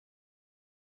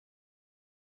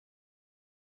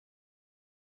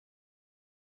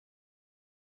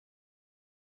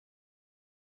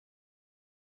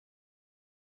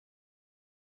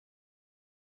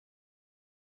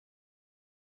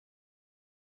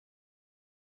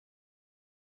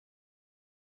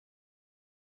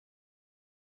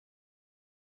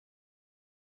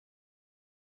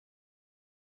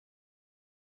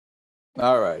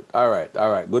All right, all right,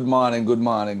 all right. Good morning, good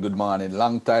morning, good morning.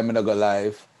 Long time in go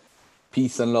live.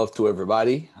 Peace and love to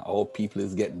everybody. I hope people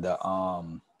is getting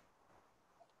the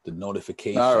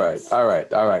notifications. All right, all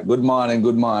right, all right. Good morning,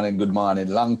 good morning, good morning.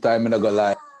 Long time in go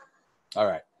live. All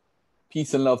right.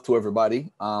 Peace and love to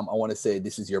everybody. I want to say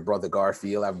this is your brother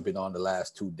Garfield. I haven't been on the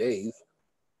last 2 days.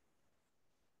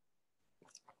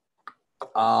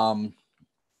 Um,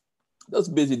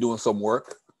 just busy doing some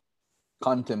work,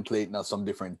 contemplating on some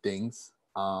different things.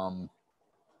 Oh,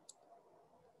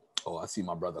 I see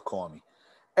my brother calling me.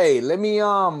 Hey, let me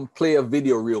play a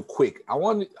video real quick. I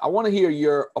want to hear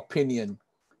your opinion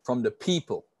from the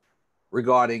people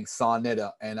regarding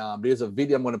Sarnetta. And there's a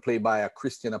video I'm going to play by a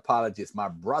Christian apologist, my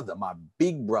brother, my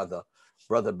big brother,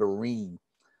 brother Bareen.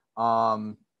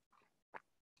 Um,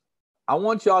 I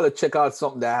want y'all to check out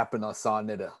something that happened on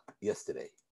Sarnetta yesterday,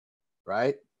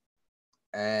 right?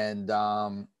 And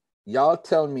y'all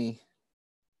tell me.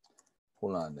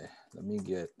 Hold on there. Let me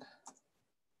get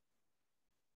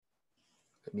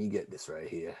this right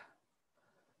here.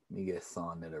 Let me get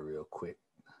Sarnetta real quick.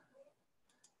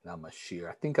 And I'm a share.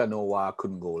 I think I know why I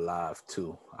couldn't go live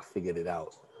too. I figured it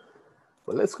out.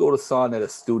 But let's go to Sarnetta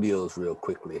Studios real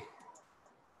quickly.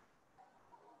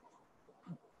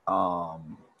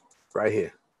 Right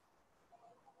here.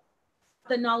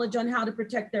 The knowledge on how to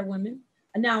protect their women.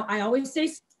 And now I always say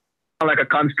like a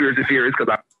conspiracy theorist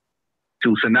because I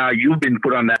too. So now you've been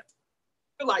put on that.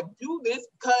 Like, do this,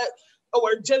 cut,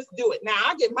 or just do it. Now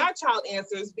I get my child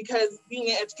answers because being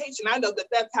in education, I know that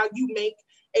that's how you make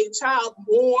a child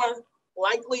more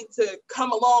likely to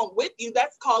come along with you.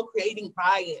 That's called creating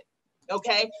buy-in.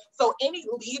 Okay, so any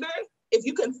leader, if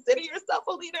you consider yourself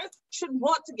a leader, should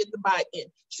want to get the buy-in,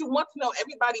 should want to know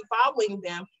everybody following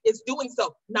them is doing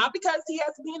so, not because he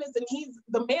has a penis and he's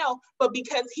the male, but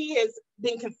because he has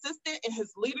been consistent in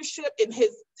his leadership and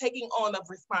his taking on of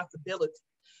responsibility.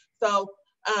 So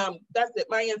that's it.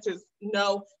 My answer is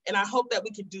no, and I hope that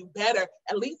we can do better,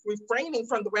 at least refraining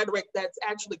from the rhetoric that's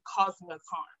actually causing us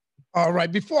harm. All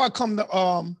right, before I come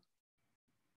to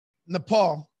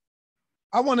Nepal,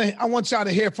 I want y'all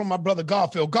to hear from my brother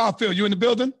Garfield. Garfield, you in the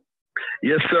building?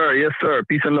 Yes, sir. Yes, sir.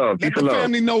 Peace and love. Let the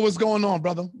family know what's going on,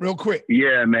 brother, real quick.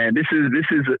 Yeah, man. This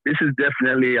is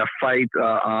definitely a fight.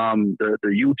 The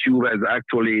YouTube has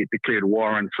actually declared war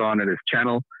on Sarnetta's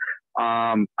channel.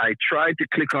 I tried to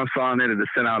click on Sarnetta to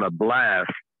send out a blast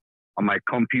on my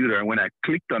computer, and when I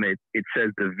clicked on it, it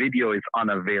says the video is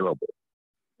unavailable.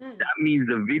 That means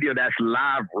the video that's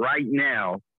live right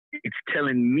now, it's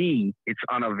telling me it's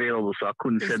unavailable, so I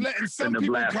couldn't send the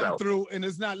blast out. Through, and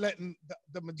it's not letting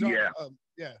the majority.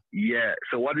 Yeah.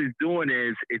 So what it's doing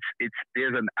is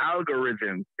there's an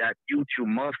algorithm that YouTube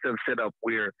must have set up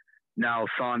where now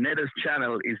Sarnetta's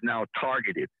channel is now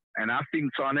targeted. And I think,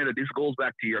 Sarnetta, this goes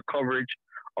back to your coverage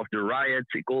of the riots.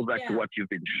 It goes back to what you've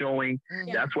been showing.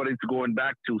 That's what it's going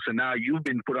back to. So now you've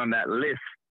been put on that list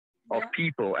of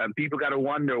people, and people got to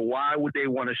wonder, why would they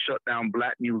want to shut down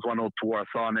Black News 102 or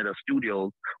Sarnetta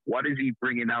Studios? What is he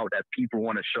bringing out that people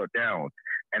want to shut down?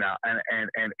 And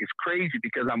it's crazy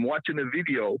because I'm watching the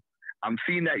video, I'm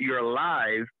seeing that you're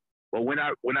live, but when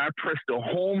I press the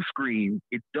home screen,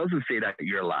 it doesn't say that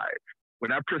you're live.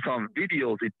 When I press on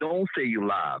videos, it don't say you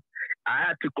live. I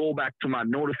had to go back to my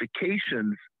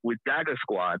notifications with Dagger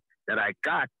Squad that I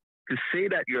got to say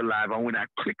that you're live. And when I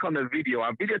click on the video, I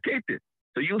videotaped it.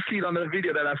 So you'll see it on the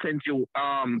video that I sent you,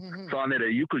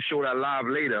 Sarnetta. You could show that live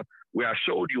later, where I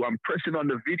showed you I'm pressing on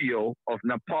the video of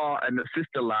Nepal and the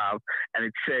sister live, and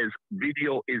it says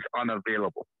video is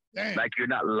unavailable. Dang. Like you're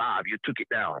not live, you took it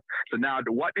down. So now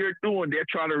what they're doing, they're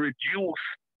trying to reduce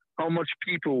how much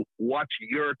people watch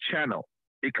your channel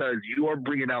because you are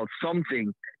bringing out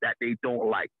something that they don't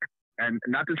like. And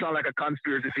not to sound like a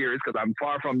conspiracy theorist, because I'm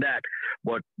far from that,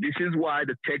 but this is why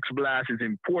the text blast is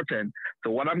important.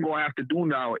 So what I'm going to have to do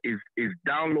now is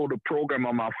download the program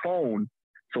on my phone.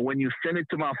 So when you send it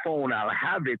to my phone, I'll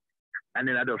have it, and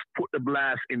then I just put the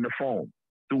blast in the phone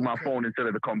through my phone instead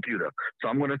of the computer. So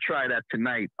I'm going to try that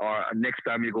tonight or next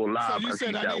time you go live. So you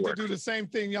said I need to do the same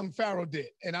thing young Pharaoh did,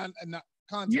 and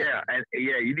contact.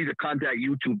 You need to contact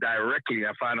YouTube directly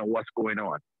and find out what's going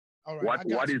on. All right,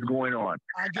 what is going on.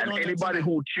 And anybody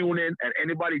who tunes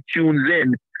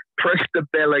in, press the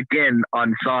bell again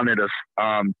on Sarnetta's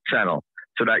channel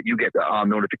so that you get the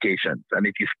notifications. And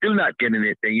if you're still not getting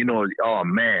it, then you know, oh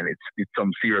man, it's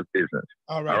some serious business.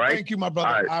 All right. Thank you, my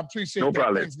brother. Right. I appreciate no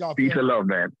problem. Thanks, peace and love,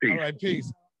 man. Peace. All right,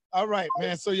 peace. All right,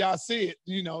 man. So y'all see it.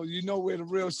 You know where the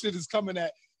real shit is coming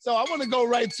at. So I want to go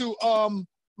right to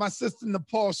my sister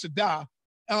Nepal Shada.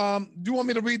 Do you want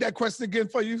me to read that question again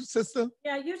for you, sister?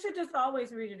 Yeah, you should just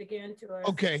always read it again to us.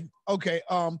 Okay.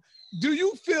 Do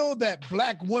you feel that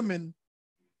Black women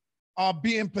are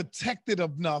being protected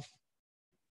enough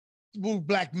through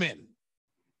Black men?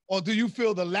 Or do you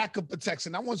feel the lack of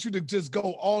protection? I want you to just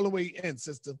go all the way in,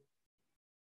 sister.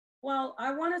 Well,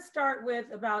 I want to start with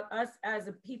about us as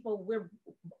a people. We're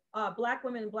Black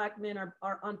women and Black men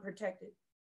are unprotected.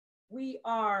 We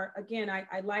are, again,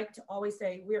 I like to always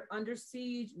say, we're under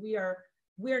siege.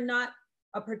 We're not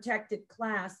a protected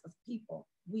class of people.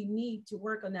 We need to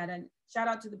work on that. And shout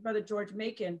out to the brother George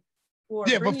Macon for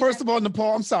but first of all,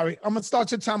 Nepal, I'm sorry. I'm gonna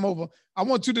start your time over. I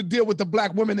want you to deal with the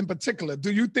Black woman in particular.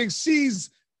 Do you think she's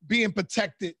being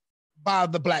protected by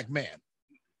the Black man?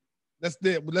 Let's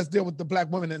deal with the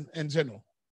Black woman in general.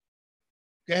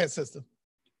 Go ahead, sister.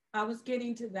 I was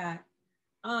getting to that.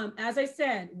 As I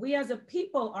said, we as a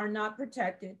people are not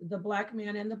protected, the Black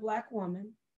man and the Black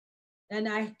woman. And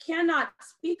I cannot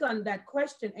speak on that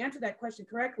question, answer that question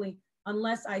correctly,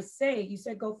 unless I say, you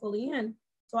said go fully in.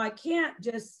 So I can't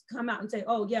just come out and say,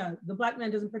 oh yeah, the Black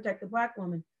man doesn't protect the Black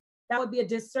woman. That would be a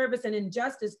disservice and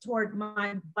injustice toward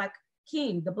my Black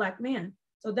king, the Black man.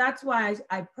 So that's why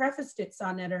I prefaced it,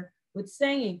 Sonetta, with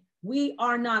saying we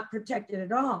are not protected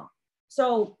at all.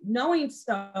 So knowing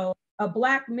so, a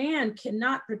Black man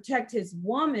cannot protect his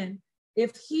woman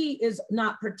if he is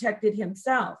not protected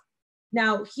himself.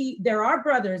 Now, there are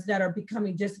brothers that are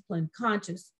becoming disciplined,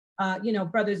 conscious,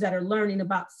 brothers that are learning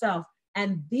about self.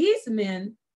 And these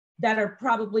men that are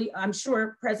probably, I'm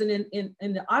sure, present in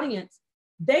the audience,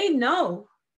 they know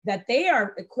that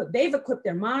they've equipped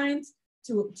their minds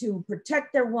to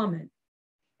protect their woman.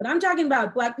 But I'm talking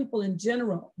about Black people in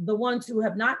general, the ones who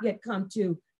have not yet come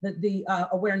to the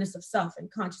awareness of self and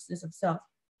consciousness of self.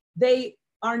 They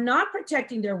are not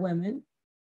protecting their women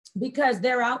because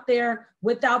they're out there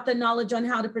without the knowledge on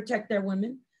how to protect their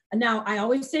women. And now I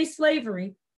always say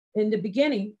slavery in the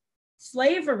beginning.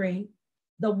 Slavery,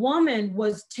 the woman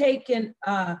was taken,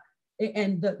 and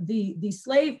the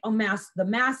slave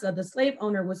the slave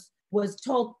owner was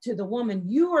told to the woman,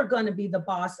 you are going to be the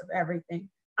boss of everything.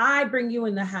 I bring you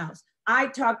in the house. I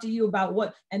talk to you about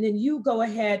what, and then you go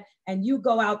ahead and you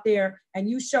go out there and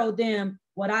you show them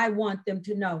what I want them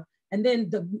to know. And then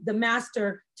the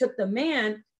master took the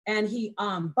man and he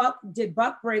did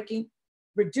buck breaking,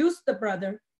 reduced the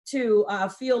brother to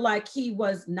feel like he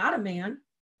was not a man,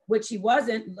 which he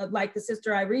wasn't. Like the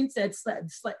sister Irene said,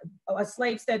 a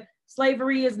slave said,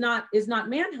 slavery is not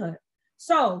manhood.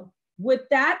 So with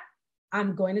that,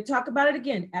 I'm going to talk about it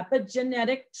again,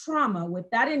 epigenetic trauma, with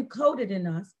that encoded in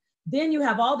us. Then you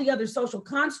have all the other social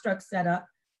constructs set up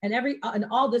and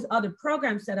all this other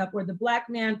program set up where the Black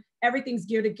man, everything's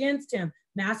geared against him.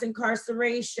 Mass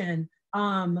incarceration,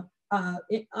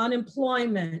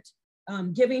 unemployment,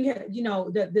 giving him,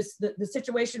 the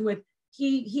situation with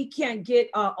he can't get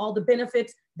all the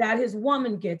benefits that his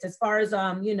woman gets as far as,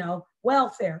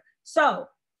 welfare. So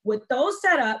with those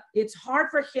set up, it's hard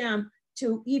for him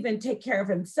to even take care of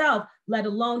himself, let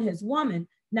alone his woman.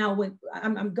 Now,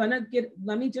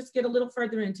 let me just get a little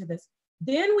further into this.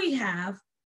 Then we have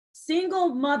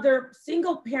single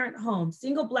parent homes,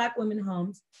 single Black women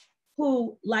homes,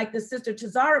 who, like the sister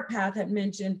Tazarapath had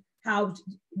mentioned, how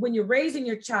when you're raising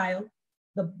your child,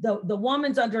 the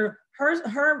woman's under her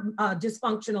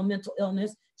dysfunctional mental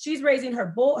illness. She's raising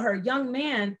her young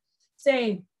man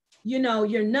saying,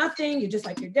 you're nothing, you're just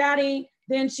like your daddy.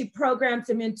 Then she programs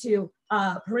him into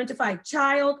parentified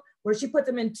child, where she puts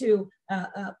him into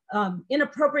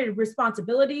inappropriate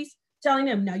responsibilities, telling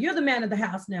him, now you're the man of the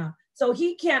house now. So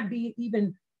he can't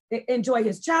even enjoy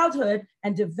his childhood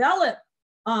and develop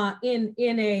in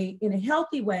a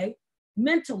healthy way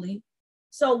mentally.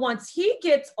 So once he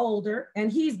gets older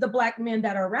and he's the Black men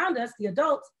that are around us, the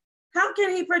adults, how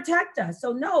can he protect us?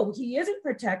 So no, he isn't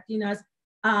protecting us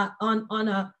on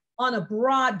a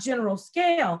broad general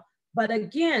scale. But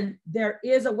again, there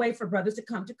is a way for brothers to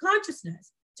come to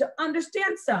consciousness, to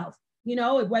understand self,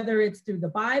 whether it's through the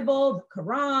Bible, the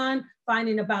Quran,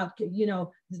 finding about,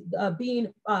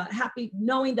 being happy,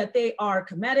 knowing that they are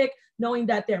Kemetic, knowing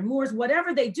that they're Moors,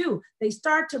 whatever they do, they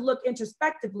start to look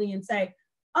introspectively and say,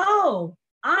 oh,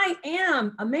 I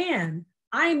am a man.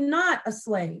 I am not a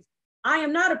slave. I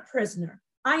am not a prisoner.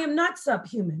 I am not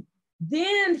subhuman.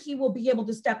 Then he will be able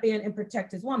to step in and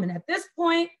protect his woman. At this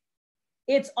point,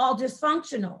 it's all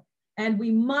dysfunctional. And we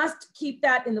must keep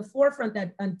that in the forefront,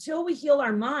 that until we heal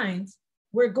our minds,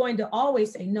 we're going to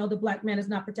always say, no, the Black man is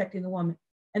not protecting the woman.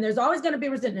 And there's always going to be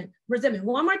resentment.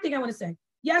 One more thing I want to say.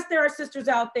 Yes, there are sisters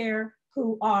out there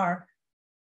who are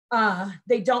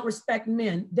they don't respect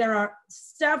men. There are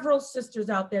several sisters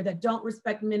out there that don't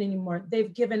respect men anymore.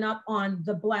 They've given up on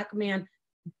the Black man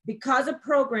because of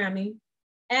programming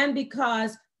and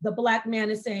because the Black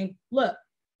man is saying, look,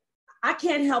 I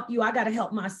can't help you, I gotta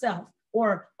help myself.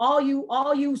 Or all you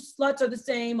sluts are the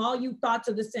same, all you thoughts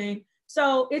are the same.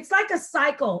 So it's like a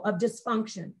cycle of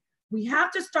dysfunction. We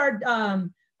have to start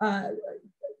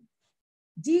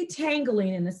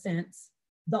detangling, in a sense,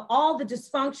 all the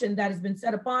dysfunction that has been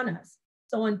set upon us.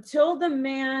 So until the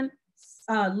man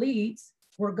leads,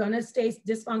 we're gonna stay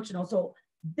dysfunctional. So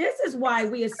this is why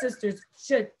we as sisters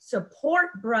should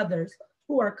support brothers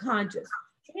who are conscious.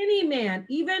 Any man,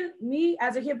 even me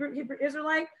as a Hebrew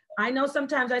Israelite, I know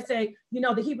sometimes I say, you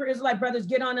know, the Hebrew Israelite brothers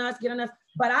get on us,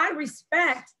 but I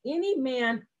respect any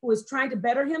man who is trying to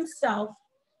better himself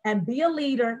and be a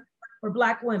leader for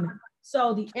Black women.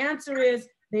 So the answer is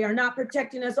they are not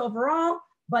protecting us overall,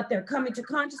 but they're coming to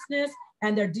consciousness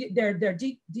and they're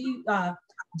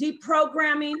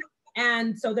deprogramming,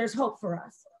 and so there's hope for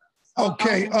us.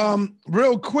 Okay,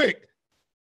 real quick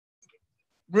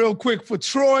for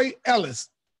Troy Ellis.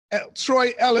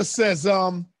 Troy Ellis says,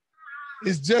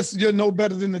 it's just you're no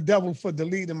better than the devil for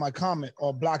deleting my comment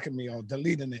or blocking me or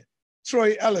deleting it.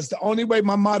 Troy Ellis, the only way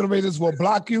my moderators will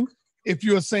block you if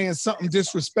you're saying something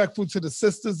disrespectful to the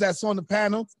sisters that's on the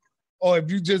panel, or if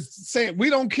you just say, we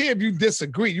don't care if you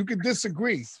disagree, you can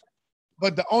disagree,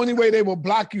 but the only way they will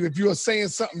block you if you are saying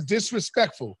something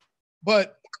disrespectful.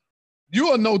 But you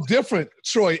are no different,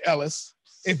 Troy Ellis,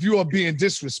 if you are being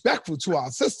disrespectful to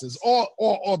our sisters or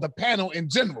the panel in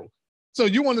general. So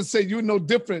you want to say you're no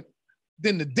different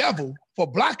than the devil for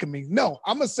blocking me? No,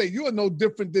 I'm gonna say you are no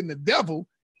different than the devil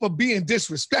for being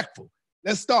disrespectful.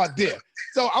 Let's start there.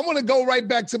 So I want to go right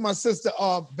back to my sister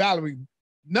Valerie.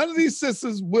 None of these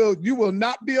sisters you will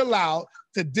not be allowed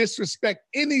to disrespect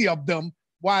any of them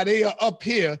while they are up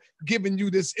here giving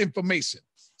you this information.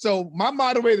 So my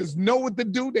moderators know what to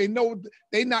do. They know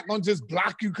they're not gonna just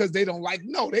block you because they don't like.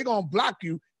 No, they're gonna block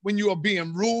you when you are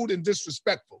being rude and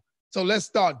disrespectful. So let's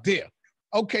start there.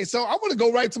 Okay, so I want to go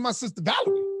right to my sister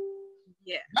Valerie.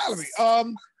 Yeah. Valerie,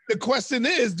 the question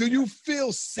is, do you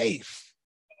feel safe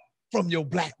from your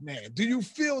Black man? Do you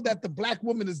feel that the Black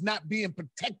woman is not being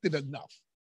protected enough?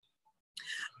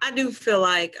 I do feel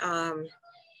like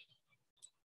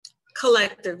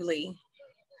collectively,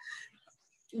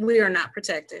 we are not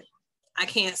protected. I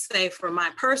can't say for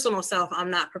my personal self, I'm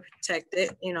not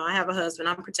protected. You know, I have a husband,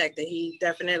 I'm protected. He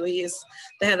definitely is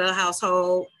the head of the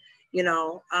household, you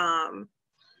know.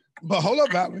 But hold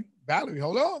up, Valerie. Valerie,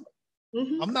 hold on.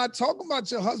 Mm-hmm. I'm not talking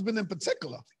about your husband in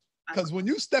particular. Because when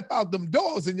you step out them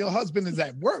doors and your husband is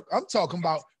at work, I'm talking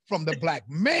about from the Black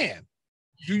man.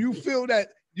 Do you feel that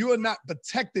you are not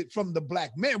protected from the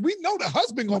Black man? We know the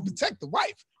husband gonna protect the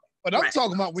wife, but I'm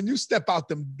talking about when you step out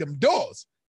them doors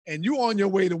and you on your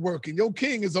way to work and your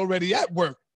king is already at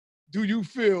work, do you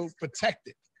feel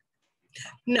protected?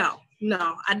 No,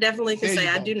 I definitely can say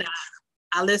I do not.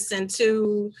 I listen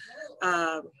to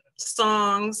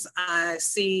songs, I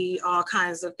see all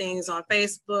kinds of things on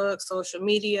Facebook, social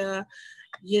media,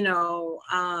 you know,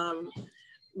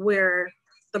 where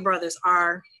the brothers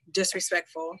are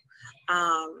disrespectful.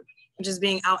 Just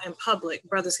being out in public,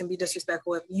 brothers can be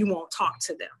disrespectful if you won't talk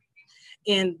to them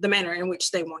in the manner in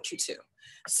which they want you to.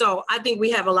 So I think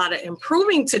we have a lot of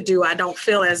improving to do. I don't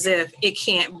feel as if it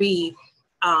can't be.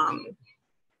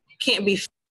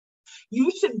 You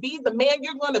should be the man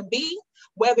you're going to be,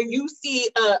 whether you see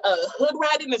a hood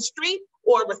rat in the street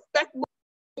or respectable.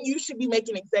 You should be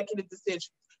making executive decisions.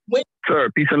 Sir,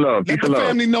 peace and love. Let the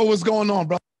family know what's going on,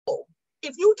 bro.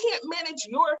 If you can't manage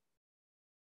your...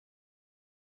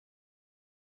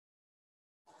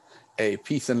 Hey,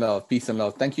 peace and love, peace and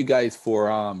love. Thank you guys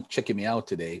for checking me out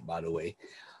today, by the way.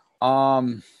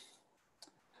 What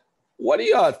do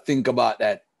y'all think about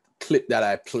that clip that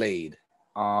I played?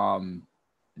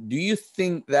 Do you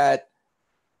think that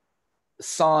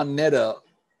Sonetta,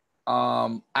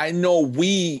 I know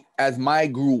we as my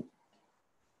group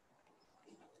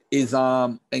is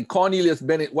and Cornelius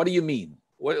Bennett, what do you mean?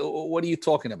 What are you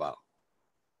talking about?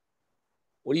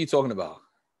 What are you talking about?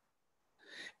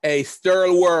 A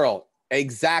Sterl World,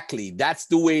 exactly. That's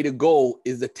the way to go,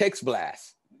 is the text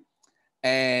blast.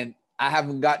 And I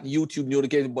haven't gotten YouTube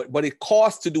notification, but it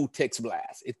costs to do text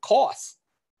blast. It costs.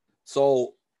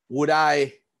 So would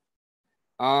I,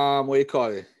 what do you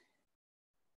call it?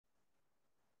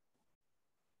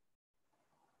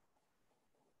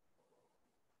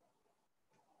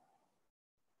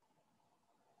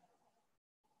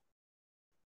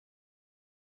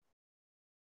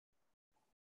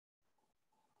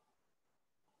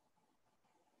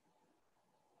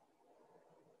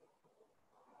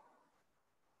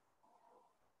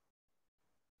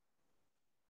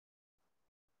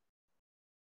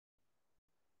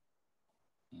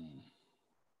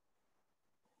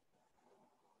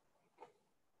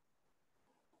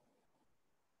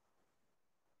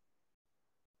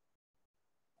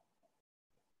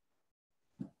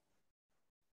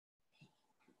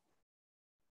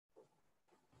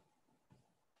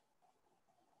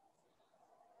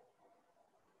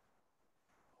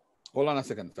 Hold on a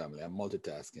second, family. I'm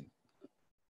multitasking.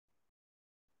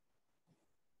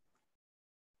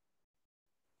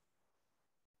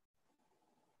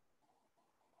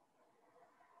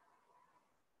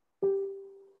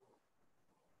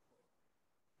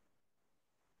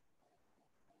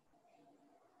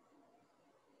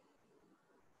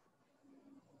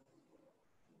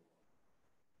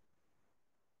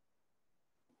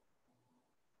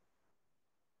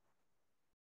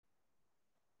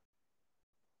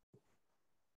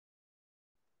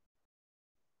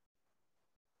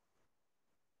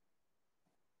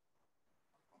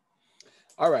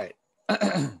 All right.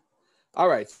 All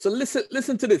right. So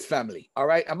listen to this, family. All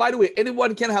right. And by the way,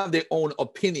 anyone can have their own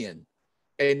opinion.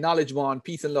 Acknowledge one,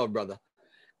 peace and love, brother.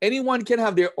 Anyone can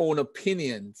have their own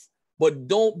opinions, but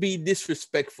don't be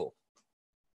disrespectful.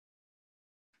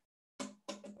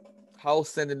 How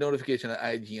send a notification on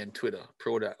IG and Twitter?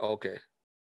 Pro that. Okay.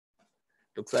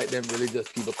 Looks like them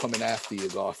religious people coming after you,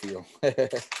 Garfield.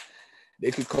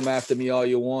 They could come after me all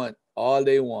you want, all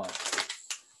they want.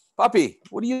 Papi,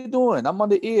 what are you doing? I'm on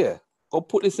the ear. Go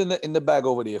put this in the bag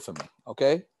over there for me.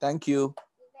 Okay. Thank you.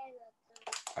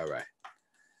 All right.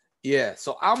 Yeah.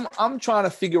 So I'm trying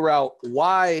to figure out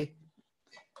why.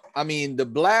 I mean, the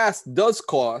blast does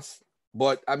cost,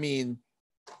 but I mean,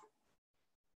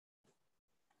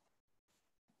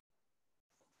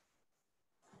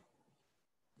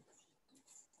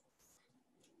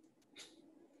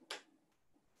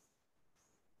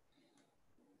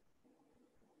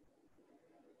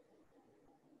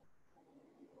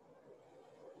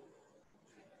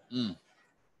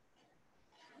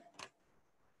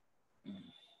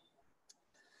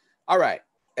 All right.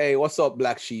 Hey, what's up,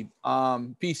 Black Sheep?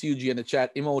 Peace, UG in the chat.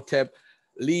 Imhotep,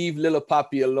 leave little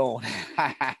Papi alone.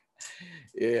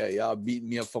 Yeah, y'all beating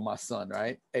me up for my son,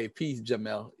 right? Hey, peace,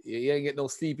 Jamel. You ain't get no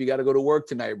sleep. You got to go to work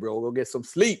tonight, bro. Go get some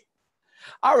sleep.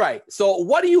 All right. So,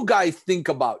 what do you guys think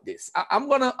about this? I'm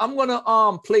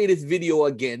gonna play this video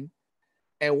again,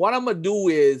 and what I'm gonna do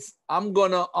is I'm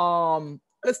gonna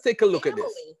let's take a look at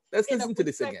this. Let's listen to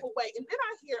this again. Way. And then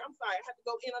I hear, I'm sorry, I had to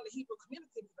go in on the Hebrew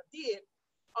community because I did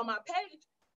on my page.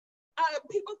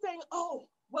 People saying, "Oh,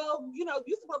 well, you know,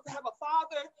 you're supposed to have a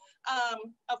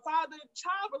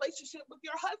father-child relationship with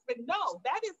your husband." No,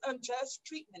 that is unjust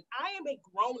treatment. I am a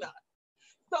grown-up.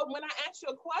 So when I ask you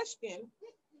a question,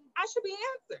 I should be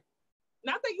answered.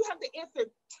 Not that you have to answer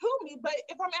to me, but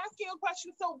if I'm asking you a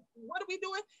question, so what are we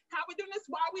doing? How are we doing this?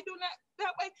 Why are we doing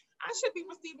that way? I should be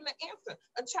receiving an answer.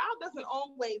 A child doesn't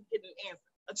always get an answer.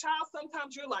 A child,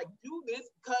 sometimes you're like, do this,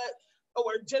 cut,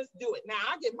 or just do it. Now,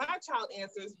 I get my child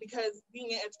answers because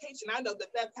being in education, I know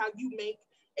that that's how you make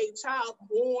a child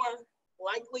more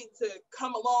likely to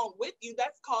come along with you.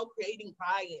 That's called creating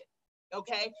buy-in,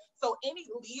 okay? So any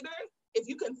leader, if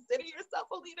you consider yourself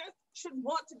a leader, should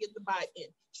want to get the buy-in,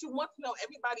 should want to know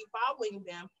everybody following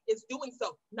them is doing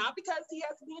so, not because he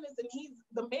has penis and he's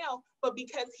the male, but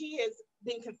because he has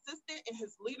been consistent in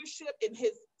his leadership and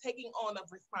his taking on of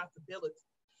responsibility.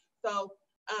 So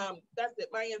that's it.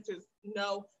 My answer is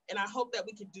no, and I hope that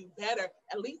we can do better,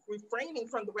 at least refraining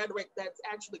from the rhetoric that's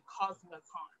actually causing us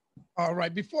harm. All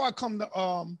right, before I come to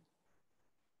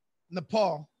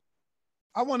Nepal,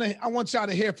 I want y'all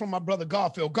to hear from my brother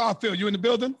Garfield. Garfield, you in the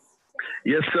building?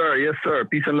 Yes, sir. Yes, sir.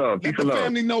 Peace and love. Let the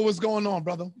family know what's going on,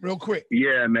 brother, real quick.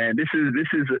 Yeah, man. This is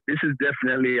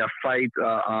definitely a fight.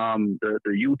 The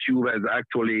YouTube has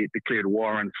actually declared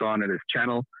war on Sarnet's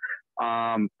channel.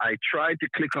 I tried to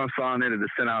click on Sarnet to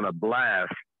send out a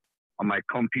blast on my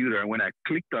computer, and when I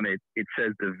clicked on it, it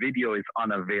says the video is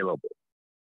unavailable.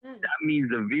 That means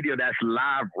the video that's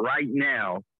live right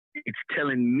now, it's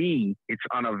telling me it's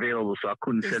unavailable, so I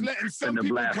couldn't send the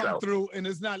blast out. Through, and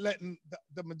it's not letting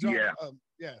the majority.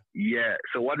 Yeah.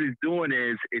 So what it's doing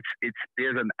is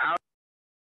there's an out.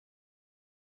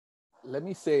 Let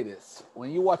me say this.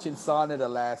 When you're watching Sarnetta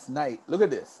last night, look at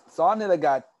this. Sarnetta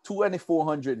got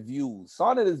 2,400 views.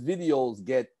 Sarnetta's videos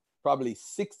get probably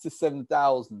 6,000 to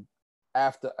 7,000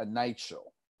 after a night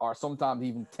show, or sometimes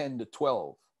even 10 to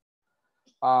 12.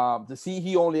 To see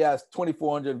he only has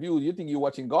 2,400 views, you think you're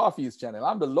watching Garfield's channel.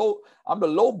 I'm the low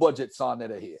budget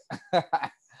Sarnetta here.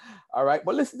 All right,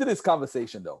 but listen to this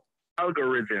conversation though.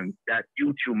 Algorithm that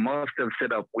YouTube must have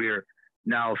set up where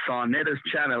now Sarnetta's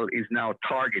channel is now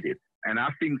targeted. And I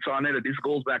think Sarnetta, this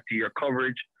goes back to your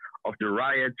coverage of the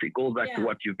riots. It goes back to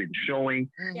what you've been showing.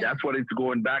 That's what it's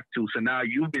going back to. So now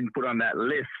you've been put on that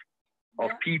list of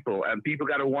people, and people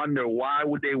got to wonder, why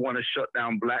would they want to shut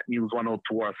down Black News 102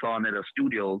 or Sarnetta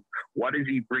Studios? What is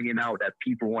he bringing out that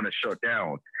people want to shut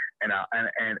down? And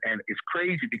it's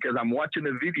crazy because I'm watching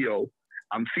the video.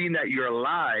 I'm seeing that you're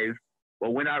live,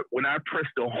 But when I press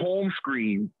the home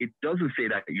screen, it doesn't say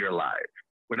that you're live.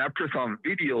 When I press on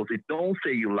videos, it don't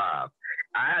say you live.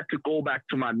 I had to go back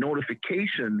to my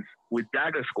notifications with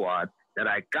Dagger Squad that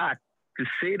I got to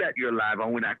say that you're live.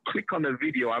 And when I click on the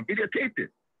video, I videotaped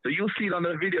it. So you'll see it on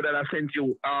the video that I sent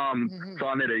you,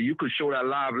 Sarnetta. You could show that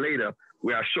live later,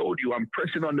 where I showed you I'm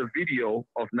pressing on the video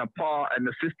of Nepal and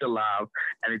the sister live,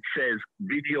 and it says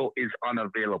video is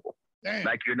unavailable. Dang.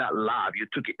 Like you're not live, you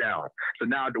took it down. So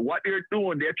now what they're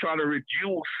doing, they're trying to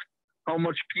reduce how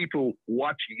much people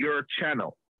watch your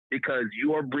channel because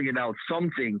you are bringing out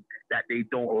something that they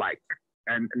don't like.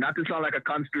 And not to sound like a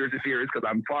conspiracy theorist, because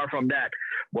I'm far from that,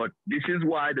 but this is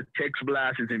why the text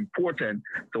blast is important.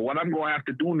 So what I'm going to have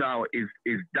to do now is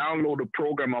download the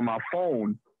program on my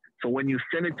phone. So when you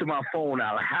send it to my phone,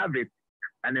 I'll have it,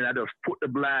 and then I just put the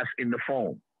blast in the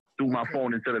phone through my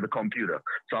phone instead of the computer.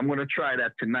 So I'm going to try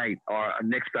that tonight or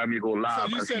next time you go live.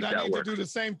 So you said I need to do the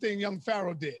same thing Young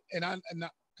Pharaoh did, and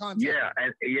contact.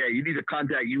 Yeah, you need to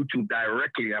contact YouTube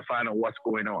directly and find out what's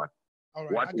going on. All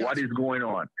right, what is going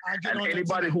on? And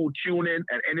anybody who tunes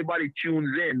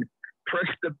in, press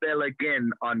the bell again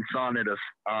on Sarnetta's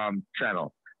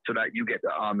channel so that you get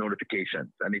the notifications.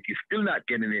 And if you're still not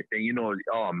getting it, then you know,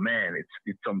 oh man,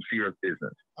 it's some serious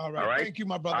business. All right. Thank you,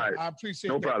 my brother. I appreciate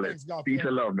it. No problem. Peace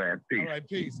and love, man. Peace. All right,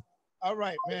 peace. All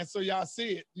right, man. So y'all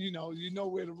see it. You know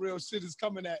where the real shit is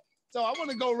coming at. So I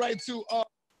want to go right to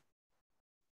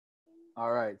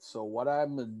All right. So what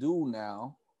I'm gonna do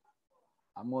now,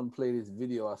 I'm gonna play this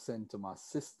video I sent to my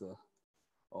sister.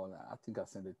 Oh, I think I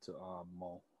sent it to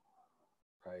Mo.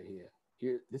 Right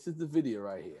here. This is the video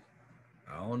right here.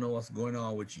 I don't know what's going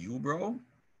on with you, bro.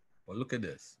 But look at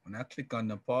this. When I click on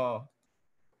Nepal,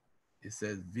 it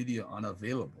says video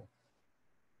unavailable.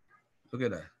 Look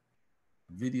at that.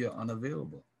 Video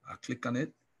unavailable. I click on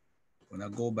it. When I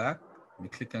go back, let me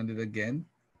click on it again.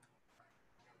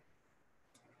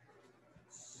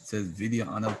 It says video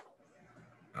unavailable.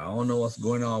 I don't know what's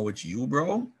going on with you,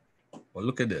 bro. But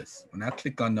look at this. When I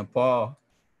click on Nepal,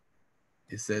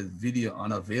 it says video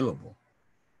unavailable.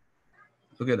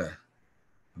 Look at that.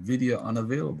 Video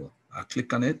unavailable. I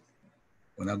click on it.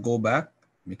 When I go back,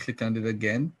 let me click on it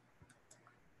again.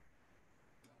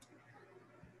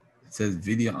 It says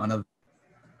video unavailable.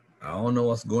 I don't know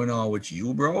what's going on with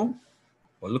you, bro.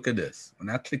 But look at this. When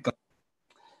I click on.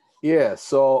 Yeah,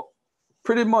 so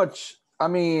pretty much, I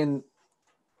mean,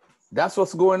 that's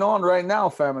what's going on right now,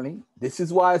 family. This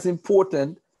is why it's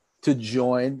important to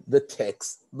join the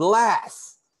text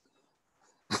blast.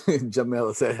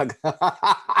 Jamel said,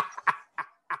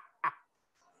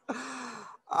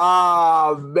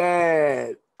 oh,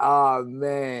 man. Oh,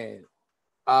 man.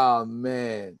 Oh,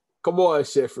 man. Come on,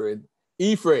 Sheffrin.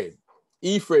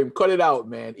 Ephraim, cut it out,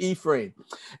 man. Ephraim.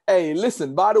 Hey,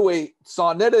 listen, by the way,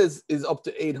 Sarnetta is up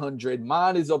to 800.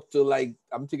 Mine is up to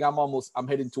I'm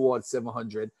heading towards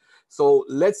 700. So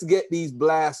let's get these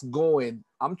blasts going.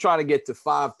 I'm trying to get to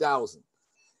 5,000.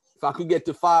 If I could get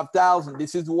to 5,000,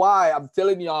 this is why I'm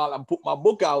telling y'all I'm putting my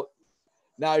book out.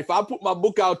 Now, if I put my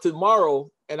book out tomorrow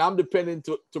and I'm depending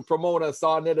to promote a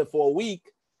Sarnetta for a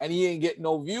week and he ain't getting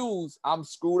no views, I'm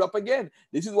screwed up again.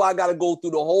 This is why I got to go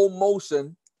through the whole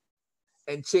motion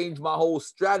and change my whole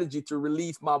strategy to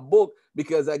release my book,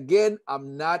 because again,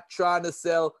 I'm not trying to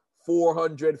sell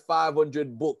 400,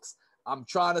 500 books. I'm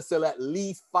trying to sell at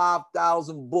least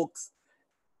 5,000 books,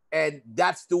 and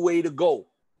that's the way to go.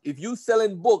 If you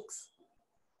selling books,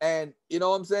 and you know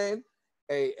what I'm saying?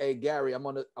 Hey, Gary, I'm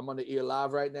on the ear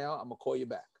live right now. I'm gonna call you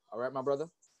back. All right, my brother.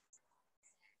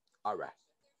 All right.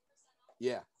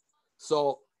 Yeah.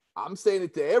 So I'm saying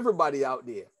it to everybody out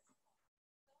there.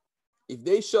 If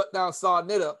they shut down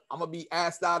Sarnetta, I'm going to be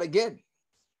asked out again.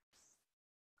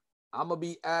 I'm going to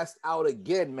be asked out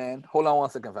again, man. Hold on one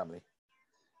second, family.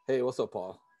 Hey, what's up,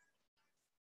 Paul?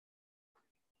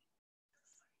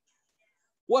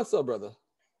 What's up, brother?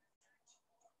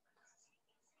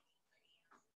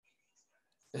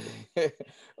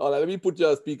 Hold on, let me put you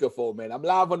on speakerphone, man. I'm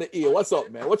live on the ear. What's up,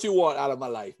 man? What you want out of my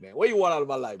life, man? What you want out of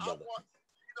my life, brother?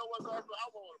 You know what, Arthur? I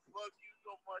want to plug you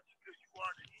so much because you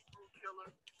are the Hebrew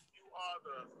killer. You are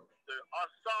the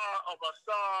Asar of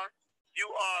Asar.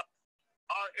 You are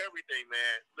everything,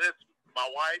 man. Listen, my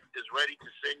wife is ready to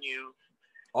send you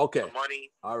the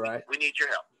money. All right. We need your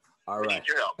help. We need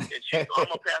your help. And I'm going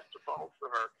to pass the phone to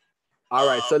her. All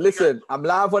right. So listen, I'm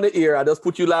live on the ear. I just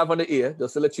put you live on the ear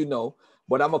just to let you know.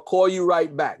 But I'm going to call you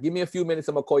right back. Give me a few minutes.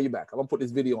 I'm going to call you back. I'm going to put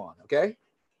this video on, okay?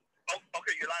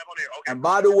 Okay, you're live on there. Okay. And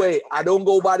by the way, I don't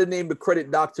go by the name the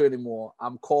Credit Doctor anymore.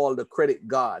 I'm called the Credit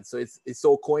God. So it's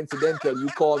so coincidental. You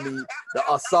call me the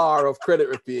Asar of credit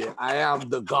repair. I am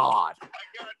the God.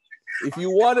 if you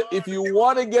want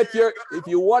to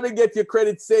get your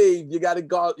credit saved, you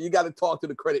gotta talk to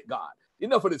the credit god.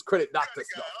 Enough of this credit doctor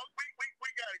stuff. We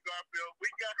got it, Garfield. We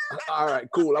got it. All right,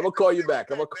 cool. I'm gonna call you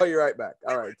back. I'm gonna call you right back.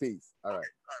 All right, peace. All right. All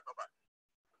right, bye-bye.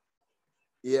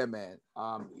 Yeah, man.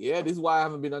 Yeah, this is why I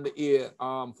haven't been on the air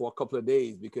for a couple of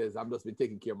days, because I've just been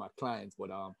taking care of my clients.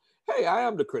 But hey, I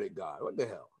am the credit god. What the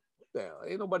hell?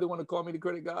 Ain't nobody want to call me the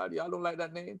credit god. Y'all don't like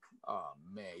that name? Oh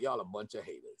man, y'all a bunch of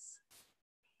haters.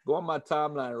 Go on my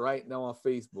timeline right now on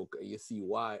Facebook and you see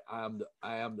why I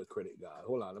am the credit god.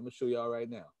 Hold on, let me show y'all right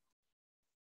now.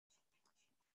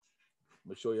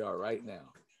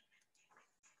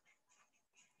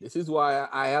 This is why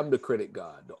I am the credit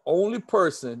god. The only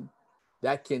person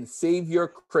that can save your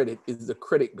credit is the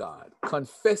credit god.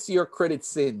 Confess your credit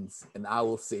sins and I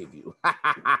will save you.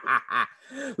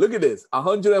 Look at this,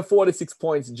 146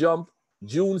 points jump,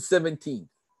 June 17th.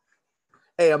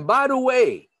 Hey, and by the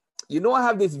way, you know, I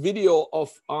have this video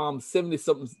of 70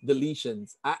 something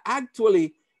deletions. I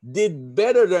actually did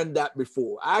better than that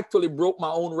before. I actually broke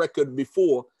my own record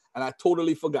before and I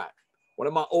totally forgot. One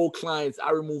of my old clients,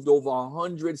 I removed over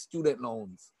 100 student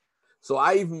loans. So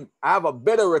I have a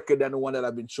better record than the one that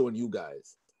I've been showing you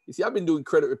guys. You see, I've been doing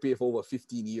credit repair for over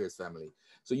 15 years, family.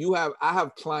 So I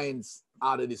have clients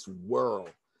out of this world.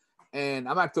 And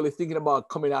I'm actually thinking about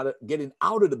getting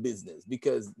out of the business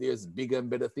because there's bigger and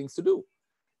better things to do.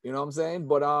 You know what I'm saying?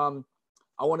 But I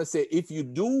want to say, if you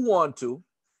do want to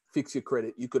fix your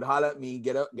credit, you could holler at me,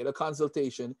 get a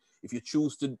consultation. If you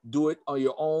choose to do it on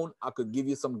your own, I could give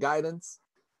you some guidance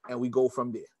and we go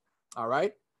from there. All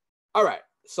right. All right.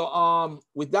 So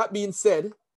with that being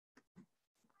said,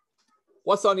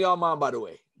 what's on your mind, by the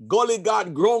way? Gully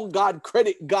God, grown God,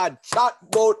 credit God,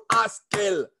 chatbot,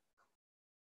 Askel.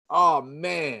 Oh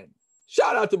man.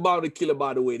 Shout out to Bounty Killer,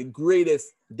 by the way, the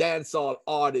greatest dancehall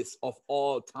artist of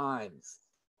all times.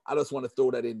 I just want to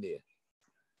throw that in there.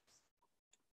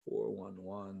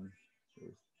 411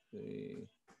 3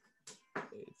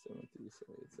 873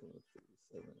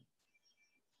 737.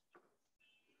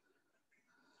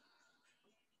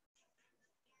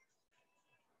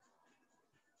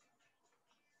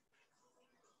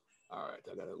 All right,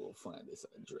 I gotta go find this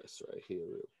address right here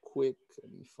real quick.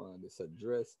 Let me find this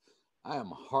address. I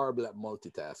am horrible at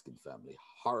multitasking, family.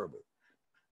 Horrible.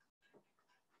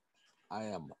 I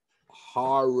am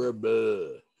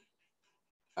horrible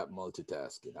at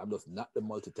multitasking. I'm just not the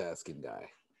multitasking guy.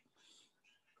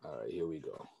 All right, here we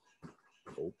go.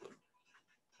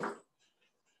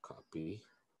 Copy.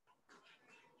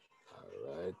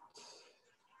 All right.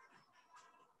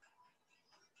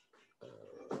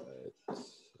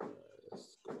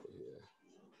 Let's go here.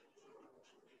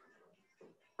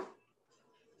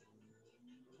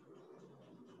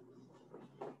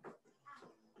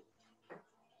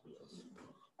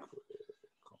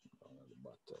 Come down at the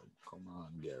bottom. Come on,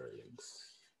 Gary Links.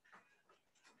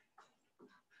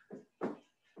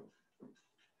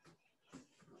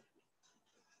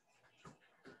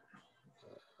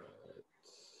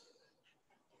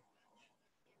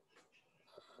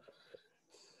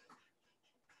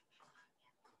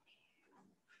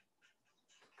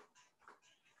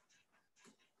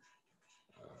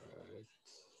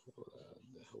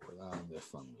 Hold on, the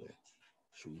family.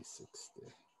 360.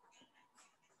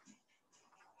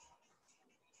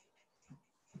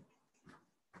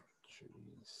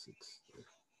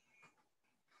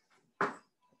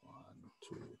 One,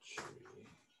 two, three.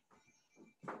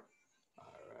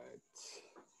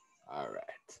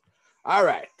 All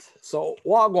right. So,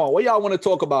 Wagwan, what y'all want to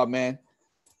talk about, man?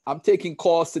 I'm taking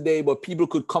calls today, but people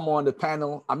could come on the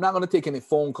panel. I'm not going to take any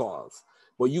phone calls,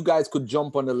 but you guys could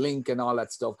jump on the link and all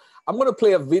that stuff. I'm going to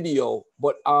play a video,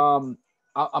 but I'm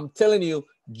telling you,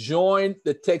 join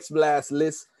the Text Blast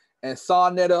list. And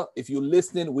Sarnetta, if you're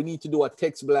listening, we need to do a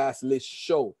Text Blast list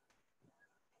show.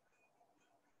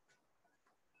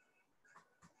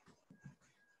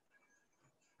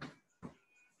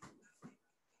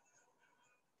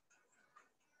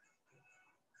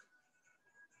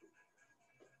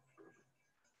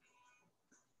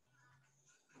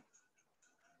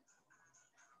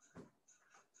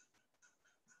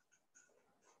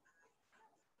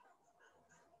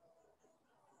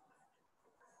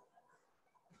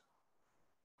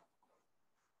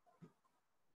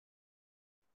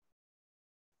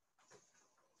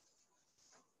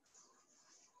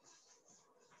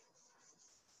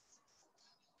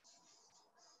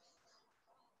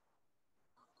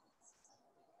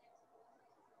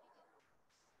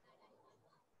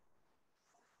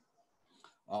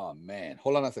 Oh, man.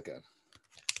 Hold on a second.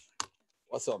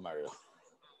 What's up, Mario?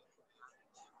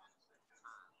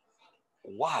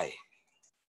 Why?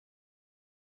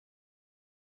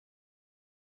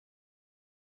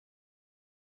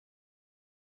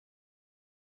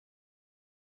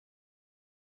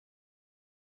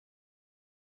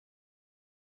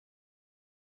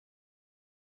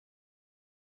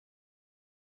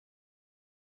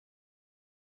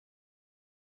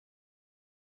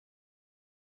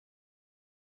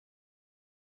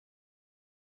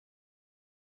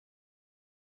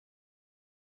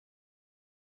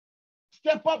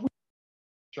 step up.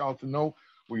 Y'all to know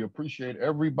we appreciate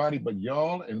everybody, but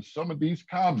y'all and some of these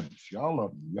comments,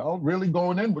 y'all really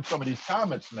going in with some of these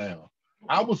comments now.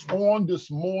 I was on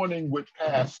this morning with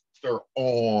Pastor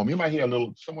you might hear a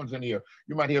little, someone's in here,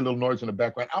 you might hear a little noise in the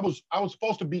background. I was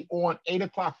supposed to be on 8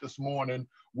 o'clock this morning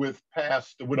with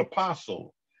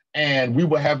Apostle, and we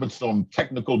were having some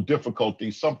technical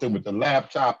difficulties, something with the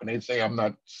laptop, and they say I'm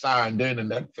not signed in and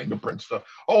that fingerprint stuff,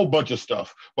 a whole bunch of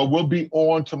stuff. But we'll be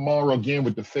on tomorrow again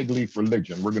with the Fig Leaf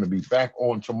Religion. We're going to be back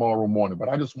on tomorrow morning. But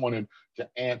I just wanted to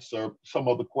answer some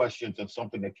of the questions and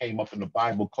something that came up in the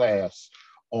Bible class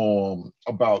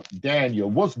about Daniel.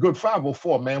 What's good?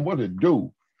 504, man. What it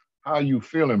do? How you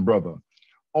feeling, brother?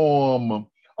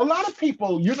 A lot of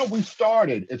people, you know,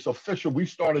 it's official. We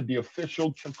started the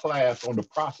official class on the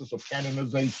process of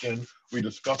canonization. We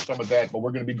discussed some of that, but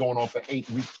we're going to be going on for 8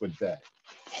 weeks with that.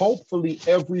 Hopefully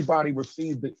everybody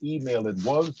received the email. It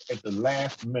was at the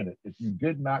last minute. If you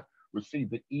did not receive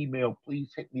the email,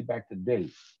 please hit me back today.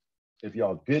 If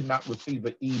y'all did not receive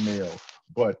an email,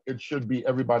 but it should be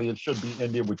it should be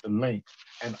in there with the link.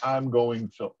 And I'm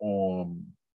going to,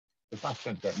 if I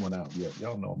sent that one out yet,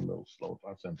 y'all know I'm a little slow if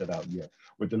I sent that out yet.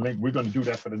 With the link, we're going to do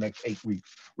that for the next 8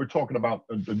 weeks. We're talking about,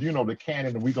 the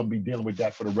canon, and we're going to be dealing with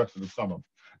that for the rest of the summer.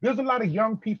 There's a lot of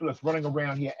young people that's running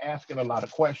around here asking a lot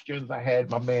of questions. I had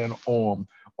my man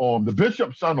the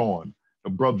bishop's son on,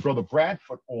 the brother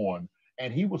Bradford on,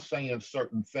 and he was saying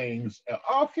certain things.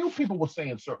 A few people were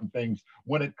saying certain things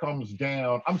when it comes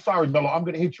down. I'm sorry, Mello, I'm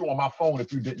going to hit you on my phone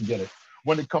if you didn't get it.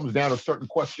 When it comes down to certain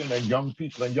question and young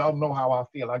people, and y'all know how I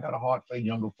feel. I got a heart for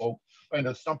younger folk, and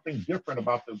there's something different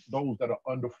about those that are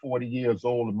under 40 years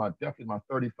old, and definitely my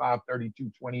 35,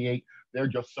 32, 28, they're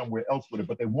just somewhere else with it,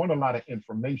 but they want a lot of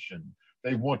information.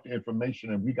 They want the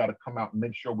information, and we got to come out and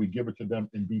make sure we give it to them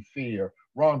and be fair.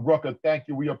 Ron Rucker, thank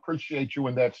you. We appreciate you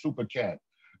in that super chat.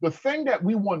 The thing that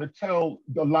we want to tell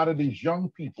a lot of these young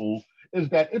people is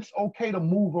that it's okay to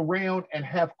move around and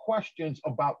have questions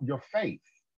about your faith.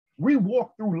 We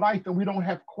walk through life and we don't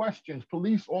have questions.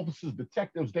 Police officers,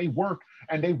 detectives, they work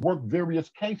various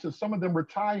cases. Some of them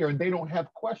retire and they don't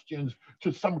have questions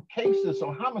to some cases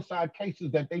or homicide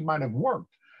cases that they might have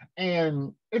worked.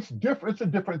 And it's different. It's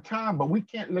a different time, but we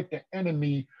can't let the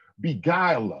enemy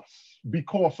beguile us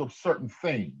because of certain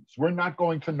things. We're not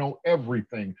going to know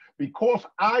everything. Because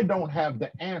I don't have the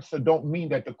answer don't mean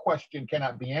that the question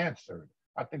cannot be answered.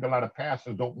 I think a lot of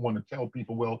pastors don't want to tell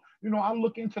people, well, I'll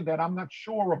look into that. I'm not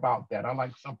sure about that. I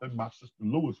like something my sister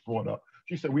Lewis brought up.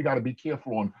 She said, we got to be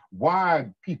careful on why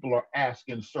people are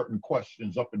asking certain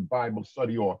questions up in Bible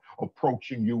study or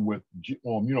approaching you with,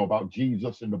 about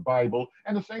Jesus and the Bible.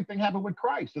 And the same thing happened with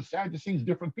Christ. The Sadducees,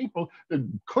 different people.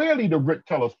 Clearly the writ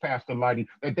tell us, Pastor Lighty,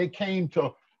 that they came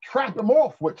to trap him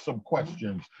off with some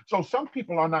questions. So some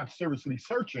people are not seriously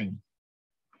searching.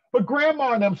 But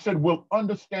Grandma and them said, we'll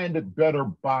understand it better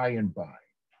by and by.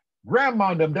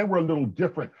 Grandma and them, they were a little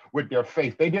different with their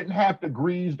faith. They didn't have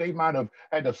degrees. They might have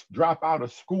had to drop out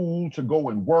of school to go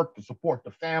and work to support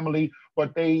the family,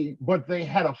 but they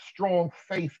had a strong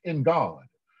faith in God.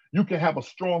 You can have a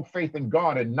strong faith in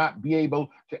God and not be able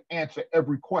to answer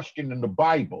every question in the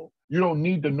Bible. You don't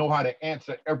need to know how to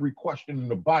answer every question in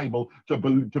the Bible to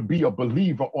be a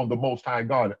believer on the Most High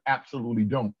God. Absolutely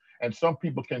don't. And some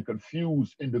people can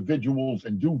confuse individuals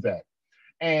and do that.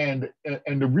 And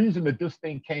the reason that this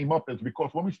thing came up is because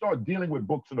when we start dealing with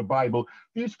books of the Bible,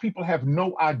 these people have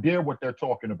no idea what they're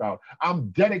talking about. I'm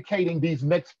dedicating these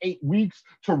next 8 weeks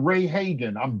to Ray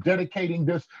Hagan. I'm dedicating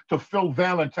this to Phil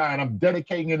Valentine. I'm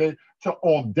dedicating it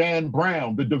to Dan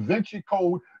Brown. The Da Vinci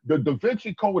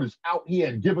Code is out here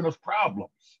and giving us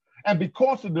problems. And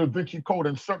because of the Da Vinci Code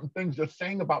and certain things they're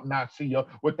saying about Nicaea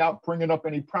without bringing up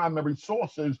any primary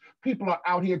sources, people are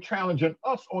out here challenging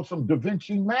us on some Da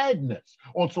Vinci madness,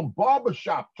 on some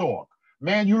barbershop talk.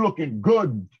 Man, you looking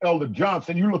good, Elder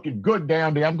Johnson. You looking good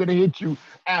down there. I'm going to hit you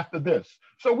after this.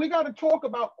 So we got to talk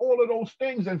about all of those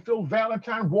things. And Phil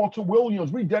Valentine, Walter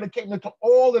Williams, we dedicating it to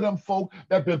all of them folk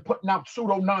that have been putting out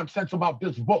pseudo nonsense about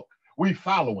this book. We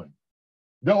following.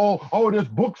 There's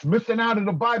books missing out of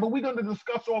the Bible. We're going to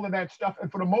discuss all of that stuff.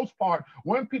 And for the most part,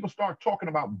 when people start talking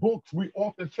about books, we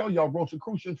often tell y'all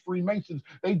Rosicrucians, Freemasons,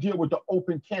 they deal with the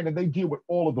open canon. They deal with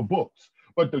all of the books.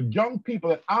 But the young people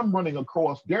that I'm running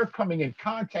across, they're coming in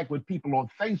contact with people on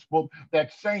Facebook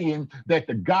that's saying that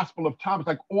the Gospel of Thomas,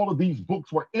 like all of these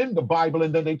books were in the Bible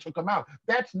and then they took them out.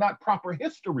 That's not proper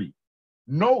history.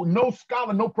 No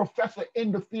scholar, no professor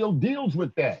in the field deals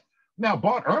with that. Now,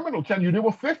 Bart Ehrman will tell you there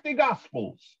were 50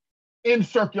 Gospels in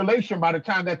circulation by the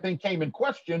time that thing came in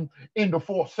question in the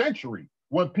 4th century.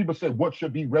 When people said what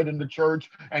should be read in the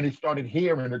church, and they started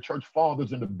hearing the church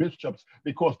fathers and the bishops,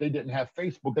 because they didn't have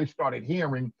Facebook, they started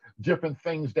hearing different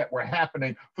things that were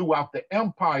happening throughout the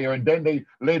empire. And then they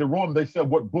later on, they said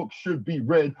what books should be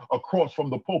read across from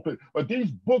the pulpit. But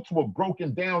these books were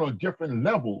broken down on different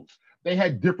levels. They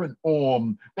had different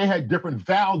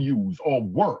values or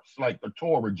worths, like the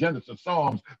Torah, Genesis,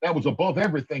 Psalms, that was above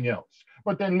everything else.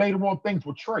 But then later on, things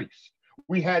were traced.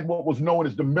 We had what was known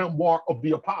as the memoir of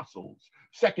the apostles.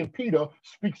 Second Peter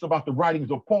speaks about the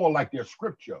writings of Paul like they're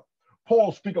scripture.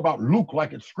 Paul speaks about Luke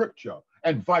like it's scripture,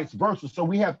 and vice versa. So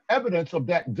we have evidence of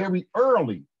that very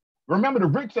early. Remember, the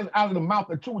Rick says, out of the mouth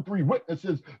of 2 or 3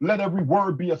 witnesses, let every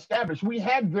word be established. We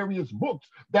had various books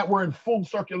that were in full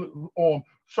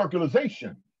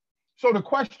circularization. So the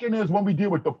question is, when we deal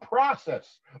with the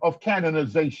process of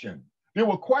canonization, there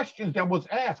were questions that was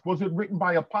asked. Was it written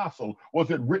by apostle?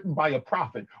 Was it written by a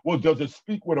prophet? Does it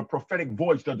speak with a prophetic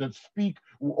voice? Does it speak,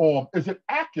 or is it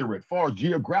accurate for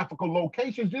geographical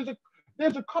locations?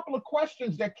 There's a couple of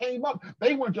questions that came up.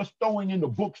 They weren't just throwing in the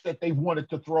books that they wanted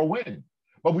to throw in.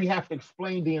 But we have to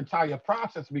explain the entire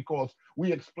process, because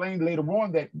we explained later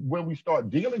on that when we start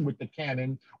dealing with the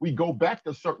canon, we go back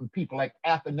to certain people like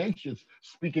Athanasius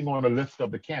speaking on the list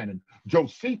of the canon,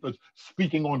 Josephus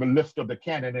speaking on the list of the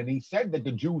canon. And he said that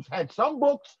the Jews had some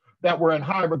books that were in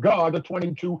high regard, the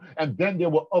 22, and then there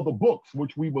were other books,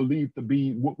 which we believe to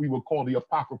be what we would call the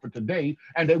Apocrypha today,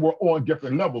 and they were on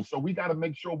different levels. So we got to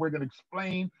make sure we're going to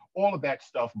explain all of that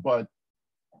stuff. But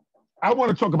I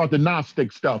want to talk about the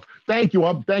Gnostic stuff. Thank you,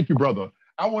 brother.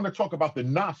 I want to talk about the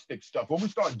Gnostic stuff. When we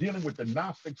start dealing with the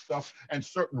Gnostic stuff and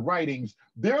certain writings,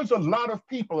 there's a lot of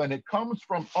people, and it comes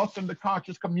from us in the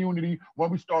conscious community.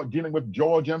 When we start dealing with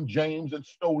George M. James and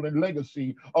Stolen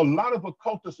Legacy, a lot of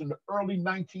occultists in the early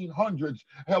 1900s,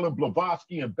 Helen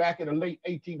Blavatsky, and back in the late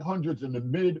 1800s and the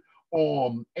mid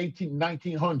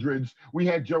 1900s, we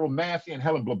had Gerald Massey and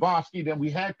Helen Blavatsky. Then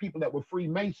we had people that were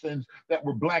Freemasons that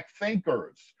were Black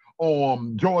thinkers.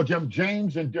 George M.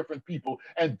 James and different people,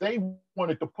 and they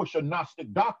wanted to push a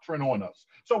Gnostic doctrine on us.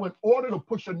 So in order to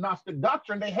push a Gnostic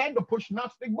doctrine, they had to push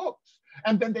Gnostic books.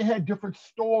 And then they had different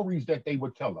stories that they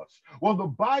would tell us. Well, the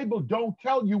Bible don't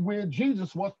tell you where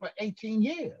Jesus was for 18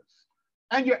 years.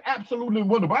 And you're absolutely,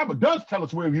 well, the Bible does tell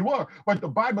us where he was, but the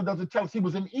Bible doesn't tell us he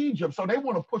was in Egypt. So they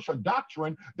want to push a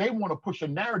doctrine. They want to push a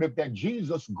narrative that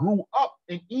Jesus grew up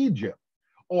in Egypt.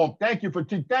 Thank you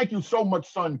so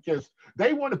much, Sunkiss.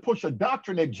 They want to push a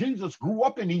doctrine that Jesus grew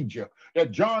up in Egypt,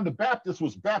 that John the Baptist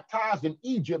was baptized in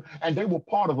Egypt, and they were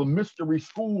part of a mystery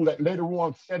school that later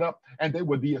on set up, and they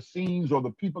were the Essenes, or the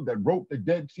people that wrote the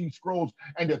Dead Sea Scrolls,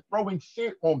 and they're throwing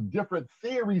shit on different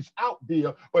theories out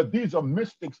there, but these are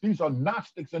mystics, these are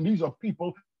Gnostics, and these are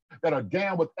people that are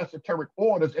down with esoteric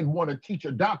orders and want to teach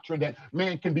a doctrine that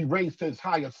man can be raised to his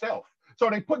higher self. So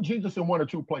they put Jesus in 1 or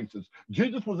 2 places.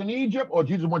 Jesus was in Egypt, or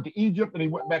Jesus went to Egypt and he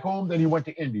went back home, then he went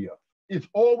to India. It's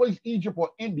always Egypt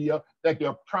or India that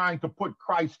they're trying to put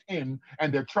Christ in,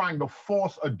 and they're trying to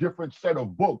force a different set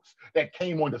of books that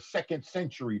came on the 2nd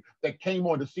century, that came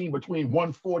on the scene between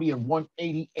 140 and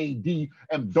 180 AD,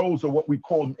 and those are what we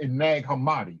call in Nag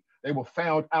Hammadi. They were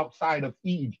found outside of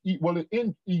Egypt, well,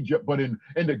 in Egypt, but in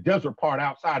the desert part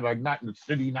outside, like not in the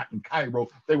city, not in Cairo.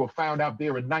 They were found out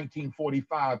there in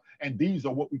 1945, and these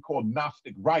are what we call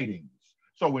Gnostic writings.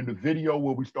 So in the video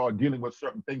where we start dealing with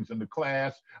certain things in the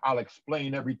class, I'll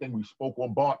explain everything. We spoke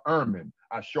on Bart Ehrman.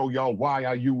 I show y'all why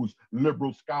I use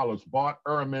liberal scholars. Bart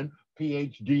Ehrman,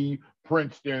 PhD,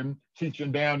 Princeton,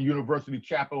 teaching down University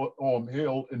Chapel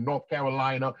Hill in North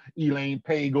Carolina. Elaine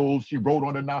Pagels, she wrote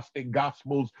on the Gnostic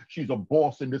Gospels. She's a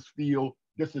boss in this field.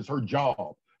 This is her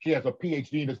job. She has a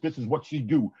PhD in this. This is what she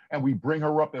do. And we bring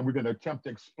her up, and we're going to attempt to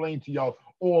explain to y'all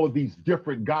all of these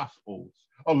different Gospels.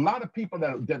 A lot of people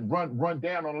that run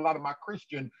down on a lot of my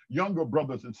Christian younger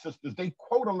brothers and sisters, they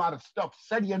quote a lot of stuff,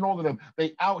 SETI and all of them.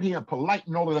 They out here, Polite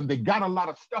and all of them. They got a lot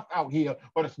of stuff out here,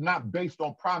 but it's not based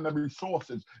on primary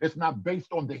sources. It's not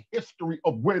based on the history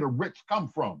of where the rich come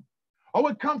from. Oh,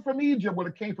 it come from Egypt. Well,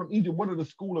 it came from Egypt. What are the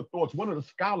school of thoughts? What are the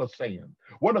scholars saying?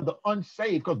 What are the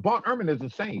unsaved? Because Bart Ehrman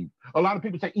isn't saved. A lot of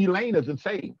people say Elaine isn't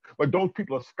saved, but those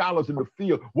people are scholars in the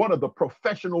field. What are the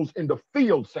professionals in the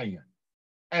field saying?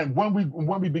 And when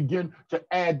we begin to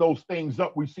add those things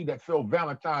up, we see that Phil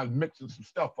Valentine mixing some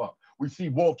stuff up. We see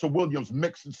Walter Williams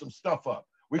mixing some stuff up.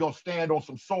 We're going to stand on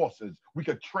some sources. We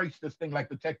could trace this thing like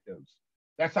detectives.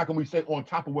 That's how can we say on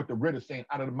top of what the writ is saying,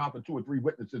 out of the mouth of 2 or 3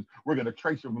 witnesses, we're going to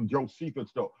trace it from Josephus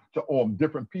to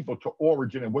different people, to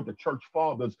Origen, and what the church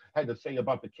fathers had to say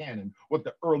about the canon, what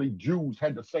the early Jews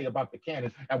had to say about the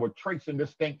canon, and we're tracing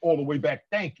this thing all the way back.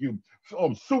 Thank you,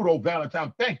 pseudo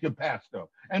Valentine. Thank you, Pastor.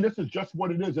 And this is just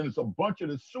what it is, and it's a bunch of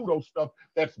this pseudo stuff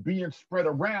that's being spread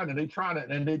around, and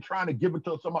they're trying to give it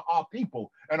to some of our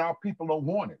people, and our people don't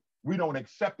want it. We don't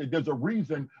accept it. There's a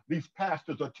reason these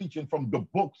pastors are teaching from the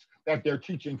books that they're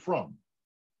teaching from.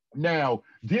 Now,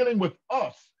 dealing with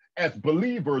us as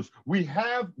believers,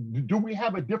 do we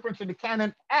have a difference in the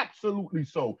canon? Absolutely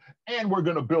so. And we're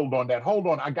going to build on that. Hold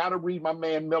on. I got to read my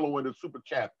man Mello in the super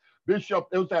chat. Bishop,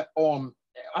 it was that,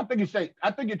 I think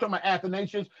you're talking about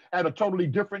Athanasius had a totally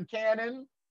different canon.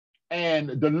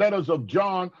 And the letters of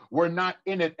John were not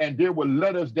in it, and there were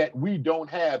letters that we don't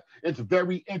have. It's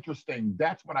very interesting.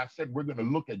 That's what I said. We're going to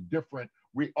look at different.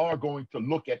 We are going to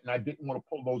look at, and I didn't want to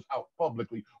pull those out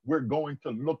publicly. We're going to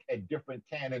look at different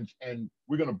canons, and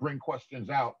we're going to bring questions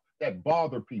out that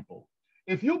bother people.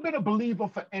 If you've been a believer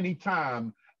for any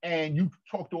time, and you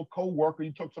talk to a coworker,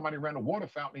 you talk to somebody around the water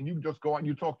fountain, and you just go out and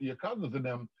you talk to your cousins and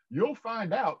them, you'll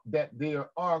find out that there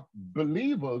are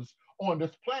believers on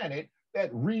this planet that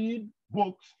read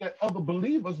books that other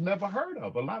believers never heard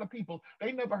of. A lot of people,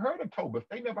 they never heard of Tobit.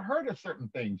 They never heard of certain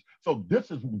things. So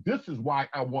this is why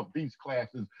I want these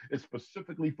classes, is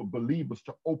specifically for believers,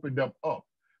 to open them up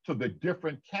to the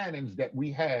different canons that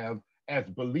we have as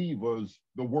believers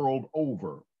the world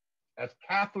over. As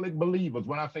Catholic believers,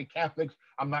 when I say Catholics,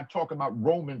 I'm not talking about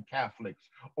Roman Catholics,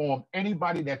 or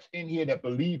anybody that's in here that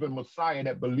believe in Messiah,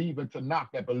 that believe in Tanakh,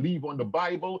 that believe on the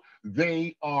Bible.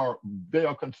 They are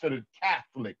considered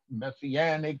Catholic,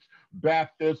 Messianics,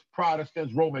 Baptists,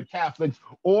 Protestants, Roman Catholics.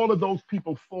 All of those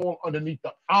people fall underneath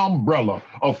the umbrella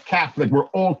of Catholic. We're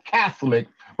all Catholic,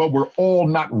 but we're all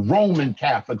not Roman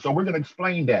Catholic. So we're going to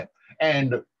explain that.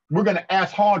 And we're going to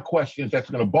ask hard questions that's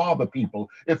going to bother people.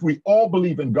 If we all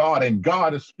believe in God and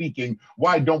God is speaking,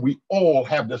 why don't we all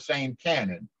have the same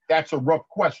canon? That's a rough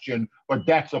question, but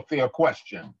that's a fair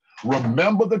question.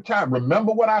 Remember the time.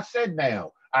 Remember what I said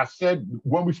now. I said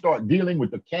when we start dealing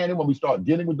with the canon, when we start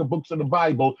dealing with the books of the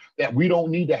Bible, that we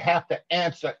don't need to have to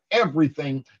answer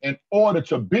everything in order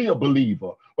to be a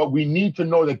believer. But we need to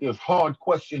know that there's hard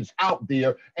questions out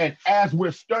there. And as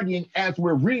we're studying, as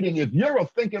we're reading, if you're a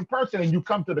thinking person and you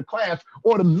come to the class,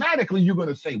 automatically you're going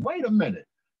to say, wait a minute.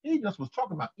 He just was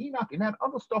talking about Enoch and that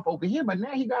other stuff over here, but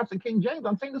now he got some King James.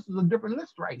 I'm saying this is a different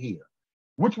list right here.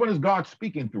 Which one is God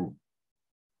speaking through?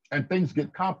 And things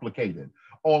get complicated.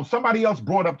 Somebody else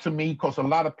brought up to me, because a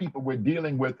lot of people we're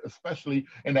dealing with, especially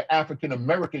in the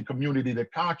African-American community, the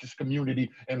conscious community,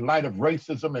 in light of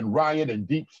racism and riot and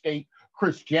deep state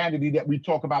Christianity that we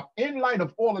talk about. In light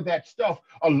of all of that stuff,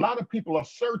 a lot of people are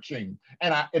searching,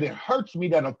 and it hurts me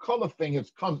that a color thing has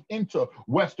come into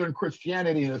Western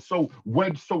Christianity and is so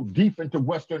wedged so deep into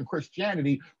Western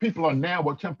Christianity. People are now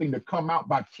attempting to come out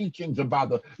by teachings and by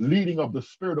the leading of the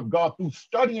Spirit of God through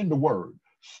studying the Word.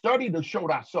 Study to show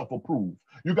thyself approved.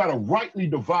 You got to rightly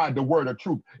divide the word of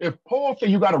truth. If Paul said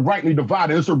you got to rightly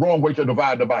divide it, it's the wrong way to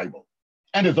divide the Bible.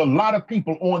 And there's a lot of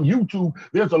people on YouTube.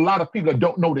 There's a lot of people that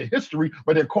don't know the history,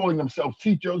 but they're calling themselves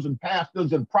teachers and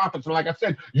pastors and prophets. And like I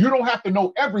said, you don't have to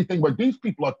know everything, but these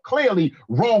people are clearly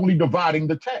wrongly dividing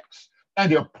the text. And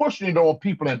they're pushing it on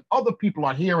people, and other people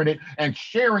are hearing it and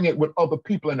sharing it with other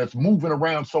people, and it's moving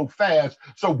around so fast.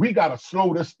 So we got to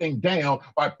slow this thing down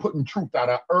by putting truth out.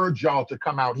 I urge y'all to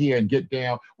come out here and get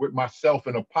down with myself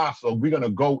and Apostle. We're going to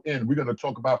go in. We're going to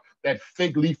talk about that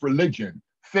fig leaf religion.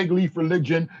 Fig leaf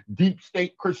religion, deep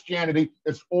state Christianity,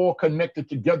 it's all connected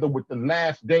together with the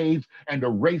last days and the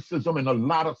racism and a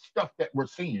lot of stuff that we're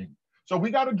seeing. So we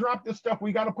got to drop this stuff.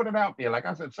 We got to put it out there. Like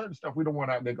I said, certain stuff we don't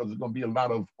want out there because it's going to be a lot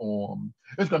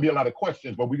of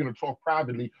questions, but we're going to talk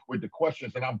privately with the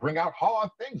questions, and I'll bring out hard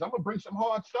things. I'm going to bring some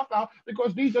hard stuff out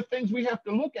because these are things we have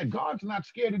to look at. God's not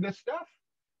scared of this stuff.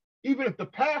 Even if the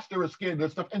pastor is scared of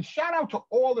this stuff. And shout out to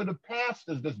all of the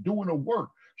pastors that's doing the work.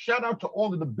 Shout out to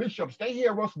all of the bishops. They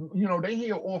hear us, they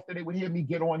hear often. They would hear me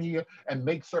get on here and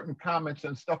make certain comments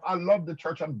and stuff. I love the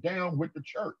church. I'm down with the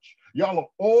church. Y'all are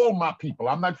all my people.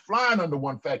 I'm not flying under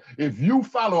one flag. If you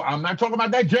follow, I'm not talking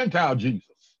about that Gentile Jesus.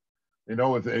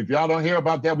 If y'all don't hear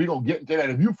about that, we're going to get into that.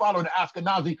 If you follow the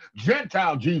Ashkenazi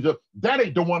Gentile Jesus, that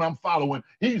ain't the one I'm following.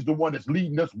 He's the one that's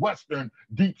leading this Western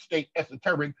deep state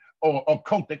esoteric or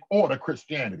occultic order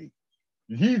Christianity.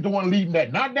 He's the one leading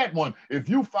that, not that one. If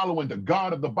you're following the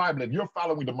God of the Bible, if you're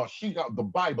following the Mashiach of the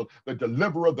Bible, the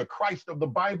deliverer, the Christ of the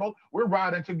Bible, we're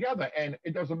riding together. And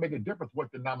it doesn't make a difference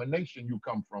what denomination you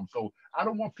come from. So I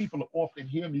don't want people to often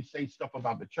hear me say stuff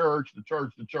about the church.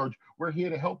 We're here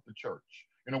to help the church.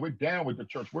 You know, we're down with the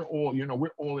church. We're all, you know,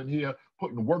 we're all in here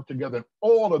putting work together. And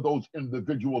all of those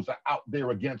individuals are out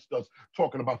there against us,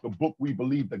 talking about the book we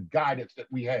believe, the guidance that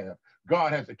we have.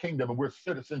 God has a kingdom and we're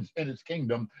citizens in his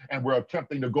kingdom, and we're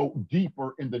attempting to go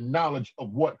deeper in the knowledge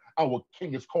of what our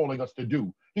king is calling us to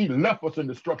do. He left us in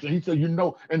destruction. He said, you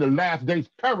know, in the last days,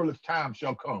 perilous times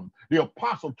shall come. The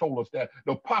apostle told us that.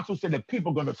 The apostle said that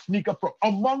people are going to sneak up from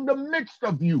among the midst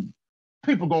of you.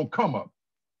 People going to come up,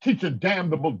 teaching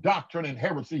damnable doctrine and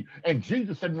heresy. And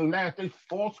Jesus said in the last days,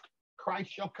 false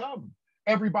Christ shall come.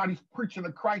 Everybody's preaching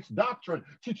a Christ doctrine,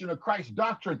 teaching a Christ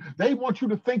doctrine. They want you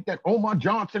to think that Omar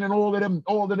Johnson and all of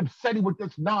them said with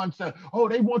this nonsense. Oh,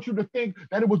 they want you to think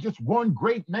that it was just one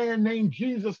great man named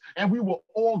Jesus and we were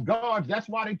all gods. That's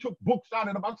why they took books out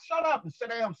of them. Shut up and sit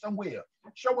down somewhere.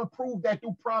 Show and prove that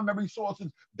through primary sources.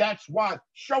 That's why.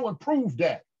 Show and prove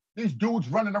that. These dudes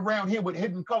running around here with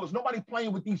hidden colors. Nobody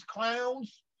playing with these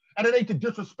clowns. And it ain't to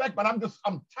disrespect, but I'm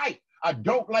tight. I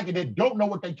don't like it. They don't know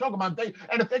what they're talking about.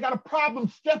 And if they got a problem,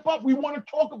 step up. We want to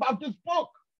talk about this book.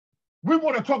 We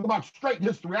want to talk about straight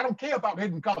history. I don't care about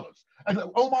hidden colors. And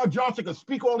Omar Johnson can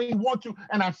speak all he wants to,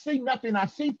 and I see nothing. I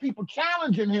see people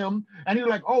challenging him, and he's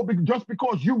like, oh, just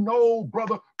because you know,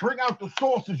 brother, bring out the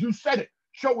sources. You said it.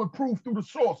 Show and prove through the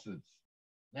sources.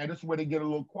 Now, this is where they get a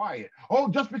little quiet. Oh,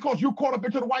 just because you caught up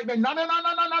into the white man.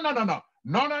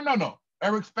 No.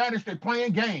 Eric Spanish, they're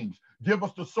playing games. Give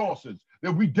us the sources.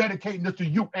 That we dedicating this to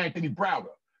you, Anthony Browder.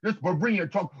 This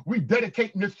Berean talk, we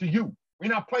dedicating this to you. We're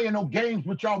not playing no games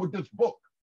with y'all with this book.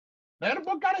 Now, the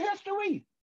book got a history.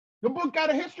 The book got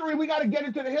a history. We got to get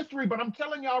into the history. But I'm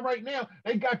telling y'all right now,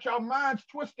 they got y'all minds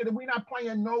twisted and we're not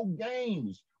playing no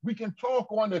games. We can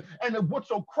talk on it. And what's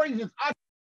so crazy is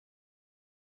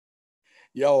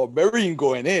Yo, Berean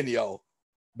going in, yo.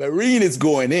 Berean is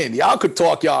going in. Y'all could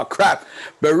talk y'all crap.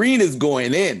 Berean is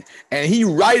going in. And he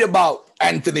right about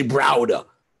Anthony Browder.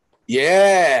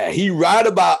 Yeah, he right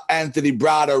about Anthony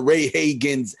Browder, Ray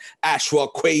Hagins,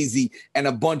 Ashwa Kwesi, and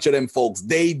a bunch of them folks.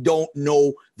 They don't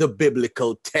know the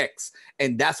biblical text.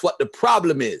 And that's what the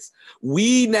problem is.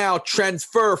 We now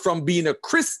transfer from being a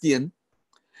Christian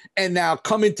and now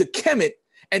come into Kemet,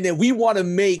 and then we want to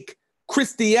make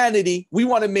Christianity, we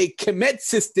want to make Kemet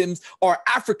systems or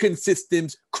African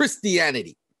systems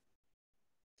Christianity.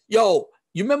 Yo,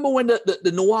 you remember when the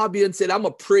Nawabian said, I'm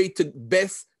going to pray to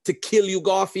best to kill you,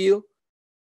 Garfield?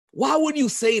 Why would you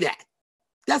say that?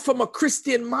 That's from a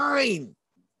Christian mind.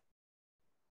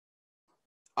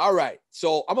 All right,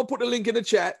 so I'm going to put the link in the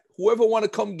chat. Whoever want to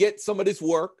come get some of this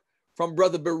work from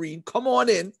Brother Berean, come on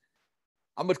in.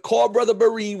 I'm going to call Brother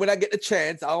Berean when I get the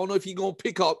chance. I don't know if he's going to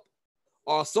pick up,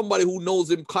 or somebody who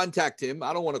knows him, contact him.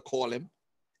 I don't want to call him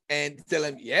and tell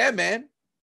him, yeah, man.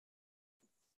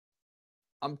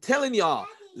 I'm telling y'all,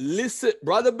 listen,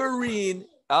 Brother Berean,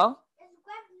 huh?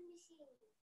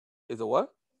 Is a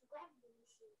what?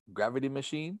 Gravity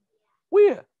machine?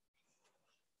 Where?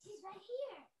 He's right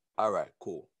here. All right,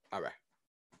 cool. All right.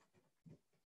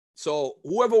 So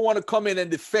whoever want to come in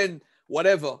and defend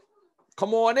whatever,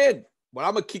 come on in. But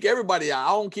I'm going to kick everybody out.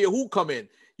 I don't care who come in.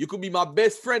 You could be my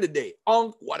best friend today.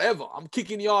 Whatever. I'm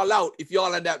kicking y'all out if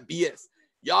y'all in that BS.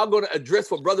 Y'all going to address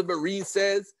what Brother Berean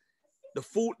says.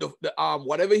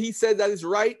 Whatever he says that is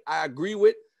right, I agree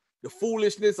with. The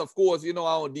foolishness, of course, you know,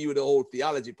 I don't deal with the whole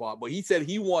theology part, but he said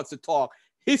he wants to talk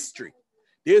history.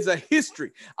 There's a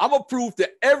history. I'm going to prove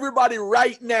to everybody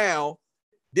right now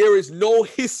there is no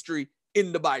history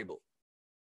in the Bible.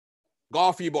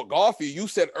 Garfield, you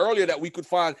said earlier that we could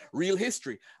find real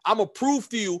history. I'm going to prove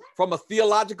to you from a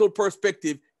theological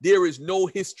perspective, there is no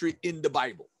history in the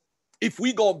Bible. If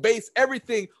we going to base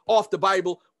everything off the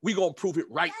Bible, we going to prove it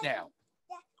right now.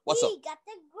 What's up? Got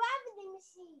the gravity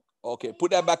machine. Okay,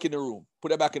 put that back in the room. Put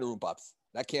that back in the room, Pops.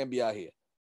 That can't be out here.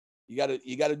 You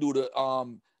gotta do the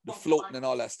floating and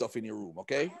all that stuff in your room,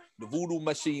 okay? The voodoo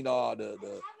machine or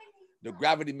the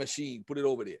gravity machine, put it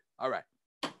over there. All right.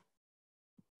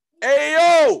 Hey,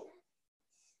 yo,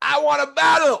 I want to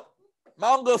battle.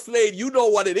 Mongo Slade, you know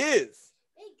what it is.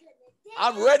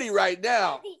 I'm ready right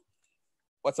now.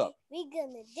 What's up? We're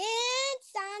going to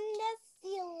dance on the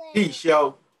ceiling. Peace,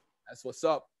 yo. That's what's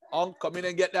up. Come in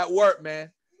and get that work,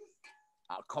 man.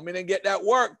 I'll come in and get that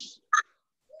work.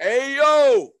 Hey,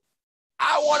 yo,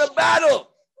 I want to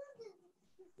battle.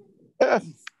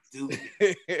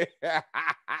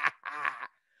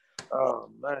 Oh,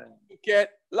 man. Okay,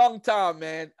 long time,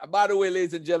 man. By the way,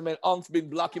 ladies and gentlemen, Unc's been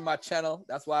blocking my channel.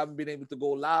 That's why I haven't been able to go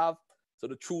live. So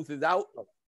the truth is out.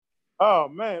 Oh,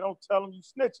 man, don't tell him you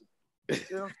snitching.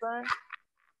 You know what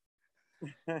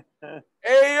I'm saying?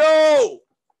 Hey, yo,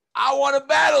 I want to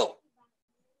battle.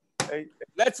 Hey,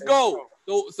 Let's go.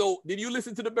 So did you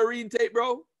listen to the Berean tape,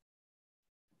 bro?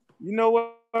 You know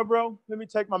what, bro? Let me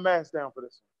take my mask down for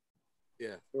this.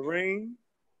 Yeah. Kareem,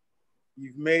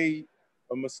 you've made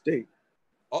a mistake.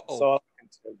 Uh-oh. That's all I can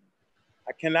tell you.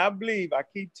 I cannot believe I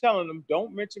keep telling them,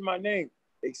 don't mention my name.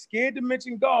 They scared to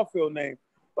mention Garfield's name.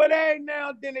 But hey, now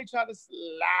and then they try to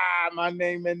slide my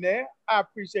name in there. I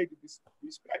appreciate the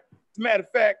respect. As a matter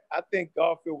of fact, I think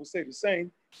Garfield will say the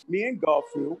same. Me and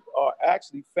Garfield are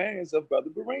actually fans of Brother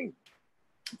Bareem.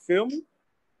 You feel me?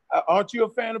 Aren't you a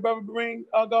fan of Brother Bareem,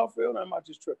 Garfield? Or am I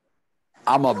just tripping?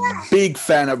 I'm a big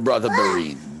fan of Brother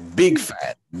Bareem. Big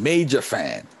fan. Major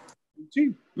fan.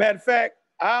 Matter of fact,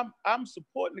 I'm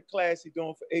supporting the class he's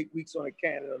doing for 8 weeks on the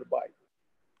canon of the Bible.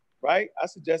 Right? I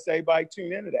suggest everybody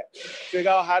tune into that. Figure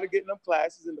out how to get in them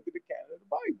classes and look at the canon of the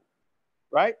Bible.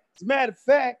 Right? As a matter of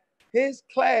fact, his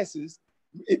classes,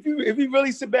 if you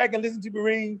really sit back and listen to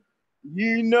Bareem,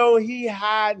 you know he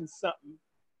hiding something.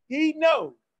 He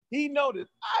know that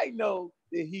I know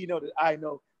that he know that I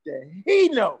know that he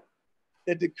know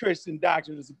that the Christian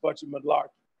doctrine is a bunch of malarkey.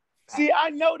 See, I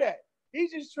know that.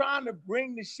 He's just trying to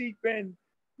bring the sheep in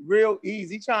real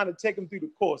easy. He's trying to take them through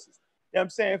the courses. You know what I'm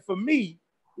saying? For me,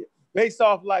 based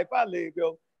off life I live,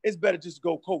 yo, it's better just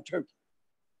go cold turkey.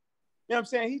 You know what I'm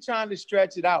saying? He's trying to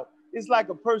stretch it out. It's like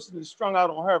a person that's strung out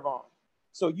on heroin.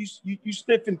 So you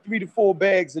sniffing 3 to 4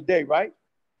 bags a day, right?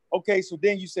 Okay, so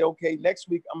then you say, okay, next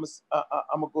week I'm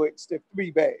gonna go ahead and sniff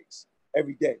 3 bags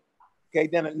every day. Okay,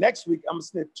 then the next week I'm gonna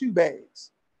sniff 2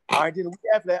 bags. All right, then the week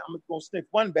after that I'm gonna sniff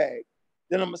 1 bag.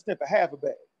 Then I'm gonna sniff a half a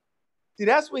bag. See,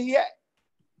 that's where he at.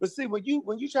 But see, when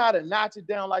you try to notch it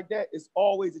down like that, it's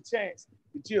always a chance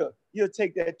that you'll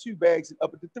take that 2 bags and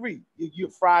up it to 3. Your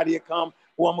Friday will come,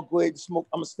 well, I'm gonna go ahead and smoke,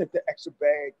 I'm gonna sniff the extra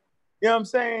bag. You know what I'm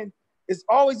saying? It's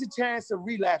always a chance of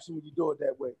relapsing when you do it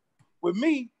that way. With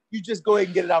me, you just go ahead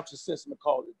and get it out your system and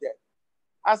call it a day.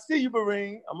 I see you,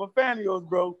 Bareem. I'm a fan of yours,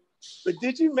 bro. But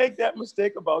did you make that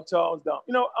mistake about Charles Darwin?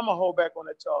 You know, I'm gonna hold back on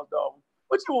that Charles Darwin.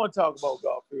 What you want to talk about,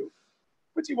 Garfield?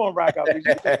 What you want to rock out with?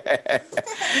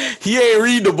 He ain't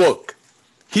read the book.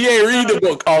 He ain't read the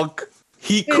book, Unc.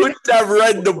 He couldn't have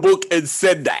read the book and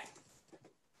said that.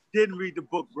 Didn't read the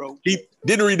book, bro. He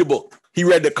didn't read the book. He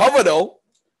read the cover, though.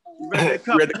 Read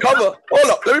the cover.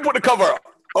 Hold up. Let me put the cover up.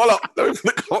 Hold up. Let me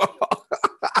put the cover up.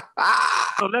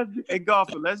 So hey,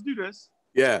 Garfield, let's do this.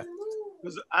 Yeah.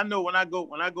 Because I know when I go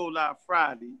live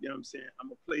Friday, you know what I'm saying? I'm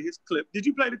gonna play his clip. Did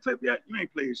you play the clip yet? You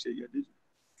ain't played his shit yet, did you?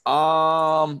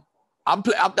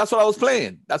 That's what I was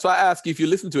playing. That's why I asked you if you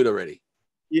listened to it already.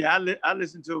 Yeah, I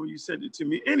listened to it when you sent it to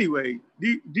me. Anyway,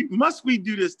 must we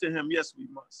do this to him? Yes, we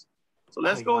must. So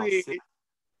let's go ahead.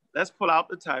 Let's pull out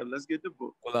the title. Let's get the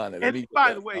book. Hold on. And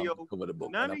by the way, yo,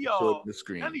 none of y'all,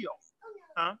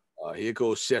 huh? Here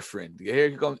goes Sheffrin.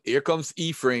 Here comes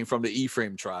Ephraim from the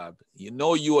Ephraim tribe. You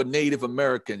know you're a Native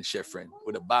American, Sheffrin,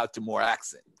 with a Baltimore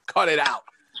accent. Cut it out.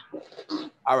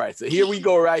 All right, so here we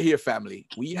go right here, family.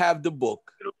 We have the book.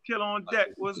 Kill on deck.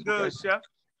 What's good, Chef?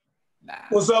 Nah.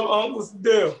 What's up, Unc? What's the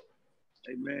deal?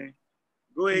 Hey, man.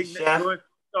 Go ahead and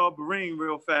start Bareem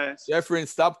real fast. Sheffrin,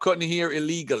 stop cutting here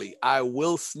illegally. I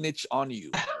will snitch on you.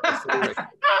 I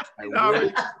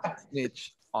will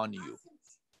snitch on you.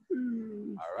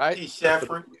 All right?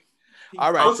 Sheffrin.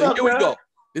 All right, so here we go.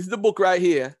 This is the book right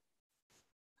here.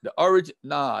 The origin.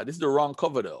 Nah, this is the wrong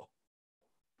cover, though.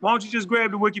 Why don't you just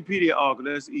grab the Wikipedia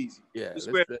article? That's easy. Yeah,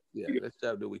 let's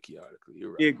have the wiki article.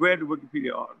 You're right. Yeah, grab the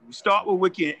Wikipedia article. We start with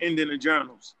Wiki and end in the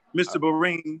journals. Mr.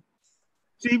 Bareem.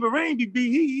 See, Bareem,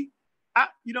 I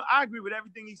agree with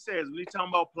everything he says. When he's talking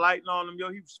about polite and all them,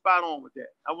 he was spot on with that.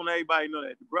 I want everybody to know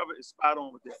that. The brother is spot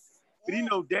on with that. But he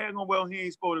know daggone well he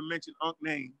ain't supposed to mention Unc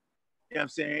name. You know what I'm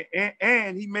saying?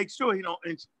 And he makes sure he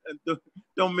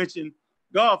don't mention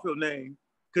Garfield name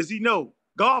because he know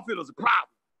Garfield is a problem.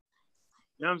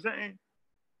 You know what I'm saying?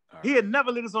 Right. He had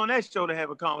never let us on that show to have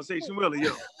a conversation, will he,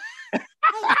 yo? I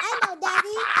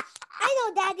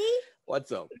know, Daddy.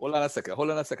 What's up? Hold on a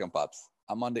second, Pops.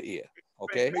 I'm on the ear,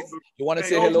 okay? You want to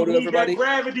say hello to everybody?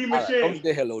 Gravity machine. Right,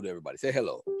 say hello to everybody. Say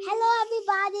hello. Hello,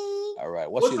 everybody. All right.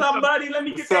 What's up, buddy? Let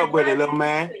me get that. What's up with it, little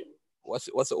man? What's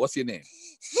your name?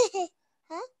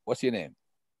 Huh? What's your name?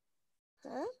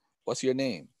 Huh? What's your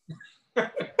name?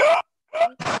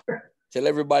 Tell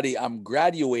everybody I'm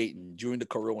graduating during the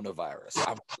coronavirus.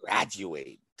 I'm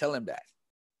graduating. Tell him that.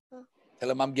 Tell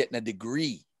him I'm getting a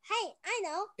degree. Hey, I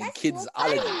know. In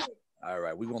kidsology. All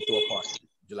right, we're going to throw a party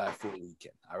July 4th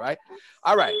weekend. All right?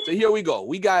 All right, so here we go.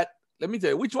 We got, let me tell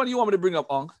you, which one do you want me to bring up,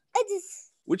 Unc?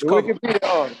 Which cover?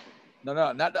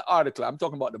 No, not the article. I'm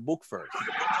talking about the book first.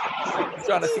 I'm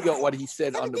trying to figure out what he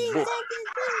said on the book.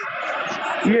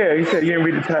 Yeah, he said you didn't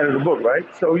read the title of the book, right?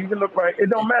 So you can look right. It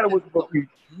don't matter what the book you.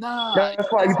 Nah,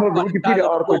 That's why you put the Wikipedia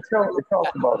article. It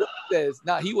talks about it. Says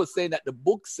now he was saying that the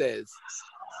book says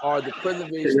are the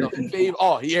preservation of favor.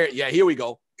 Oh, here we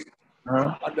go.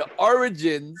 On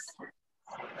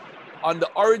the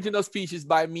origin of species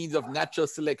by means of natural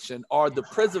selection are the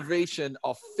preservation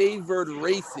of favored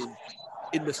races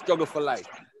in the struggle for life.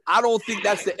 I don't think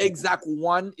that's the exact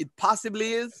one. It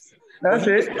possibly is. That's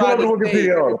it. Pull up the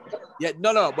Wikipedia article. Yeah,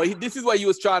 no. But this is what he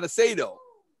was trying to say, though.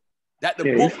 That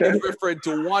the book is referring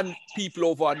to one people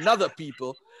over another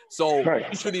people. So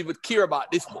you shouldn't even care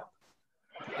about this book.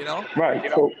 You know?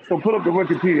 Right. So pull up the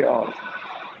Wikipedia article.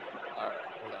 All right,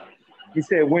 hold on. He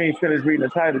said we ain't finished reading the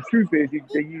title. The truth is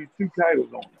they use two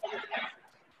titles on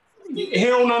it. He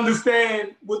don't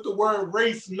understand what the word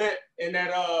race meant in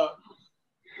that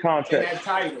context. In that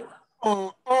title.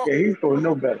 Yeah, he's supposed to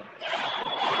know better.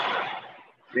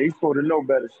 Yeah, he's supposed to know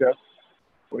better, Chef.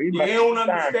 Well, he don't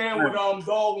understand what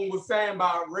Darwin was saying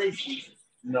about races.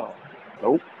 No.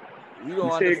 Nope. You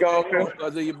don't understand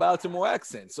because of your Baltimore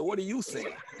accent. So what are you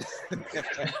saying?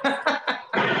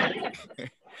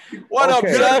 What up,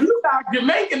 Jeff? You got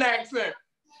Jamaican accent.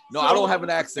 No, I don't have an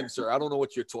accent, sir. I don't know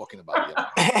what you're talking about yet.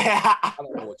 I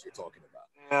don't know what you're talking about.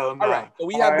 No. All right. So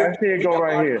we have I see it go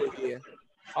right here.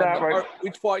 Stop right.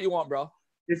 Which part you want, bro?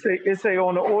 It say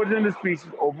on the origin of the species,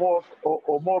 or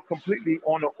more completely,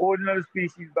 on the origin of the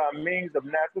species by means of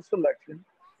natural selection,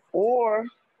 or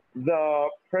the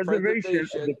preservation of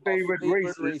the favorite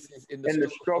races in the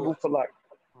struggle for life.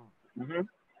 Mm-hmm.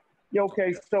 Yeah,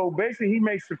 okay, so basically he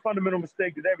makes the fundamental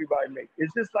mistake that everybody makes.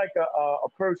 It's just like a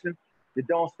person that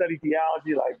don't study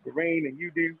theology like Doreen and you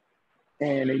do,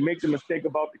 and they make the mistake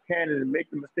about the canon and make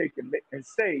the mistake and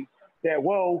say that,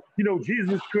 well, you know, Jesus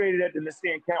was created at the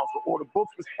Nicene Council, or the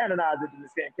books was canonized at the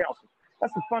Nicene Council.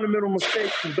 That's a fundamental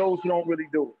mistake for those who don't really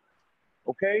do it.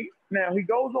 Okay? Now, he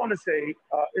goes on to say,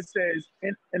 it says,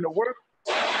 in the work,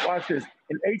 watch this,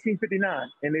 in 1859,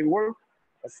 in a work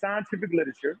of scientific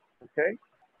literature, okay,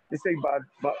 they say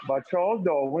by Charles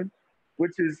Darwin,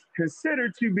 which is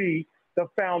considered to be the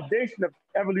foundation of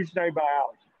evolutionary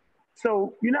biology.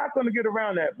 So you're not going to get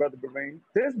around that, Brother Bahrain.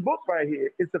 This book right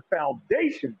here is the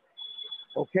foundation,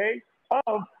 okay,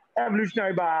 of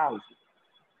evolutionary biology.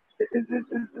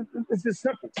 It's just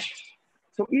simple.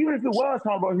 So even if it was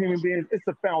talking about human beings, it's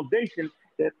the foundation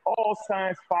that all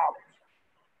science follows.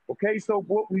 Okay, so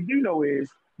what we do know is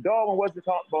Darwin wasn't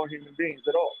talking about human beings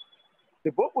at all.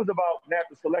 The book was about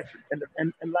natural selection. And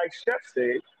like Shep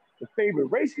said, the favorite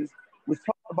races was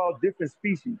talking about different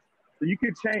species. So you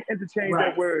could interchange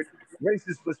that word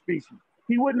races for species.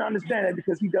 He wouldn't understand that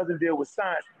because he doesn't deal with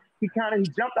science. He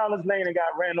jumped out of his lane and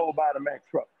got ran over by the Mack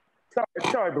truck.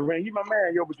 Sorry, Bahrain, you my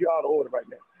man, but you're out of order right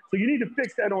now. So you need to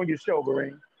fix that on your show,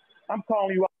 Bahrain. I'm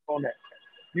calling you out on that.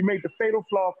 You made the fatal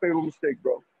mistake,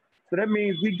 bro. So that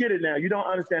means we get it now. You don't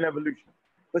understand evolution.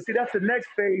 But see, that's the next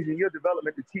phase in your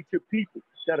development to teach your people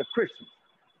that are Christians,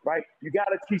 right? You got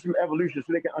to teach them evolution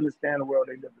so they can understand the world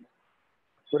they live in.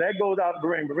 So that goes out to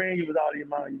Bahrain. Bahrain, you was out of your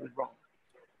mind. You was wrong.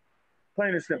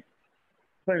 Plain and simple.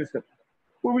 Plain and simple.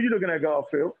 What were you looking at,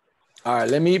 Garfield? All right,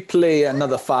 let me play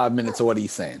another 5 minutes of what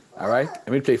he's saying. All right? Let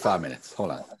me play 5 minutes.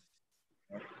 Hold on.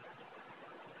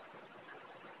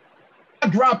 I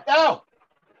dropped out.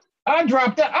 I'm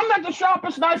not the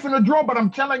sharpest knife in the drawer, but I'm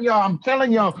telling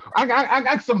y'all, I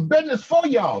got some business for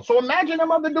y'all. So imagine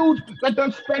them other dudes that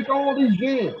done spent all these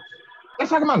years.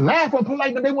 That's like my laugh on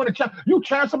polite when they want to challenge. You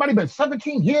challenge somebody been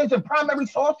 17 years in primary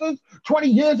sources, 20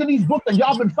 years in these books, and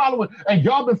y'all been following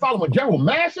General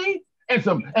Massey and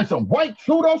some white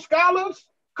pseudo scholars.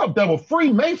 Come, they were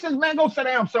Freemasons, man. Go sit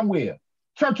down somewhere.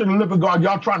 Church of the Living God,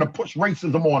 y'all trying to push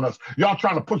racism on us. Y'all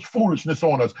trying to push foolishness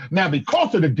on us. Now,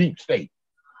 because of the deep state.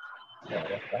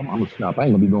 I'm gonna stop. I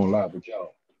ain't gonna be going live with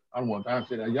y'all. I don't want time to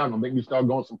say that. Y'all gonna make me start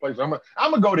going someplace. I'm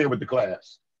gonna go there with the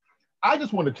class. I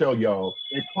just want to tell y'all,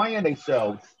 they're playing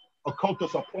themselves,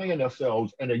 occultists are playing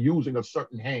themselves, and they're using a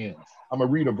certain hands. I'm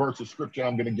gonna read a verse of scripture.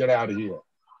 I'm gonna get out of here.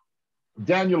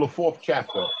 Daniel, the 4th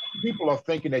chapter. People are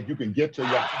thinking that you can get to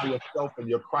your higher self and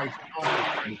your Christ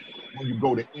consciousness when you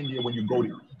go to India, when you go to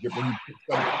Egypt, when you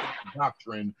study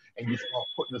doctrine and you start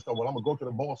putting this stuff. Well, I'm gonna go to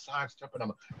the more science step and I'm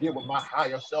gonna deal with my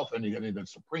higher self and the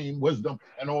supreme wisdom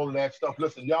and all that stuff.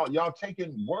 Listen, y'all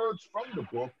taking words from the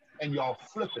book and y'all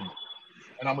flipping it.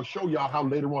 And I'm gonna show y'all how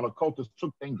later on occultists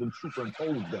took things and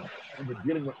superimposed them. When we're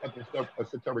dealing with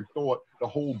esoteric thought, the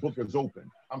whole book is open.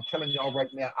 I'm telling y'all right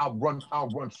now, I'll run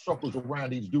circles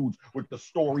around these dudes with the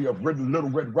story of Little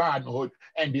Red Riding Hood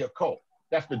and the occult.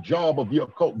 That's the job of the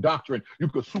occult doctrine. You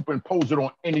could superimpose it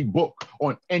on any book,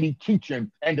 on any teaching,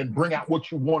 and then bring out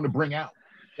what you want to bring out.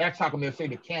 That's how come they say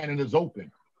the canon is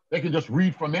open. They can just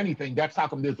read from anything. That's how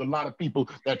come there's a lot of people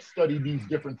that study these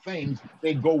different things.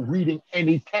 They go reading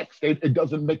any text. It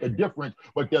doesn't make a difference,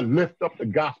 but they'll lift up the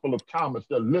Gospel of Thomas.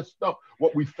 They'll lift up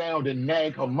what we found in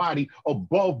Nag Hammadi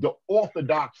above the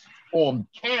Orthodox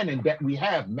canon that we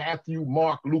have, Matthew,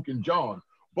 Mark, Luke, and John.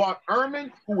 Bart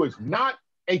Ehrman, who is not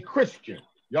a Christian,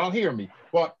 y'all hear me?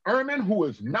 But Ehrman, who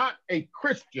is not a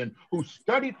Christian, who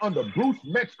studied under Bruce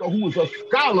Metzger, who was a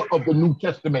scholar of the New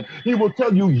Testament, he will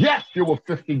tell you, yes, there were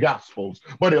 50 Gospels,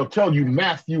 but he'll tell you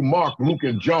Matthew, Mark, Luke,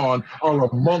 and John are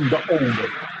among the oldest.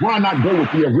 Why not go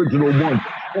with the original one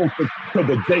closer to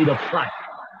the date of Christ?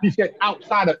 He said,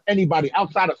 outside of anybody,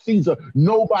 outside of Caesar,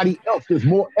 nobody else. There's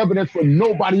more evidence for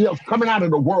nobody else coming out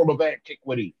of the world of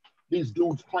antiquity. These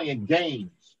dudes playing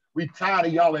games. We tired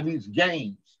of y'all in these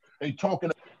games. They talking.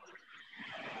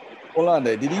 Hold on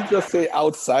there. Did he just say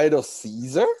outside of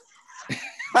Caesar?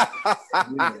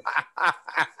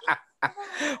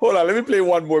 Hold on. Let me play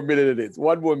one more minute of this.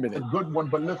 One more minute. A good one,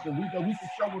 but listen, we can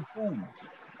show and prove.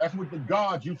 That's what the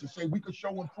gods used to say. We could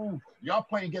show and prove. Y'all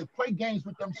playing games. Play games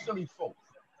with them silly folks.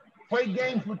 Play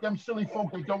games with them silly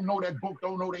folk that don't know that book,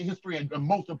 don't know their history, and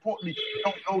most importantly,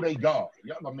 don't know their God.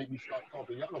 Y'all gonna make me start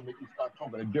talking. Y'all gonna make me start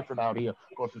talking. They're different out here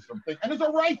because it's something. And it's a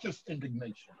righteous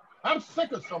indignation. I'm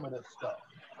sick of some of this stuff.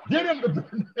 Get in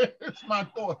the, it's my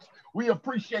thoughts. We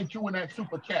appreciate you in that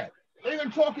super chat. They've been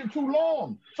talking too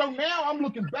long. So now I'm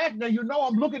looking back. Now, you know,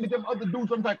 I'm looking at them other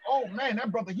dudes. I'm like, oh man,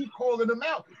 that brother, he calling them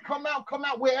out. Come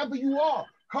out wherever you are.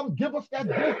 Come give us that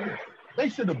business. They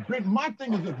should have been, my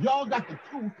thing is if y'all got the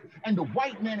truth and the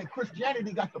white man in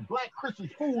Christianity got the black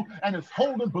Christians fooled and it's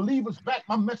holding believers back,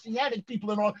 my Messianic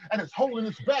people and all, and it's holding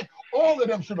us back, all of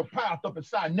them should have piled up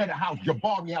inside Netta House,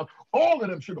 Jabari House, all of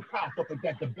them should have piled up at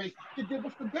that debate to give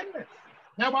us the business.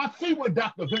 Now I see what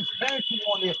Dr. Vince Pantry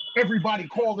on there, everybody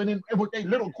calling in with their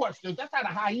little questions. That's how the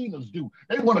hyenas do.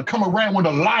 They want to come around when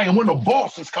the lion, when the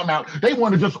bosses come out. They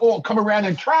want to just all come around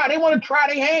and try. They want to try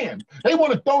their hand. They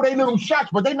want to throw their little shots,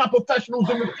 but they're not professionals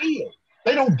in the field.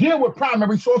 They don't deal with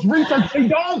primary source research. They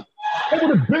don't. They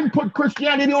would have been put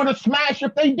Christianity on a smash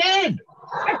if they did.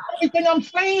 That's everything I'm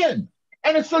saying.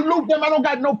 And to salute them, I don't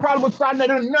got no problem with signing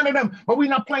none of them, but we're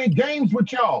not playing games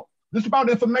with y'all. This is about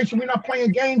information. We're not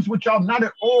playing games with y'all, not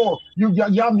at all.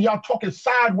 Y'all talking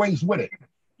sideways with it.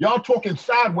 Y'all talking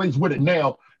sideways with it.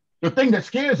 Now, the thing that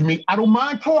scares me, I don't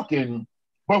mind talking,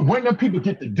 but when the people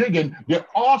get to digging, there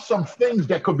are some things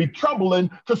that could be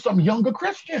troubling to some younger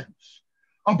Christians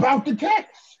about the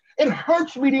text. It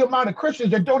hurts me the amount of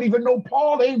Christians that don't even know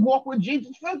Paul. They walk with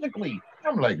Jesus physically.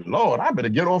 I'm like, Lord, I better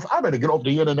get off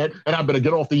the internet, and I better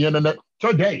get off the internet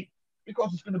today.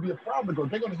 Because it's going to be a problem, because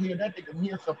they're going to hear that, they can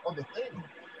hear some other things.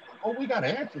 Oh, we got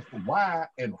answers for why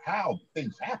and how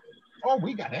things happen. Oh,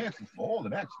 we got answers for all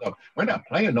of that stuff. We're not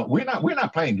playing we're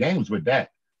not playing games with that.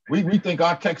 We think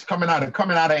our text coming out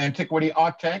of antiquity,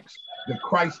 our text, the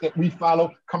Christ that we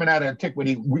follow coming out of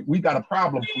antiquity, we got a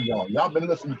problem for y'all. Y'all been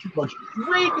listening too much.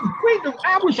 Read the,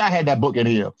 I wish I had that book in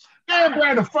here. Dan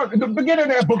Brown, the beginning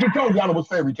of that book, he told y'all it was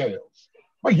fairy tales.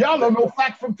 But y'all don't know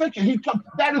fact from fiction. He took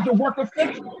that is a work of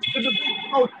fiction.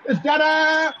 It's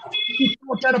da-da. He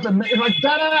put that up and it's like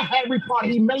da-da, Harry Potter.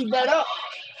 He made that up.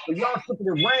 So y'all took it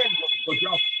at random because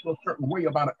y'all feel a certain way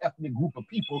about an ethnic group of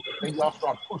people, and y'all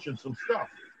start pushing some stuff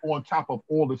on top of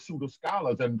all the pseudo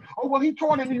scholars. And oh well, he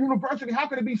taught in the university. How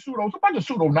could it be pseudo? It's a bunch of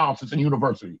pseudo nonsense in the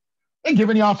university. They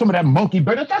giving y'all some of that monkey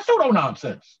business. That's pseudo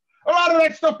nonsense. A lot of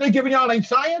that stuff they giving y'all ain't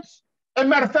science. As a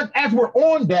matter of fact, as we're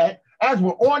on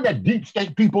that deep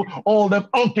state people, all them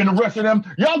Unk and the rest of them,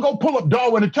 y'all go pull up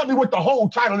Darwin and tell me what the whole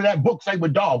title of that book say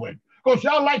with Darwin. Because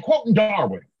y'all like quoting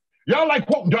Darwin. Y'all like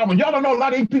quoting Darwin. Y'all don't know a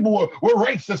lot of these people were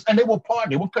racist and they were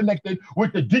connected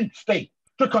with the deep state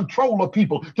to control a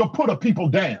people, to put a people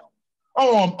down.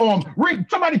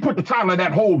 Somebody put the title of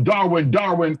that whole Darwin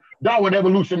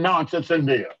evolution nonsense in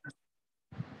there.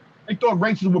 They thought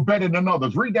races were better than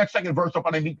others. Read that second verse up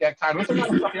underneath that title. There's a lot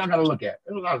of stuff y'all gotta look at.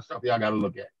 There's a lot of stuff y'all gotta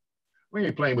look at. We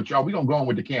ain't playing with y'all. We're gonna go on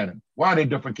with the canon. Why are they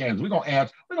different canons? We're gonna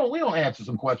answer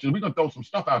some questions. We're gonna throw some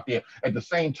stuff out there. At the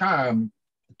same time,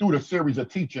 through the series of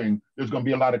teaching, there's gonna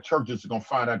be a lot of churches that are gonna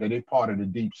find out that they're part of the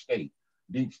deep state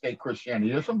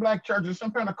Christianity. There's some black churches,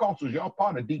 some Pentecostals, y'all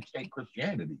part of deep state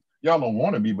Christianity. Y'all don't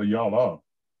want to be, but y'all are.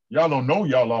 Y'all don't know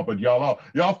y'all are, but y'all are.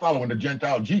 Y'all following the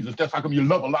Gentile Jesus. That's how come you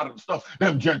love a lot of the stuff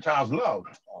them Gentiles love.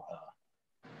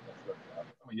 Some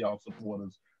of y'all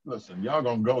supporters, listen, y'all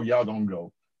gonna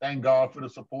go. Thank God for the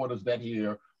supporters that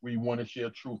here. We want to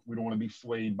share truth. We don't want to be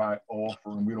swayed by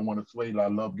offering. We don't want to sway by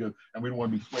love good. And we don't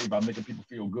want to be swayed by making people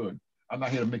feel good. I'm not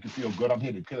here to make you feel good. I'm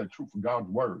here to tell the truth of God's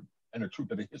word. and the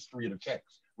truth of the history of the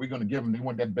text. We're going to give them, they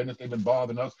want that business. They've been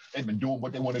bothering us. They've been doing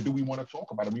what they want to do. We want to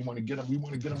talk about it. We want to get them. We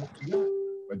want to get them what we got.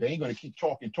 But they ain't going to keep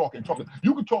talking.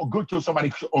 You can talk good till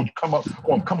somebody come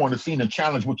on the scene and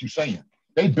challenge what you're saying.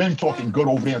 They've been talking good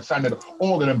over there inside of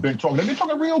all of them been talking. They've been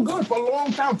talking real good for a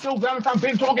long time. Phil Valentine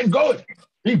been talking good.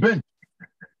 He been.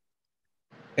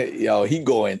 Hey, yo, he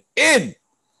going in.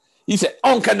 He said,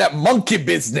 Unc and that monkey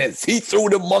business. He threw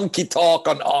the monkey talk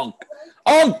on Unc.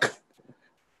 Unc,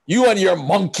 you and your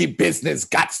monkey business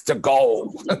gots to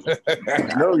go.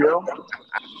 Yo.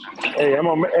 Hey,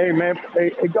 hey man,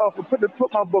 hey Dolphin,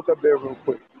 put my book up there real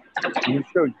quick. Let me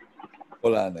show you.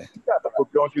 Hold on there. You got the book,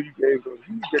 don't you? You gave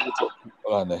the book.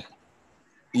 Hold on there.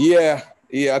 Yeah,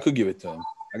 I could give it to him.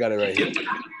 I got it right here.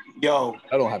 Yo,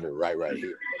 I don't have it right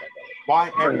here.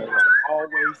 Why everyone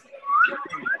always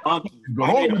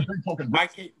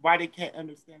monkey? Why they can't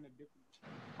understand the difference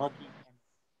between monkey and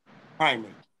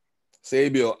primate?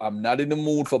 Sabio, I'm not in the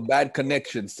mood for bad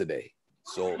connections today.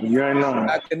 So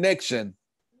bad connection.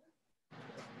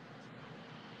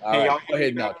 All right, go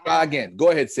ahead now. Try again. Go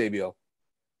ahead, Sabio.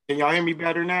 Can y'all hear me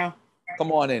better now?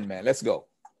 Come on in, man. Let's go.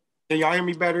 Can y'all hear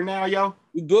me better now, yo?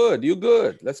 You good. You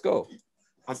good. Let's go.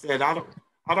 I said I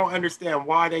don't understand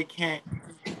why they can't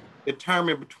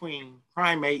determine between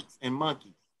primates and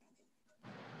monkeys.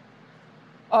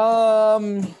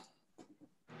 Not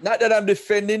that I'm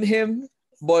defending him,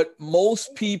 but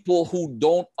most people who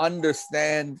don't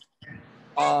understand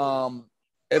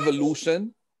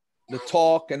evolution, the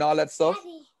talk and all that stuff,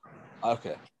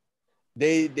 okay,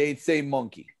 they say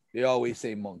monkey. They always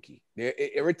say monkey.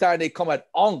 Every time they come at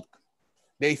Unc,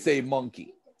 they say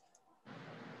monkey.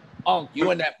 Unc, you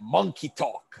and that monkey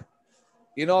talk.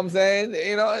 You know what I'm saying?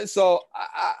 You know, so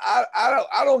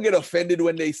I don't get offended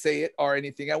when they say it or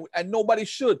anything, and nobody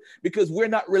should, because we're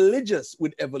not religious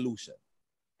with evolution.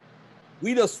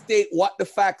 We just state what the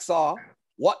facts are,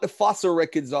 what the fossil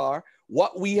records are,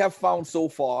 what we have found so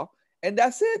far, and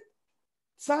that's it.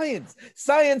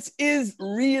 Science is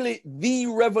really the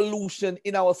revolution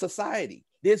in our society.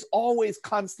 There's always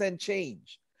constant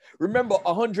change. Remember,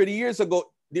 100 years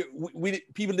ago,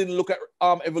 people didn't look at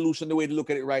evolution the way they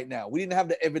look at it right now. We didn't have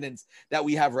the evidence that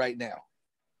we have right now.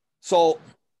 So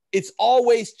it's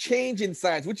always changing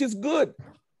science, which is good.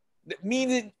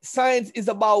 Meaning science is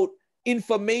about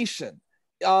information.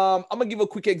 I'm gonna give a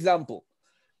quick example.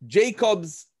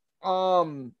 Joshua's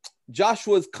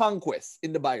conquest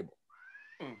in the Bible.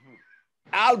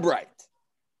 Albright,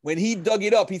 when he dug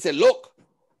it up, he said, look,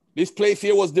 this place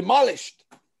here was demolished.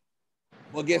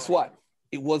 Well, guess what?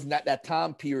 It wasn't at that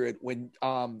time period when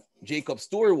Jacob's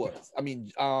story was.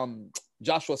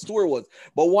 Joshua's story was.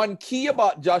 But one key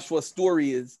about Joshua's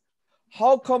story is,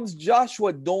 how comes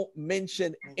Joshua don't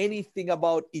mention anything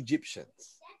about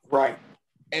Egyptians? Right.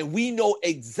 And we know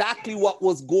exactly what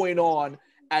was going on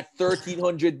at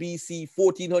 1300 BC,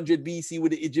 1400 BC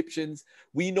with the Egyptians.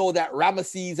 We know that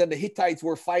Ramesses and the Hittites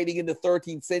were fighting in the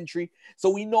 13th century. So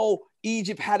we know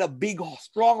Egypt had a big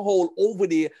stronghold over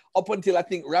there up until, I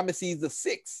think, Ramesses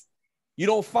VI. You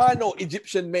don't find no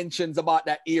Egyptian mentions about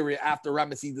that area after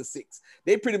Ramesses VI.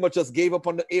 They pretty much just gave up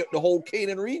on the whole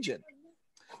Canaan region.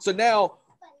 So now,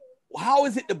 how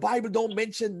is it the Bible don't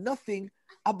mention nothing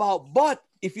about, but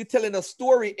if you're telling a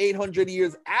story 800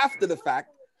 years after the fact,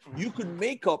 you could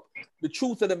make up. The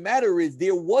truth of the matter is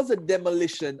there was a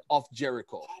demolition of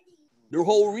Jericho. The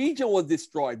whole region was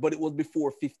destroyed, but it was before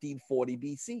 1540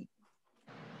 BC.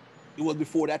 It was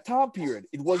before that time period.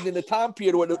 It wasn't in the time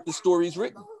period where the story is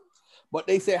written. But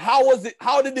they say, how was it?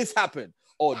 How did this happen?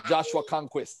 Oh, Joshua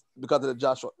conquest, because of the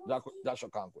Joshua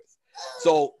conquest.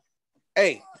 So,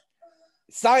 hey,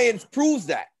 science proves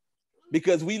that,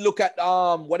 because we look at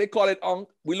what they call it,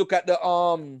 we look at the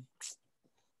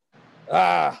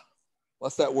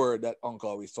what's that word that Uncle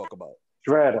always talk about?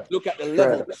 Stratum. Look at the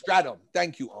level, stratum.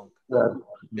 Thank you, Uncle.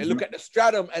 They look at the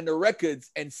stratum and the records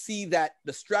and see that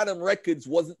the stratum records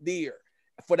wasn't there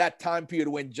for that time period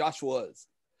when Joshua was.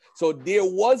 So there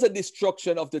was a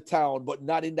destruction of the town, but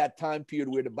not in that time period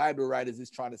where the Bible writers is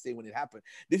trying to say when it happened.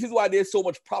 This is why there's so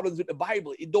much problems with the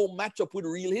Bible. It don't match up with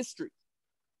real history.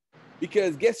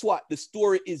 Because guess what? The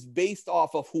story is based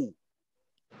off of who?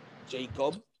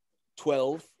 Jacob,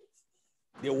 12.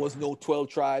 There was no 12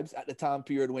 tribes at the time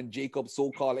period when Jacob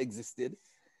so-called existed.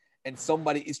 And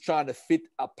somebody is trying to fit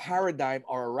a paradigm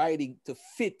or a writing to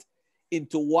fit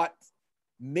into what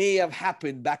may have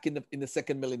happened back in the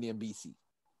second millennium BC,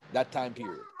 that time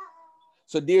period.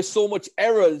 So there's so much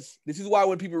errors. This is why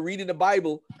when people read in the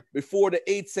Bible before the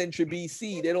 8th century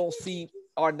BC, they don't see,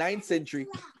 or 9th century,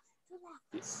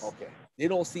 okay, they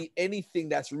don't see anything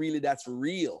that's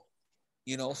real.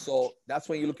 You know, so that's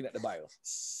when you're looking at the Bible.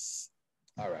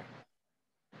 All right.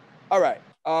 All right.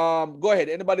 Go ahead.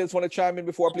 Anybody else want to chime in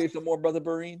before I play some more, Brother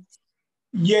Barine?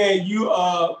 Yeah, you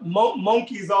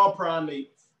monkeys are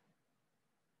primates.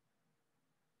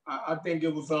 I think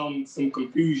it was some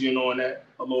confusion on that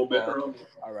a little bit earlier.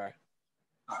 All right.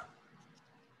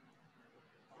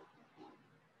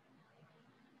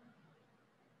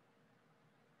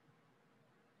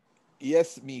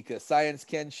 Yes, Mika, science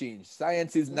can change.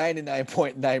 Science is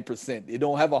 99.9%. You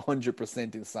don't have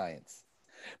 100% in science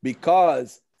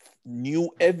because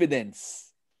new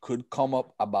evidence could come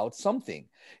up about something.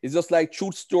 It's just like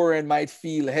truth historian might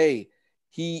feel, hey,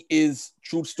 he is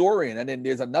truth historian. And then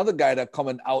there's another guy that come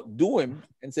and outdo him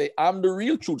and say, I'm the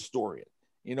real truth historian.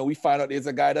 You know, we find out there's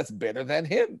a guy that's better than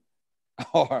him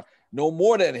or no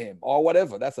more than him or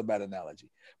whatever. That's a bad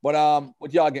analogy. But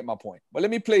y'all get my point. But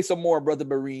let me play some more, Brother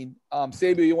Barine.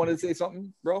 Sabio, you wanted to say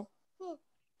something, bro?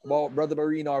 About Brother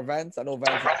Barine or Vance? I know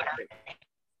Vance.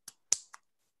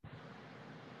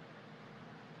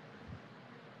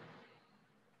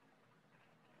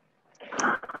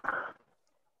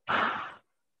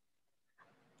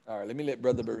 All right, let me let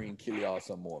Brother Barine kill y'all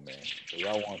some more, man. So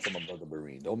y'all want some of Brother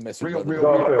Barine. Don't mess with Brother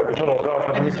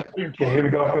Barine. Can you hear me,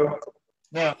 Garfield?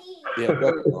 Yeah. Yeah,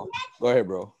 go ahead,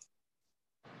 bro.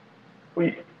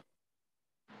 We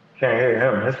can't hear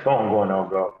him. His phone going on,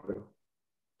 Garfield.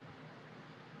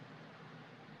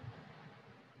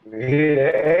 We hear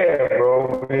the air,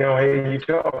 bro. We don't hear you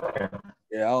talking.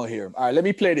 Yeah, I don't hear him. All right, let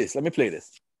me play this. No,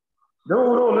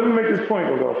 let me make this point,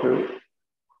 though, Garfield.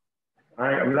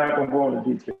 I'm not going to go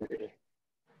into detail.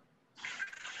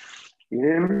 You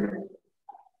hear me?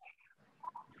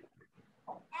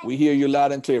 We hear you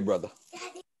loud and clear, brother.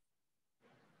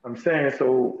 I'm saying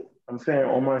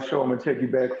on my show, I'm going to take you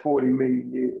back 40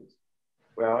 million years,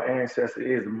 where our ancestor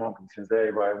is a monkey, since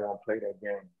everybody want to play that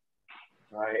game.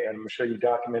 All right, and I'm going to show you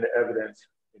documented evidence.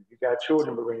 If you got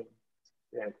children, Marine,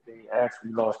 that they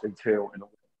actually lost their tail in the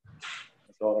wind.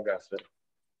 That's all I got to say.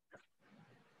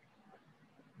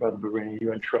 Brother Barine,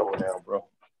 you're in trouble now, bro.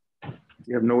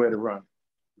 You have nowhere to run.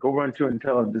 Go run to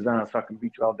Intelligent Design so I can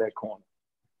beat you out that corner.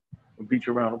 I'll beat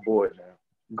you around the board now.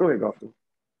 Go ahead, Garfield.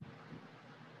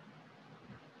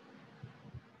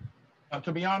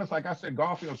 To be honest, like I said,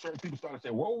 Garfield, certain people started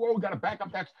saying, whoa, we got to back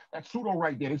up that pseudo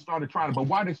right there. They started trying to, but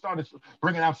why they started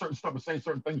bringing out certain stuff and saying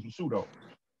certain things with pseudo?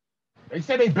 They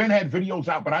said they've been had videos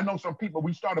out, but I know some people,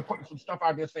 we started putting some stuff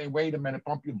out there saying, wait a minute,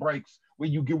 pump your brakes. Where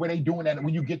they doing that and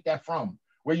where you get that from?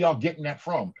 Where y'all getting that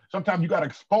from? Sometimes you got to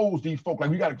expose these folk. Like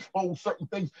we got to expose certain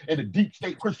things in the deep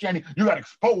state Christianity. You got to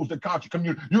expose the conscious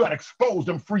community. You got to expose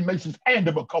them Freemasons and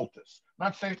the occultists.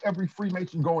 Not saying every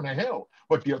Freemason going to hell,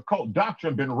 but the occult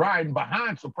doctrine been riding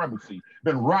behind supremacy,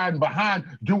 been riding behind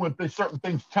doing certain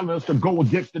things, telling us to go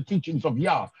against the teachings of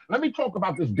Yah. Let me talk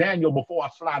about this Daniel before I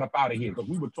slide up out of here, because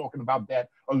we were talking about that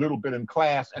a little bit in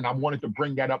class, and I wanted to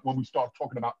bring that up when we start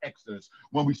talking about Exodus,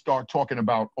 when we start talking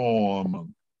about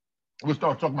we'll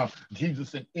start talking about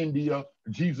Jesus in India,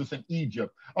 Jesus in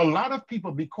Egypt. A lot of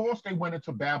people, because they went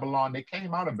into Babylon, they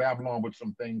came out of Babylon with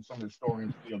some things. Some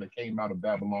historians feel they came out of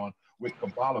Babylon with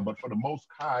Kabbalah, but for the most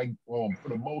high,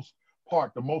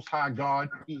 the Most High God,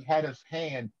 he had his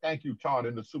hand, thank you, Todd,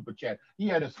 in the super chat. He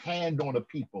had his hand on the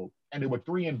people, and there were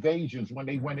 3 invasions when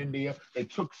they went in there. They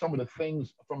took some of the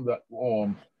things from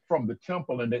the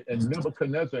temple, and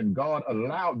Nebuchadnezzar, and God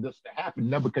allowed this to happen.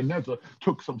 Nebuchadnezzar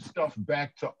took some stuff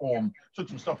back to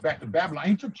Babylon.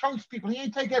 He took church people. He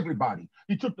ain't take everybody.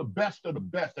 He took the best of the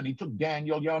best, and he took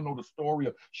Daniel. Y'all know the story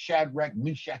of Shadrach,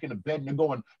 Meshach, and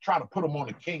Abednego, and try to put them on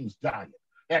the king's diet.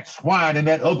 That swine and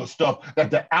that other stuff that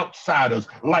the outsiders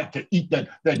like to eat,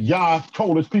 that Yah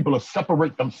told his people to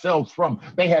separate themselves from.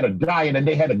 They had a diet and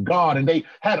they had a God and they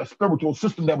had a spiritual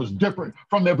system that was different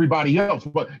from everybody else.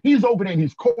 But he's over there and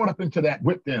he's caught up into that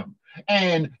with them.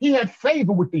 And he had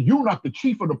favor with the eunuch, the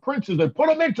chief of the princes, and put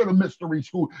him into the mystery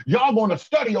school. Y'all going to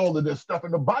study all of this stuff.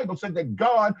 And the Bible said that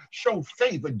God showed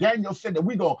favor. Daniel said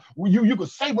that you can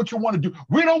say what you want to do.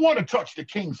 We don't want to touch the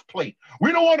king's plate.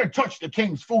 We don't want to touch the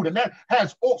king's food. And that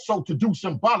has also to do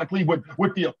symbolically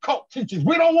with the occult teachings.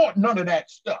 We don't want none of that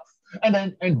stuff. And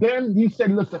then he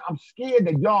said, listen, I'm scared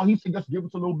that y'all, he said, just give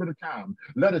us a little bit of time.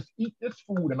 Let us eat this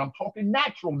food. And I'm talking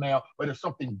natural now, but it's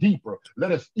something deeper.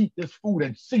 Let us eat this food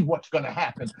and see what's going to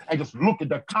happen. And just look at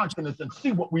the continents and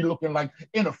see what we're looking like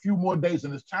in a few more days.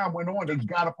 And as time went on, they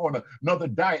got up on another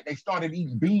diet. They started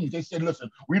eating beans. They said,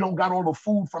 listen, we don't got all the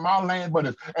food from our land,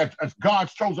 but as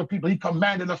God's chosen people, he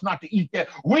commanded us not to eat that.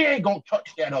 We ain't going to touch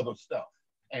that other stuff.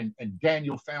 And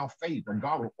Daniel found favor.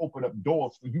 God will open up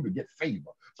doors for you to get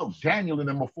favor. So Daniel and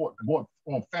them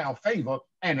found favor.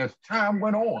 And as time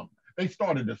went on, They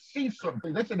started to see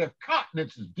something. They said their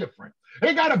continents is different.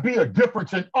 There got to be a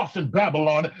difference in us and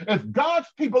Babylon. If God's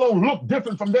people don't look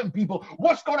different from them people,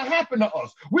 what's going to happen to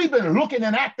us? We've been looking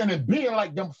and acting and being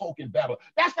like them folk in Babylon.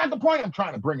 That's not the point I'm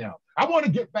trying to bring out. I want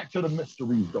to get back to the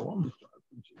mysteries, though. I'm just trying to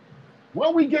preach it.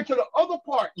 When we get to the other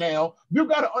part now, you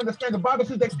got to understand the Bible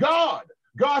says that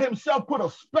God himself put a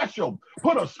special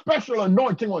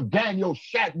anointing on Daniel,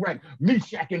 Shadrach,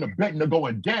 Meshach, and Abednego,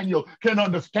 and Daniel can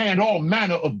understand all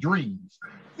manner of dreams.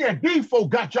 Yeah, these folk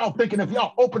got y'all thinking if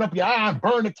y'all open up your eye and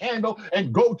burn a candle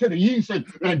and go to the east and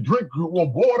drink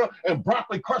water and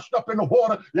broccoli crushed up in the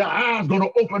water, your eyes gonna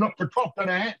open up to talk to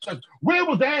the ancestors. Where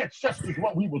was the ancestors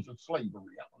when we was in slavery?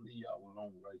 I'll leave y'all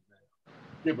alone right now.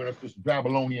 Giving us this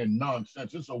Babylonian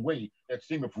nonsense. It's a way that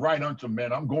seemeth right unto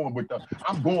men. I'm going with the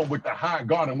high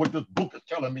God and what this book is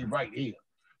telling me right here.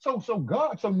 So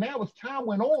now as time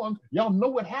went on, y'all know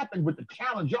what happened with the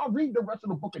challenge. Y'all read the rest of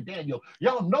the book of Daniel.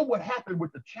 Y'all know what happened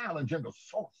with the challenge and the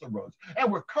sorcerers.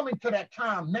 And we're coming to that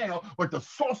time now where the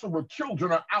sorcerer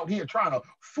children are out here trying to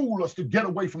fool us to get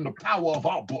away from the power of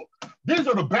our book. These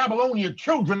are the Babylonian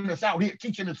children that's out here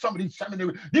teaching in some of these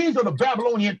seminaries. These are the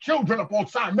Babylonian children up on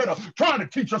Sinai trying to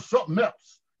teach us something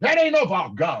else. That ain't of our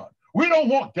God. We don't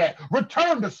want that.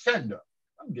 Return the sender.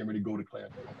 I'm getting ready to go to class.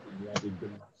 I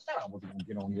said I wasn't gonna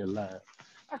get on here live.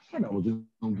 I said I wasn't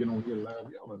gonna get on here live.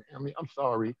 I mean, I'm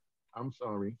sorry. I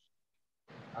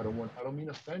don't mean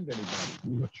to offend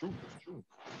anybody. The truth is true.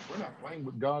 We're not playing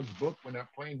with God's book. We're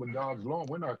not playing with God's law.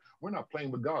 We're not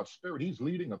playing with God's spirit. He's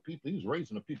leading a people. He's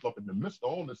raising a people up in the midst of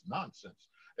all this nonsense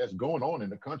that's going on in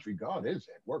the country. God is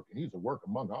at work, and he's at work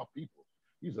among our people.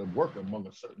 He's a worker among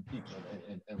a certain people,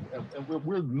 and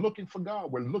we're looking for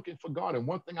God. We're looking for God. And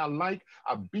one thing I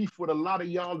beef with a lot of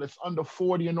y'all that's under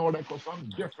 40 and all that, because I'm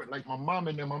different. Like my mom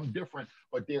and them, I'm different.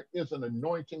 But there is an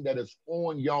anointing that is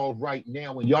on y'all right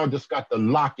now, and y'all just got to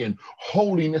lock in.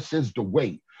 Holiness is the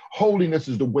way. Holiness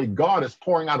is the way. God is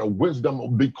pouring out a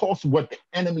wisdom because of what the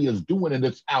enemy is doing in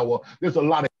this hour. There's a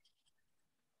lot of.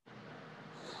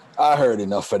 I heard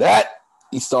enough of that.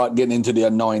 He start getting into the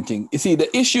anointing. You see,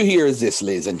 the issue here is this,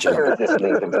 ladies and gentlemen.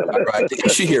 All right, the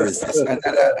issue here is this,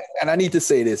 and I need to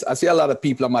say this. I see a lot of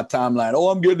people on my timeline. Oh,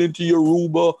 I'm getting into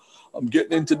Yoruba. I'm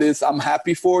getting into this. I'm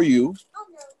happy for you,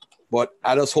 but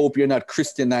I just hope you're not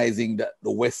Christianizing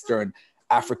the Western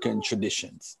African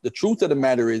traditions. The truth of the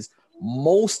matter is,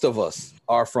 most of us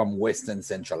are from Western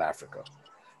Central Africa,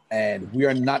 and we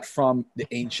are not from the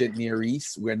ancient Near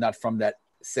East. We're not from that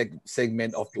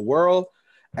segment of the world.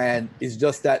 And it's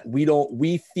just that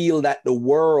we feel that the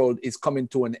world is coming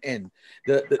to an end.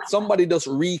 Somebody just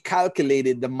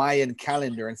recalculated the Mayan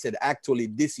calendar and said, actually,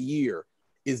 this year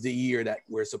is the year that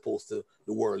the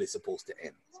world is supposed to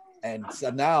end. And so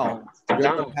now you're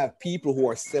going to have people who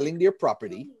are selling their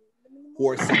property,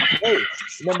 who are saying, hey,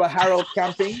 remember Harold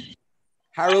Camping?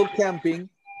 Harold Camping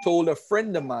told a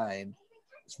friend of mine,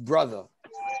 his brother,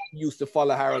 he used to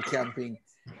follow Harold Camping.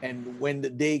 And when the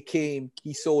day came,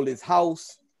 he sold his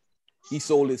house, he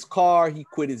sold his car, he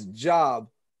quit his job,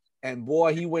 and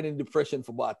boy, he went in depression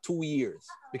for about 2 years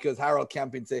because Harold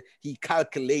Camping said he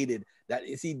calculated that.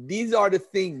 You see, these are the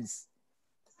things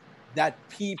that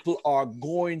people are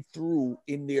going through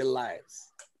in their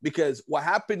lives. Because what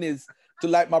happened is, to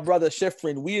like my brother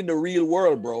Sheffrin, we in the real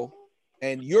world, bro,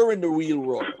 and you're in the real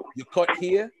world. You cut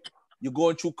here, you're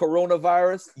going through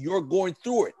coronavirus, you're going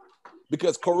through it.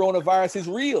 Because coronavirus is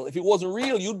real. If it wasn't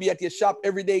real, you'd be at your shop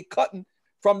every day cutting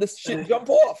from the shit jump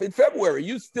off in February.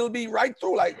 You'd still be right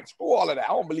through, like, screw all of that.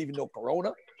 I don't believe in no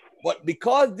corona. But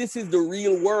because this is the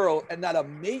real world and not a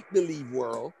make-believe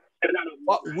world,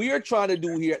 what we're trying to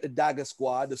do here at the Dagger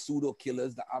Squad, the Pseudo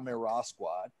Killers, the Amira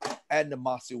Squad, and the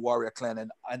Massey Warrior Clan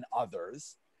and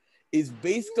others, is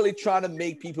basically trying to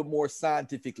make people more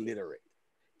scientific literate.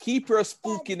 Keep your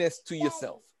spookiness to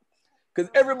yourself. Because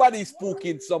everybody's spooky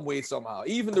in some way, somehow.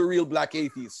 Even the real black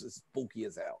atheist is spooky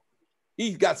as hell.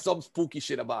 He's got some spooky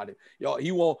shit about it. Yo,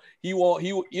 he won't,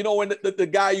 you know, when the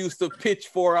guy used to pitch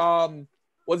for,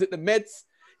 was it the Mets?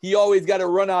 He always got to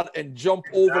run out and jump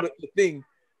over the thing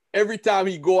every time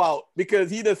he go out because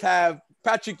he just have,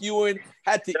 Patrick Ewing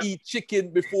had to eat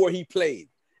chicken before he played.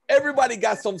 Everybody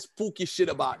got some spooky shit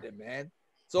about them, man.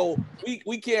 So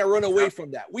we can't run away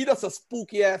from that. We just a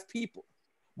spooky ass people.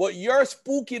 But your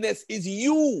spookiness is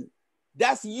you.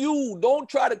 That's you. Don't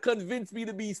try to convince me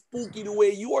to be spooky the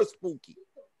way you are spooky.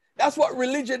 That's what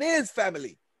religion is,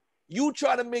 family. You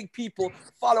try to make people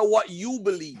follow what you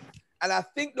believe. And I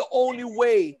think the only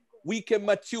way we can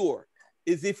mature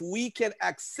is if we can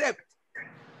accept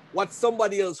what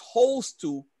somebody else holds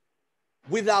to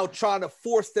without trying to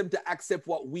force them to accept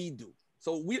what we do.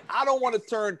 So I don't want to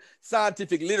turn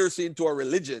scientific literacy into a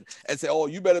religion and say, oh,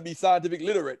 you better be scientific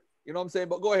literate. You know what I'm saying?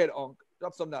 But go ahead, Unc.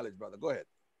 Drop some knowledge, brother. Go ahead.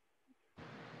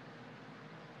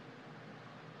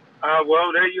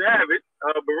 Well, there you have it.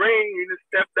 Bahrain, he just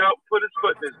stepped out, put his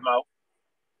foot in his mouth.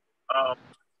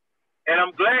 And I'm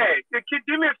glad. Do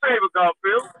me a favor,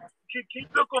 Garfield. Can you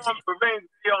look on Bahrain's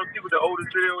video and see what the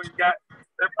oldest video he got?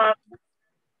 Is that possible?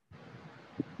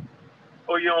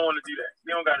 Or you don't want to do that?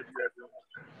 You don't got to do that.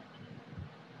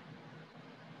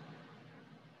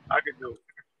 I can do it.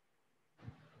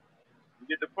 You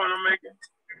get the point I'm making?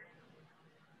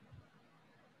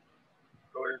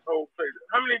 So this whole place.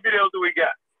 How many videos do we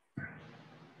got?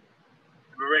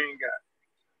 Bahrain got.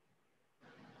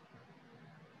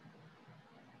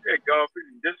 Okay,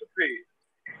 Garfield disappeared.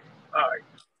 All right.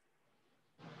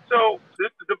 So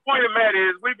the point of that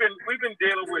is we've been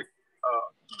dealing with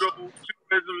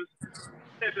pseudo-isms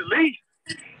since at least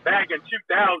back in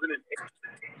 2008.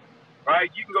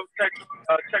 Right? You can go check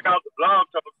out the blog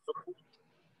talk.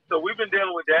 So we've been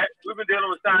dealing with that. We've been dealing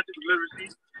with scientific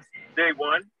literacy day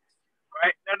one.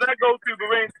 Right? As I go through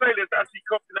Bahrain's playlist, I see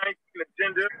COVID-19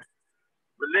 agenda,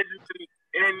 religion,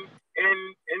 NWO.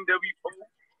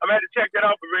 I'm going to have to check that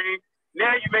out, Bahrain.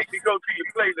 Now you make me go through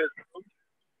your playlist.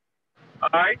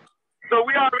 All right? So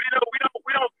we already know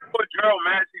we don't support Gerald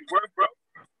Massey's work, bro.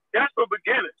 That's for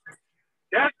beginners.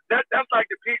 That's like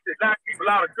the piece that knocks people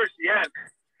out of Christianity.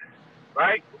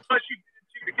 Right? Once you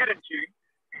get into,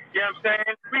 you know what I'm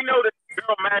saying? We know that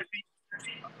Gerald Massey,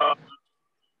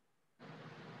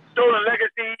 Stolen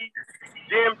Legacy,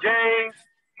 Jim James,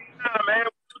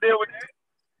 man, we deal with that.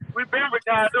 We've been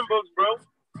retired them books, bro.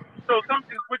 So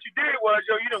what you did was,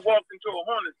 you done walked into a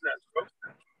hornet's nest, bro.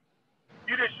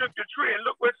 You just shook the tree and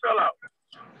look what fell out.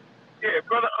 Yeah,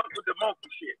 brother with the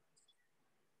monkey shit.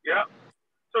 Yeah.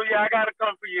 So yeah, I gotta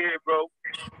come for you here, bro.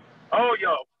 All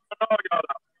y'all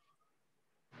out.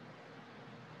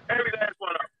 Every last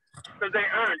one of them. Because they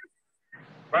earned it.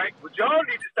 Right? What y'all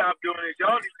need to stop doing is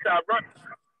y'all need to stop running.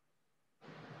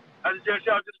 I suggest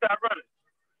y'all just stop running.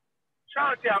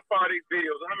 Try to see how far these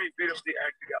videos, how many videos they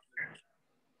actually got.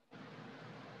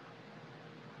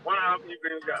 One how many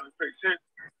videos got in the face.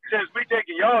 Since we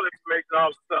taking y'all information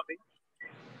off of something,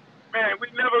 man, we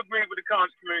never agreed with the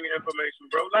conscious community information,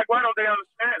 bro. Like, why don't they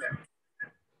understand that?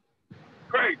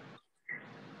 Crazy.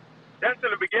 That's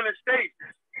in the beginning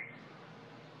stages.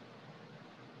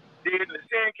 Did the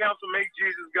Sin Council make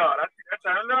Jesus God? That's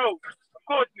how I know. Of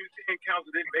course, the Sin Council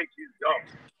didn't make Jesus God.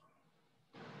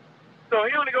 So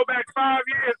he only go back 5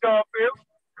 years, Garfield.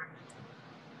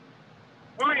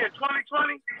 We're in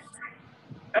 2020.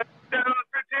 That's 2015.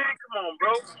 Come on,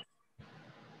 bro.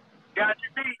 Got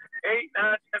you beat 8,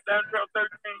 9, 10, 11, 12,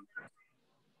 13.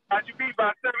 Got you beat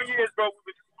by 7 years, bro.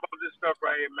 We've been talking about this stuff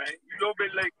right here, man. You a little bit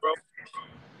late, bro.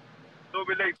 A little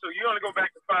bit late. So you only go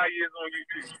back to 5 years on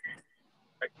YouTube.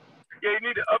 Right? Yeah,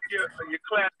 you need to up your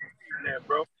class there,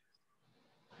 bro.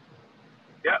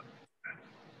 Yep.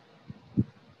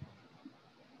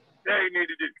 That you need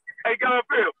to do. Hey,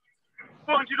 Garfield,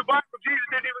 according to the Bible, Jesus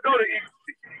didn't even go to Egypt.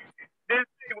 Didn't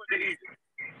say he went to Egypt.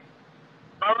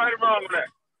 Am I right or wrong with that?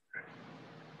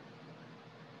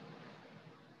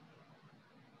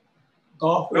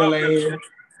 Garfield.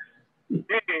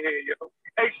 Yeah, yo.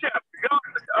 Hey, Chef,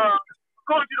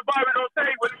 according to the Bible, it don't say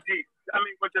he went to Jesus. I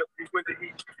mean, he went to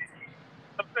Egypt.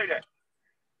 Don't say that.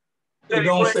 It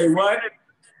don't say what?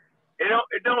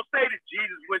 It don't say that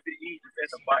Jesus went to Egypt in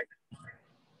the Bible.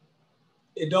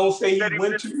 It don't say he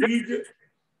went to Egypt?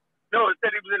 No, it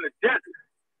said he was in the desert.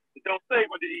 It don't say he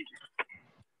went to Egypt.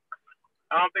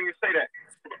 I don't think it say that.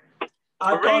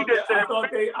 I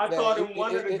thought in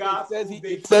one of the Gospels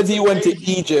it says he went to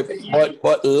Egypt,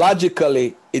 but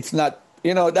logically it's not.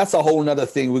 You know, that's a whole nother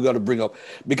thing we got to bring up,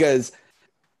 because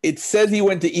it says he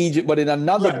went to Egypt, but in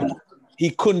another book he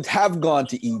couldn't have gone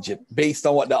to Egypt based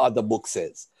on what the other book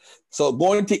says. So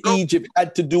going to Egypt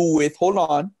had to do with. Hold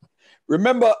on,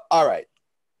 remember? All right.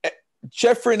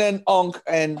 Jeffrey and Unc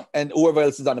and whoever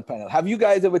else is on the panel, have you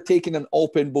guys ever taken an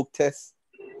open book test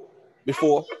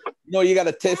before? You know, you got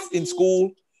a test in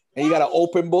school and you got an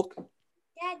open book.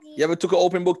 You ever took an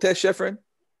open book test, Jeffrey?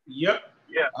 Yep.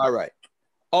 Yeah. All right.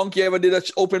 Unc, you ever did an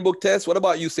open book test? What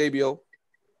about you, Sabio?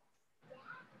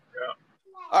 Yeah.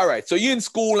 All right. So you're in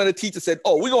school and the teacher said,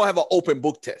 oh, we're going to have an open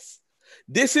book test.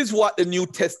 This is what the New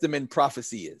Testament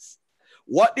prophecy is.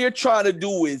 What they're trying to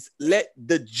do is let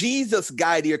the Jesus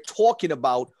guy they're talking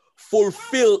about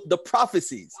fulfill the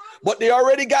prophecies. But they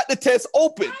already got the test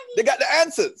open. They got the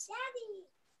answers.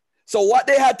 So what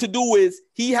they had to do is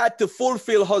he had to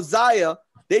fulfill Hosea.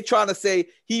 They're trying to say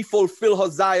he fulfilled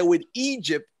Hosea with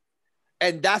Egypt.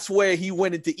 And that's where he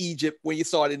went into Egypt when you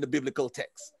saw it in the biblical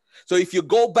text. So if you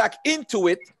go back into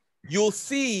it, you'll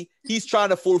see he's trying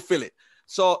to fulfill it.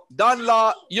 So Don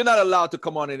Law, you're not allowed to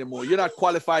come on anymore. You're not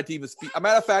qualified to even speak. As a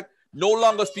matter of fact, no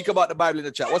longer speak about the Bible in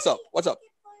the chat. What's up? What's up?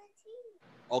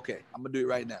 Okay, I'm going to do it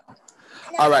right now.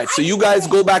 All right, so you guys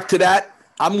go back to that.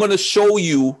 I'm going to show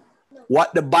you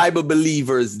what the Bible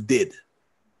believers did.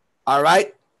 All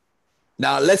right?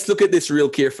 Now, let's look at this real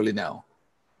carefully now.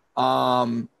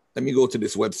 Let me go to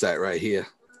this website right here.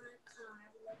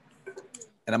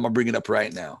 And I'm going to bring it up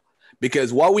right now.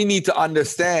 Because what we need to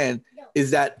understand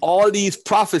is that all these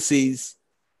prophecies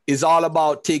is all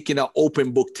about taking an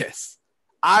open book test.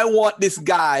 I want this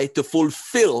guy to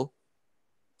fulfill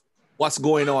what's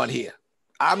going on here.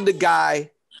 I'm the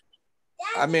guy.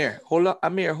 Amir, hold on.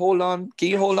 Amir, hold on. Can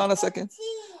you hold on a second?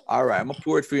 All right, I'm going to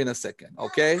pour it for you in a second,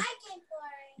 okay?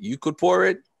 You could pour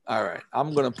it? All right,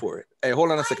 I'm going to pour it. Hey,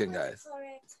 hold on a second, guys.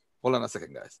 Hold on a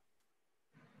second, guys.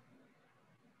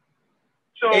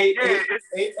 So, hey,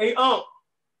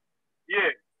 yeah.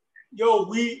 Yo,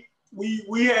 we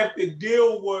have to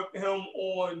deal with him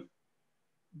on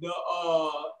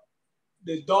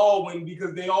the Darwin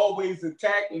because they always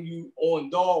attacking you on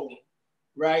Darwin,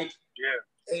 right? Yeah.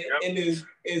 And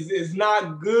it's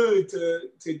not good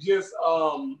to just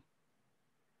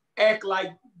act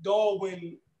like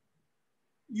Darwin,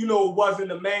 you know,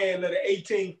 wasn't a man of the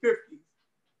 1850s.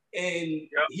 And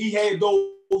he had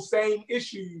those same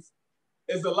issues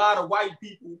as a lot of white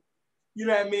people, you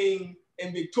know what I mean,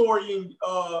 in Victorian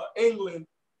England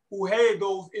who had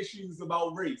those issues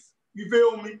about race. You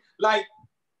feel me? Like,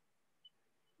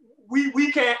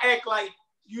 we can't act like,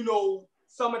 you know,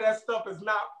 some of that stuff is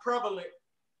not prevalent,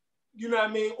 you know what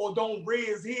I mean, or don't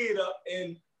raise his head up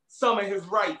in some of his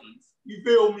writings. You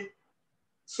feel me?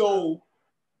 So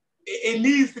it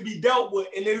needs to be dealt with.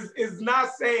 And it's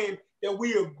not saying that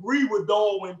we agree with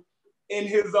Darwin in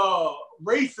his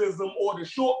racism or the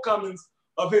shortcomings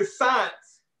of his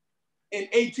science in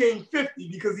 1850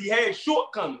 because he had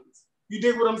shortcomings. You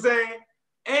dig what I'm saying?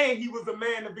 And he was a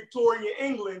man of Victorian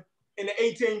England in the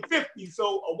 1850s,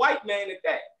 so a white man at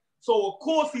that. So of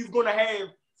course he's gonna have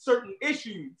certain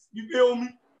issues. You feel me?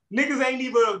 Niggas ain't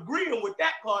even agreeing with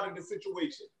that part of the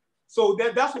situation. So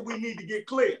that's what we need to get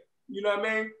clear. You know what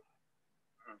I mean?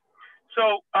 So,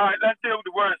 all right, let's deal with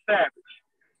the word savage,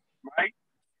 right?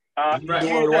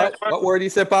 What word you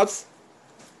said, Pops?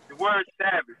 The word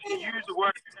savage. He used the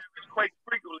word savage quite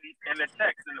frequently in the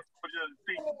text in the original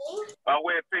speaking by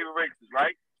way of favorite races,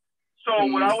 right? So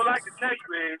what I would like to tell you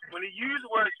is when he used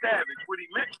the word savage, what he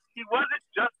meant, he wasn't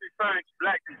just referring to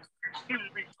black people. He was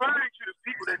referring to the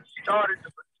people that started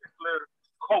the particular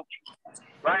culture,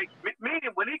 right?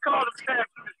 Meaning when he called them savage,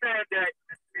 he was saying that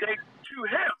they, to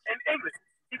him in English,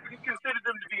 he considered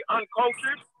them to be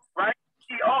uncultured, right?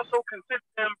 He also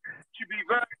considered them to be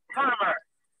very primary,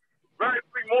 very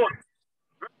primordial,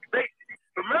 very basic.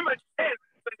 Remember,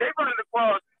 they running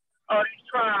across these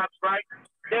tribes, right?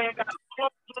 They ain't got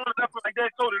clothes on, nothing like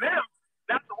that. So to them,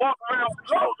 that's to walk around with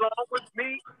clothes on, would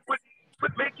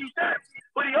make you savage.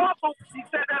 But he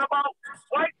said that about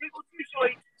white people too.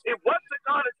 So it wasn't a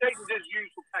connotation just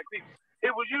used for black people.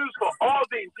 It was used for all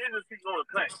the indigenous people on the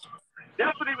planet.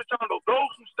 That's what he was talking about.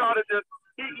 Those who started this.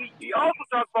 He also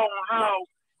talked about how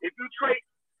if you trace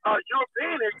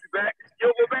European history back,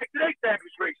 you'll go back to their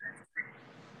savage race.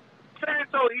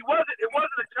 So it wasn't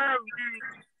a term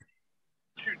used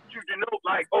to denote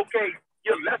like, okay,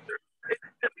 you're lesser. It's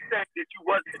simply saying that you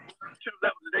wasn't to the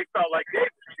level that they felt like they were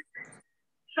to.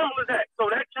 Simple as that. So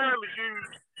that term is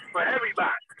used for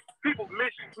everybody. People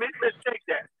mistake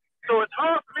that. So it's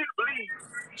hard for me to believe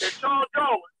that Charles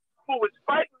Darwin, who was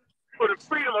fighting for the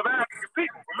freedom of African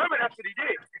people, remember that's what he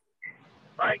did,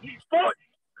 right? He fought.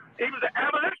 He was an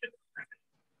abolitionist,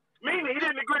 meaning he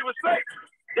didn't agree with slavery.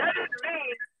 That didn't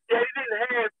mean that he didn't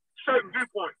have certain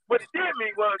viewpoints. What it did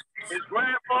mean was his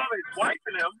grandfather, his wife,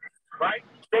 and them, right?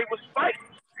 They was fighting.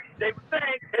 They were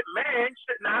saying that man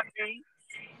should not be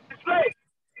enslaved.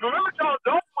 Remember, Charles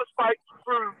Darwin was fighting to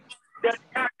prove that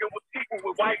Africa was equal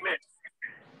with white men.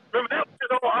 Remember, that was his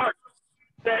whole argument.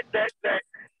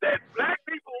 That black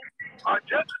people are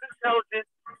just as intelligent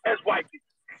as white people.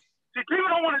 See, people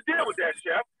don't want to deal with that,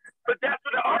 Chef, but that's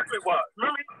what the argument was.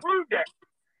 Remember, he proved that.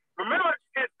 Remember,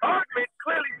 his argument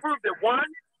clearly proved that one,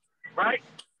 right,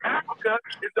 Africa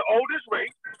is the oldest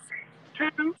race.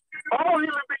 Two, all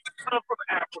human beings come from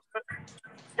Africa.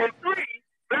 And three,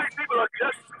 black people are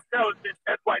just as intelligent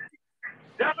as white people.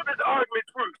 That's what this argument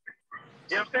proves.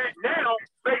 You know what I'm saying? Now,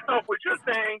 based off what you're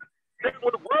saying, that's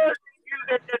what the words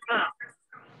used at that time.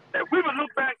 That we would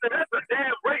look back and say, that's a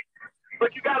damn race.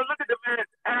 But you got to look at the man's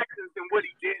actions and what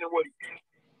he did and what he did.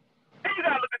 And you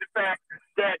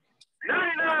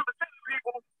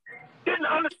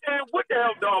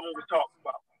Darwin was talking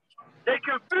about. They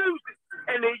confuse it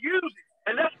and they use it.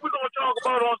 And that's what we're going to talk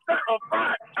about on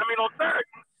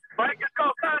Thursday. Right? It's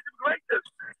called scientific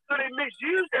racism. So they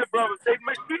misuse their brothers. They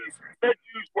misuse their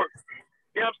Jews work.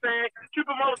 You know what I'm saying? Keep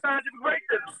them on scientific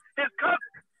racism.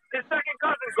 His second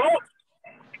cousin, Galt,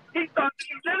 he started the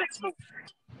eugenics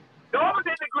movement. Darwin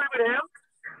didn't agree with him.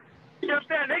 You know what I'm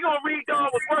saying? They're going to read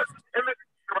Darwin's work and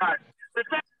right. The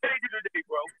same they do today,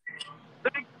 bro.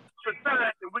 They for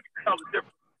science and we can tell the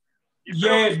difference.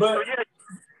 Yeah,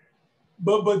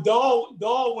 but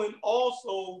Darwin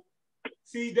also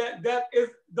see that is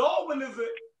Darwin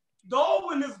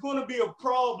is going to be a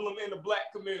problem in the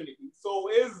black community. So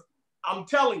I'm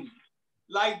telling you,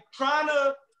 like trying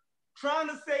to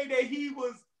say that he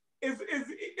was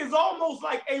is almost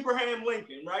like Abraham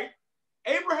Lincoln, right?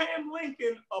 Abraham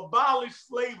Lincoln abolished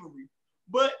slavery,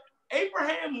 but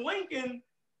Abraham Lincoln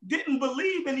didn't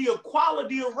believe in the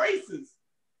equality of races.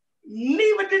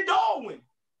 Neither did Darwin.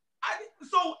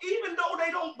 So even though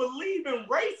they don't believe in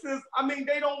races, I mean,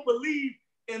 they don't believe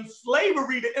in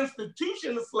slavery, the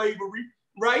institution of slavery,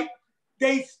 right?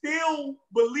 They still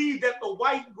believe that the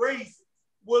white race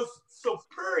was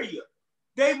superior.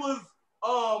 They was,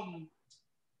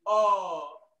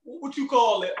 what you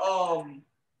call it?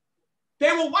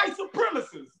 They were white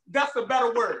supremacists. That's a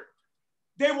better word.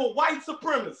 They were white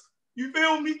supremacists. You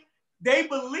feel me? They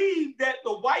believed that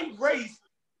the white race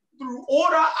through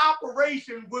order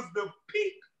operation was the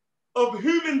peak of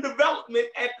human development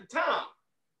at the time.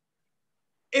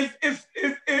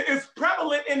 It's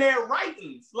prevalent in their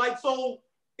writings. Like, so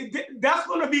that's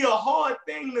going to be a hard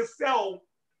thing to sell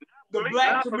the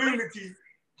black community.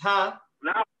 Huh?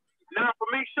 Now for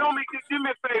me, show me, do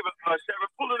me a favor, Sharon,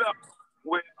 pull it up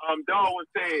where Darwin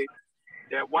said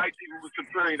that white people were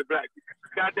superior to black people.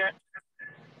 Got that?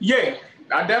 Yeah,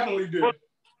 I definitely do.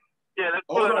 Yeah, let's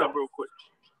pull it up real quick.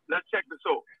 Let's check the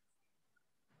source.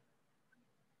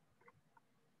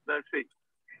 Let's see.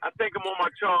 I think I'm on my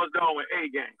Charles Darwin A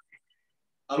game.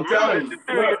 I'm telling you. The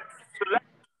theory of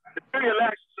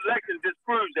selection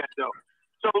disproves that, though.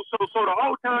 So the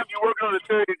whole time you're working on the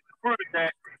theory to prove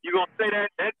that, you're gonna say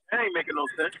that ain't making no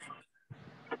sense.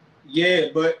 Yeah,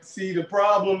 but see, the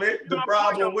problem with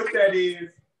that is,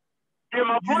 yeah,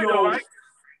 my point, though, right?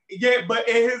 Yeah, but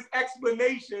in his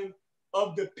explanation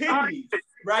of the pygmies,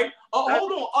 right?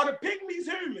 Hold on, are the pygmies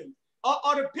humans?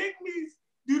 Are the pygmies?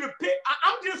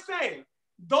 I'm just saying,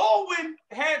 Darwin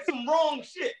had some wrong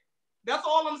shit. That's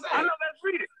all I'm saying. I know, let's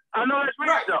read it.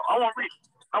 Right. Though. I want to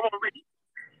read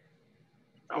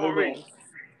it.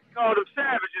 He called them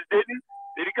savages, didn't he?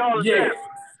 Did he call them savages?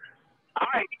 All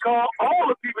right, he called all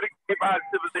the people that came out of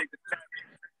civilization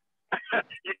savages.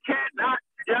 You can't not,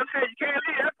 you know what I'm saying? You can't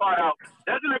leave that part out.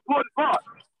 That's an important part.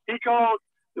 He called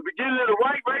the beginning of the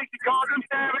white race, he called them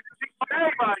savages, he called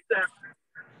everybody savages.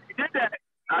 He did that.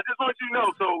 I just want you to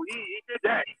know, so he did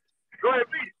that. Go ahead,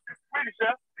 read it. Read it,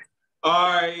 Chef.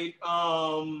 All right,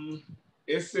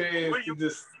 it says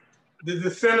the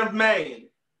descent of man,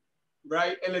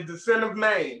 right? And the descent of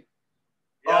man.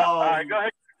 Yeah, all right, go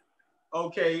ahead.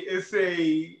 Okay, it's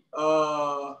in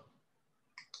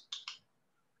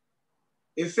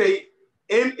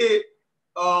it,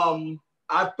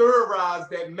 I theorized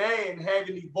that man,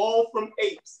 having evolved from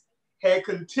apes, had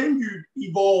continued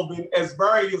evolving as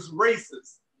various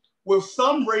races, with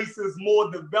some races more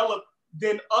developed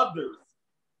than others.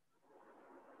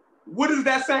 What is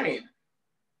that saying?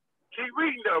 Keep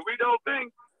reading though, read the whole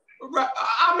thing. Right.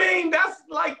 I mean, that's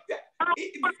like that.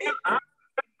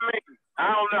 I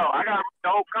don't know. I got to read the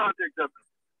whole context of it.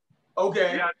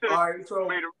 Okay. All right. So,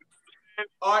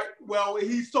 all right. Well,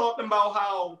 he's talking about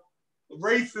how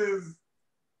races.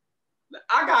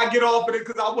 I gotta get off of it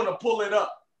because I want to pull it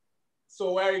up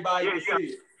so everybody can see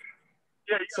it.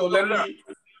 Yeah. So let me.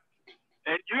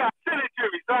 And you got to send it to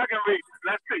me so I can read it.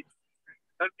 Let's see.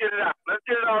 Let's get it out. Let's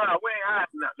get it all out. We ain't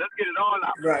hiding now. Let's get it all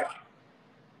out. Right.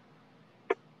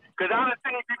 Because I done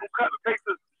seen people cut and paste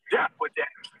this jap with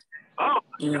that. Oh,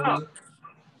 God.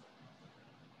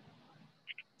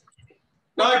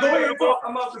 All right, go ahead, book.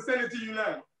 I'm about to send it to you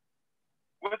now.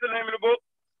 What's the name of the book?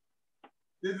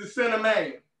 The Descent of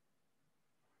Man.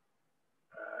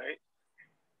 All right.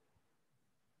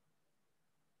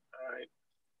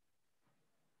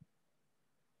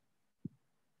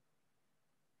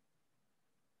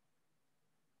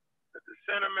 The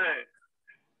Descent of Man.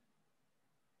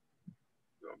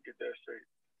 We're going to get that straight.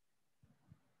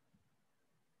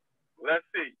 Let's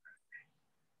see.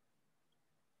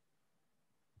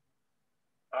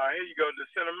 All right, here you go.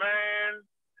 Descent of Man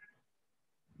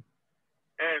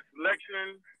and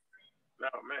selection. No,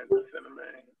 man, Descent of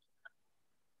Man.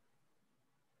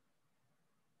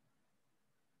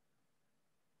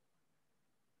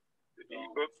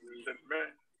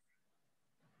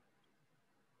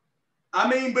 I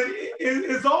mean, but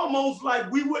it's almost like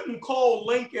we wouldn't call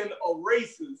Lincoln a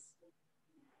racist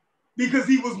because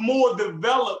he was more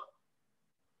developed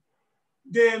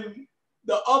than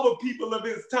the other people of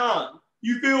his time.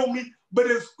 You feel me? But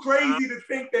it's crazy to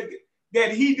think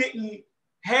that he didn't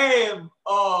have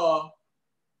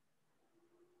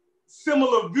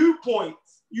similar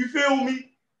viewpoints. You feel me?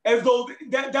 As though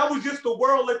that was just the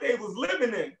world that they was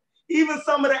living in. Even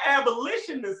some of the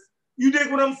abolitionists, you dig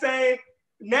what I'm saying?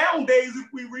 Nowadays, if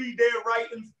we read their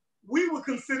writings, we would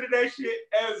consider that shit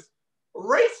as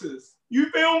racist.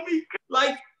 You feel me?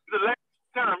 Like the last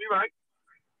time, you right.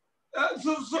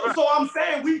 So I'm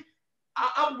saying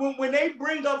when they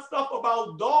bring up stuff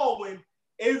about Darwin,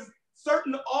 is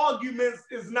certain arguments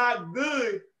is not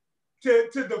good to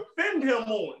defend him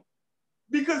on,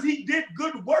 because he did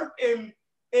good work in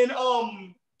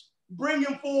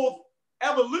bringing forth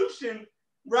evolution,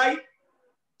 right,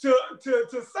 to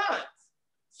science.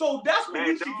 So that's what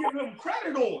we should give him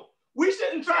credit on. We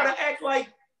shouldn't try to act like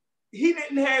he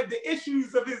didn't have the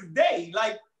issues of his day.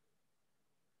 Like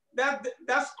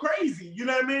that's crazy. You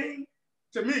know what I mean?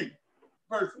 To me,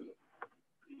 personally.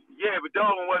 Yeah, but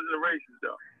Darwin wasn't a racist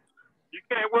though. You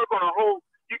can't work on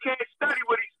you can't study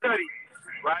what he studied,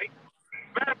 right?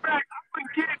 Matter of fact, I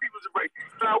wouldn't care if he was a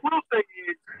racist. But I will say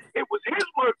it was his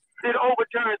work that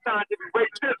overturned scientific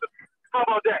racism. How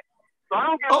about that? So I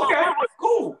don't give a fuck. Okay,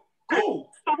 cool.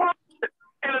 So what?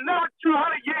 In another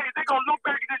 200 years, they're gonna look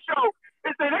back at this show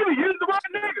and say they were using the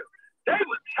right nigga. They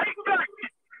was taking back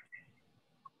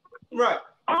people. Right.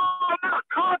 Oh, no,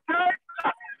 contact.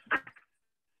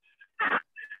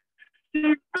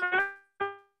 You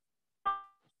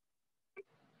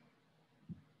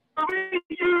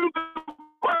use the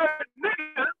word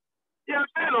nigga. You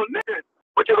understand? On nigga.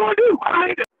 What you gonna do?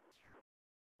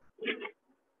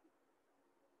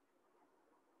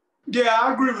 Yeah,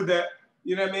 I agree with that.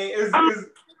 You know what I mean?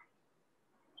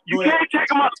 You can't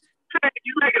take him up.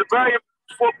 You make it a very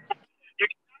important. You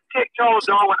can't take Charles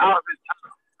Darwin out of his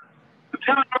time. I'm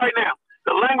telling you right now,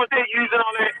 the language they're using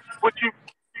on that, what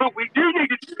we do need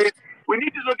to do is we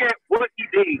need to look at what he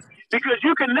did, because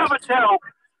you can never tell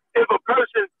if a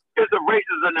person is a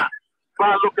racist or not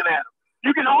by looking at them.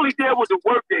 You can only deal with the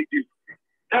work they do.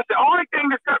 That's the only thing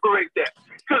that separates that.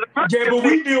 Yeah, but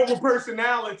we deal with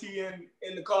personality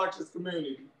in the conscious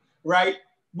community, right?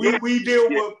 We deal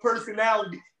with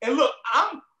personality. And look,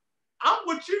 I'm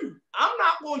with you. I'm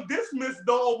not going to dismiss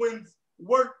Darwin's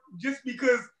work just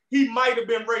because he might have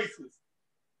been racist.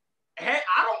 I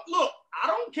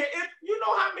don't care if you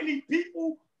know how many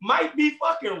people might be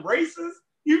fucking racist.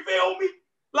 You feel me?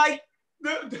 Like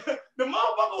the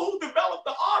motherfucker who developed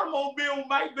the automobile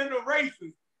might have been a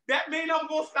racist. That mean I'm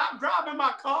gonna stop driving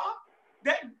my car?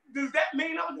 Does that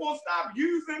mean I'm gonna stop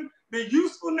using the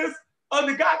usefulness of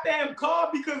the goddamn car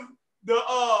because the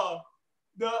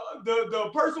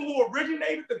person who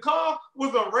originated the car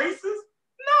was a racist?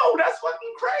 No, that's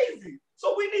fucking crazy.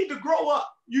 So we need to grow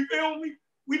up. You feel me?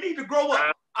 We need to grow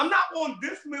up. I'm not gonna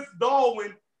dismiss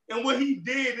Darwin and what he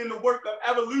did in the work of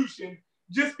evolution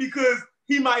just because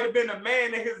he might have been a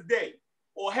man in his day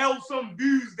or held some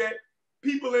views that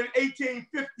people in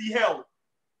 1850 held.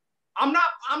 I'm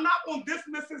not gonna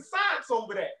dismiss his science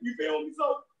over that. You feel me?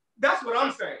 So that's what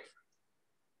I'm saying.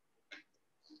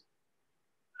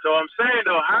 So I'm saying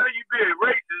though, how do you be a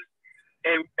racist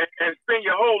and spend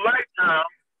your whole lifetime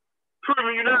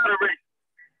proving you're not a racist?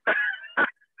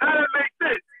 How does that make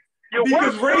sense?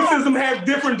 Because racism has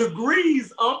different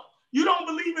degrees. You don't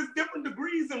believe it's different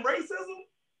degrees in racism?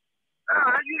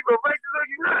 You either racist or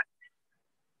you're not.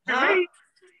 To me,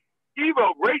 you either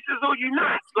racist or you're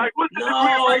not. Like what's the degree?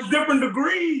 No, it's different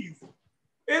degrees.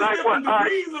 It's like different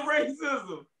degrees of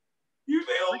racism. You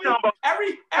feel me?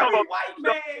 Every white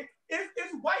man,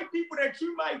 it's white people that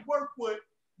you might work with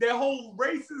that hold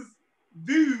racist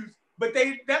views, but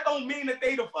that don't mean that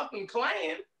they the fucking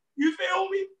Klan. You feel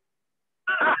me?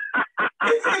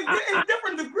 It's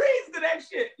different degrees to that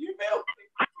shit. You feel me?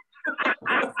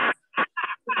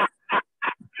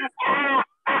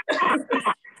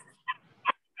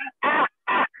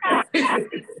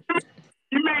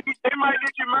 You mean they might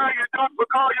let you marry your daughter but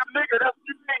call you a nigga? That's what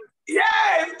you mean?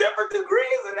 Yeah, it's different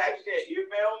degrees of that shit. You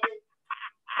feel me?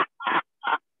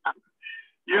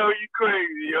 Yo, you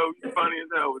crazy, yo. You funny as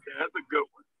hell with that. That's a good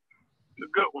one. It's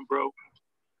a good one, bro.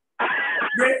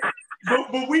 Yeah,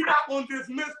 but we not gonna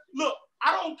dismiss. Look,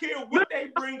 I don't care what they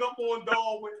bring up on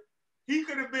Darwin. He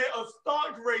could have been a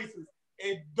staunch racist,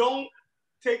 and don't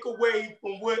take away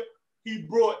from what he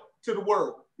brought to the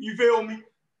world. You feel me?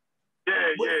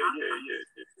 Yeah.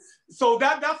 So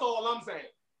that's all I'm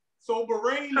saying. So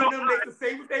Bahrain and them, they can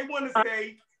say what they want to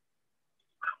say,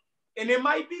 and it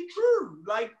might be true.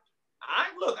 Like, I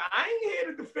ain't here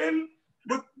to defend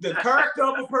the character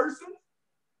of a person.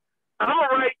 I'm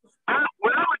all right.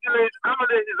 What I'm gonna do is I'm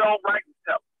gonna let his own right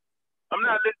himself. I'm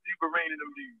not listening to Bahrain and them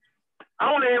dudes.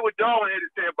 I want to hear what Darwin had to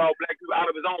say about black people out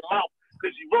of his own mouth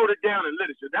because he wrote it down in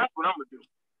literature. That's what I'm gonna do.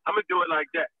 I'm gonna do it like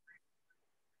that.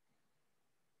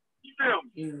 You feel me?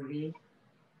 Mm-hmm.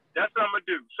 That's what I'm gonna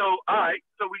do. So, all right.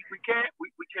 So we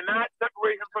cannot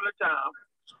separate him from the time.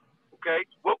 Okay.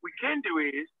 What we can do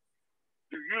is,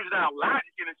 to use our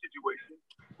logic in a situation,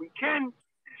 we can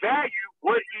value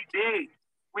what he did.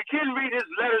 We can read his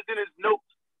letters and his notes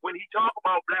when he talked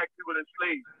about black people and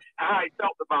slaves, how he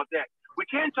felt about that. We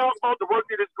can talk about the work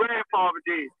that his grandfather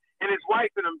did and his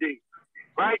wife and them did,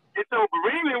 right? And so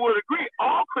Bahrain would agree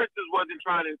all Christians wasn't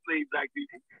trying to enslave black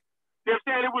people. You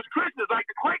understand? It was Christians like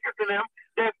the Quakers and them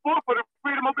that fought for the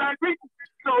freedom of black people.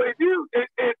 So if I'm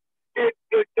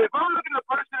looking a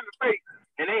person in the face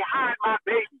and they hide my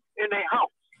baby in their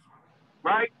house,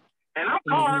 right? And I'm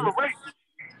calling them a racist.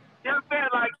 You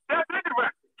understand? Like, that's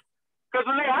interesting. Because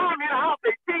when they hide me in the house,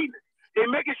 they feed us. They're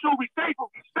making sure we safe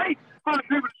from the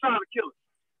people that's trying to kill us.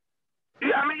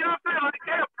 Yeah, I mean, you know what I'm saying? Like,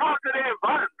 they're a part of their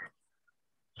environment.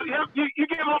 So you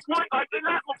get my point? Like, they're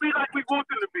not going to be like we want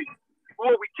them to be.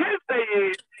 What we can say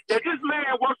is that this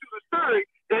man works through the story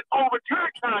that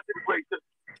overturned content racism.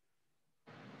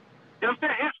 You know what I'm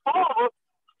saying? His father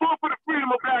fought for the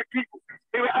freedom of black people.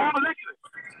 They were abolitionists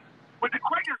with the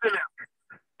Quakers in them.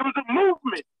 It was a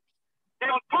movement.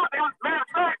 Matter of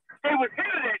fact, they was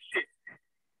into that shit.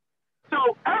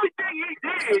 So everything he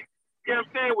did, you know what I'm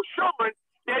saying, was showing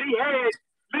that he had at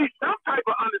least some type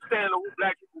of understanding of who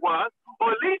black people was,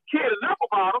 or at least cared enough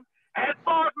about them. As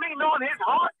far as me knowing his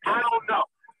heart, I don't know.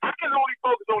 I can only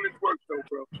focus on his work, though,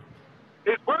 bro.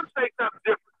 His work says something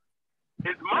different.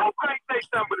 His mouth might say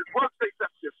something, but his work says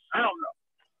something different. I don't know.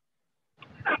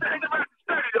 That's an interesting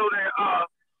study, though, there,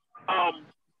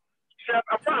 Chef,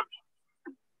 I promise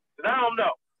you. But I don't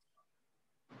know.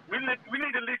 We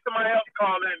need to leave somebody else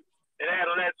call in and add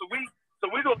on that. So we're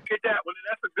going to get that one, and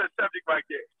that's a good subject right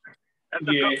there. That's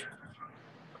a good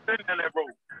one. Down that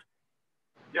road.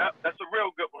 Yeah, that's a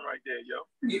real good one right there, yo.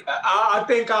 Yeah, I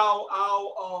think our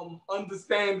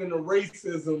understanding of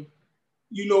racism,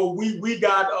 you know, we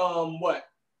got what,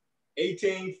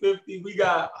 1850, we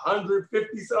got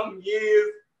 150 something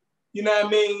years, you know what I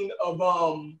mean, of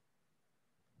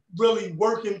really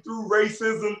working through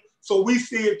racism. So we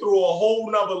see it through a whole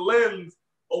nother lens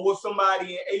of what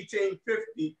somebody in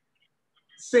 1850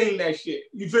 seen that shit.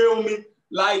 You feel me?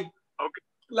 Like, okay.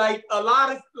 Like a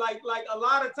lot of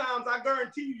times, I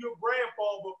guarantee you, your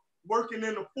grandfather working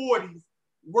in the 40s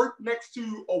worked next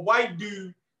to a white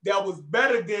dude that was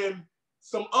better than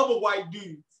some other white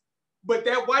dudes. But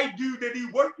that white dude that he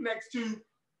worked next to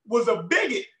was a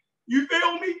bigot. You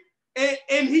feel me?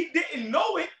 And he didn't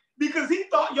know it because he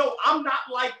thought, yo, I'm not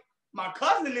like my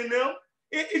cousin in them.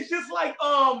 It's just like,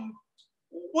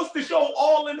 what's the show,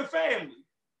 All in the Family,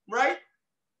 right?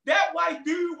 That white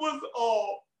dude was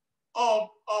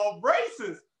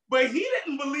racist, but he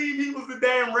didn't believe he was a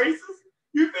damn racist.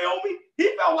 You feel me?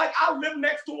 He felt like I live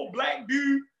next to a black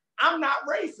dude. I'm not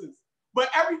racist. But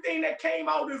everything that came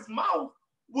out of his mouth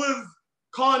was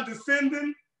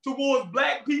condescending towards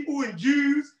black people and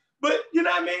Jews. But you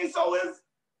know what I mean? So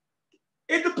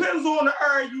it depends on the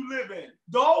era you live in.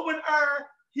 Darwin era,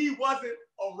 he wasn't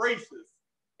a racist.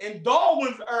 In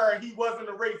Darwin's era, he wasn't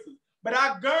a racist. But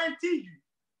I guarantee you,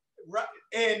 right,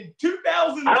 in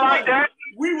 2020,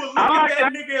 we will look at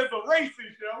that nigga as a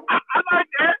racist, yo. I like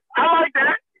that. I like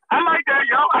that,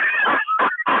 yo.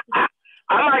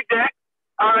 I like that.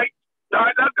 All right,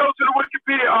 let's go to the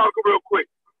Wikipedia article real quick.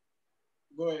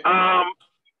 Go ahead.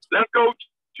 Let's go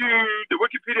to the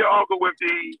Wikipedia article with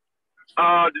the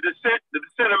descent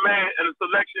of man and the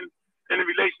selection and the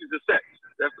relations of sex.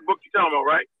 That's the book you're talking about,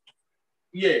 right?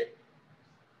 Yeah.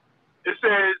 It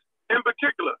says, in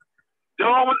particular,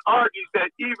 Darwin argues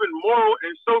that even moral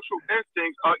and social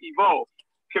instincts are evolved,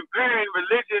 comparing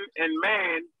religion and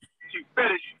man to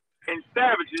fetish and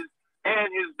savages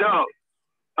and his dogs.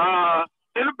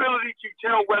 Inability to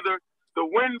tell whether the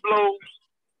wind blows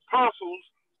parcels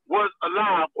was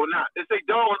alive or not. They say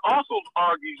Darwin also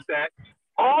argues that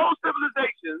all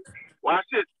civilizations, watch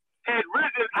this, had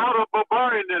risen out of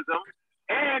barbarianism,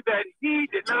 and that he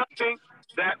did not think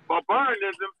that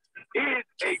barbarianism is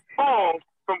a fall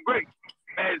from grace,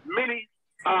 as many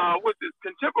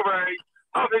contemporaries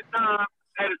of his time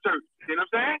had asserted. You know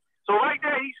what I'm saying? So right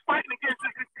there, he's fighting against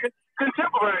his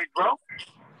contemporaries, bro.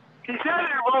 He said it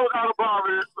rose out of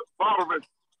barbarism,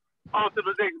 all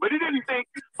civilization, but he didn't think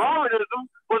barbarism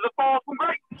was a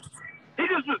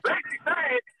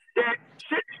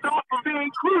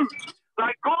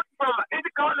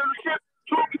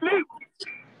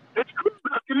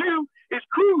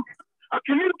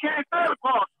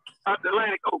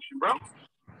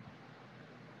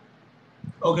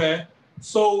Okay.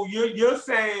 So you're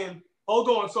saying, hold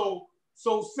on.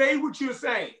 So say what you're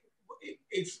saying.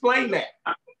 Explain that.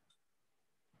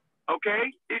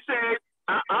 Okay. He said,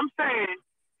 I'm saying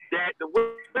that the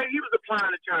way he was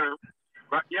applying the term,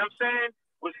 right? You know what I'm saying,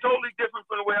 was totally different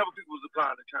from the way other people was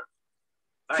applying the term.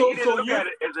 Like, he didn't look at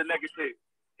it as a negative.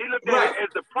 He looked at it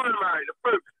as the primary, the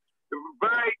first,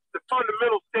 the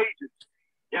fundamental stages.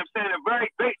 You know what I'm saying? The very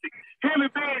basic.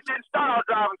 Human beings didn't start out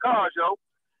driving cars, yo.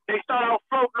 They started out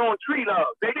floating on tree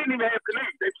logs. They didn't even have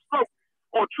canoes. They floated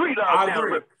on tree logs down the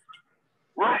river.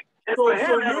 Right. And So for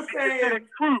him, you're saying,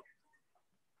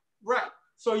 right.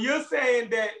 So you're saying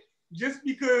that just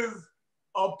because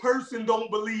a person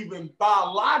don't believe in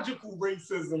biological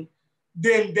racism,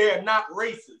 then they're not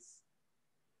racist.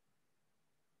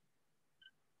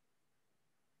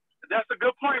 That's a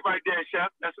good point right there, Chef.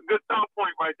 That's a good thought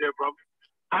point right there, bro.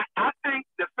 I think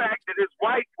the fact that his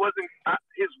wife wasn't,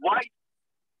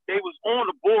 they was on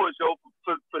the boards, yo,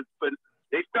 for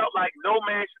they felt like no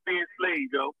man should be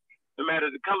enslaved, yo, no matter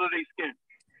the color of their skin.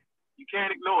 You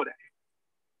can't ignore that.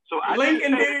 So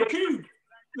Lincoln did too.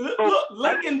 Look,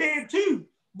 Lincoln did too.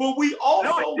 But we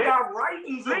also got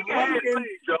writings of Lincoln.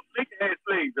 Lincoln had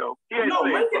slaves, though.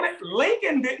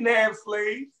 Lincoln didn't have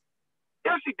slaves.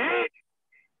 Yes, he did.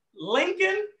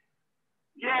 Lincoln?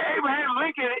 Yeah, Abraham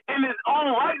Lincoln, in his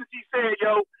own writings, he said,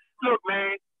 yo, look,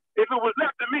 man, if it was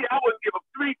left to me, I wouldn't give a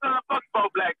 3 fucks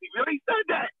about black people. He said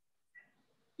that.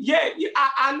 Yeah,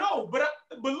 I know, but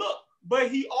look,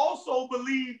 but he also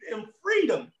believed in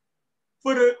freedom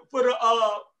for the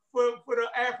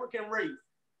African race.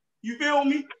 You feel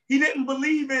me? He didn't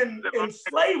believe in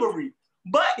slavery,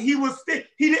 but he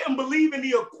didn't believe in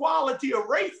the equality of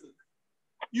races.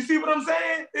 You see what I'm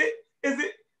saying?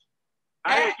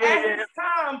 At his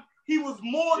time, he was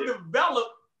more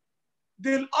developed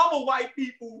than other white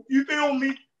people. You feel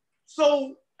me?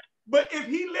 So, but if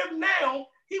he lived now,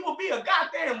 he would be a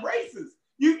goddamn racist.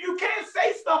 You can't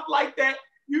say stuff like that.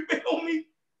 You feel me?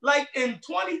 Like in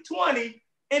 2020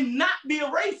 and not be a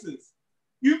racist.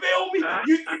 You feel me?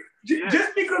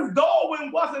 Just because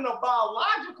Darwin wasn't a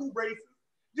biological racist,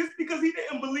 just because he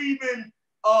didn't believe in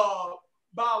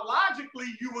biologically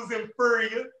you was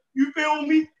inferior. You feel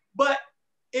me? But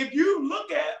if you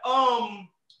look at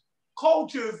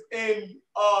cultures and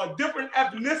different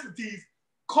ethnicities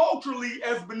culturally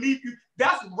as beneath you,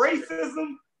 that's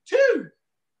racism too.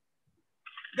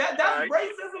 That's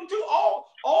racism too.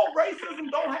 All racism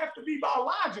don't have to be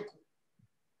biological.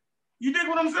 You dig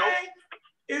what I'm saying?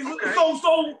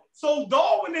 So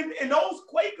Darwin and those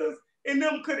Quakers and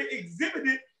them could have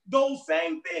exhibited those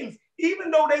same things.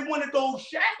 Even though they wanted those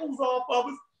shackles off of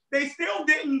us, they still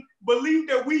didn't believe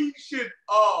that we should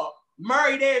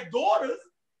marry their daughters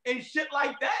and shit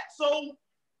like that. So,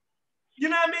 you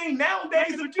know what I mean?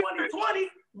 Nowadays in 2020,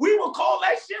 we will call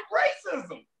that shit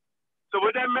racism. So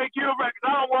would that make you a racist?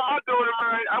 I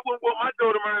wouldn't want my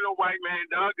daughter marrying no white man,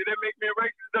 dog. Did that make me a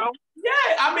racist, though?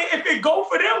 Yeah, I mean, if it go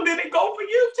for them, then it go for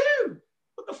you, too.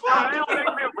 What the fuck? That don't make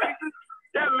me a racist.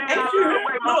 That means I love the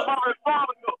way my mother and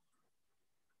father go.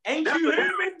 Ain't you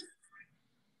human?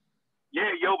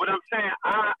 Yeah, yo, but I'm saying,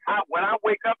 when I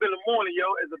wake up in the morning, yo,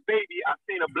 as a baby, I've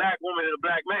seen a black woman and a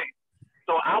black man.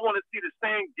 So I want to see the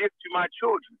same gift to my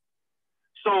children.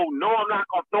 So no, I'm not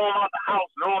going to throw them out the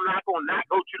house. No, I'm not going to not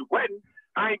go to the wedding.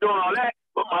 I ain't doing all that.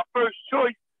 But my first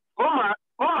choice for my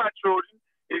children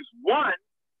is one,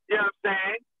 you know what I'm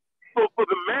saying, for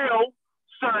the male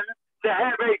son to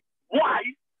have a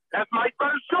wife. That's my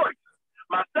first choice.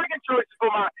 My second choice is for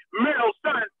my male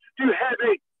son to have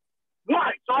a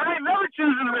wife. So I ain't never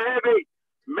choosing to have a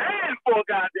man for a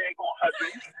goddamn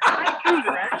husband. I ain't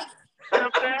choosing that. You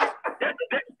know what I'm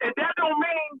saying? And that don't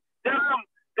mean that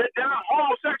I'm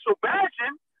homosexual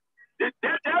bashing.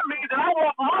 That means that I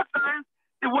want for my sons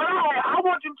that I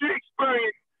want them to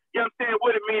experience, you know what I'm saying,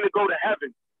 what it means to go to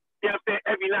heaven, you know what I'm saying,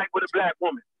 every night with a black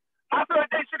woman. I feel like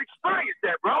they should experience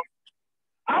that, bro.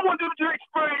 I want them to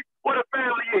experience what a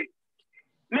family is.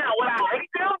 Now, would I hate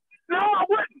them? No, I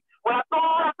wouldn't. Would I throw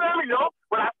my family? No.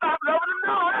 Would I stop loving them?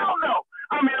 No, hell no.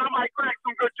 I mean, I might crack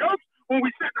some good jokes when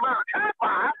we sit around a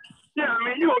campfire. You know what I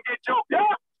mean? You're going to get joked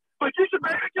up, but you should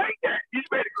be able to take that. You should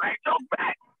be able to crack jokes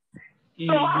back.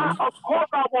 So, of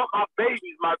course, I want my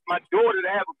babies, my daughter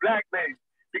to have a black man,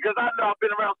 because I know I've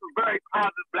been around some very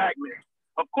positive black men.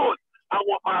 Of course, I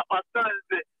want my sons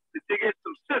to get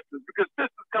some sisters, because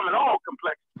sisters come in all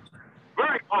complexions.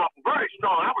 Very powerful, very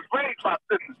strong. I was raised by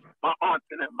sisters, my aunts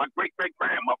and them, my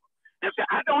great-great-grandmother.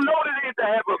 I don't know what it is to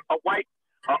have a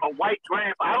white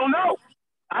grandpa. I don't know.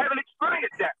 I haven't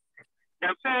experienced that. You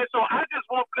know what I'm saying? So I just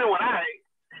want to play what I hate.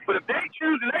 But if they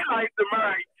choose in their life to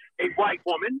marry a white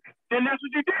woman, then that's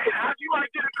what you did. How you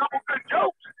might get a couple good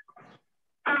jokes.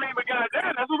 I mean, but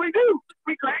goddamn, that's what we do.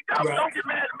 We crack up. Right. Don't get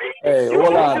mad at me. Hey,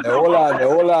 hold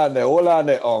on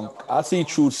there. I see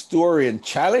True Story and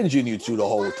challenging you to the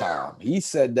whole time. He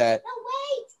said that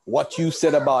what you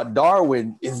said about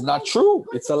Darwin is not true.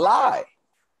 It's a lie.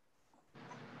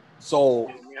 So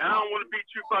I don't want to beat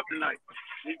you up tonight.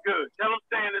 He's good. Tell him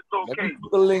saying it's let okay. me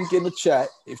put the link in the chat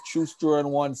if True Story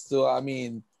wants to. I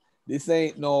mean, this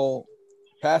ain't no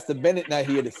Pastor Bennett not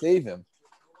here to save him.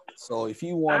 So if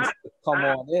he wants to come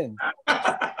on in,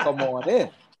 come on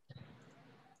in.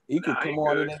 He could come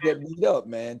on in and get beat up,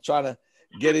 man. Trying to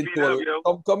get into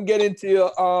come get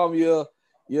into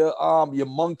your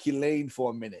monkey lane for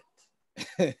a minute.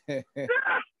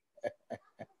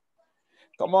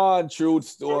 Come on, True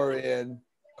Story, and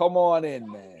come on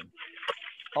in, man.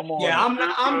 Come on. Yeah, I'm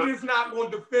just not going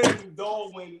to defend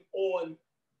Darwin on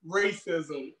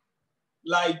racism.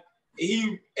 Like,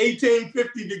 he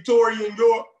 1850 Victorian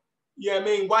York, yeah, I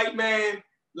mean, white man,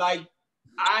 like,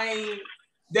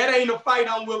 that ain't a fight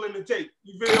I'm willing to take.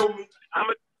 You feel me? I'm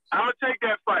gonna take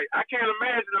that fight. I can't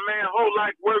imagine a man's whole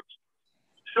life works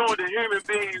showing that human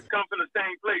beings come from the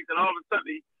same place, and all of a sudden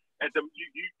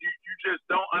you just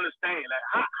don't understand that.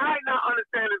 How you not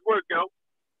understand his work, yo?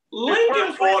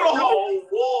 Lincoln fought the whole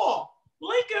war.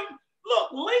 Lincoln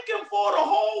fought the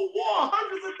whole war.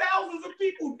 Hundreds of thousands of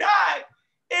people died.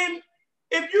 And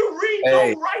if you read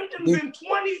those writings in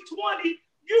 2020,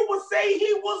 you would say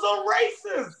he was a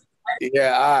racist.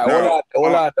 Yeah, all right.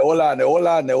 Hold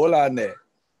on there.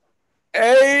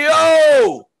 Hey,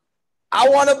 yo! I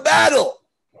want to battle.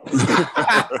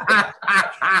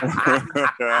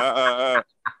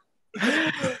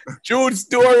 True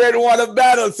Story didn't want to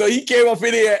battle, so he came up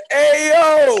in here. Hey,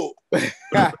 yo!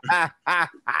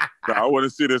 I want to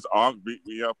see this Ankh beat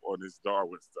me up on this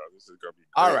Darwin stuff. This is gonna be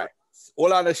great. All right.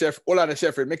 Hold on, Chef.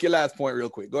 Make your last point real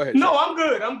quick. Go ahead. No,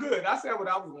 Chef. I'm good. I said what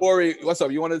I was going to say. Corey, what's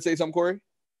up? You wanted to say something, Corey?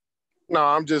 No,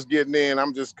 I'm just getting in.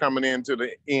 I'm just coming into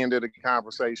the end of the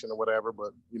conversation or whatever,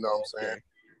 but you know what I'm saying.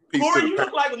 Peace Corey, to you the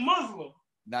look like a Muslim.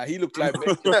 Nah, he looked like Ben.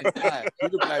 He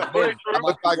looked like Ben. I'm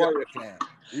a warrior clan.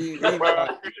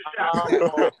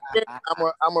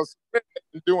 I'm a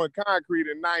doing concrete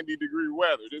in 90-degree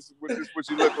weather. This is what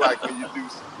you look like when you do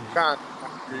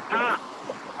concrete.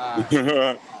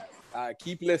 All right,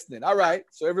 keep listening. All right,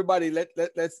 so everybody,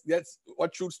 let's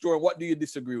what True Story? What do you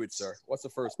disagree with, sir? What's the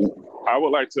first one? I would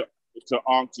like to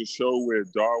Ankh to show where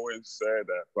Darwin said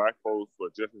that black folks were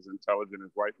just as intelligent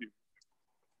as white people.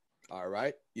 All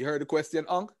right, you heard the question,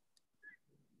 Ankh?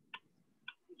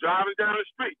 Driving down the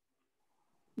street.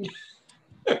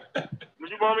 What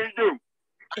you want me to do?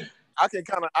 I can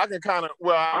kind of.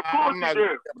 Well, I'm not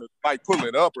gonna like pull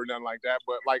it up or nothing like that,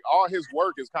 but like all his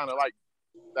work is kind of like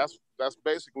that's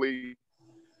basically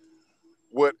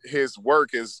what his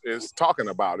work is talking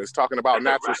about. It's talking about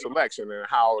natural selection and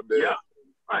how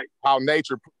how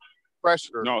nature puts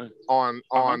pressure on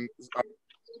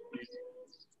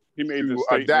he made to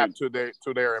the adapt to their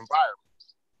environment.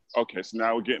 Okay, so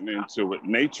now we're getting into it,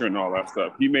 nature and all that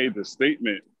stuff. He made the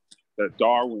statement that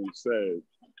Darwin said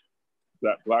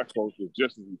that black folks were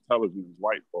just as intelligent as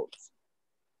white folks.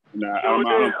 Now,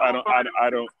 I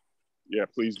don't. Yeah,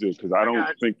 please do, because I don't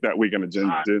think that we're gonna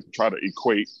just try to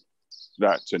equate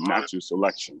that to natural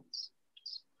selection.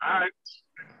 All right.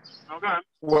 Okay.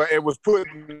 Well, it was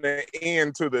putting an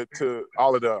end to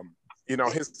all of them. You know,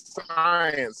 his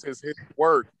science, his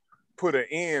work put an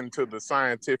end to the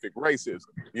scientific racism.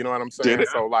 You know what I'm saying?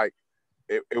 So like,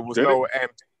 it was no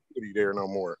ambiguity there no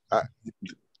more.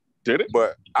 Did it?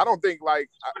 But I don't think like,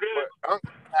 Unc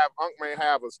may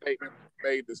have a statement,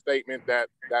 made the statement that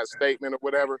statement or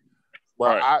whatever.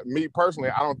 But me personally,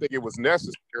 I don't think it was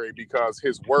necessary because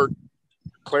his work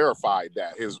clarified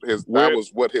that. That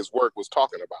was what his work was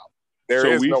talking about. There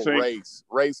is no race.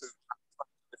 Race is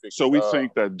so we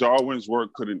think that Darwin's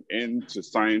work couldn't end to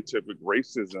scientific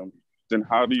racism. Then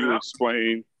how do you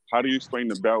explain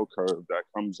the bell curve that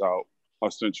comes out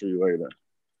a century later?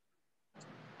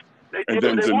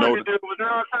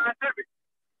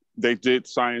 They did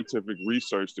scientific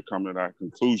research to come to that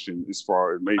conclusion. As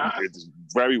far as maybe it's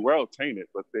very well tainted,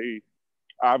 but they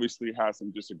obviously had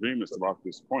some disagreements about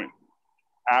this point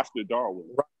after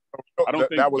Darwin. I don't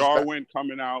think Darwin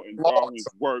coming out and Darwin's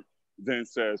work then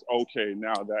says, okay,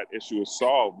 now that issue is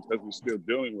solved because we're still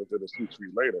dealing with it a century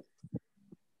later.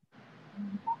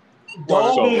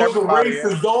 Darwin was a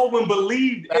racist. Darwin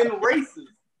believed in races.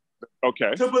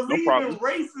 Okay. To believe in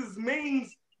races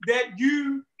means that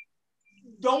you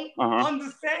don't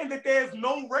understand that there's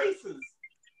no races.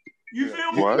 You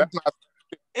feel me? That's not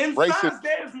in racist. Science,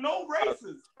 there's no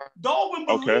races. Darwin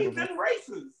believed in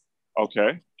races.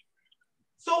 Okay.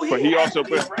 So but he also,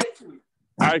 but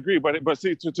I agree, but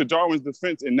see, to Darwin's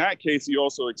defense, in that case, he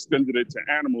also extended it to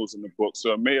animals in the book,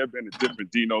 so it may have been a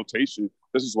different denotation.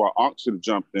 This is why Ankh should have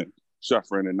jumped in,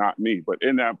 Sheffrin, and not me. But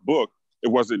in that book, it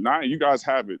wasn't not. You guys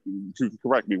have it. You can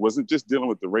correct me. It wasn't just dealing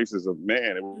with the races of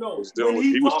man. It was dealing with.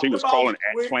 He was calling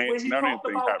plants and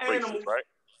everything have races, right?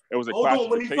 It was a classification.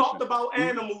 When he talked about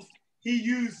animals, he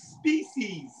used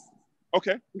species.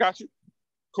 Okay, got you.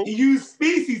 Cool. He used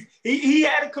species. He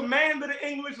had a command of the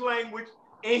English language,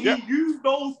 and he used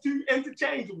those two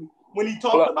interchangeably when he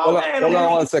talked about animals.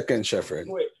 Hold on 1 second, Sheffrin.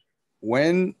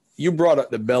 When you brought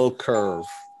up the bell curve,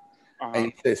 and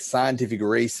you said scientific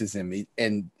racism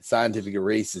and scientific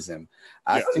racism,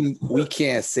 I think we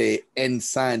can't say end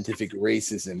scientific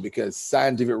racism, because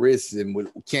scientific racism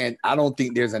can't. I don't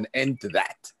think there's an end to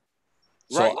that.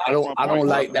 So I don't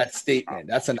like that statement.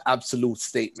 That's an absolute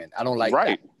statement. I don't like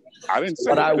that. I didn't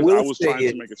say that. I was trying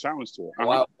to make a challenge to it.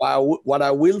 What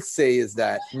I will say is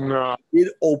that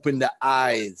it opened the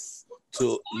eyes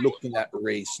to looking at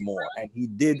race more, and he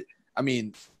did. I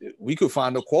mean, we could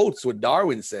find the quotes what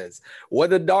Darwin says.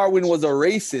 Whether Darwin was a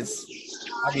racist,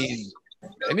 I mean,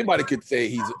 anybody could say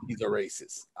he's a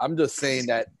racist. I'm just saying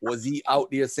that, was he out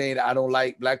there saying I don't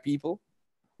like black people?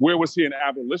 Where was he an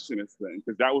abolitionist then?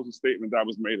 Because that was a statement that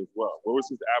was made as well. Where was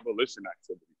his abolition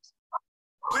activities?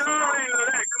 We don't know any of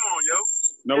that. Come on, yo.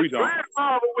 No, we don't. His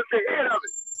grandfather was the head of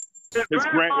it. There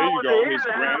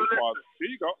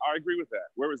you go. I agree with that.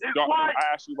 Where is Darwin? I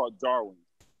asked you about Darwin.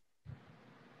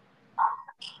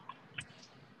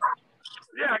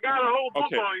 Yeah, I got a whole book on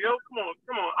it, yo.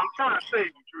 Come on. I'm trying to save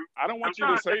you, Drew. I don't want you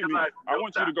to save me. I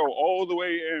want you to go all the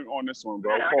way in on this one,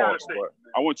 bro. Pause. But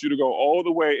I want you to go all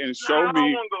the way and show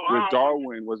me where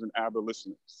Darwin was an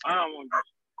abolitionist. I don't want to.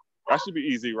 That should be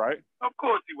easy, right? Of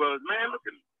course he was, man. Look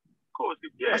at him. Of course he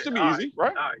was. That should be easy,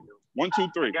 right? 1, 2,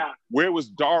 3. Where was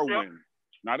Darwin?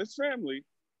 Not his family.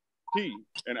 He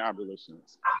an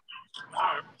abolitionist. All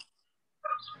right.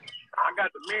 I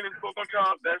got the meanest book on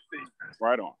Charles. That's the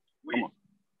right on. Come on.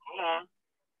 Hold on.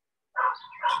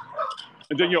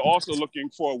 And then you're also looking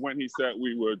for when he said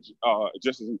we were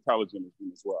just as intelligent as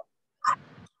him as well.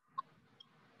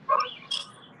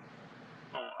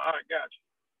 I got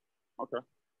you. Okay.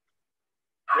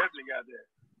 Definitely got that.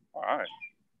 All right.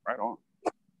 Right on.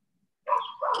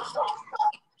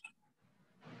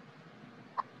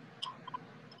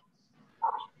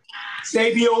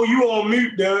 Sabio, you on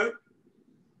mute, Doug.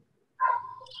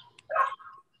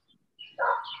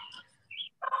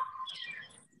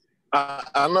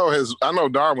 I know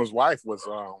Darwin's wife was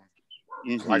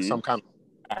like some kind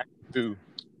of act too.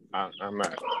 I'm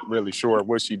not really sure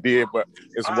what she did, but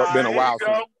it's been a while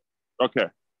since. Okay.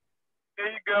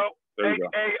 There you go. Hey,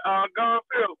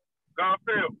 Garfield.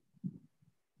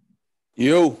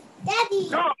 Yo. Daddy.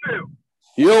 Garfield.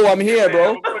 Yo, I'm here, bro.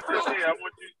 I want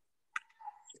you.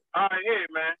 All right, here,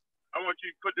 man. I want you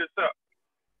to put this up.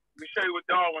 Let me show you what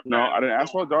Darwin. No, I didn't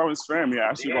ask about Darwin's family. I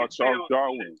asked you about Charles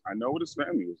Darwin. I know what his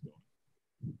family was doing.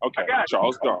 Okay,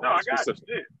 Charles Darwin. No, I got it.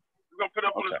 We're gonna put it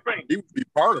up on the screen. He would be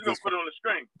part of this. Put it on the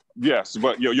screen. Yes,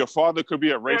 but your father could be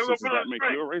a racist. Does that make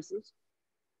you a racist?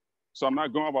 So I'm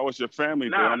not going about what your family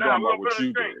did. I'm going about what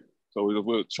you did. So it was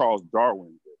what Charles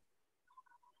Darwin did.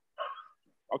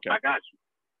 Okay. I got you.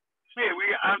 See,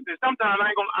 sometimes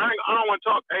I don't want to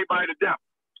talk to everybody to death.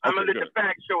 I'm gonna let the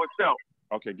fact show itself.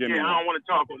 Okay, give me. I don't want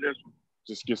to talk on this one.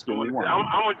 Just give me one. I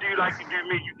want you like you give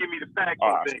me. You give me the fact.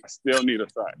 All right, I still need a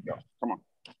fact, though. Come on.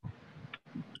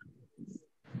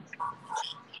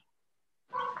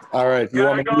 All right, you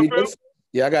want me to read this?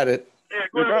 Yeah, I got it. Yeah,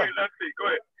 go ahead. Let's see.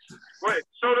 Go ahead.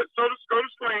 Show the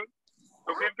screen.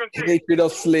 The hatred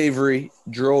of slavery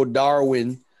drove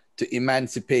Darwin to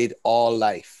emancipate all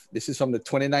life. This is from the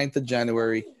 29th of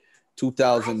January,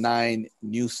 2009,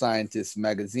 New Scientist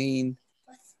magazine.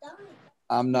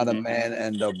 I'm not a man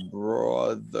and a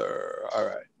brother. All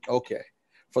right. Okay.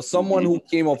 For someone who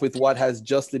came up with what has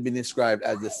justly been described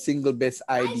as the single best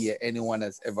idea anyone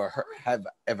has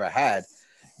ever had,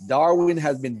 Darwin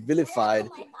has been vilified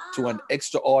to an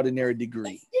extraordinary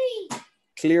degree.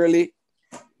 Clearly,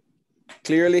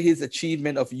 his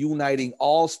achievement of uniting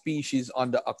all species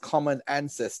under a common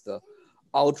ancestor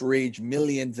outraged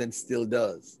millions and still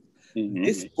does.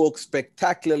 This book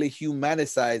spectacularly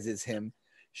humanizes him,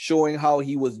 showing how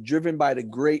he was driven by the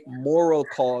great moral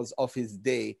cause of his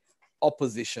day,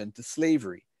 opposition to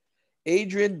slavery.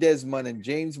 Adrian Desmond and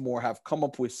James Moore have come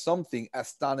up with something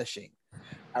astonishing,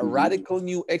 a radical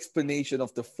new explanation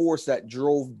of the force that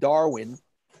drove Darwin.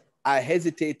 I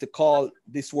hesitate to call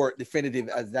this work definitive,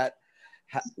 as that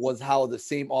was how the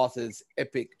same author's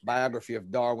epic biography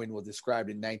of Darwin was described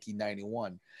in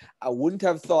 1991. I wouldn't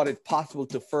have thought it possible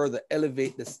to further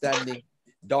elevate the standing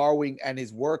Darwin and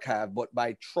his work have, but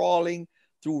by trawling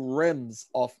through realms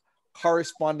of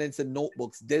correspondence and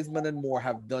notebooks, Desmond and Moore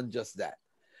have done just that.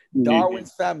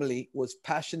 Darwin's family was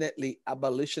passionately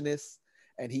abolitionist,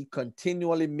 and he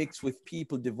continually mixed with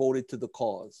people devoted to the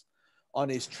cause. On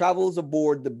his travels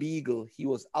aboard the Beagle, he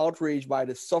was outraged by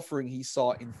the suffering he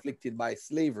saw inflicted by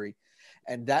slavery,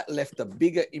 and that left a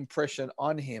bigger impression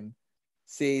on him,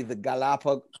 say the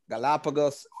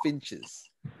Galapagos finches.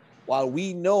 While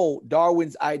we know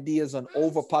Darwin's ideas on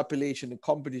overpopulation and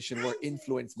competition were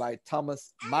influenced by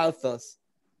Thomas Malthus,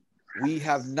 we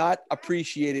have not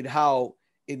appreciated how,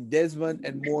 in Desmond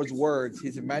and Moore's words,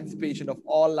 his emancipation of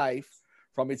all life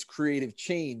from its creative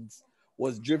chains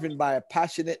was driven by a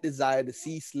passionate desire to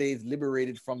see slaves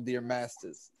liberated from their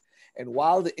masters. And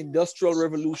while the Industrial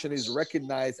Revolution is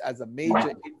recognized as a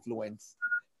major influence,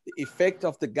 the effect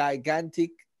of the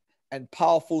gigantic and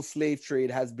powerful slave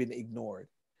trade has been ignored.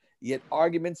 Yet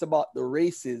arguments about the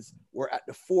races were at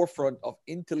the forefront of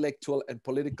intellectual and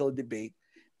political debate,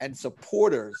 and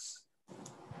supporters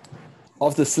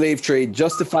of the slave trade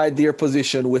justified their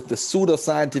position with the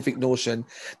pseudoscientific notion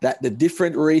that the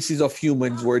different races of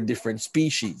humans were different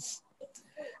species.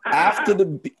 After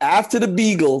the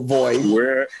Beagle voyage,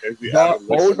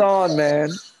 hold on,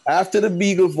 man. After the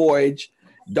Beagle voyage,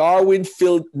 Darwin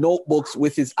filled notebooks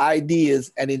with his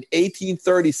ideas, and in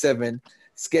 1837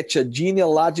 sketched a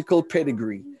genealogical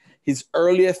pedigree, his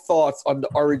earlier thoughts on the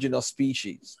origin of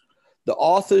species. The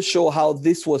authors show how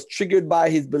this was triggered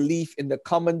by his belief in the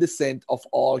common descent of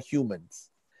all humans.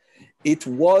 It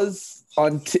wasn't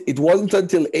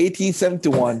until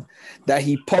 1871 that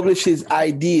he published his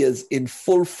ideas in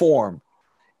full form.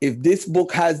 If this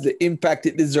book has the impact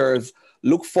it deserves,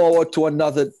 look forward to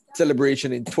another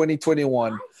celebration in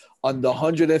 2021 on the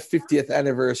 150th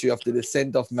anniversary of the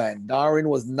descent of man. Darwin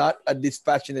was not a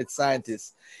dispassionate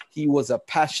scientist. He was a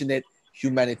passionate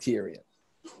humanitarian.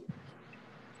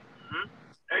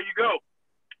 There you go.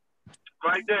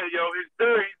 Right there, yo. His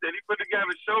theories that he put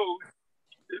together shows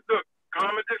is the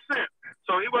common descent.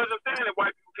 So he wasn't saying that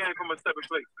white people came from a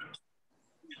separate place.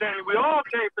 He's saying that we all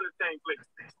came from the same place.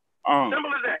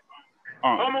 Simple as that.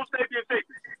 Homo sapiens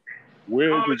sapiens.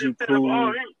 Where did you prove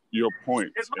your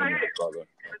point? It's right here, brother?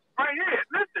 It's right here.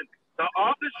 Listen, the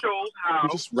author shows how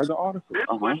You just read the article. this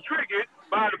was triggered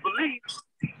by the belief.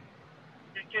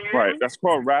 Right. That's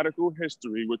called radical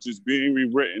history, which is being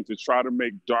rewritten to try to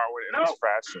make Darwin in his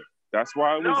fashion. That's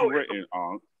why it was written,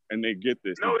 and they get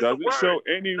this. It doesn't show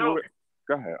any. Go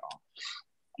ahead,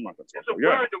 I'm not going to talk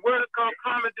about it. The word is called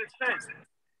common descent.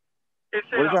 It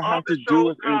said what does that have to do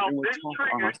with anything we're this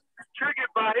talking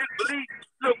triggered by his belief,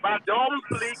 by Darwin's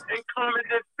belief in common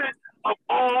descent of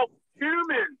all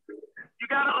humans. You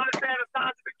got to understand the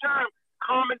scientific term.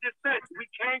 Common descent. We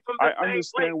came from the I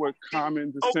understand what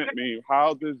common descent means.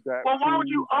 How does that Well, why would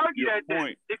prove you argue your that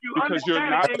point? If you Because you're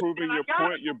not understand it, proving then your I got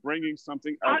point. it. You're bringing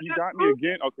something out. You got me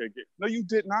again? Okay, good. No, you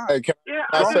did not. Hey, can Yeah,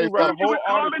 I say Garfield read a something? whole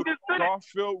common article. descent.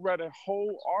 Garfield read a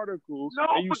whole article, No,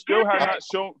 and you forget still have that. not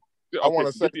shown. I want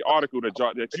to so say get the article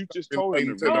that you just told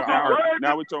him to read.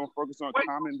 Now we're talking focus on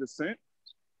common descent.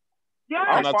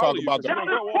 Yeah. And I talk about You're the gonna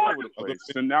go all over the place.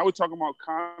 So now we're talking about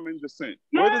common descent.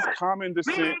 Where does common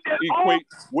descent equate?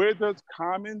 Where does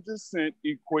common descent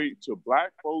equate to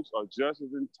black folks are just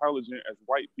as intelligent as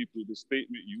white people? The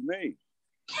statement you made.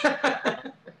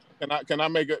 Can I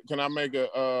make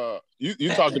a you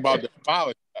talked about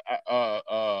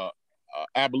the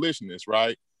abolitionists,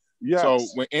 right? Yes. So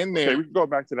when in there, okay, we can go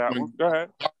back to that one. Go ahead.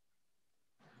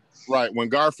 Right, when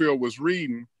Garfield was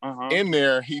reading, in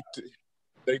there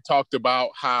they talked about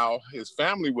how his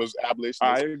family was abolitionists.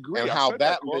 I agree. And I how said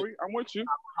that Corey. I'm with you.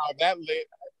 How that led,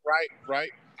 right,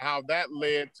 how that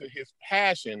led to his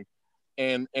passion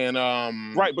and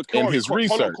right, but Corey, and his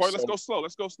research. Hold on, Corey,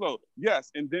 let's go slow.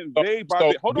 Yes, and then they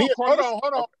hold on, Corey. Hold on.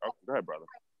 Okay, go ahead, brother.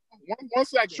 One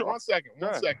second. Sure. One second.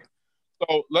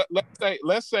 So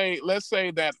let's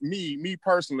say that me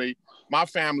personally, my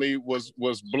family was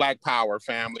Black Power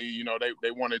family. You know,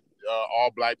 they wanted all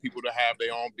Black people to have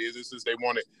their own businesses. They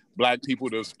wanted Black people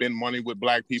to spend money with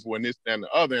Black people and this and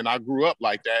the other. And I grew up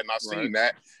like that, and I seen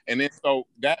that. And then so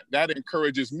that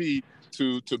encourages me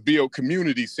to build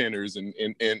community centers in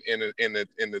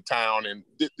the town, and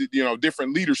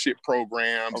different leadership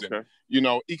programs and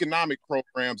economic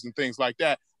programs and things like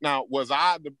that. Now,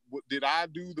 did I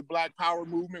do the Black Power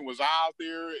movement? Was I out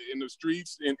there in the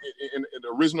streets in the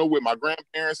original with my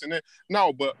grandparents and then?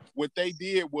 No, but what they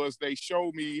did was they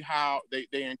showed me how they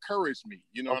encouraged me.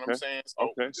 You know what I'm saying?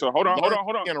 So hold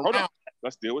on.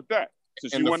 Let's deal with that.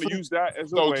 Since you want to use that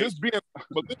as a way. So just being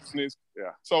abolitionist.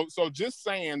 Yeah. So just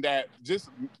saying that, just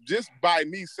by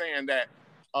me saying that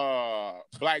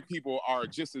Black people are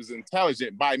just as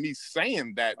intelligent, by me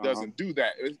saying that doesn't do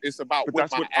that. It's about but what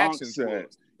that's my what actions said.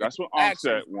 was. That's what Ankh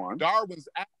said. One. Darwin's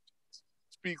actions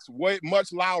speaks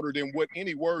much louder than what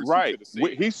any words right. he could have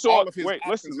said. He saw. Wait,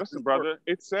 listen, brother.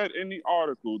 It said in the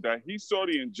article that he saw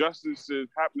the injustices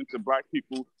happening to Black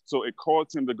people, so it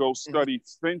caused him to go study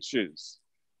finches.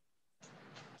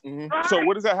 So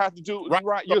what does that have to do?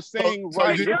 Right, you're saying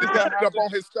right. So what does that have up on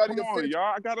his study Come of on, finches.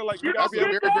 y'all. I gotta like. You That's a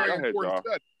very, very ahead, important y'all.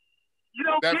 study. You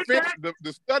don't that get finch, that?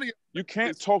 the study. You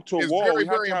can't talk to a is wall. very, We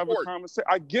have very to have important. a conversation.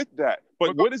 I get that,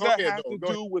 but what does that have to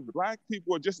do with Black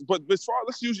people? Or just, but as far,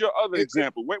 let's use your other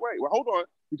example. Wait, hold on,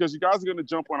 because you guys are gonna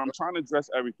jump on. I'm trying to address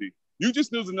everything. You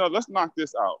just used another. Let's knock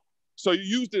this out. So you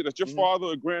used it that your father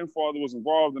or grandfather was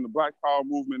involved in the Black Power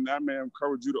movement, and that man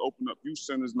encouraged you to open up youth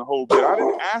centers and the whole bit. I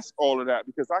didn't ask all of that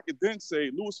because I could then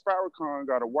say Louis Farrakhan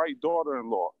got a white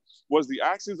daughter-in-law. Was the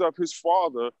actions of his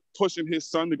father pushing his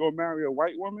son to go marry a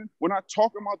white woman? We're not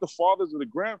talking about the fathers or the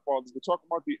grandfathers. We're talking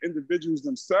about the individuals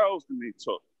themselves that they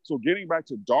took. So getting back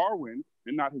to Darwin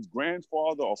and not his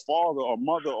grandfather or father or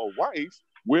mother or wife,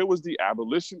 where was the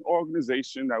abolition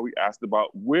organization that we asked about?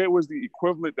 Where was the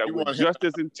equivalent that was just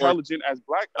as intelligent as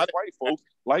Black as white folks,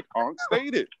 like Ankh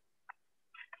stated?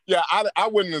 Yeah, I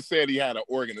wouldn't have said he had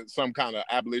some kind of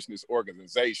abolitionist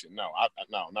organization. No,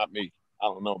 no, not me. I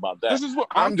don't know about that. This is what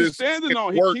I'm just standing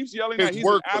on. He keeps yelling that he's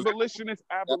an abolitionist.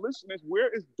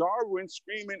 Where is Darwin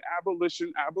screaming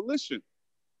abolition, abolition?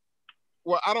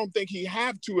 Well, I don't think he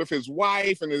have to if his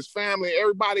wife and his family,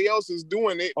 everybody else is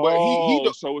doing it. But he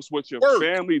does. So it's what your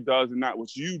family does and not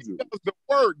what you do. He does the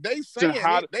work. They say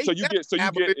so you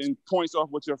get in points off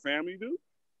what your family do?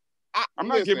 I'm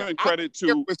not giving credit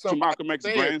to Malcolm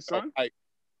X's grandson. Like,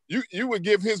 you would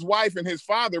give his wife and his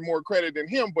father more credit than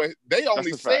him, but they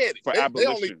only said for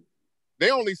abolition. They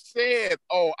only said,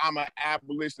 "Oh, I'm an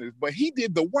abolitionist," but he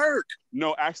did the work.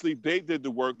 No, actually, they did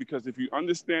the work because if you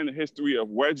understand the history of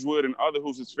Wedgwood and other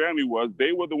whose his family was,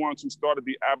 they were the ones who started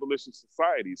the abolition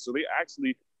society. So they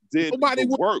actually did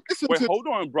the work. Wait, hold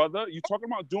on, brother. You're talking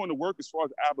about doing the work as far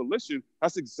as abolition.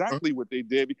 That's exactly what they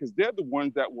did because they're the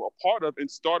ones that were a part of and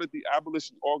started the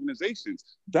abolition organizations.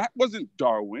 That wasn't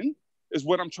Darwin. Is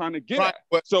what I'm trying to get at.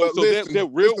 But listen, their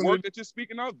real work that you're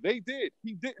speaking of, they did.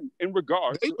 He didn't in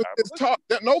regards to abolition.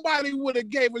 That nobody would have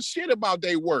gave a shit about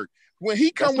their work. When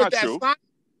he come with that science,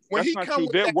 when he come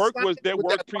with their work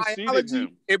preceded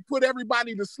him. It put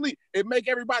everybody to sleep. It make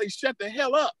everybody shut the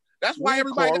hell up. That's why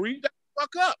everybody shut the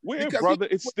fuck up. Where, brother,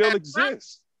 it still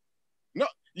exists. No,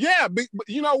 yeah, but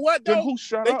you know what though? Then who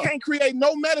shut they up? Can't create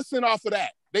no medicine off of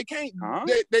that. They can't.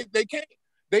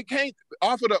 They can't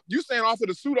offer you saying off of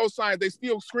the pseudoscience. They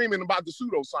still screaming about the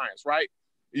pseudoscience, right?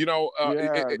 You know,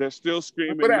 they're still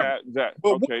screaming that.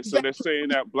 Okay, so they're saying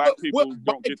that Black people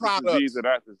don't get this disease or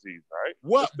that disease, right?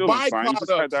 What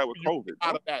byproducts had that with COVID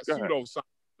out of that pseudoscience?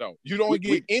 No, you don't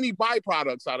get any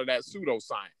byproducts out of that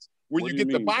pseudoscience. Where you get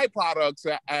the byproducts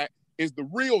is the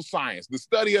real science, the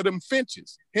study of them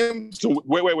finches. So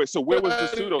wait. So where was the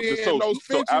pseudo?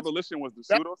 So abolition was the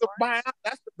pseudoscience?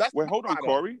 That's wait, hold on,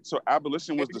 Corey. So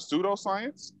abolition was the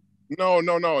pseudoscience? No.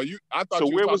 I thought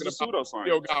you where were was talking the about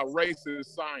pseudoscience? Got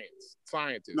racist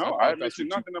scientists. No, I mentioned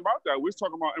nothing about that. We're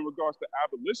talking about in regards to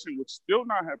abolition, which still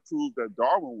not have proved that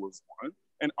Darwin was one.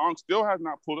 And Ankh still has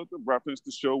not pulled up the reference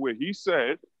to show where he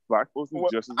said Black folks are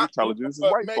just as intelligent as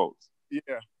white folks.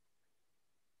 Yeah.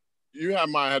 You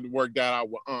might have to work that out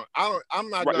with Ankh. I'm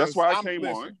not. Right, that's why I came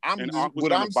on. And Ankh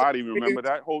was on the body. Remember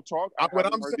that whole talk? What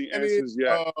I'm saying the answers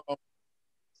yet.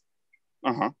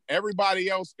 Everybody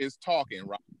else is talking,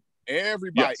 right?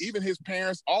 Everybody, even his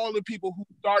parents, all the people who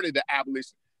started the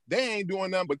abolition, they ain't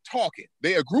doing nothing but talking.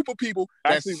 They're a group of people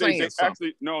that's saying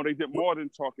something. No, they did more than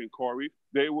talking, Corey.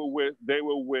 They were with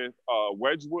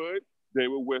Wedgwood. They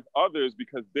were with others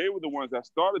because they were the ones that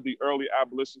started the early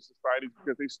abolition societies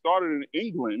because they started in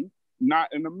England,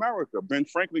 not in America. Ben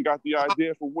Franklin got the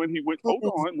idea for when he went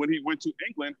to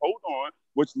England,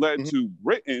 which led to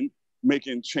Britain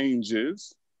making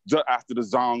changes after the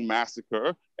Zong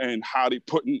massacre and how they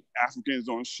putting Africans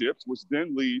on ships, which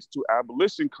then leads to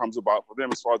abolition comes about for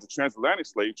them as far as the transatlantic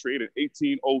slave trade in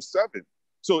 1807.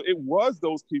 So it was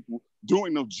those people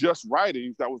doing the just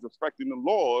writings that was affecting the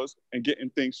laws and getting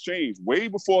things changed way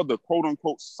before the quote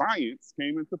unquote science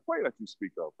came into play that you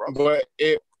speak of, bro. But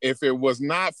if it was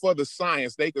not for the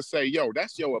science, they could say, yo,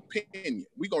 that's your opinion.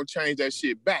 We're going to change that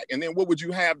shit back. And then what would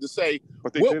you have to say?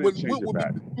 But they didn't change it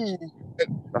back.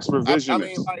 That's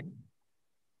revisionist.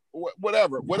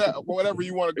 whatever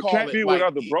you want to It call can't it. be Like, with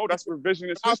other, bro. That's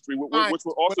revisionist history, which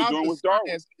we're also without doing the with Darwin.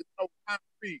 science, there's no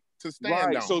concrete to stand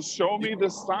Right. on. So show me the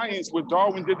science where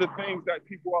Darwin did the things that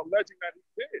people are alleging that he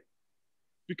did.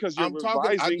 Because you're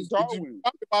revising Darwin.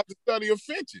 Talk about the study of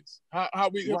finches.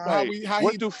 What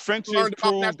do finches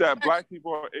prove that black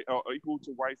people are equal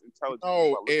to whites intelligence?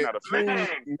 No, it at a proves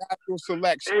natural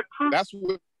selection. That's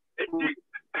what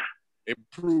it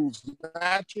proves.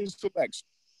 Natural selection.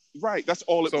 Right. That's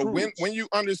all it proves. So when you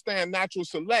understand natural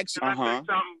selection,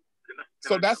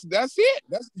 so that's it.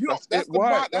 That's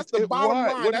the bottom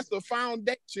line. That's the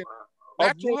foundation.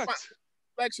 Natural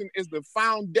selection is the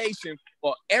foundation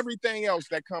for everything else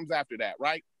that comes after that,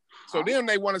 right? So then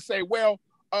they want to say, well,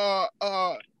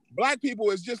 black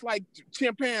people is just like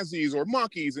chimpanzees or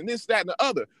monkeys and this, that, and the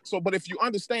other. So, but if you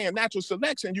understand natural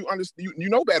selection, you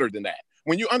know better than that.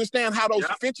 When you understand how those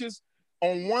finches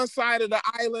on one side of the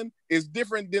island is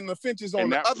different than the finches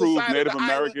on the other side of the island. Native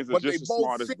Americans are just as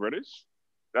smart as British?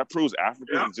 That proves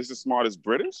Africans are just as smart as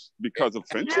British because of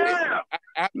finches?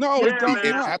 No, it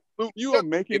doesn't. You are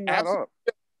making that up.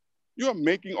 You are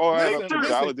making all that up to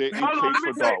validate and case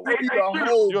for Darwin.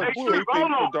 You're caping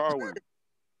for Darwin.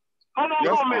 Hold on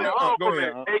for a minute. Hold on for a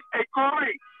minute. Hey,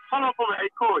 Corey. Hold on for a minute. Hey,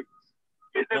 Corey.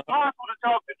 Is it possible to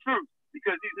talk the truth?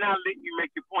 Because he's not letting you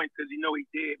make your point because you know he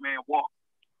did, man, walk.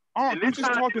 Oh, you're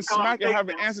just talking smack and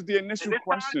haven't answered the initial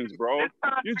questions, bro.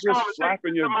 You're just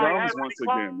flapping your gums once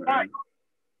again, man.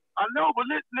 I know, but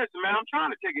listen, man, I'm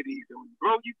trying to take it easy,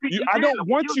 bro. I don't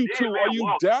want you to. Are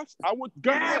you deaf? I want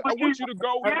you to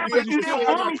go because you still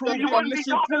haven't proved your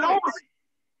initial points.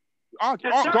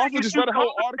 Garfield just read a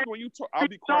whole article and you talk. I'll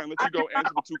be quiet and let you go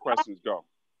answer the two questions. Go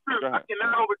ahead. I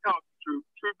cannot overtalk you, Truth.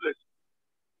 Truth, listen.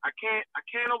 I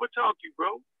can't overtalk you,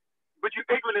 bro. But you're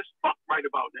ignorant as fuck right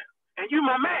about now. And you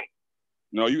my man.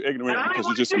 No, you ignorant because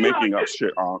you're just making up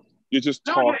shit, You're just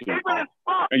talking,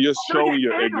 and you're showing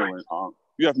you're ignorant,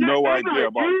 You have no idea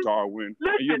about Darwin,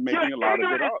 and you're making a lot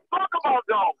of it up. Talk about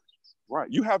Darwin. Right,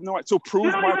 you have no idea. So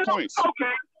prove my points.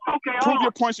 Okay. Prove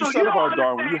your points you said about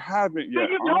Darwin. You haven't yet.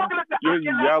 You're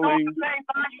yelling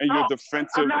and you're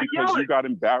defensive because you got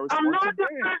embarrassed once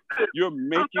again. You're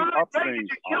making up things.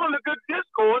 You're killing a good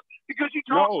discourse because you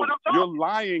talk what I'm talking. You're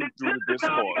lying through the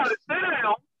discourse.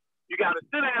 You got to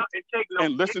sit down and take notes.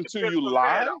 And listen to you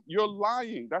lie? You're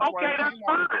lying. That's why I came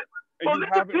on. And you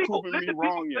haven't proven me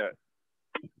wrong yet.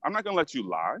 I'm not going to let you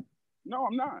lie. No,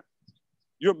 I'm not.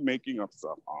 You're making up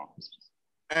stuff.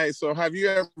 Hey, so have you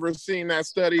ever seen that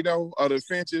study, though, of the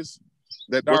finches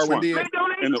that Darwin did?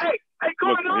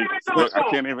 Look, I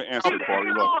can't even answer,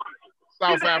 Corey. Look.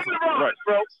 South Africa.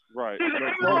 Right.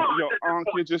 Yo,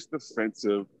 you're just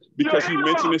defensive because you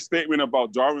mentioned a statement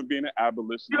about Darwin being an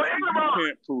abolitionist. You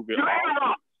can't prove it.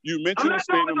 You mentioned a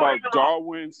statement about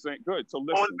Darwin saying, good, so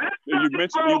listen. You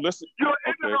listen.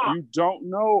 Okay, you don't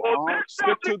know,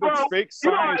 Stick to the fake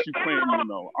science you claim you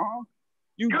know,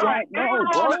 You don't know,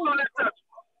 bro.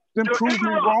 Then prove me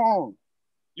wrong.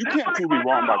 You can't prove me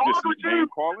wrong by just name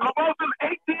calling. About some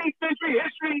 18th century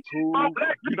history.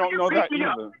 You don't know that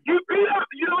either. You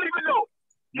don't even know.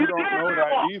 You don't know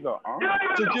that either,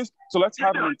 So let's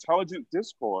have an intelligent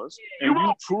discourse, and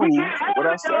you prove what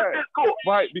I said.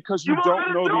 Right, because you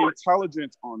don't know the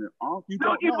intelligence on it, You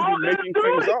don't know. You're making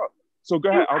things up. So go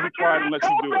ahead. I'll be quiet and let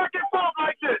you do it.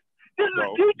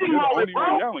 Bro, you're the only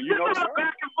one yelling. You know that?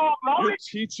 You're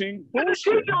teaching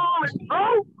bullshit.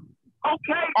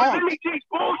 Okay, let me teach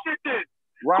bullshit then.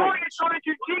 Right. Corey is trying to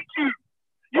teach you.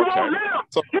 You won't let him.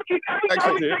 So, you keep everything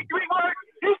say 3 words.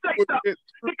 You say something.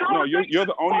 No, you're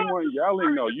the only one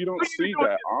yelling, though. You don't see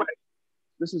that,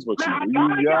 This is what you do.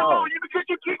 You yell. Because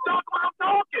you keep talking when I'm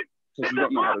talking. Because you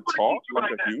don't know how to talk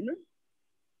like a human?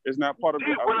 Isn't that part of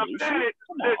the evolution?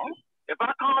 Come on. If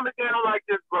I calm it down like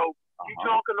this, bro, you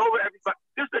talking over everybody.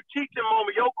 This is a teaching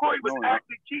moment. Yo, Corey was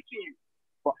actually teaching you.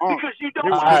 Because you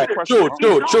don't. All right,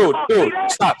 dude.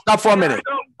 Stop for a minute.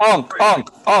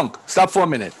 Stop for a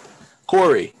minute.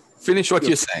 Corey, finish what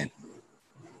you're saying.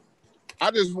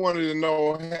 I just wanted to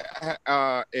know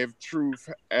if Truth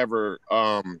ever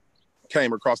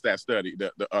came across that study,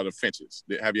 the finches.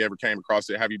 Have you ever came across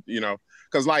it? Have you,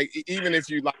 because like even if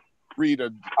you like read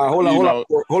a hold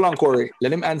on, Corey.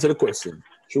 Let him answer the question.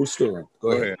 True story.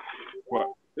 Go ahead.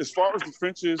 Well, as far as the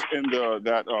finches in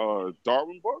that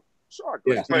Darwin book, sure,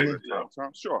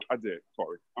 sure, I did,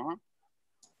 Corey.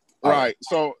 Right.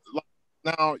 So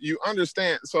now you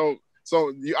understand. So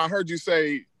I heard you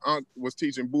say Unc was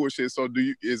teaching bullshit. So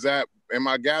am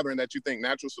I gathering that you think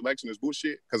natural selection is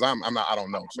bullshit? Because I'm not. I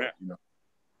don't know. So,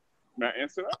 May I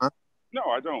answer that? No,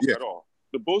 I don't at all.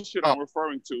 The bullshit I'm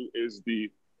referring to is the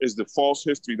false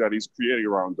history that he's creating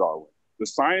around Darwin. The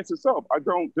science itself, I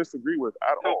don't disagree with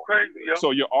at all. Crazy, yo.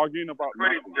 So you're arguing about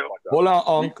Crazy, nothing yo. about that. Hold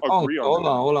on, We agree on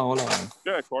hold that. on.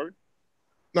 Yeah, Corey.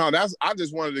 No, I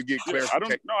just wanted to get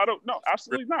clarification. I don't. No,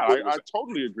 absolutely not. I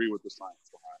totally agree with the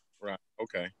science behind it. Right.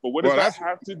 Okay. But what does that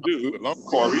have to do,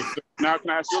 Corey? Now,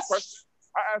 can I ask you a question?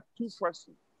 I asked two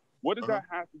questions. What does that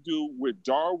have to do with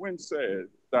Darwin said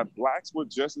that blacks were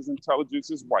just as intelligent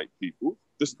as white people?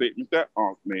 The statement that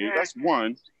Ankh made. That's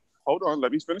one. Hold on,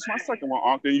 let me finish my second one,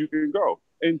 Ankh, then you can go.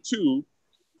 And two,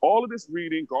 all of this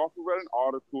reading, Garfield read an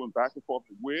article and back and forth.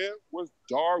 Where was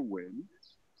Darwin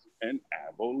an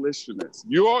abolitionist?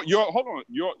 Hold on,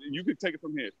 you can take it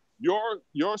from here.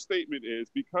 Your statement is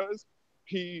because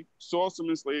he saw some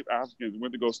enslaved Africans and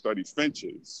went to go study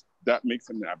finches, that makes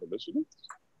him an abolitionist?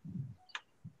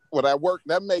 Well,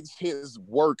 that makes his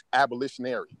work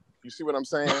abolitionary. You see what I'm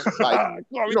saying? Like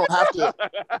you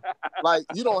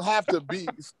don't have to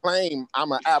claim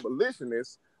I'm an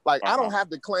abolitionist. Like I don't have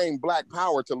to claim black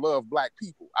power to love black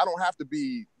people. I don't have to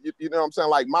be, you know what I'm saying?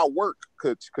 Like my work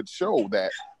could show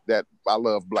that I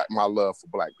love my love for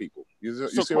black people. You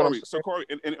see what I'm saying? So Corey,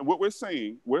 and what we're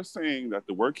saying that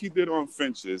the work he did on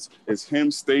finches is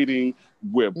him stating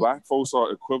where black folks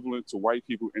are equivalent to white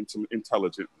people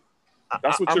intelligent.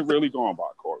 That's what you're really going by,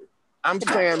 Corey. I'm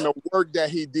saying the work that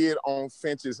he did on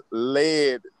finches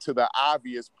led to the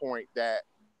obvious point that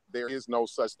there is no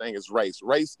such thing as race.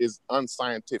 Race is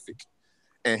unscientific,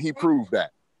 and he proved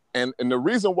that. And the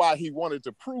reason why he wanted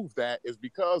to prove that is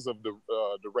because of the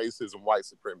racism, white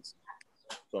supremacy.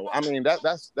 So I mean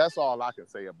that's all I can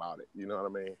say about it. You know what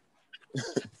I mean?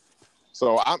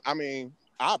 So I mean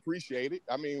I appreciate it.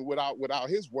 I mean without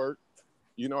his work,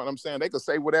 you know what I'm saying? They could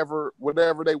say whatever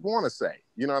they want to say.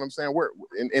 You know what I'm saying?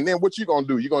 And then what you gonna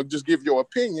do? You're gonna just give your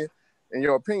opinion, and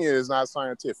your opinion is not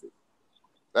scientific.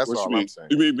 That's what all I'm saying.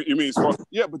 You mean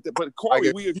yeah, but Corey,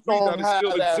 like we agree that it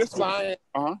still exists.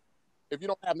 If you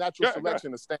don't have natural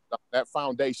selection to stand on, that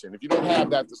foundation, if you don't have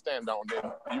that to stand on, then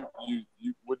you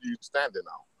what are you standing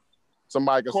on?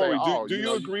 Somebody can Corey, say, "Oh, do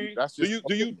you agree?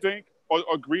 Do you think or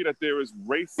agree that there is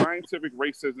scientific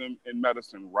racism in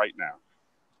medicine right now?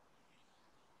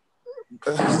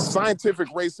 Scientific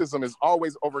racism is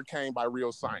always overcame by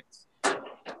real science.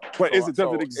 But does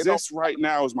it exist right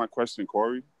now is my question,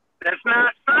 Corey. That's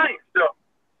not science, though.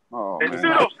 Oh, it's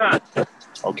pseudoscience.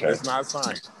 Okay. It's not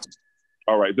science.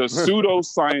 All right. Does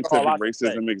pseudo-scientific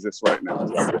racism exist right now?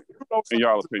 In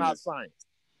y'all opinion? Not science.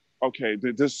 Okay.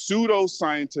 Does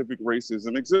pseudo-scientific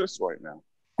racism exist right now?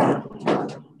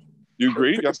 You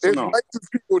agree? Yes or no? It's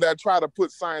racist people that try to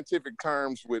put scientific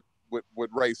terms with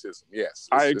racism. Yes,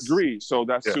 I agree. So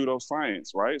that's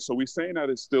pseudoscience, right? So we're saying that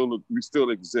we still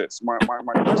exist. My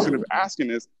question of asking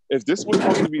is, if this was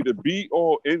supposed to be the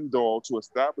be-all, end-all to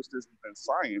establish this within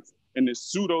science, and this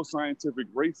pseudo-scientific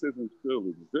racism still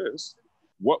exists,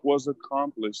 what was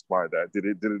accomplished by that? Did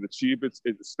it achieve its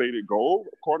stated goal,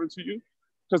 according to you?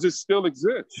 Because it still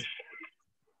exists.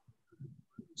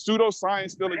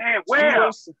 Pseudoscience still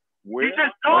exists. We're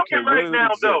just talking right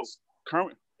now, though.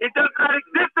 It does not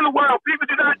exist in the world. People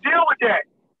do not deal with that.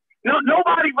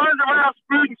 Nobody runs around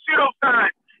spewing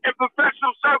pseudoscience in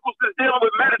professional circles that's dealing with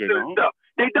medicine and stuff.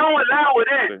 They don't allow it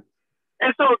in.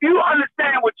 And so if you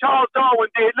understand what Charles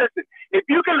Darwin did, listen, if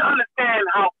you can understand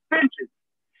how finches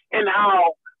and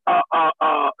how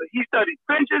he studied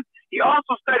finches, he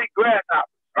also studied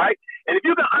grasshoppers, right? And if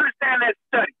you can understand that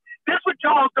study, this is what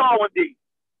Charles Darwin did,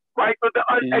 right, for the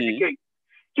uneducated.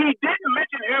 He didn't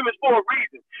mention humans for a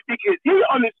reason, because he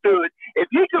understood if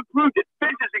he could prove that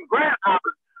finches and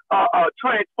grasshoppers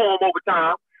transform over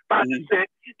time by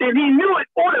descent, then he knew it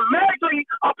automatically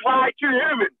applied to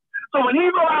humans. So when he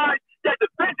realized that the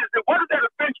finches, it wasn't that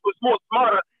a finch was more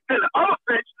smarter than the other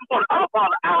finch on the other part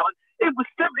of the island, it was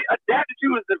simply adapted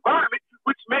to his environment,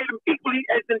 which made him equally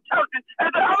as intelligent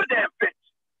as the other damn finch.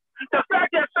 The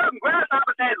fact that certain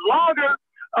grasshoppers had longer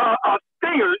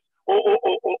stingers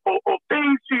or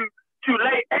things to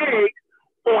lay eggs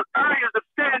on areas of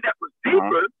sand that was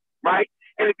deeper, right?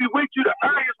 And if you went to the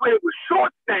areas where it was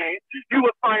short sand, you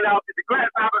would find out that the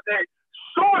grasshoppers had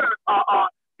shorter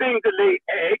things to lay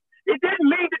eggs. It didn't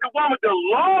mean that the one with the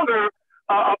longer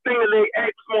thing to lay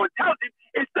eggs was more intelligent.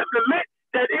 It simply meant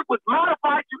that it was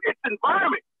modified to its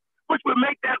environment, which would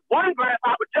make that one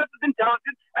grasshopper just as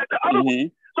intelligent as the other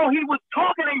one. So he was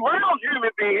talking around human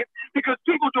beings because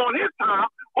people during his time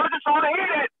wasn't trying to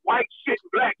hear that white shit and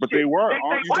black but shit. They were. They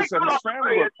you just said it's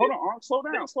family. Hold on, slow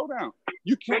down.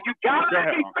 You can't. You gotta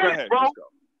let me finish, bro. You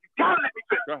gotta let me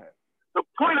finish. Go ahead. The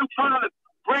point I'm trying to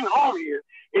bring home here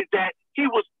is that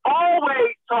he was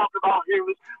always talking about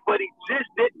humans, but he just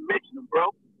didn't mention them,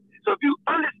 bro. So if you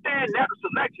understand natural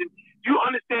selection, you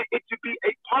understand it to be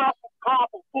a powerful,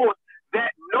 powerful force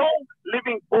that no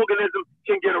living organism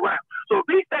can get around. So if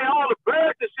he say all the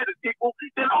birds and shit is equal,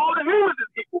 then all the humans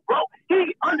is equal, bro.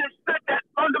 He understood that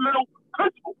fundamental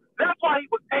principle. That's why he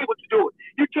was able to do it.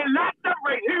 You cannot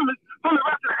separate humans from the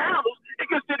rest of the animals and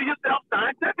consider yourself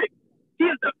scientific. He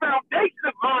is the foundation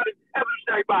of modern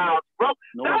evolutionary biology, bro.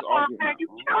 No That's why I'm saying you're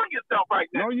killing yourself right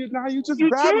now. No, you're not. You just You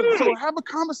babbling. did. So have a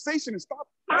conversation and stop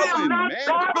I am yelling, not man.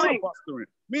 babbling. Filibustering.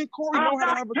 Me and Corey I'm know how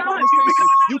to not have a yelling. conversation.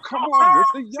 You come on with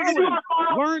the Because you yelling. are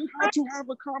calling- Learn how to have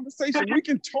a conversation. We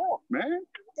can talk, man.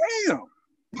 Damn.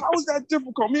 How is that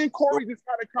difficult? Me and Corey just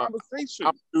had a conversation.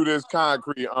 I'll do this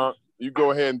concrete, You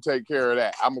go ahead and take care of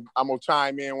that. I'm gonna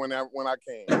chime in when I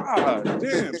can. God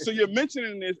damn. So you're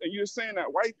mentioning this and you're saying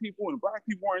that white people and black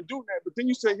people aren't doing that, but then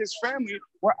you say his family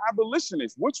were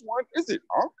abolitionists. Which one is it,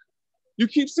 Unc? You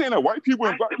keep saying that white people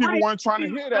and black people weren't trying to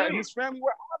hear that, and his family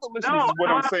were abolitionists is what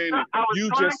I'm saying. You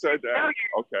just said that.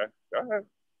 Okay, go ahead.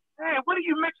 Hey, what are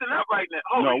you mixing up right now?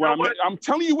 Oh, No, you know what? I'm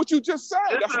telling you what you just said.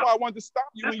 This That's is- why I wanted to stop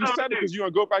you when you this is said it, because you're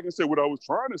going to go back and say what I was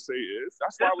trying to say is.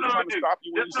 That's why I was trying to stop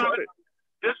you when you said it.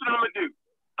 This is what I'm going to do.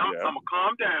 I'm going to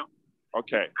calm down.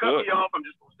 Okay, Cut good. me off. I'm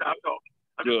just going to stop talking.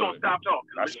 I'm just going to stop talking.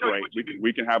 That's great. We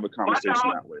can have a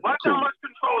conversation that way. Watch Cool. how much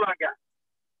control I got.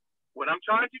 What I'm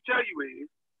trying to tell you is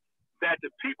that the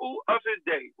people of his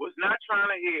day was not trying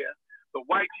to hear the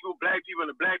white people, black people,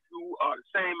 and the black people are the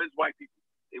same as white people.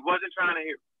 They wasn't trying to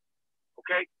hear it.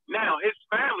 Okay? Now, his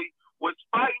family was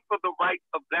fighting for the right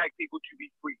of black people to be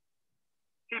free.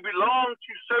 He belonged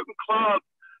to certain clubs,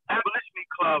 abolitionary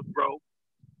clubs, bro.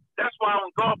 That's why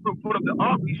when Garfield put up the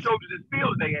ark, he showed you the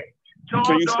field they had.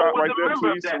 Can you stop Darwin was right a there, member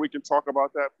of please, so that. we can talk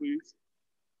about that, please?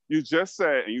 You just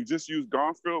said, and you just used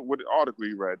Garfield with the article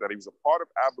you read, that he was a part of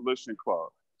Abolition Club.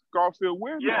 Garfield,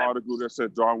 where's the article that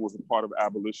said Darwin was a part of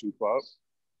Abolition Club?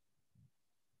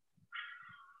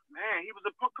 Man, he was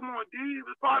a come on, dude. He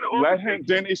was part of. Let him.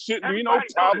 Then it shouldn't be no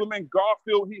Everybody knows problem. And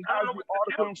Garfield, he has the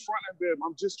article in front of him.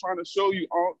 I'm just trying to show you.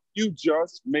 You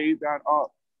just made that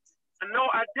up. No,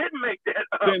 I didn't make that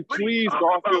up. Then What are you please,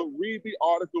 talking Garfield, about? read the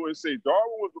article and say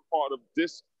Darwin was a part of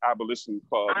this abolition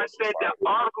club. I or said the society.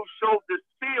 article showed the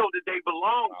field that they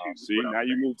belong to. See, now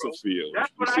you move to field.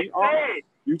 That's what you see, I said.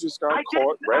 You just got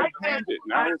caught red-handed.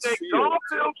 Now it's field.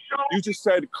 Garfield showed. You just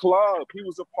said club. He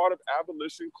was a part of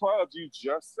abolition clubs. You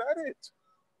just said it.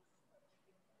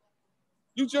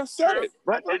 You just said it,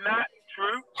 brother. Did not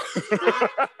true.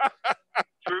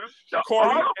 True. The Corey,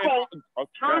 article.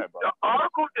 okay, True. The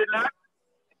article did not.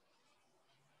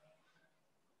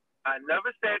 I never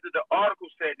said that the article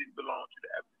said it belonged to the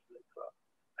Abolition Club.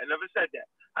 I never said that.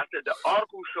 I said the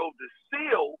article showed the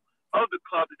seal of the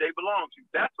club that they belong to.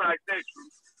 That's what I said, True.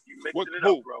 You mixing it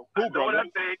up, bro. Who, I know what I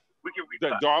brother? said. We can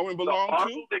That Darwin belonged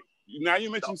to? that- Now you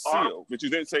mentioned seal, but you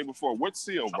didn't say before. What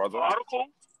seal, brother?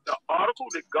 The article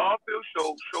that Garfield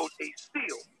showed a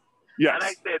seal. Yes. And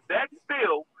I said that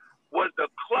seal was the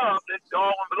club that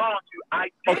Darwin belonged to. I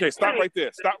did Okay, stop say right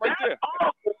there. Stop right there.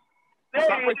 article said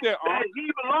Stop right there, that Unc.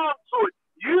 he belonged to it.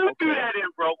 You do that in,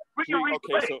 bro. We can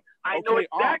replay. Okay, so I know okay,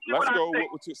 exactly let's what go I'm saying.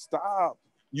 with stop.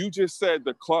 You just said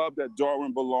the club that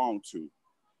Darwin belonged to.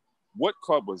 What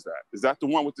club was that? Is that the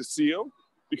one with the seal?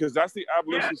 Because that's the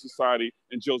Abolition Society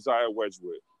and Josiah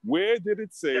Wedgwood. Where did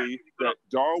it say that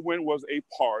Darwin was a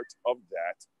part of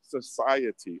that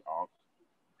society, Unc?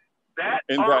 That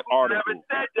in that article article? never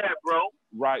said that, bro.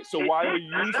 Right. So It why are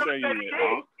didn't. I you never saying said it, it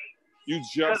did. Unc? You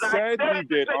just 'Cause I said said he it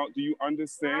did, said- Unc. Do you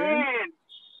understand? Man.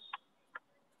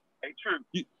 Hey, True.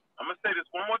 I'm going to say this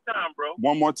one more time, bro.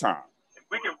 One more time.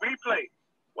 We can replay.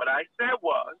 What I said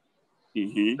was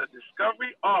Mm-hmm. the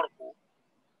Discovery article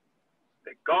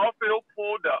that Garfield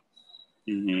pulled up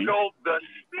Mm-hmm. showed the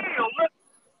seal,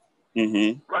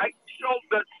 Mm-hmm. right? Showed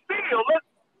the seal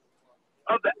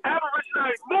of the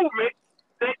abolitionary movement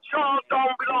that Charles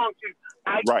Darwin belonged to.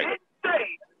 I Right. did say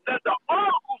that the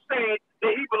article said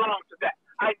that he belonged to that.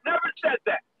 I never said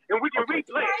that. And we can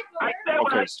replay it. I said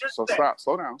what I Okay, just so said. stop.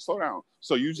 Slow down.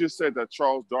 So you just said that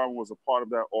Charles Darwin was a part of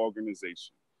that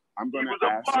organization. I'm going to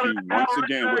ask you once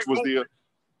again, which was the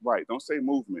right? Don't say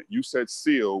movement. You said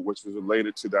seal, which was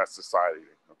related to that society.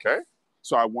 Okay.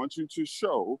 So I want you to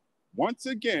show once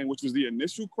again, which was the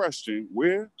initial question,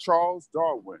 where Charles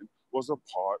Darwin was a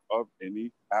part of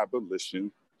any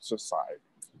abolition society.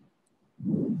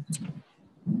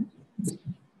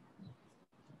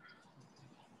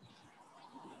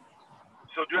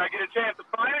 So do I get a chance to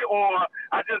find it, or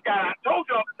I told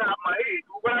you off the top of my head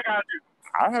what I gotta do?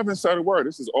 I haven't said a word.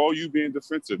 This is all you being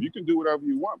defensive. You can do whatever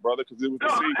you want, brother, because it was the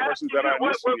same questions that I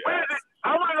initially asked.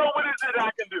 I want to know what is it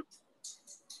I can do.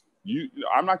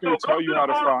 I'm not going to tell you how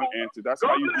to find an answer. That's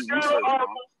how you do research,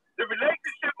 the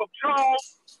relationship of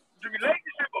Charles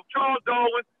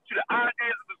Darwin to the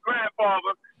ideas of his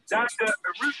grandfather, Dr.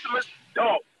 Erasmus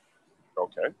Darwin.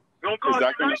 Okay. Is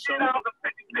that going to show?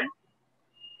 $19.50.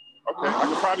 Okay, I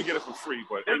could probably get it for free,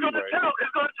 but It's anyway.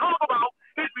 It's going to talk about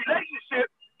his relationship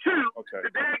to the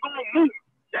daggone movement,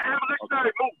 the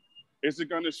abolitionary movement. Is it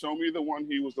going to show me the one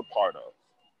he was a part of?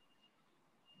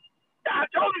 I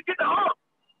told you, get the article.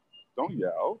 Don't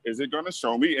yell. Is it going to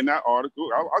show me in that article?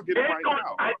 I'll get it right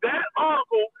now. That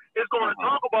article is going to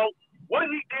talk about what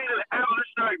he did in the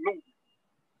abolitionary movement.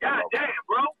 God damn,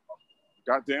 bro.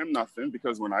 Goddamn nothing,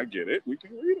 because when I get it, we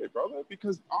can read it, brother.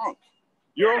 Because,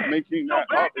 you're making that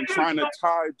up and trying to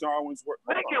tie Darwin's work.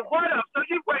 Making what up? So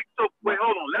wait,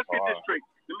 hold on. Let's get this straight.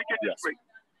 Let me get this straight.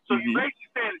 So you basically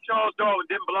saying that Charles Darwin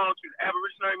didn't belong to the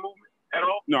abolitionary movement at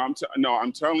all? No,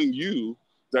 I'm telling you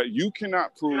that you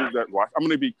cannot prove that. I'm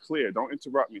going to be clear. Don't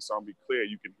interrupt me, so I'll be clear.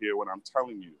 You can hear what I'm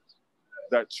telling you.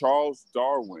 That Charles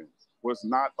Darwin was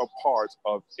not a part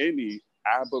of any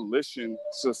abolition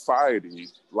society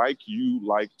like you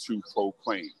like to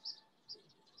proclaim.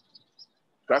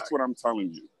 That's what I'm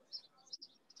telling you.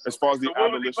 As far as the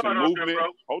abolition movement,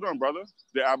 hold on, brother.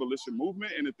 The abolition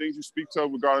movement and the things you speak to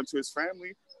regarding to his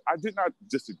family, I did not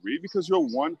disagree because you're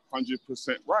 100%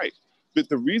 right. But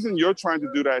the reason you're trying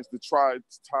to do that is to try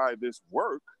to tie this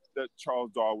work that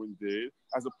Charles Darwin did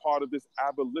as a part of this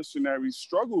abolitionary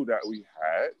struggle that we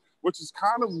had, which is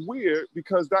kind of weird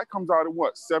because that comes out in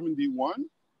what, 71?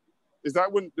 Is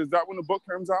that when the book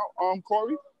comes out,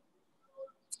 Corey?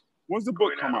 When's the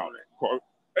book come out? Corey?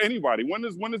 Anybody? When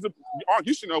is the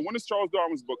you should know, when does Charles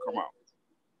Darwin's book come out?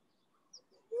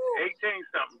 18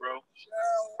 something,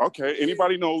 bro. Okay.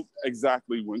 Anybody know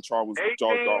exactly when Charles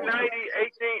Darwin's book?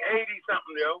 1880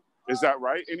 something, yo. Is that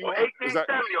right? Anyone? 1870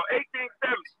 or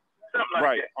 1870, something like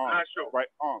right, that. Not sure.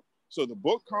 Right. So the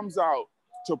book comes out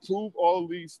to prove all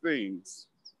these things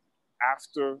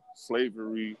after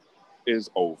slavery is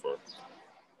over.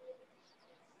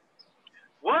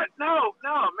 What? No,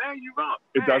 man, you wrong.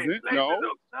 It doesn't? No.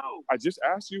 No. I just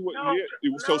asked you what year.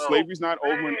 So slavery's not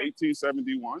over in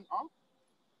 1871?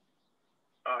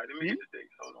 All right, let me get the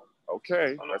dates. Hold on.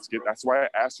 Okay, that's why I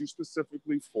asked you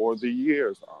specifically for the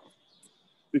years.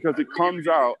 Because it comes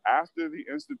out after the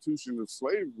institution of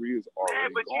slavery is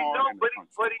already gone. But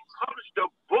he published a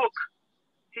book.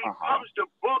 He published a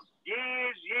book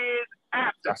years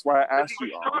after. That's why I asked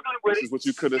you. This is what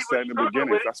you could have said in the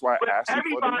beginning. That's why I asked you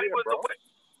for the year, bro.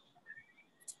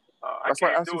 That's why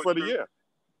I asked you for the year.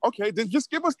 Okay, then just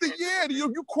give us the year.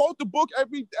 You quote the book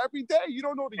every day. You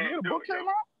don't know the year the book came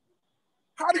out?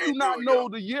 How do you not know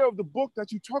the year of the book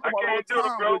that you talk about all the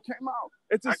time when it came out?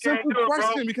 It's a simple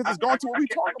question because it's going to what we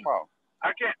talk about.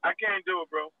 I can't do it,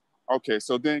 bro. Okay,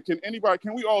 so then can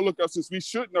we all look up, since we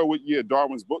should know what year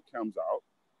Darwin's book comes out?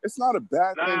 It's not a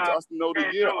bad thing to us to know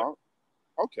the year.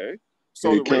 Okay.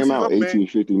 So it came out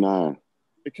 1859.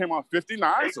 It came out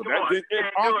 59. So that if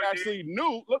Unc actually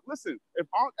knew, listen, if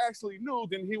Unc actually knew,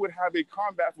 then he would have a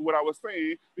combat for what I was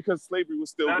saying because slavery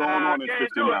was still going on in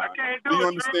 59. Do you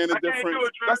understand the difference?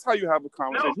 That's how you have a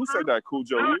conversation. Who said that, Cool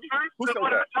Joe? Who said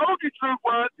that?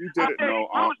 You didn't know,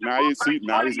 Unc. Now you see,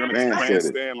 now he's going to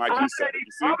stand like he said it.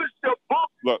 You see?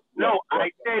 Look,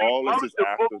 all this is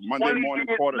after Monday morning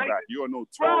quarterback. You are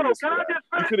notorious for that.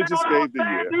 You could have just gave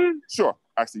the year. Sure.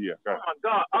 Actually, yeah. Go ahead. Oh my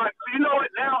God. All right, so you know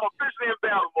what? Now I'm officially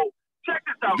available. Check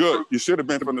this out. Good. You should have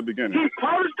been from the beginning. He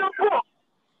published a book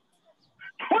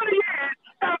 20 years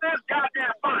after his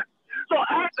goddamn fund. So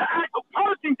after actual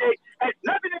publishing date had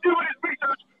nothing to do with his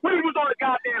research when he was on the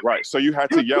goddamn right. So you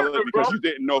had to yell it because you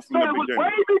didn't know from the beginning.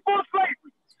 Way before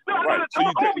slavery. Right. So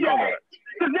you didn't know that.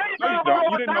 No, you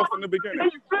don't. You didn't know from the beginning.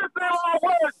 You couldn't say all my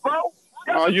words, bro.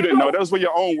 Oh, you didn't know. Those were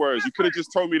your own words. You could have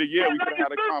just told me the year. We could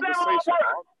have had a conversation.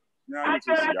 Now I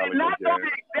said I did not know the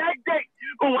exact date,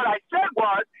 but what I said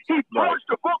was he published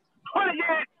the book 20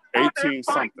 years 18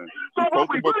 something. You quote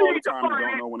the book all the time and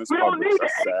don't know when it's published.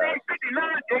 That's sad.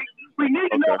 We need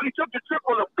to know when he took the trip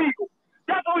on the Beagle.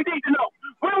 That's what we need to know.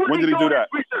 When did he do that?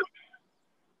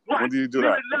 When did he do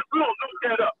that? Look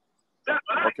that up.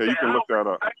 Okay, you can look that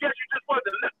up. I guess you just wanted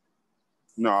to listen.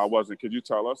 No, I wasn't. Could you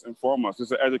tell us? Inform us.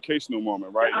 It's an educational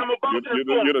moment, right? I'm about to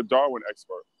inform. You're the Darwin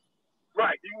expert.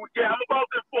 Right. Yeah, I'm about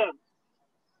to inform you.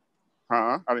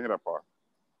 Huh? I didn't hear that part.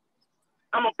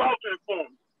 I'm about to inform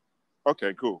you.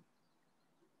 Okay, cool.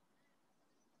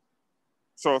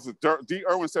 So if D.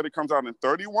 Irwin said it comes out in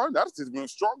 31, that's an even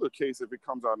stronger case if it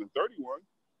comes out in 31.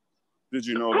 Did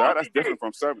you know that? That's different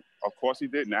from 7. Of course he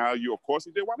did. Now of course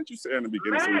he did. Why didn't you say in the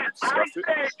beginning so we could discuss it?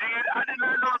 I did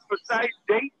not know the precise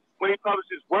date when he published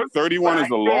his work. 31 is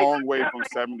a long way from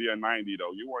 70 or 90,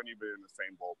 though. You weren't even in the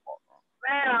same ballpark. Huh?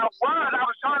 Man, I was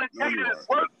trying to tell you this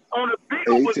work on the big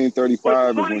 1835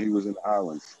 is when he was in the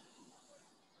islands.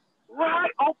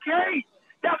 Right, okay.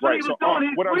 That's what he was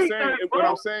doing. What I'm saying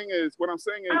is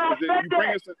that you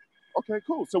bring us in, okay,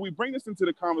 cool. So we bring this into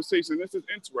the conversation. This is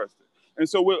interesting. And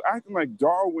so we're acting like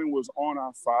Darwin was on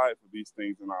our side for these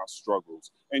things and our struggles.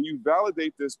 And you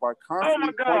validate this by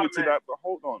constantly pointing to that. But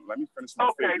hold on, let me finish my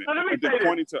statement. So let me and then say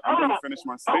pointing to, I'm going to finish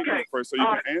my statement first so you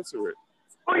can answer it.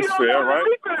 It's fair, right?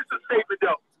 Let me finish the statement,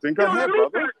 though. Then go ahead,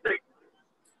 brother. You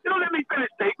don't let me finish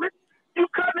statement. You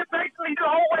cutting it basically the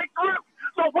whole way through.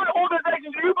 So what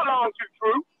organization do you belong to,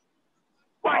 True?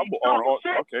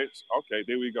 Okay,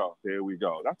 there we go.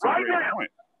 That's a great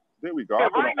point. There we go.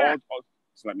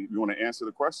 You want to answer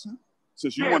the question?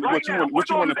 Since you want to play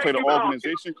the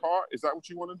organization card? Is that what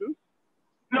you want to do?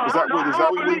 No, is that where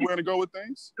we're going to go with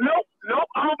things? Nope,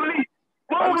 I don't believe.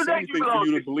 I didn't say anything for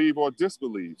you to believe or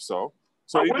disbelieve. So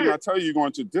anything I tell you, you're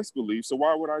going to disbelieve. So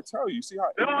why would I tell you? See how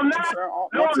ignorant you sound?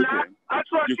 Once again,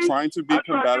 you're trying to be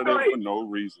combative for no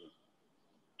reason.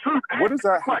 What is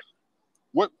that?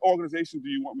 What organization do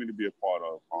you want me to be a part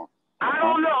of? I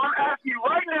don't know. I'm asking you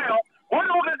right now. What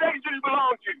organization do you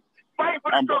belong to? Fighting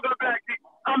for the struggle of black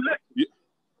people. I'm listening.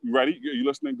 You ready? You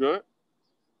listening good?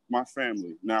 My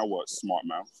family. Now what? Smart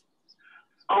mouth.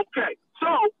 Okay.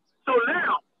 So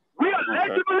now we are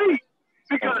led to believe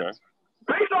because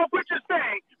based on what you're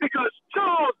saying, because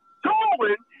Charles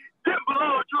Darwin didn't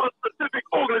belong to a specific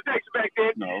organization back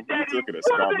then. No, look at this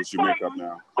garbage you make up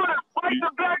now. For the fight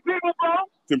of black people, bro.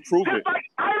 Then prove it. Like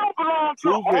I don't belong to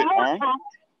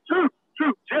True.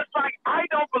 Just like I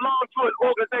don't belong to an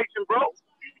organization, bro.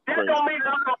 That don't mean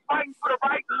that I'm not fighting for the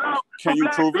right to love. Can you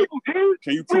prove it?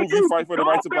 Can you prove you fight for the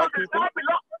rights of black people?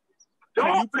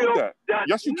 Can you prove that?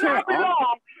 Yes, you can.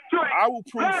 I will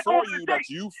prove for you that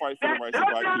you fight for the rights of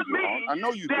black people. I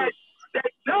know you do.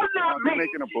 I'm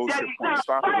making a bullshit point.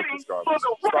 Stop it with this garbage.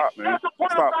 Stop, man.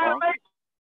 Stop,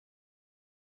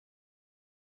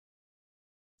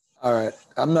 All right.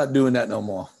 I'm not doing that no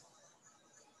more.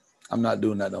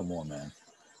 Man.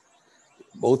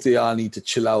 Both of y'all need to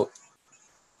chill out,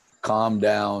 calm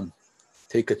down,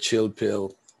 take a chill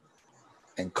pill,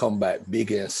 and come back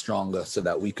bigger and stronger so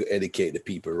that we could educate the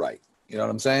people right. You know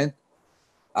what I'm saying?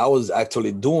 I was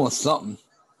actually doing something,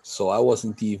 so I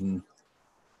wasn't even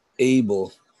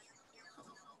able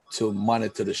to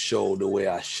monitor the show the way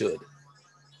I should.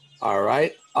 All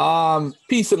right.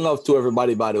 Peace and love to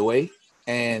everybody, by the way.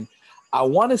 And I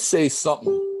want to say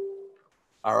something.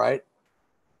 All right.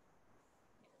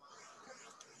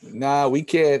 Nah, we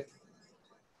can't.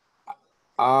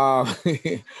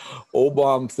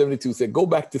 Obama 72 said, go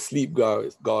back to sleep,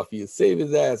 Garfield. Save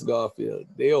his ass, Garfield.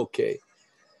 They okay.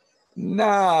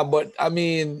 Nah, but I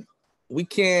mean, we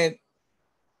can't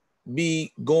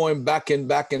be going back and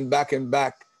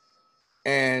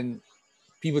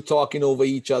people talking over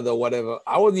each other, whatever.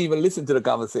 I wasn't even listening to the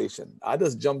conversation. I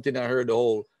just jumped in and heard the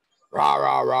whole rah,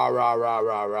 rah, rah, rah, rah,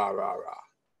 rah, rah, rah, rah.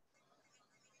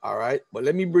 All right, but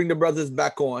let me bring the brothers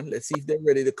back on. Let's see if they're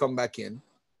ready to come back in.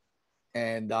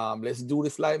 And let's do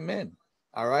this like men.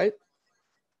 All right?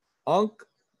 Unc,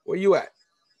 where you at?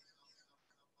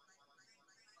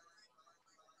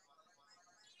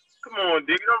 Come on,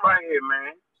 dig. I'm right here,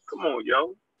 man. Come on,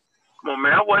 yo. Come on,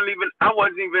 man. I wasn't even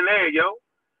there, yo.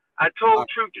 I told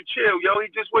Truth to chill, yo. He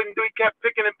just wouldn't do. He kept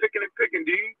picking,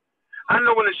 dude. I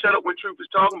know when to shut up when Truth is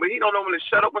talking, but he don't know when to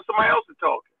shut up when somebody else is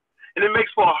talking. And it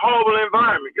makes for a horrible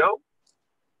environment, yo.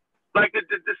 Like the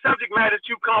subject matter is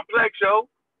too complex, yo.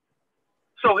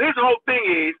 So his whole thing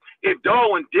is, if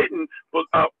Darwin didn't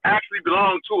actually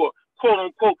belong to a quote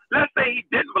unquote, let's say he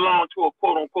didn't belong to a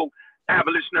quote unquote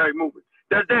abolitionary movement,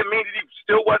 does that mean that he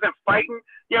still wasn't fighting,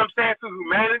 you know what I'm saying, for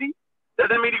humanity? Does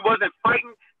that mean he wasn't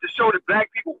fighting to show that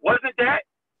black people wasn't that?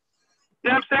 You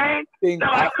know what I'm saying?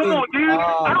 Come on, dude.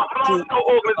 I don't belong to no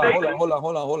organization.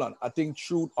 Hold on. I think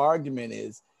Truth's argument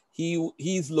is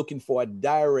he's looking for a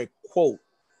direct quote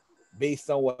based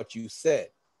on what you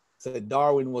said. So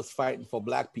Darwin was fighting for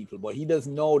black people, but he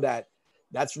doesn't know that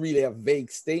that's really a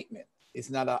vague statement. It's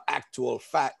not an actual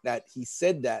fact that he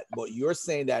said that, but you're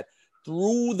saying that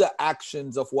through the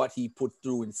actions of what he put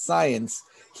through in science,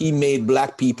 he made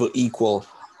black people equal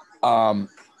on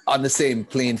the same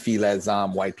playing field as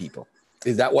white people.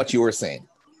 Is that what you were saying?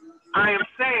 I am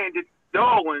saying that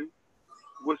Darwin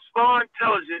was far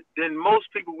intelligent than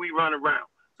most people we run around,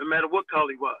 no matter what color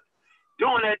he was.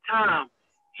 During that time,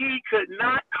 he could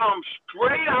not come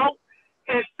straight out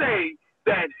and say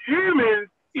that humans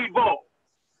evolved.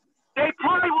 They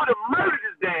probably would have murdered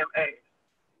his damn ass.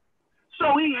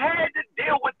 So he had to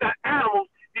deal with the animals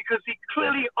because he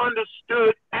clearly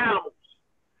understood animals.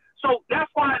 So that's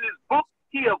why in his book,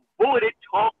 he avoided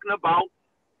talking about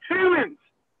humans.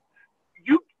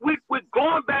 We're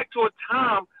going back to a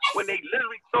time when they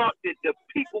literally thought that the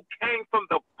people came from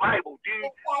the Bible, dude.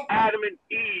 Adam and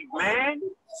Eve, man.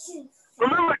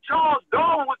 Remember, Charles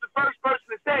Darwin was the first person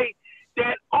to say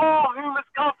that all humans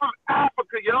come from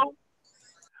Africa, yo.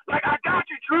 Like, I got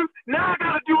you, Truth. Now I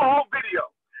got to do a whole video.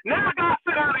 Now I got to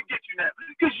sit down and get you now.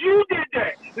 Because you did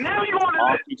that. Now you want to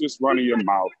listen. You just running your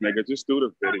mouth, nigga. Just do the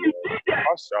video. No, you did that.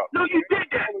 Hush up. No, you did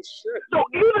that. So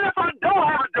even if I don't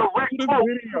have a direct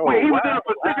quote where he was in a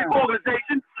specific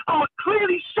organization, I'm going to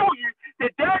clearly show you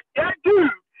that that dude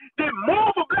did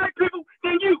more for black people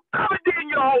than you ever did in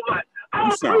your whole life.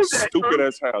 You sound stupid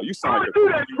as hell. You sound like a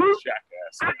complete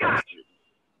jackass. I got you.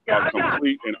 A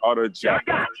complete and utter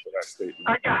jackass for that statement.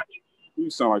 I got you. You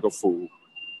sound like a fool.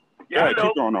 Yeah, Yeah,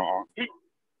 keep going on.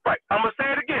 Right, I'm going to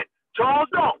say it again. Charles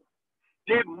Darwin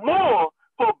did more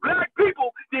for black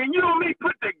people than you and me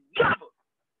put together.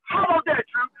 How about that,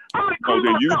 Drew? I'm No, including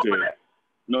then you myself did. in that.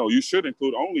 No, you should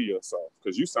include only yourself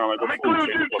because you sound like a fool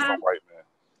caping for some white man.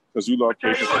 Because you love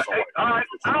caping for some white man. All right,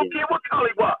 I don't care what color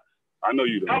he was. I know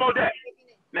you do. How about that?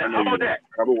 Now, how about that?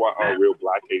 Have a real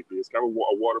black atheist. Have a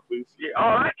water, please. Yeah,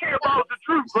 all I care about is the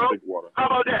truth, bro. Take water. How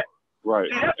about that?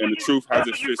 Right, See, and the truth has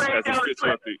its fits your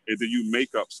your thing. And then you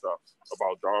make up stuff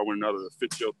about Darwin and other to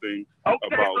fit your thing Okay,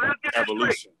 about so let's get this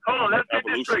evolution. straight. Hold on, let's get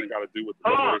this Evolution straight. got to do with the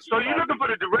Hold on, liberation so of you're black looking for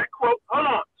the direct quote? Hold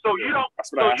on, so you don't.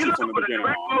 That's what so I asked you you from the looking for the beginning.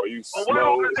 direct Are quote you on what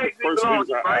slow? It's the organization it first belongs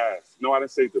things to, I right? asked. No, I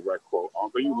didn't say direct quote. Are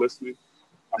you listening?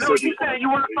 No, you saying you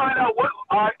want to find out what?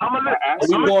 All right, I'm gonna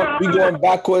Are we going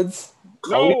backwards?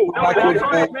 No,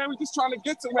 man, we're just trying to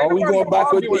get to. Are we going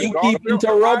backwards? You keep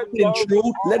interrupting,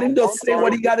 Truth. Let him just say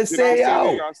what he got to say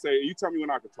out. You tell me when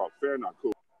I can talk. Fair enough.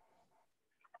 Cool.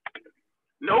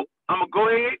 Nope. I'm gonna go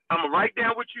ahead. I'm gonna write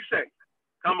down what you say.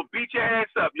 I'm gonna beat your ass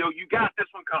up, yo. You got this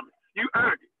one coming. You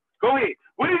earned it. Go ahead.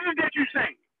 What is it that you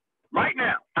saying right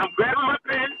now? I'm grabbing my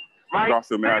pen. Right.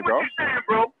 Garfield, may I Say go? what you saying,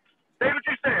 bro. Say what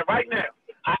you saying right now.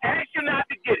 I asked you not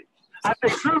to get it. I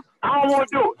say, Truth, I don't want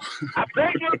to do it. I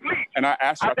beg you to please. And I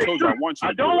asked you. I told you I want you.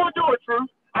 I don't want to do it, Truth.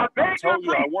 I beg you to told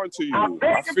you I please. want to.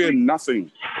 I fear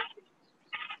nothing.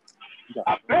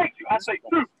 I beg you. I say,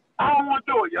 Truth, I don't want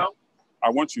to do it, yo. I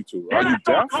want you to. Then Are you I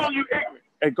start deaf? calling you ignorant.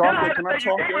 Hey, Then I Garfield, had can to I say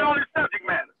you talk? ignorant on this subject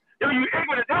matter. Yo, you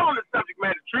ignorant on this subject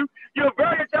matter, Truth. You're a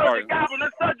very intelligent guy on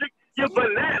this subject. You're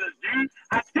bananas, dude.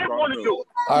 I didn't want to do it.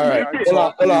 All right, hold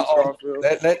on.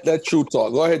 Let Truth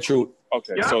talk. Go ahead, Truth.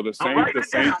 Okay, so the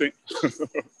same thing.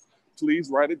 Please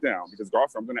write it down because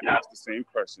Garfield, I'm going to ask the same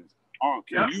questions.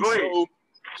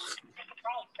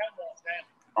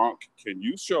 Can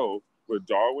you show where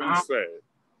Darwin said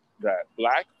that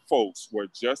black folks were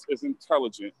just as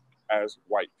intelligent as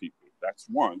white people? That's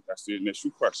one. That's the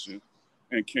initial question.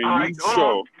 And can you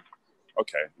show?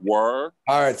 Okay, were.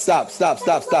 All right, stop.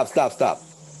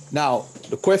 Now,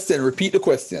 the question, repeat the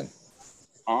question.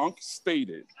 Ankh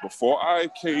stated before I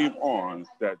came on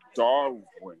that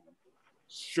Darwin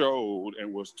showed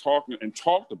and was talked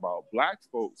about black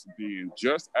folks being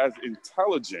just as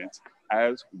intelligent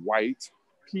as white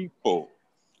people.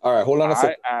 All right, hold on a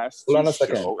second. I asked hold on a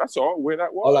second. Show, that's all where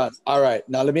that was. Hold on. All right,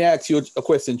 now let me ask you a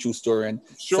question, True Story.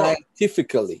 Sure.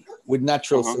 Scientifically, with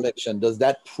natural selection, does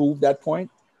that prove that point?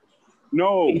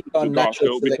 No,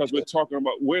 Garfield, because we're talking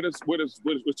about we're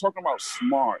talking about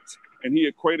smart, and he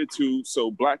equated to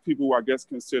black people, I guess,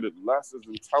 considered less as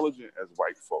intelligent as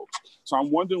white folks. So I'm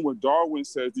wondering what Darwin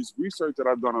says. These research that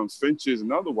I've done on finches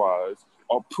and otherwise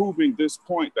are proving this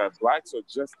point that blacks are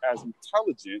just as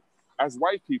intelligent as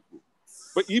white people.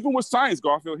 But even with science,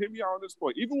 Garfield, hit me out on this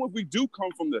point. Even if we do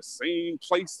come from the same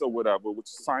place or whatever, which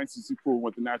science is proven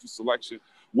with the natural selection,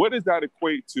 what does that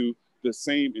equate to the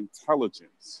same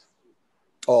intelligence?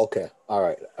 Oh, okay. All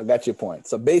right. I got your point.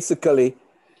 So basically,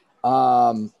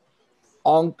 Ankh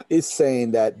is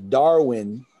saying that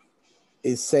Darwin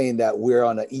is saying that we're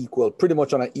on pretty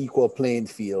much on an equal playing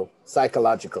field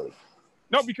psychologically.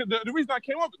 No, because the reason I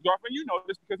came up with Garfield, you know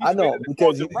this because I know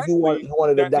because you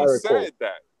wanted a direct quote.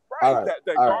 Right,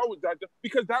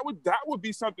 because that would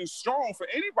be something strong for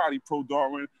anybody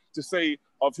pro-Darwin to say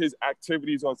of his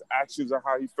activities or his actions or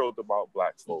how he felt about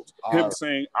black folks.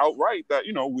 Saying outright that,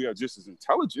 we are just as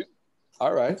intelligent.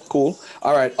 All right, cool.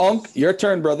 All right, Ankh, your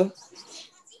turn, brother.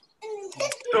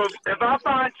 So if I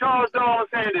find Charles Darwin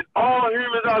saying that all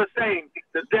humans are the same,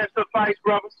 does that suffice,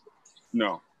 brother?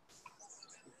 No.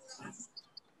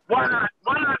 Why not?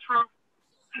 Why not, True?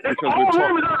 If all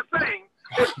humans are the same,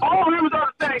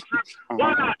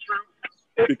 why not, True?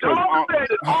 If Darwin said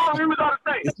that all humans are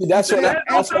the same. See, that's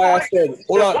why I said,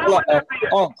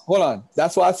 hold on.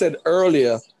 That's why I said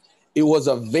earlier, it was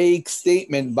a vague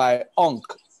statement by Ankh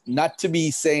not to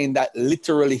be saying that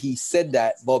literally he said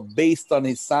that, but based on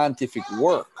his scientific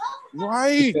work.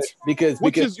 Right. Because I'm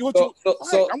with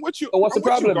you. so what's the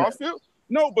problem? Garfield?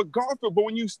 No, but Garfield, but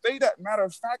when you say that matter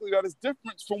of factly, that is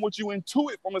different from what you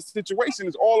intuit from a situation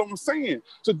is all I'm saying.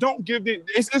 So don't give it,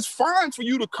 it's fine for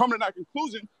you to come to that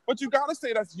conclusion, but you gotta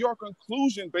say that's your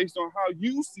conclusion based on how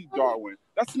you see Darwin.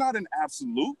 That's not an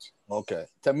absolute. Okay.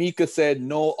 Tamika said,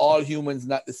 no, all humans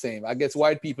not the same. I guess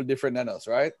white people different than us,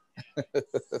 right?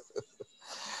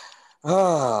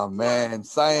 Oh man,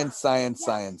 science.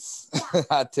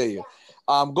 I tell you.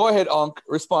 Go ahead, Unc.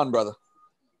 Respond, brother.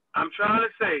 I'm trying to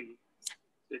say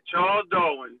that Charles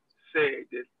Darwin said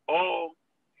that all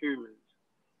humans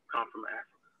come from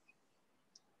Africa.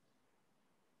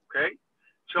 Okay?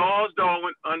 Charles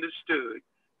Darwin understood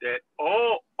that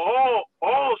all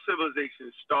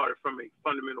civilizations started from a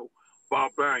fundamental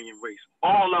barbarian race.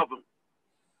 All of them.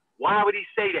 Why would he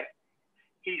say that?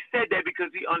 He said that because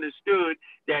he understood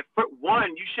that, for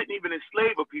one, you shouldn't even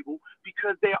enslave a people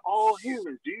because they're all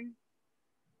humans, dude.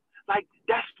 Like,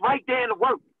 that's right there in the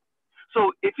work.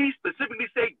 So if he specifically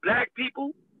say black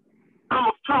people, I'm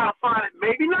going to try to find it.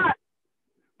 Maybe not.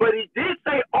 But he did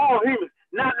say all humans,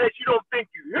 not that you don't think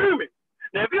you're human.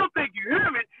 Now, if you don't think you're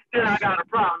human, then I got a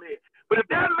problem here. But if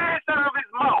that man said out of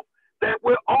his mouth that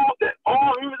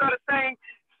all humans are the same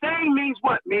means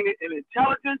what? Meaning in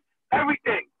intelligence,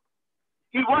 everything.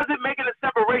 He wasn't making a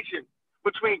separation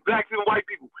between black people and white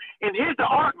people. And here's the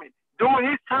argument. During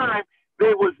his time,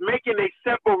 they was making a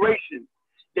separation.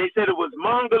 They said it was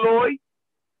Mongoloid,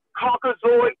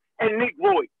 Caucasoid, and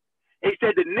Negroid. They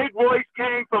said the Negroids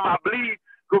came from, I believe,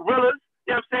 gorillas,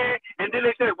 you know what I'm saying? And then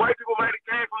they said white people might have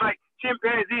came from like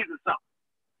chimpanzees or something.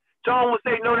 John would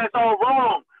say, no, that's all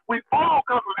wrong. We all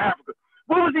come from Africa.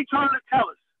 What was he trying to tell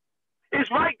us?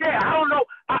 It's right there. I don't know.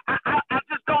 I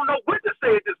just don't know what to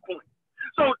say at this point.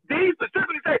 So these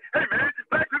specifically say, hey, man,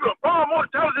 black people are far more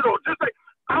intelligent, or just like,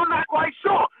 I'm not quite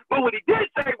sure. But what he did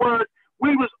say was,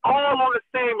 we was all on the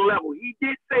same level. He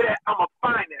did say that. I'm going to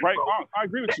find that. Right, bro. I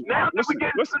agree with you. Now listen.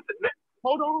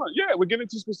 Hold on. Yeah, we're getting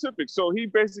to specifics. So he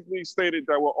basically stated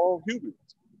that we're all humans.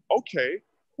 Okay.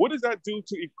 What does that do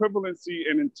to equivalency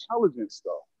and intelligence,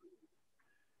 though?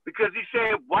 Because he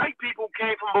said white people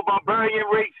came from a barbarian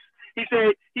race. He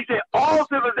said all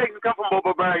civilizations come from a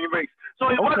barbarian race. So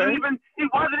he wasn't even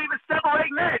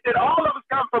separating that all of us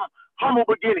come from humble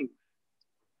beginnings.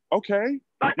 Okay.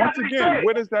 Like once again,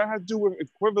 what does that have to do with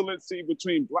equivalency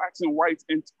between blacks and whites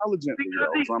intelligently? Because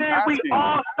he said we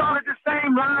all started the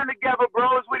same line together,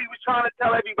 bro, is what he was trying to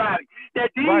tell everybody.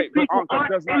 That these people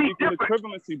aren't does not any equal different.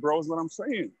 equivalency, bro, is what I'm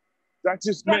saying. That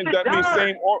just means means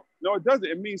same no, it doesn't.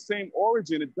 It means same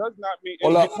origin. It does not mean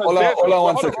Hold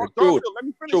on 1 second.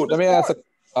 Let me ask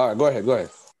all right, go ahead.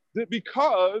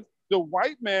 Because the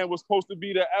white man was supposed to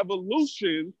be the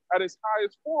evolution at its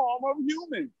highest form of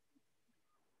human.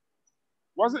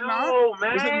 Was it not?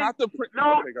 Man. Is it not the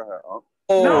no. Okay, go ahead, Unc.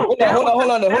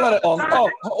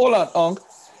 Hold on, Unc.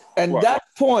 And that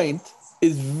point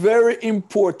is very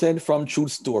important from Truth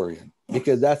Historian,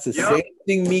 because that's the same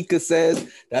thing Mika says.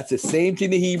 That's the same thing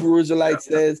the Hebrew Israelite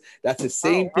says. That's the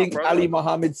same thing Ali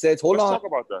Muhammad says. Let's talk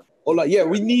about that. Hold on. Yeah,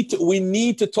 we need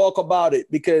to talk about it,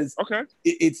 because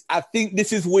it's I think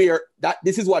this is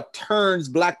what turns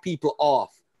black people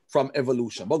off from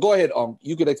evolution. But go ahead,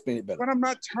 you could explain it better. But I'm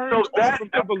not turned off from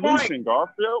evolution,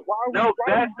 Garfield. Why would you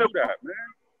do that, man?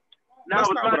 Now That's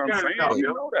it's not my what I'm turn saying. to talk.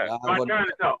 You know that. My turn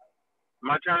to talk.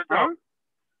 My turn to talk.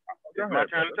 It's my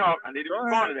turn to talk. I need to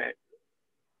respond to that.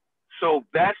 So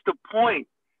that's the point.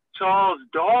 Charles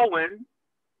Darwin,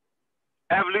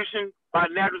 evolution by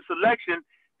natural selection,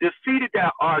 defeated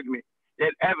that argument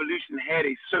that evolution had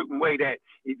a certain way that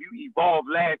if you evolved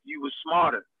last, you were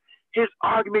smarter. His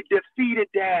argument defeated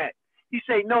that. He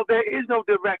said, no, there is no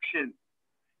direction.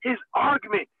 His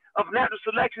argument of natural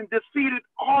selection defeated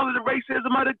all of the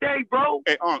racism of the day, bro.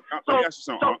 Hey, let me ask you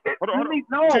something. Hold on.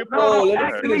 No,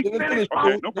 let me finish.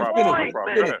 Okay, no problem.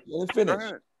 Go ahead.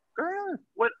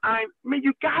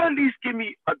 You gotta at least give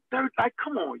me a third. Like,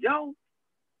 come on, yo.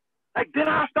 Like, then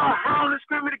I start howling and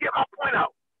screaming to get my point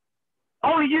out.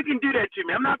 Only you can do that to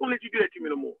me. I'm not gonna let you do that to me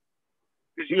no more.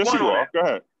 Yes, you are. Go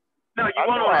ahead. No, you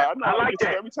want on that. I like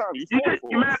that. Every time matter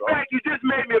of fact, you just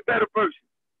made me a better person.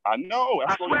 I know.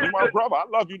 That's what you're my brother. I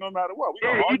love you no matter what.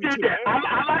 You did that.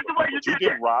 I like the way you did that.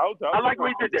 You get riled up. I like the way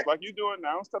you did that. Just like you doing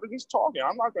now, instead of just talking.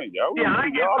 I'm not going to yell. Yeah, I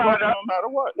ain't getting riled up. No matter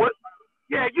what.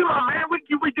 Yeah, you know, man, we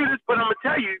do this, but I'm going to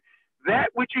tell you,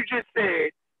 that what you just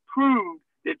said proved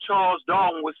that Charles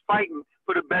Darwin was fighting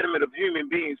for the betterment of human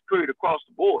beings, period, across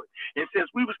the board. And since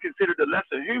we was considered the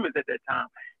lesser humans at that time,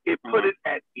 it put us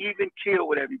at even kill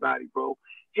with everybody, bro.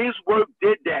 His work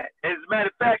did that. As a matter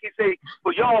of fact,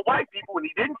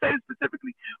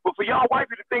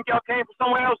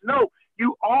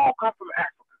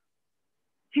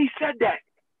 said that.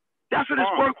 That's what his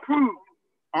work proved.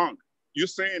 You're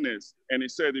saying this, and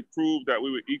it said it proved that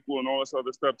we were equal and all this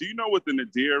other stuff. Do you know what the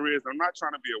nadir is? I'm not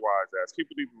trying to be a wise ass.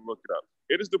 People need to look it up.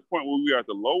 It is the point where we are at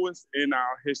the lowest in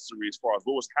our history as far as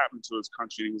what was happening to this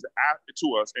country. It was after to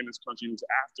us in this country. It was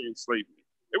after enslavement.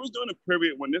 It was during a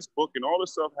period when this book and all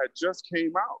this stuff had just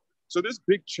came out. So this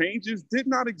big changes did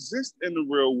not exist in the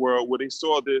real world where they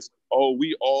saw this, oh,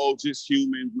 we all just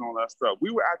humans and all that stuff.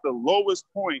 We were at the lowest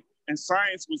point, and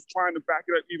science was trying to back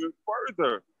it up even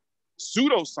further.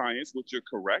 Pseudoscience, which you're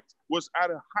correct, was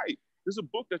at a height. There's a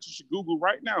book that you should Google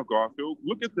right now, Garfield.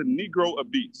 Look at the Negro a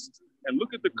Beast and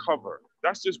look at the cover.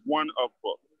 That's just one of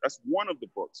books. That's one of the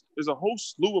books. There's a whole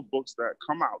slew of books that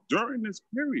come out during this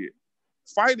period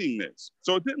fighting this.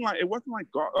 So it wasn't like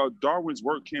Darwin's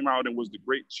work came out and was the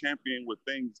great champion where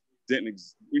things didn't,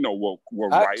 were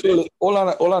right. Actually, hold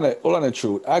on a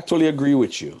truth. I actually agree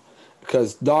with you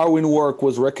because Darwin's work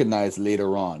was recognized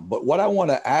later on. But what I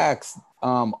want to ask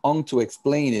to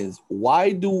explain is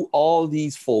why do all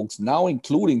these folks, now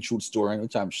including Truth Story,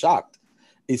 which I'm shocked,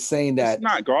 is saying that it's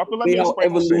not, Garfield, let me explain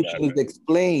evolution is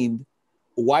explained,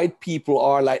 white people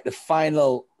are like the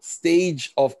final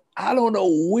stage of, I don't know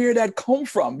where that come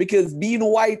from, because being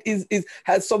white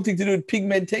has something to do with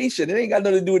pigmentation. It ain't got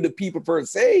nothing to do with the people per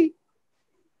se.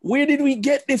 Where did we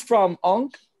get this from,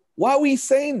 Unc? Why are we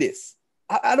saying this?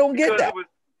 I don't get that.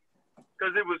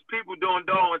 Because it was people during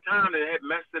Darwin's time that had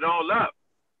messed it all up.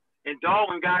 And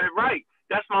Darwin got it right.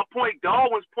 That's my point.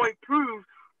 Darwin's point proved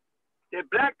that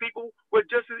black people were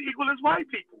just as equal as white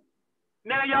people.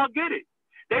 Now y'all get it.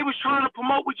 They was trying to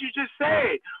promote what you just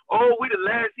said. Oh, we the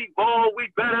last evolved, we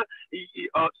better.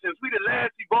 Since we the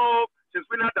last evolved, since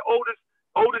we're not the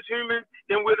oldest human,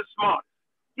 then we're the smartest.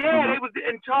 Yeah, they was,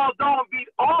 and Charles Darwin beat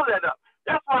all that up.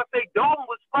 That's why I say Darwin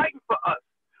was fighting for us.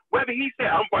 Whether he said,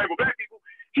 I'm fighting for black people,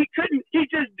 he couldn't, he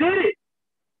just did it.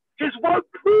 His work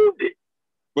proved it.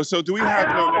 But so do we have,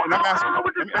 and I'm asking,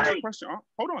 let me ask you a question.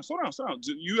 Hold on, slow down.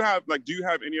 Do you have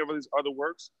any of these other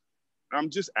works? I'm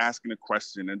just asking a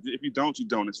question, and if you don't, you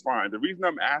don't. It's fine. The reason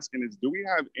I'm asking is, do we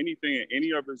have anything in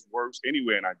any of his works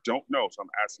anywhere? And I don't know, so I'm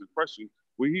asking the question.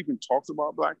 Where he even talks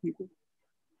about black people?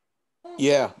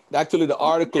 Yeah, actually,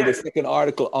 the second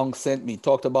article Unk sent me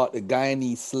talked about the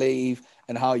Guyanese slave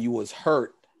and how he was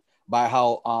hurt by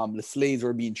how the slaves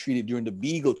were being treated during the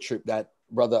Beagle trip that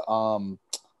brother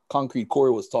Concrete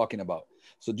Corey was talking about.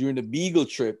 So during the Beagle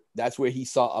trip, that's where he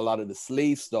saw a lot of the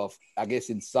slave stuff, I guess,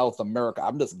 in South America.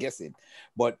 I'm just guessing.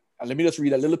 But let me just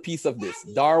read a little piece of this.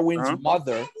 Darwin's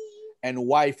mother and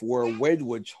wife were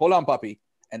Wedgwood. Hold on, puppy.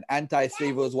 And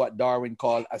anti-slavery was what Darwin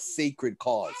called a sacred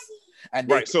cause. And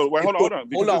right. So wait, hold on.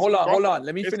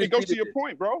 Let me finish. It goes to your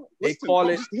point, bro. They call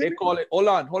it. Hold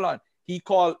on. He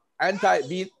called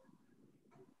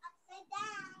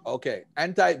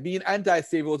being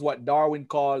anti-slavery was what Darwin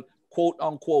called, quote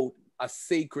unquote, a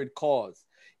sacred cause.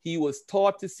 He was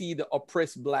taught to see the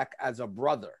oppressed black as a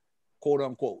brother, quote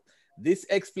unquote. This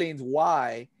explains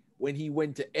why when he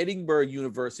went to Edinburgh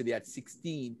University at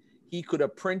 16, he could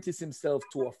apprentice himself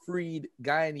to a freed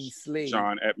Guyanese slave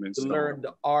John Edmonds to learn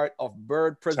the art of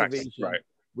bird preservation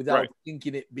without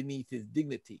thinking it beneath his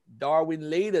dignity.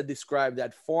 Darwin later described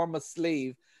that former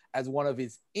slave as one of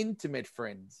his intimate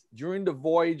friends. During the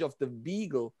voyage of the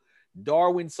Beagle,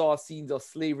 Darwin saw scenes of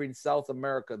slavery in South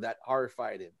America that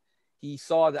horrified him. He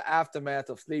saw the aftermath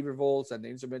of slave revolts and the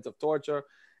instruments of torture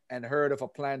and heard of a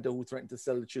planter who threatened to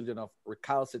sell the children of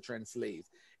recalcitrant slaves.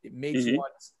 It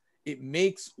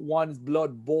makes one's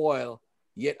blood boil,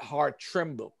 yet heart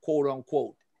tremble, quote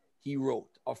unquote, he wrote.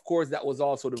 Of course, that was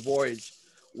also the voyage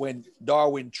when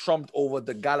Darwin trumped over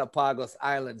the Galapagos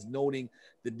Islands, noting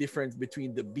the difference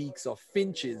between the beaks of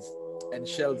finches and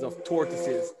shells of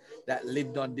tortoises that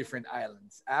lived on different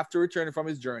islands. After returning from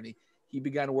his journey, he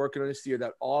began working on his theory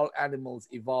that all animals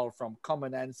evolved from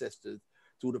common ancestors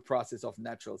through the process of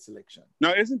natural selection.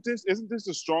 Now, isn't this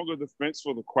a stronger defense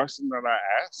for the question that I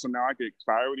asked? So now I get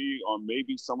clarity on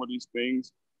maybe some of these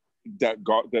things that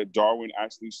Darwin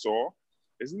actually saw.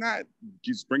 Isn't that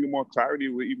just bringing more clarity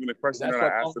with even the question that I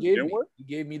asked to begin with? He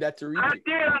gave me that to read. I did.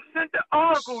 I sent the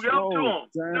article, to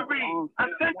him to read. I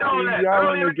sent all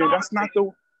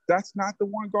that. That's not the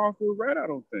one Garfield read, I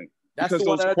don't think. That's the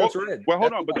one that I just read. Well,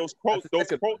 hold on, but those quotes are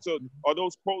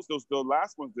the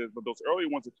last ones did, but those early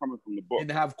ones are coming from the book.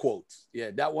 Didn't have quotes.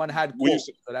 Yeah, that one had quotes,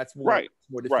 so that's more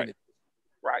definitive.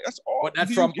 Right, that's all. But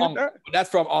that's from Unc.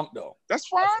 That's from Unc, though. That's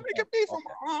fine. It can be from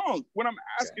Unc. What I'm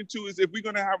asking to is if we're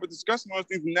gonna have a discussion on those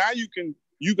things, now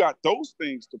you got those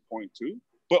things to point to.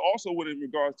 But also with in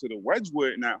regards to the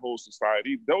Wedgwood and that whole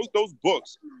society, those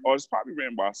books, or it's probably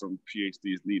written by some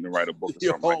PhDs needing to write a book or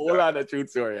something like that. Hold on, the truth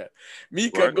story.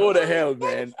 Mika, Right. go to hell,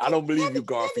 man. I don't believe you,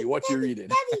 Garfield. What you reading?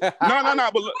 No.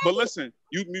 But listen,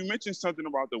 you mentioned something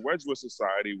about the Wedgwood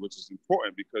Society, which is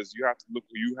important because you have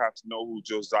to know who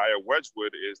Josiah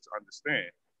Wedgwood is to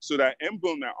understand. So that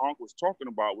emblem that Unc was talking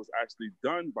about was actually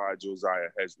done by Josiah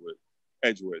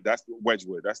Edgewood. That's the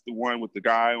Wedgwood. That's the one with the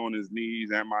guy on his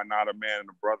knees, am I not a man and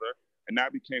a brother? And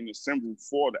that became the symbol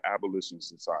for the Abolition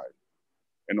Society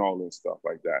and all this stuff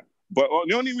like that. But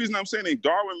the only reason I'm saying that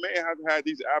Darwin may have had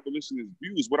these abolitionist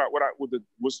views,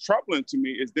 what's troubling to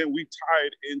me is then we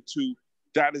tied into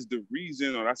that is the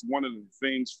reason, or that's one of the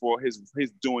things for his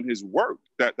doing his work,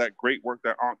 that great work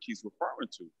that Aunt keeps referring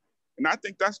to. And I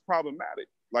think that's problematic.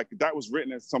 Like that was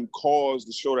written as some cause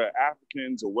to show that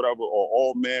Africans or whatever, or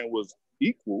all men was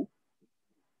equal.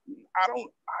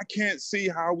 I can't see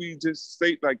how we just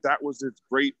state like that was his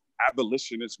great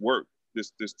abolitionist work.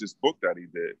 This book that he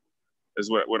did is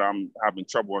what I'm having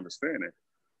trouble understanding.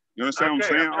 You understand what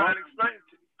I'm saying? I'm trying to explain it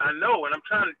to you. I know, and I'm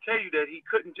trying to tell you that he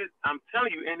couldn't just, I'm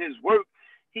telling you, in his work,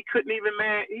 he couldn't even,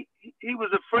 man, he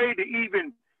was afraid to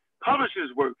even publish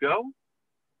his work, yo.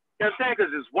 You know what I'm saying?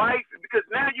 Because his wife, because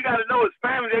now you got to know his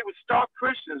family, they were stark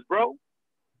Christians, bro.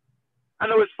 I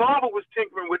know his father was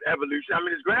tinkering with evolution. I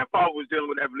mean, his grandfather was dealing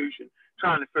with evolution,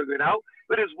 trying to figure it out.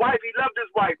 But his wife, he loved his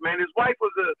wife, man. His wife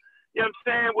was you know what I'm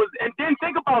saying, and then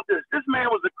think about this. This man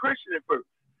was a Christian at first.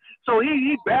 So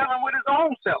he battling with his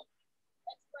own self,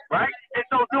 right? And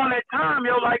so during that time,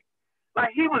 yo, like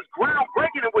he was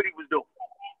groundbreaking in what he was doing.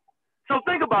 So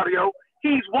think about it, yo.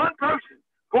 He's one person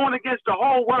going against the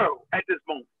whole world at this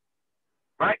moment.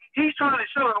 Right? He's trying to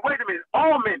show them, wait a minute,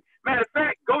 all men. Matter of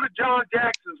fact, go to John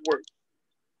Jackson's work,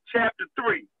 chapter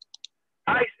 3,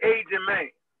 Ice Age and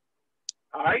Man.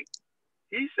 All right?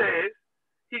 He says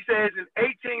in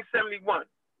 1871,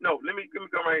 no, let me go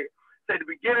right here. Say the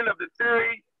beginning of the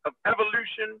theory of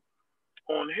evolution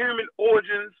on human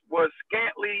origins was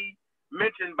scantly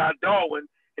mentioned by Darwin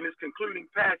in his concluding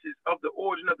passage of the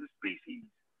origin of the species.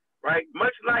 Right?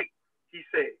 Much like, he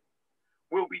said,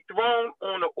 will be thrown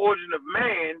on the origin of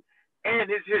man and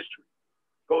his history.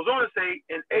 Goes on to say,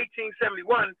 in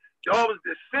 1871, Darwin's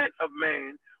Descent of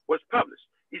Man was published.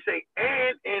 He say,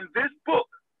 and in this book,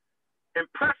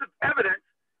 impressive evidence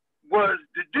was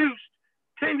deduced,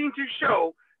 tending to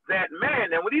show that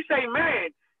man, and when he say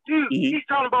man, dude, he's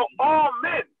talking about all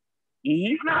men.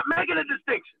 He's not making a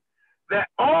distinction. That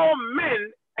all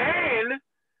men and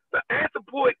the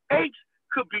anthropoid apes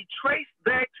could be traced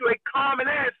back to a common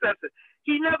ancestor.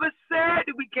 He never said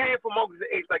that we came from monkeys and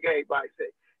apes like everybody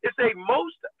said. It say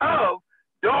most of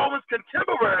Darwin's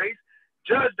contemporaries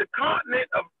judged the continent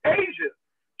of Asia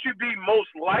to be most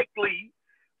likely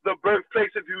the birthplace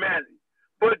of humanity.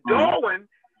 But Darwin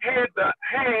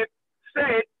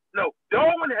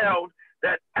Darwin held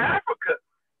that Africa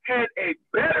had a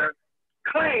better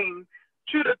claim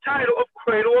to the title of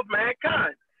cradle of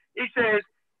mankind. He says,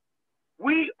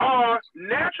 we are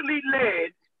naturally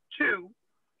led to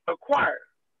acquire.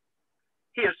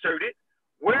 He asserted,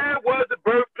 where was the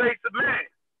birthplace of man?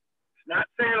 It's not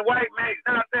saying a white man, it's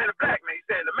not saying a black man, he's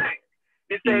saying a man.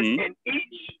 It says, in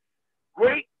each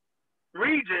great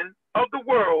region of the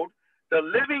world, the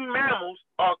living mammals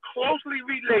are closely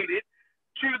related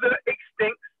to the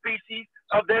extinct species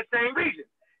of that same region.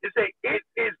 It says, it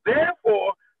is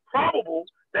therefore probable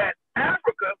that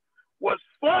Africa was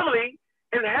formerly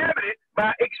inhabited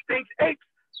by extinct apes,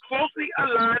 closely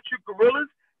aligned to gorillas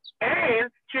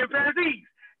and chimpanzees.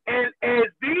 And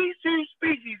as these two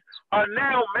species are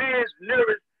now man's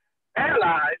nearest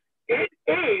allies, it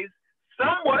is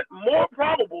somewhat more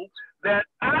probable that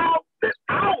our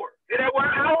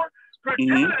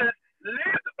progenitors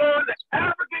lived on the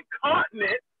African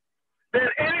continent than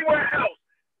anywhere else.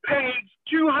 Page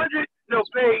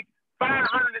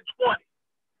 520.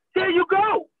 There you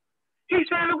go. He's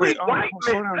saying that we white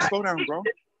men. Slow down, bro.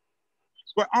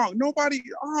 But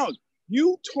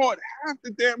you taught half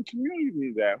the damn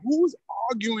community that. Who's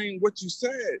arguing what you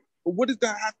said? But what does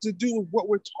that have to do with what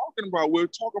we're talking about? We're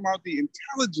talking about the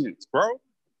intelligence, bro.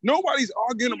 Nobody's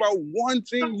arguing about one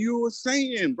thing you were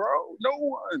saying, bro. No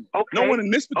one. Okay. No one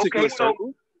in this particular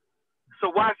circle.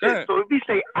 So watch this. So if we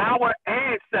say our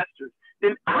ancestors,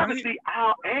 then obviously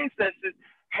our ancestors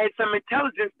had some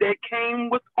intelligence that came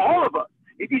with all of us.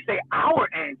 If you say our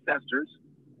ancestors,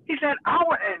 he said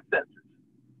our ancestors,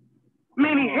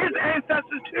 meaning his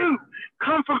ancestors too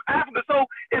come from Africa. So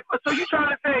you're trying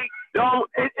to say, Darwin,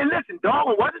 and listen,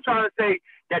 Darwin wasn't trying to say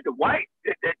that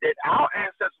that our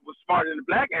ancestors were smarter than the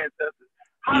black ancestors.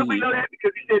 How do we know that?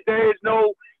 Because he said there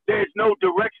There's no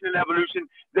direction in evolution.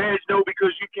 There's no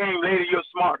because you came later, you're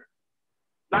smarter.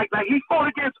 Like he fought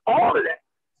against all of that.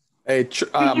 Hey, can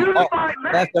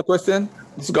I ask you a question?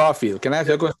 This is Garfield. Can I ask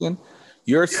you a question?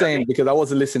 You're saying, because I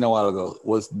wasn't listening a while ago,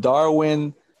 was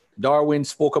Darwin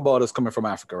spoke about us coming from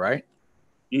Africa, right?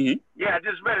 Mm-hmm. Yeah, I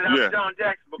just read it. That was John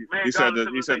Jackson book. Man, he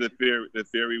said the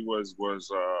theory was one of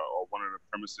the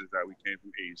premises that we came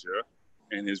from Asia,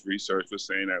 and his research was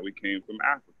saying that we came from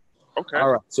Africa. Okay.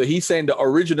 All right. So he's saying the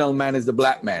original man is the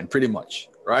black man, pretty much,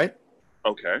 right?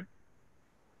 Okay.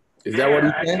 Is that what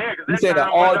he's saying? Yeah, he said that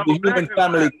all the human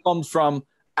family comes from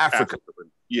Africa.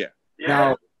 Yeah.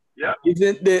 Now,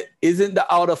 isn't the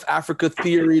out of Africa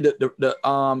theory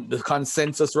the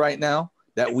consensus right now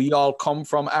that we all come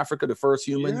from Africa? The first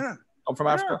humans come from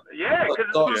Africa. Yeah.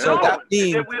 So that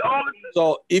means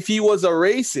if he was a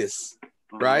racist,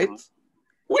 right?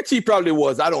 Which he probably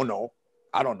was. I don't know.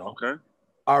 Okay.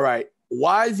 All right.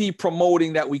 Why is he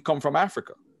promoting that we come from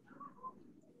Africa?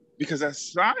 Because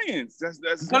that's science. That's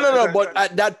no. But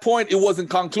at that point, it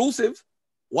wasn't conclusive.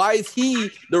 Why is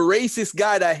he the racist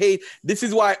guy that hate? This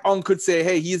is why Unc could say,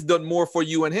 "Hey, he's done more for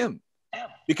you and him,"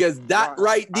 because that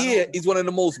right there is one of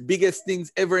the most biggest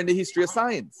things ever in the history of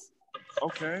science.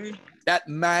 Okay. That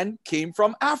man came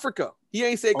from Africa. He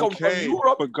ain't say come from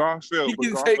Europe. But Garfield, he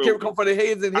didn't say come from the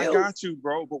Hayes and Hills. I got you,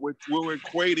 bro. But we're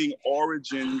equating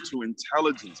origin to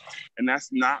intelligence, and that's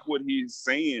not what he's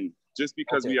saying. Just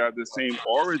because we are the same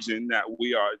origin, that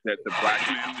the black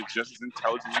man is just as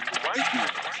intelligent as the white man.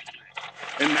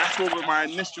 And that's what my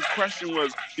initial question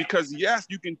was, because yes,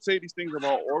 you can say these things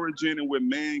about origin and where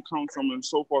man comes from and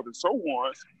so forth and so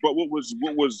on, but what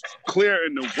was clear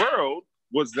in the world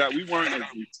was that we weren't as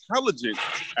intelligent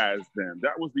as them.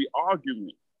 That was the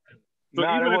argument. So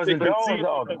even if they concede,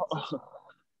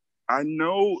 I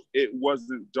know it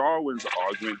wasn't Darwin's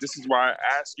argument. This is why I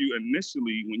asked you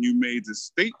initially when you made the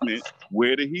statement,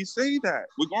 where did he say that?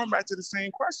 We're going back to the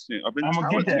same question of intelligence.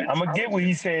 I'm gonna get that. I'm gonna get what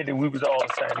he said that we was all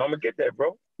the same. I'm gonna get that,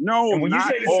 bro. No, and when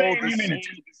not you say the same, you mean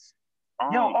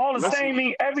all the same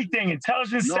mean everything.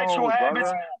 Intelligence, sexual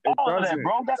habits, all of that,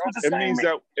 bro. That's what the same means.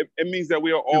 It means that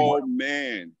we are all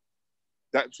man.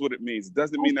 That's what it means. It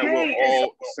doesn't mean that we're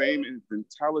all same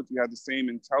intelligence, have the same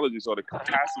intelligence or the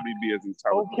capacity to be as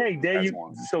intelligent. Okay, there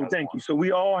you. So thank you. So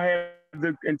we all have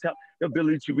the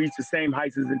ability to reach the same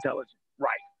heights as intelligence, right?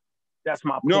 That's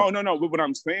my point. No. But what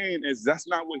I'm saying is that's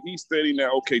not what he's stating.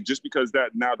 That just because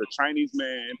that now the Chinese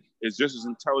man is just as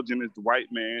intelligent as the white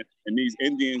man, and these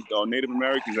Indians or Native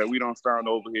Americans that we don't found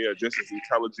over here are just as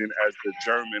intelligent as the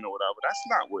German or whatever. That's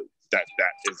not what that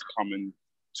is coming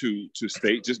to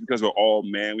state. Just because we're all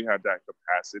man, we have that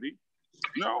capacity.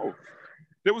 No,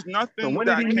 there was nothing. So when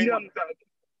did he meet up?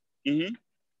 Mm-hmm.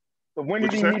 So when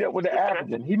did he meet up with the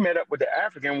African? He met up with the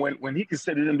African when he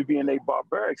considered them to be in a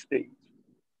barbaric stage.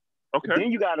 Okay.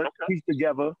 Then you got to piece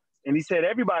together, and he said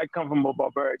everybody come from a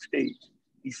barbaric stage.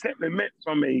 He simply meant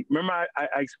from a. Remember, I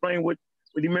explained what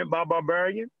he meant by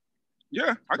barbarian.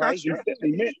 Yeah, I got right? you. He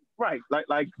simply meant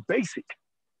like basic,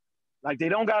 like they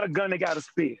don't got a gun, they got a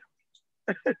spear.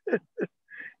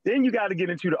 Then you got to get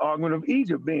into the argument of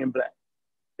Egypt being black.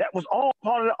 That was all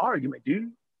part of the argument,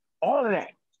 dude. All of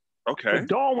that. Okay. But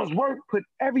Darwin's work put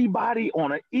everybody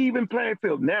on an even playing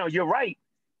field. Now you're right.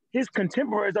 His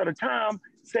contemporaries at the time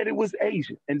said it was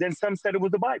Asian, and then some said it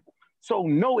was the Bible. So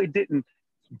no, it didn't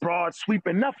broad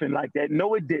sweeping nothing like that.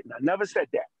 No, it didn't. I never said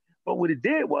that. But what it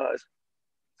did was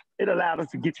it allowed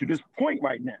us to get to this point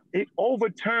right now. It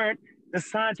overturned the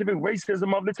scientific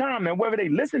racism of the time. Now, whether they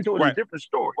listen to it is a different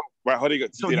story. Right, how they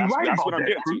got? So you're right that's about what I'm that.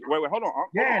 getting to. Wait, hold on.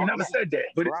 Yeah, I never said that.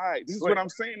 But right, this is what I'm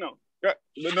saying though. Yeah,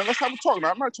 now let's have a talk. Now,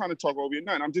 I'm not trying to talk over your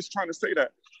none. I'm just trying to say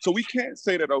that. So we can't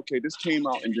say that, okay, this came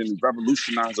out and then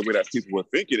revolutionized the way that people were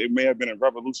thinking. It may have been a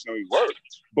revolutionary work,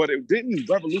 but it didn't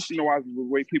revolutionize the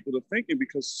way people are thinking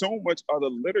because so much other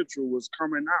literature was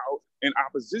coming out in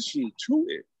opposition to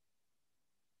it.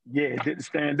 Yeah, it didn't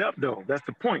stand up though. That's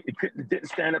the point. It didn't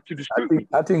stand up to the scrutiny.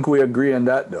 I think we agree on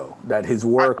that though, that his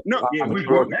work,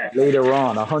 later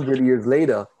on, 100 years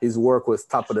later, his work was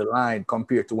top of the line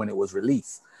compared to when it was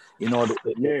released. You know,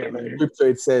 the scripture,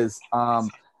 it says,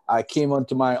 I came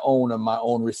unto my own and my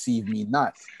own received me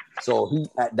not. So he,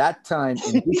 at that time,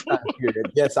 in this time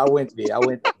period, yes, I went there.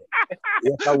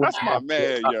 Yes, I went. That's my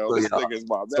man, yo. This nigga's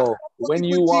my man. So when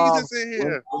you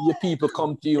when your people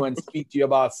come to you and speak to you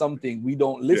about something, we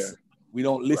don't listen. Yeah. We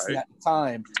don't listen at the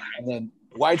time. And then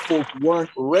white folk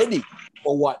weren't ready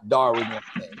for what Darwin was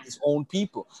saying, his own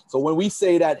people. So when we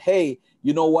say that, hey,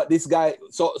 you know what, this guy,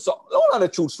 so hold on, a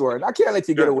true story. And I can't let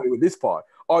you get away with this part.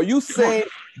 Are you saying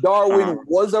Darwin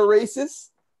was a racist?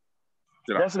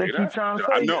 That's what they keep trying to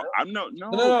say.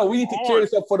 No. We need to clear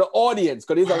this up for the audience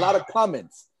because there's a lot of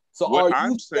comments. So what are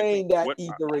you saying that he's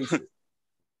a racist?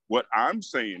 What I'm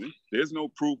saying, there's no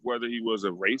proof whether he was a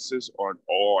racist or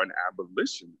an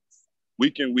abolitionist. We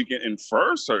can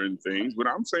infer certain things, but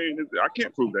I'm saying is I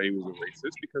can't prove that he was a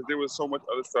racist because there was so much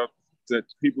other stuff that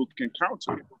people can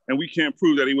counter. And we can't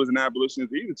prove that he was an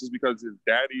abolitionist either just because his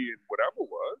daddy and whatever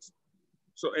was.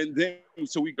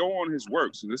 So we go on his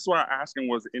works. And this is why I asked him,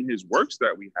 was in his works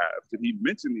that we have, did he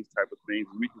mention these type of things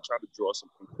and we can try to draw some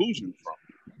conclusions from?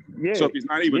 Yeah. So if he's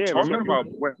not even talking about,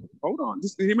 hold on,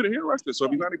 just hear me arrested. So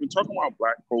if he's not even talking about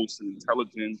black folks and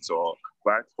intelligence or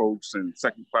black folks and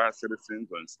second-class citizens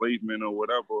or enslavement or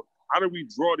whatever, how do we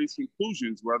draw these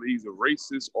conclusions, whether he's a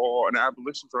racist or an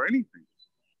abolitionist or anything?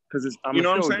 Because it's, you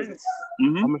know what I'm saying?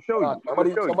 I'm gonna show you.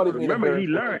 Somebody Remember, he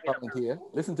learned. Here.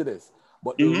 Listen to this.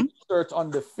 But the research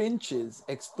on the finches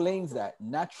explains that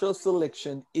natural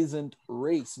selection isn't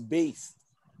race-based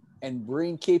and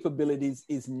brain capabilities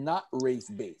is not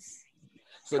race-based.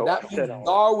 So that means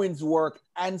Darwin's work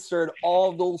answered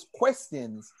all those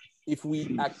questions if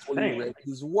we actually read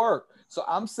his work. So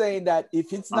I'm saying that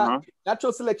if it's not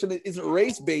natural selection isn't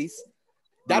race-based,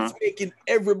 that's making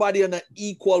everybody on an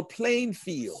equal playing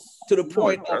field to the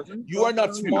point of you are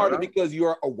not smarter because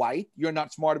you're a white, you're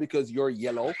not smarter because you're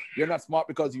yellow, you're not smart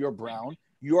because you're brown.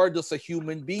 You are just a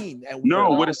human being. And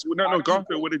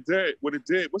Garfield, what it did,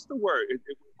 what's the word?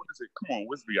 What is it? Come on,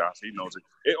 what's Beyonce? He knows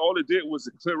it. All it did was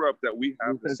to clear up that we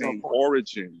have the same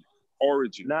origin.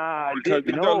 Nah, because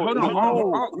hold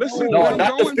on. Listen, no,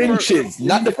 not the finches.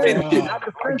 Not the finches.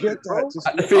 I get that.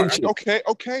 Not the finches.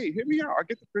 Okay, hear me out. I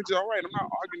get the finches. All right, I'm not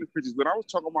arguing the finches. What I was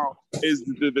talking about is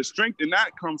the strength in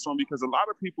that comes from because a lot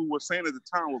of people were saying at the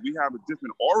time where we have a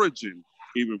different origin,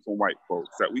 even from white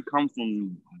folks, that we come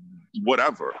from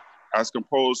whatever. As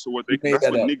composed to what they that's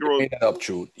what Negro. You made that up,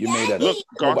 Truth. You made that Look, up.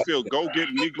 Garfield, go get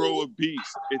Negro of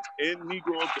Beast. It's in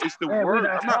Negro. It's the word.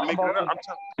 I'm not making it up.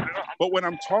 But what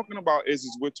I'm talking about is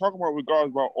we're talking about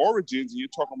regards about origins, and you're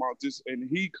talking about this, and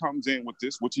he comes in with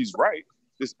this, which he's right,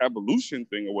 this evolution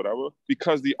thing or whatever,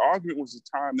 because the argument was the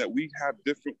time that we have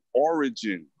different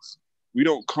origins. We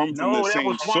don't come from the same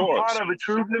source. No, that was one part of it,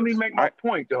 Truth. Let me make my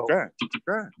point, though. Go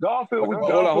ahead. Garfield was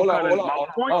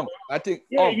hold on. I think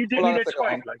you did me that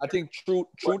twice. I think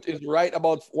Truth is right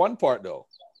about one part, though.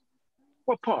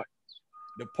 What part?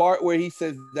 The part where he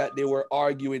says that they were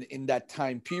arguing in that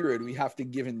time period. We have to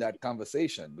give him that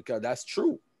conversation because that's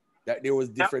true. That there was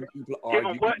different people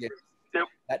arguing against.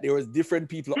 That there was different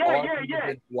people arguing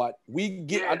against what we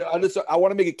get. I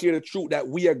want to make it clear the truth that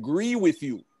we agree with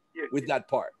you. With that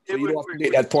part. So you don't have to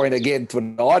make that point again to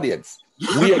the audience.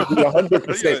 We agree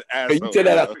 100%. You said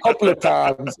that a couple of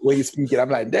times when you speak it. I'm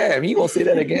like, damn, he gonna say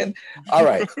that again? All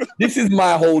right. This is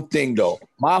my whole thing though.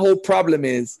 My whole problem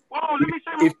is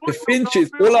if the finches,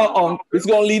 hold on, it's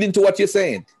gonna lead into what you're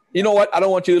saying. You know what? I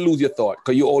don't want you to lose your thought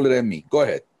because you're older than me. Go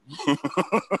ahead. Older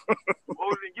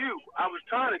than you. I was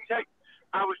trying to tell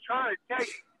you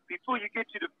before you get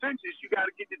to the finches, you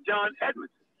gotta get to John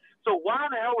Edmondson. So why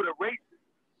the hell would a racist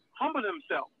humble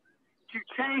himself to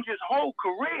change his whole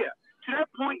career? To that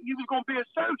point, he was going to be a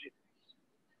surgeon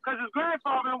because his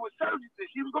grandfather was surgeon.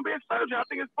 He was going to be a surgeon. I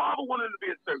think his father wanted him to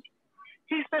be a surgeon.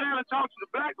 He sat down and talked to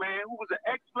the black man who was an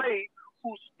ex-slave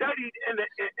who studied in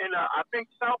I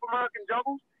think South American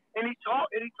jungles, and he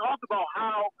talked about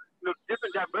how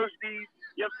different diversities,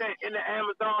 you know what I'm saying, in the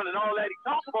Amazon and all that. He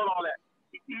talked about all that.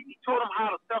 He taught him how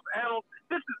to stuff animals.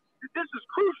 This is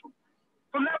crucial.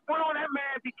 From that point on, that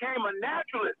man became a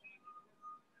naturalist.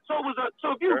 So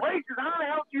if you're racist, how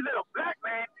the hell do you let a black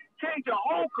man change your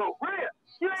whole career?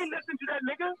 You ain't listen to that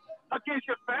nigga against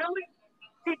your family.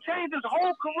 He changed his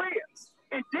whole career.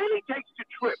 And then he takes the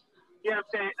trip, you know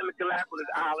what I'm saying, in the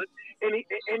Galapagos Islands, and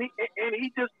he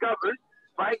discovers,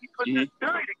 right, he puts this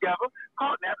theory together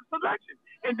called natural selection.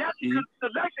 And natural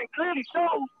selection clearly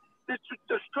shows that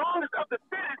the strongest of the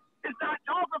fittest is not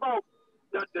talking about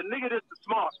the nigga that's the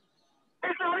smartest.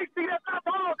 It's a race thing that's not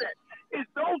all that. It's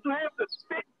those who have the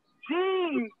fit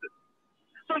genes.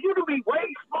 So you can be way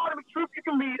smarter than Truth. You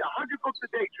can read 100 books a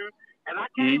day, Truth, and I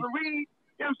can't even read,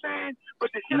 you know what I'm saying?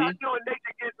 But the shit I know in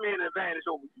nature gives me an advantage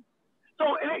over you.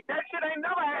 So that shit ain't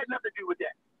never had nothing to do with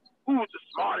that. Who was the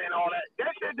smart and all that? That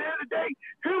shit at the end of the day,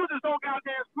 he was just so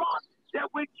goddamn smart that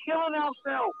we're killing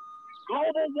ourselves.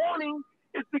 Global warming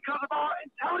is because of our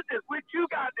intelligence. We're too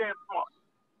goddamn smart.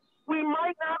 We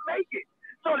might not make it.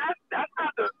 So that's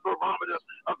not the barometer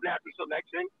of natural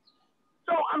selection.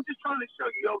 So I'm just trying to show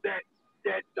you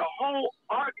that the whole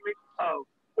argument of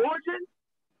origin,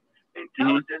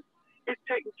 intelligence, is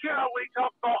taken care of when he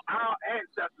talks about our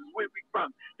ancestors, where we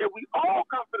from, that we all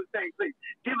come from the same place,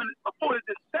 given afforded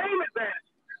the same advantage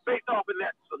based off of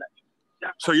natural selection.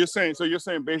 So you're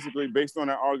saying basically, based on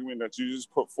that argument that you just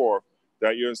put forth,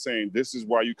 that you're saying this is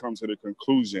why you come to the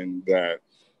conclusion that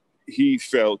he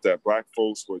felt that black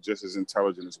folks were just as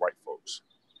intelligent as white folks.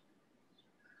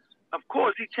 Of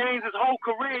course, he changed his whole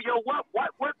career. Yo, what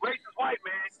racist white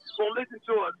man gonna listen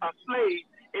to a slave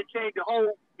and change the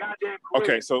whole goddamn career?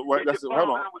 Okay, so what? That's hold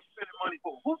on.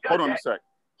 Hold on that?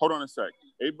 Hold on a sec.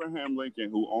 Abraham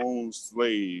Lincoln, who owned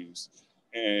slaves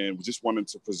and just wanted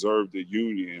to preserve the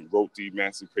Union, wrote the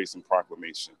Emancipation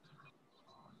Proclamation.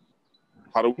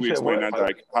 How do we explain that?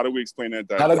 How do we explain that?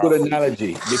 Not a good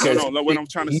analogy. Because no, what I'm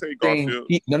trying to say, Garfield.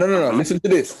 No. Listen to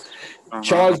this.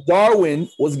 Charles Darwin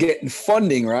was getting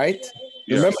funding, right?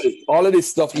 Yes. Remember all of this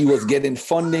stuff. He was getting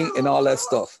funding and all that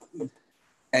stuff.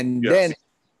 And then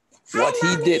what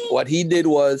he did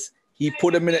was he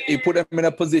put him in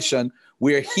a position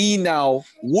where he now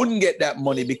wouldn't get that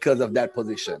money because of that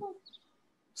position.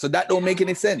 So that don't make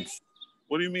any sense.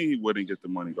 What do you mean he wouldn't get the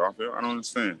money, Garfield? I don't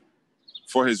understand.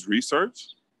 For his research?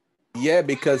 Yeah,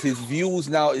 because his views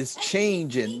now is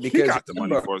changing. Because he got the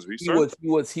money for his research.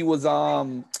 He was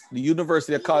the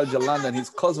University of College of London. His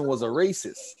cousin was a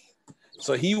racist,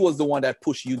 so he was the one that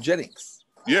pushed eugenics.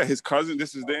 Yeah, his cousin.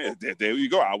 This is there you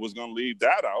go. I was gonna leave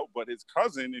that out, but his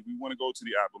cousin. If you want to go to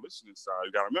the abolitionist side,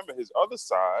 you gotta remember his other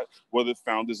side were the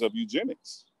founders of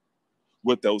eugenics,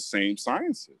 with those same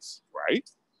sciences, right?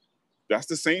 That's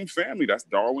the same family. That's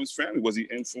Darwin's family.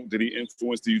 Did he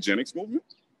influence the eugenics movement?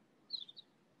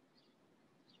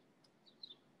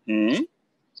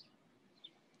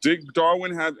 Did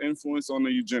Darwin have influence on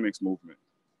the eugenics movement?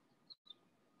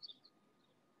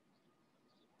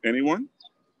 Anyone?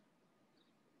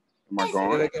 Am I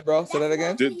gone? Say that again, bro. Say that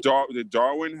again. Did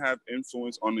Darwin have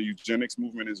influence on the eugenics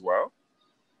movement as well?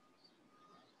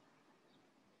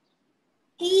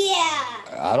 Yeah.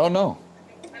 I don't know.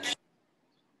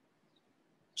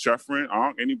 Sheffrin,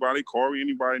 anybody? Corey,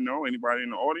 anybody know? Anybody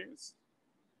in the audience?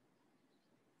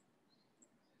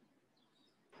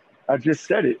 I just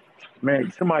said it.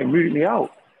 Man, somebody muted me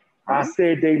out. I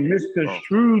said they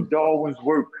misconstrued Darwin's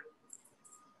work.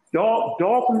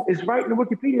 Darwin is right in the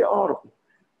Wikipedia article.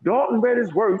 Darwin read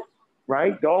his work,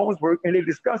 right? Darwin's work, and they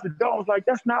discussed it. Darwin's like,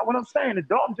 that's not what I'm saying. And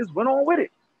Darwin just went on with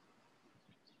it.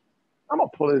 I'm going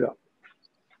to pull it up.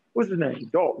 What's his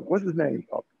name? Dalton. What's his name?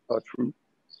 True.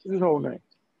 What's his whole name?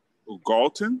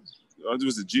 Galton? It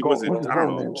was a G. Was it? I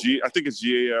don't know. G. I think it's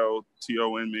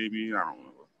Galton. Maybe. I don't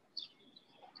know.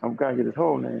 I'm gonna get his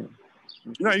whole name.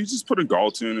 No, you just put a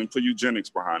Galton and put eugenics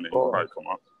behind it. It'll probably come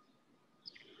up.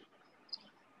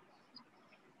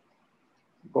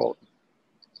 Galton.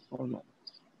 Hold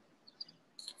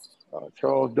on.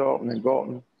 Charles Dalton and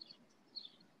Galton.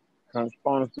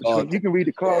 Correspondence between. You can read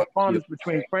the correspondence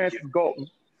between Francis Galton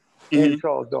and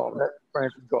Charles Dalton. That's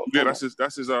Francis Galton. Yeah, that's his. I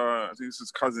think it's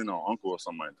his cousin or uncle or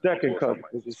something like that. Second cousin.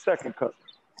 It's his second cousin.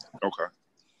 Okay.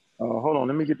 Hold on.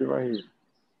 Let me get it right here.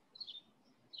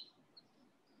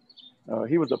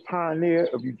 He was a pioneer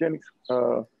of eugenics,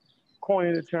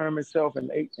 coining the term itself in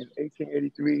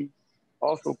 1883.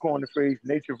 Also coined the phrase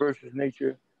 "nature versus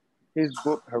nature." His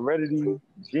book "Heredity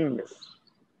Genius."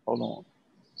 Hold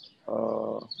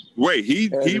on. Wait,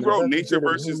 he wrote "Nature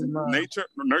versus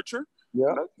Nurture."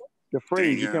 Yeah. The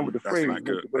phrase. Damn, he came with the phrase. Not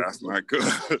good. That's not good.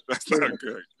 That's not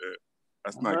good.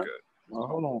 That's not good.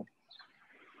 Hold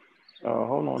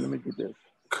on. Let me get this.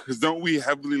 Because don't we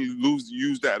heavily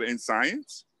use that in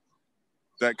science?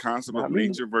 That concept of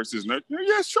nature versus nurture?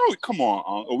 Yeah, sure. Come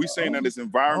on. Are we saying that it's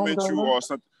environmental or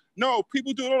something? No,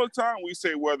 people do it all the time. We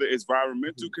say whether it's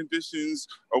environmental conditions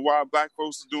or why black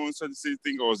folks are doing such a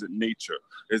thing, or is it nature?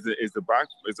 Is the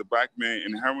black man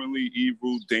inherently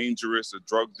evil, dangerous, a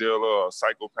drug dealer, or a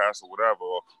psychopath, or whatever,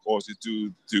 or is it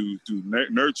due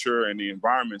nurture and the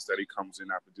environments that he comes in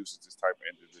that produces this type of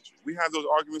individual? We have those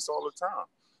arguments all the time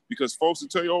because folks will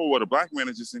tell you, "Oh, well, the black man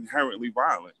is just inherently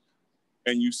violent."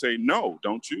 And you say, no,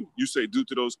 don't you? You say, due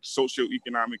to those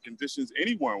socioeconomic conditions,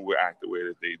 anyone will act the way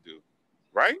that they do,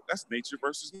 right? That's nature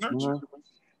versus nurture.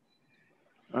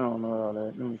 I don't know all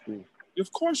that. Let me see.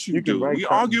 Of course you do. We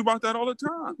argue about that all the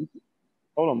time.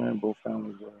 Hold on, man. Both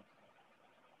families.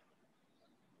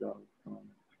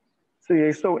 See,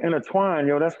 they so intertwined,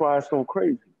 yo. That's why it's so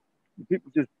crazy.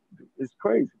 People it's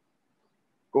crazy.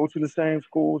 Go to the same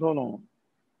schools. Hold on.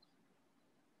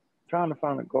 Trying to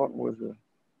find a Galton was a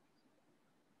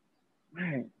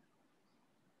man.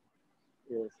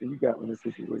 Yeah, see, you got me in a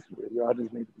situation where I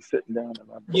just need to be sitting down.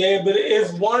 Yeah, but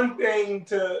it's one thing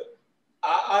to,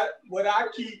 what I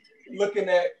keep looking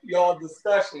at y'all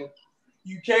discussion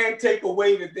you can't take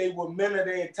away that they were men of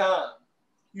their time.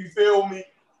 You feel me?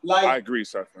 Like I agree,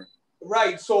 Suffer.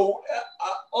 Right. So,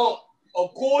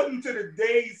 according to the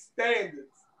day's standards,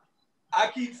 I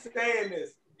keep saying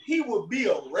this. He would be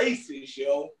a racist,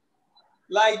 yo.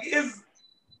 Like,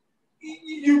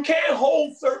 you can't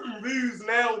hold certain views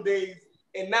nowadays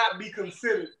and not be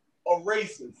considered a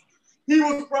racist. He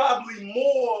was probably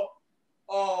more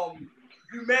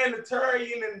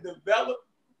humanitarian and developed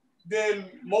than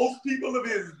most people of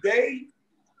his day.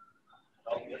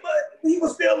 But he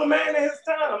was still a man of his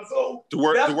time. So the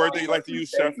word they like to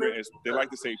use, Sheffer, is they like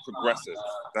to say progressive.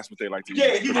 That's what they like to use.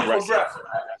 Yeah, he was progressive.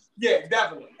 Yeah,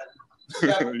 definitely.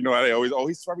 You know how they always,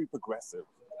 he's very progressive.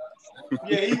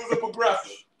 Yeah, he was a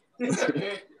progressive.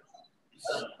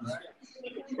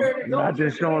 Not the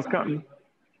insurance company.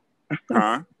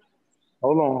 Huh?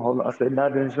 Hold on. I said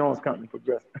not the insurance company,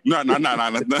 progressive. No,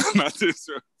 not this.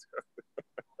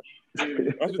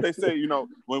 That's what they say, you know,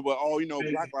 when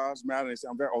Black Lives Matter, they say,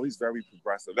 he's very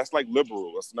progressive. That's like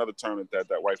liberal. That's another term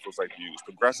that white folks like to use.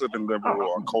 Progressive and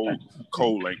liberal are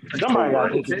cold language. Somebody got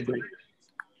to take it.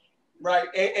 Right.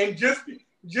 And just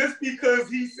because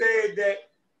he said that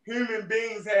human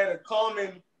beings had a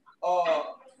common,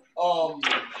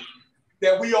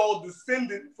 that we all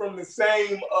descended from the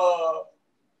same,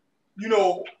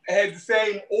 had the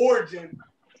same origin,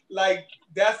 like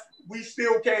we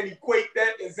still can't equate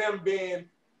that as him being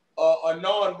a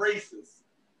non-racist,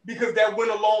 because that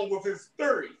went along with his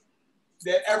theory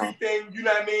that everything, you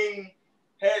know what I mean,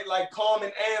 had like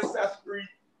common ancestry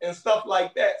and stuff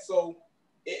like that. So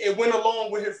it went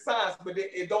along with his science, but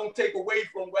it don't take away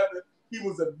from whether he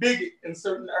was a bigot in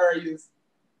certain areas.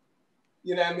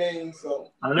 You know what I mean?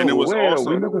 So I know, we're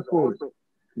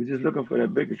just looking for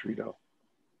that bigotry though.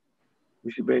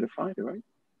 We should be able to find it, right?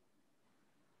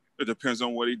 It depends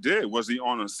on what he did. Was he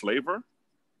on a slaver?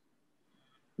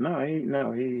 No,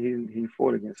 he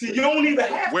fought against. See, you don't even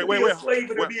have to be a slave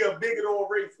to be a bigot or a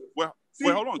racist. Well, see,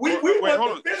 hold on. Wait,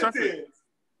 hold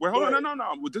on.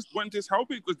 No. Wouldn't this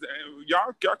help it? Because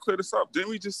y'all clear this up. Didn't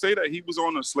we just say that he was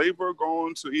on a slaver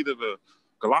going to either the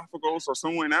Galapagos or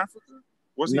somewhere in Africa?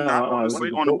 Was he not on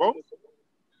a boat?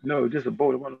 No, just a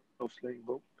boat. It wasn't no slave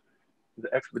boat. It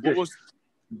was an expedition.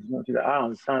 He went to the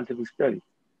island, scientific study.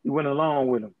 He went along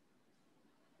with him.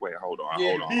 Wait, hold on. He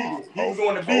was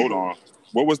on the Beagle. Hold on.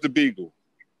 What was the Beagle?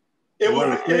 It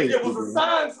was a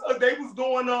science. They was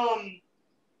doing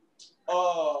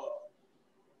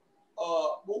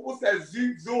what was that?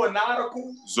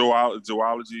 Zoonautical?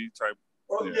 Zoology type.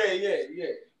 Oh,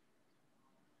 yeah.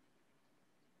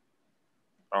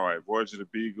 All right, Voyage of the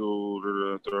Beagle,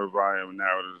 the third volume,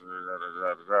 narrative,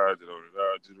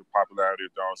 due to the popularity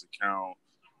of Darwin's account,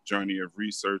 journey of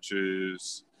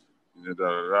researchers,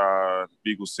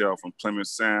 Beagle sailed from Plymouth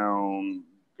Sound,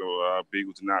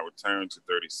 Beagle did not return to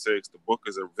 36. The book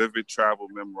is a vivid travel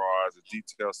memoir, a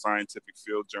detailed scientific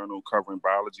field journal covering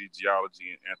biology, geology,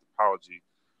 and anthropology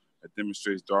that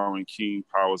demonstrates Darwin's keen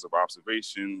powers of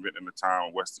observation, written in a time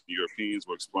when Western Europeans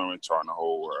were exploring and charting the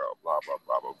whole world, blah, blah,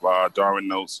 blah, blah, blah. Darwin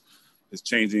notes his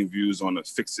changing views on the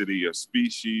fixity of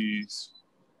species.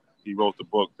 He wrote the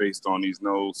book based on these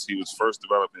notes. He was first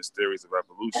developing his theories of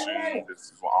evolution. This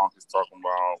is what Ankh is talking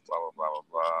about, blah, blah, blah, blah,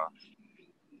 blah.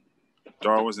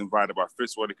 Darwin was invited by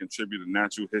Fitzroy to contribute a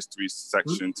natural history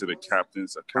section to the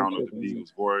captain's account of the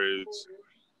Beagle's voyage,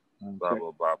 blah,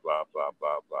 blah, blah, blah, blah,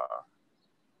 blah, blah.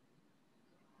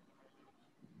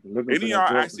 Any of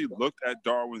y'all actually looked at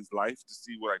Darwin's life to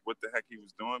see what the heck he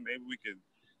was doing? Maybe we could.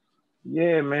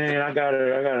 Yeah, man, I got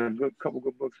a couple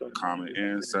good books on Common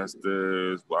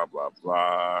Ancestors, blah blah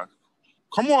blah.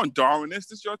 Come on, Darwin,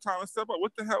 this is your time to step up.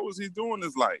 What the hell was he doing in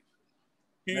his life?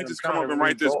 He didn't just come up and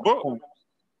write this book.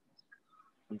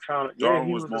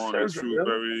 Darwin was born in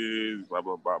Shrewsbury, blah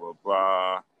blah blah blah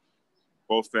blah.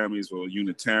 Both families were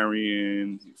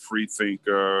Unitarian, free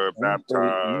thinker,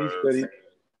 baptized.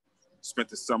 Spent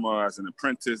the summer as an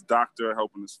apprentice doctor,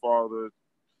 helping his father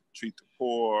treat the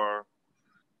poor,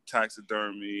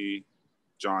 taxidermy,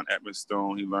 John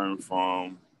Edmonstone he learned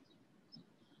from.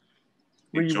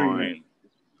 He joined.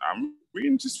 I'm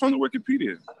reading just from the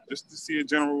Wikipedia, just to see a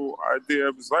general idea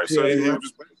of his life. So he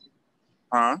was,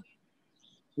 huh?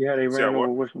 Yeah, they ran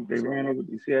over.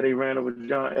 You see how they ran over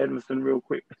John Edmonstone real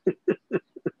quick.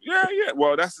 Yeah.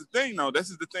 Well, that's the thing, though. This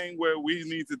is the thing where we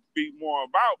need to be more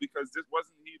about, because this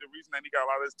wasn't he the reason that he got a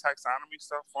lot of his taxonomy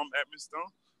stuff from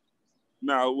Edmonstone.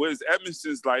 Now, whereas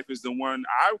Edmonstone's life is the one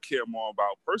I care more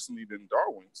about personally than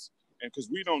Darwin's, and because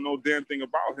we don't know damn thing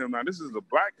about him. Now, this is a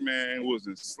black man who was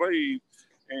enslaved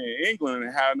in England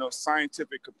and had no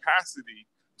scientific capacity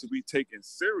to be taken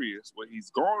serious, where he's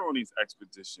going on these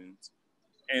expeditions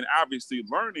and obviously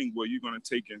learning where you're going to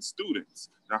take in students.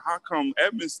 Now, how come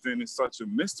Edmiston is such a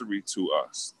mystery to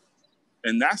us?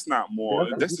 And that's not more,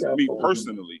 this is me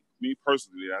personally.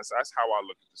 That's how I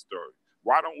look at the story.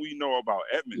 Why don't we know about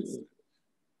Edmiston?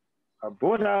 I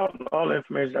brought out all the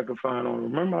information I could find on it.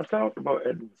 Remember, I talked about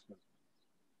Edmiston.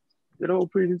 Did a whole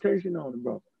presentation on it,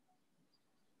 bro.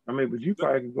 I mean, but you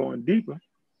probably could go in deeper.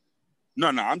 No,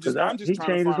 I'm just trying to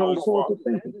find his whole out course of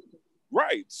thinking.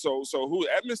 Right. So who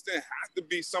Edmiston has to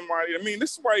be somebody. I mean,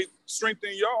 this is why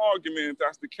strengthen your argument if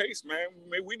that's the case, man.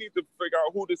 Maybe we need to figure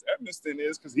out who this Edmiston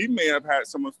is, because he may have had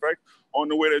some effect on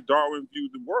the way that Darwin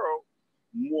viewed the world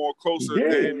more closer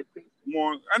than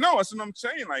more. I know, that's what I'm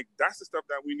saying. Like, that's the stuff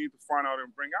that we need to find out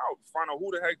and bring out. Find out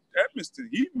who the heck Edmiston.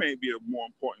 He may be a more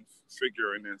important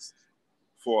figure in this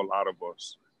for a lot of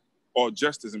us, or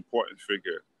just as important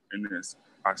figure in this,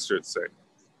 I should say.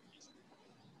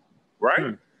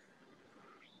 Right?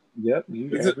 Yep.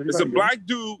 It's a black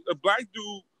dude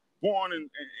born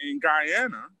in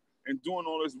Guyana and doing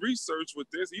all this research with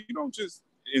this. You don't just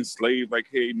enslave, like,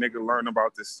 hey, nigga, learn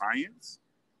about this science.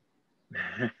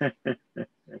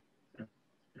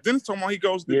 Then it's talking about he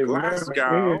goes to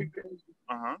Glasgow.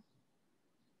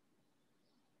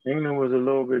 England was a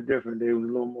little bit different. They was a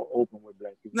little more open with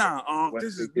black people.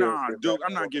 Dude,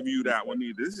 I'm not giving you that one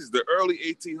either. This is the early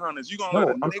 1800s. You're gonna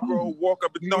let a Negro walk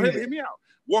up and hear me out.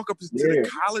 Walk up to the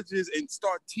colleges and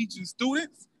start teaching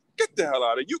students? Get the hell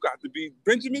out of here. You got to be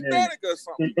Benjamin Banneker or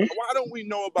something. Why don't we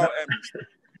know about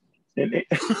Edmiston?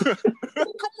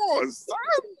 Come on, son.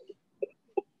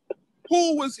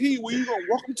 Who was he when you gonna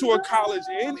walk into a college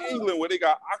in England where they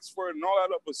got Oxford and all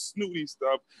that other snooty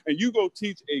stuff, and you go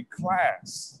teach a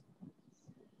class?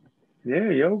 Yeah,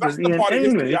 yo, that's the part of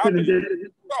history.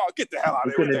 Get the hell out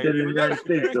of here. He could have did it in the United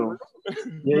States, though.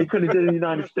 Yeah, he could have did it in the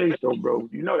United States, though, bro.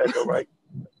 You know that, though, right?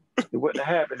 It wouldn't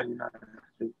have happened in the United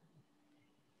States.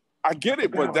 I get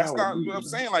it, but that's not what I'm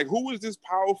saying. Like, who is this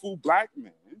powerful black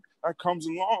man that comes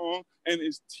along and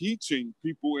is teaching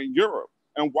people in Europe?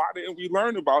 And why didn't we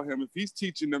learn about him if he's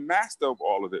teaching the master of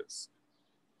all of this?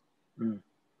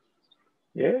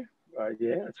 Yeah, I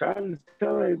try to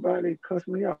tell everybody, cuss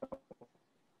me out.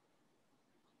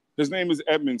 His name is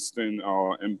Edmiston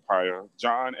Empire.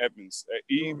 John Edmiston.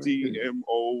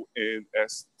 Edmonstone.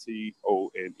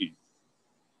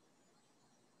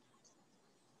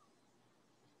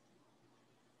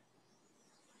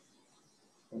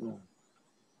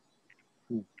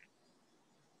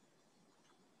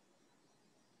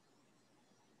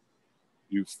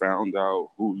 You found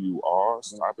out who you are?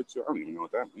 Stop it. I don't even know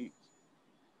what that means.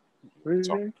 Really?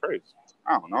 Talking crazy.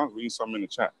 I don't know. I was reading something in the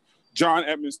chat. John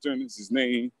Edmiston is his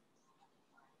name.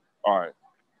 All right.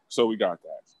 So we got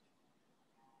that.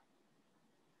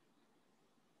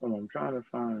 Hold on. I'm trying to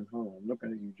find. Hold on. I'm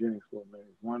looking at eugenics for a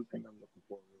minute. One thing I'm looking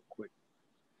for real quick.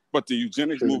 But the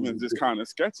eugenics movement is just kind of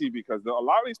sketchy because a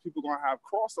lot of these people are going to have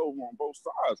crossover on both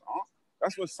sides, huh?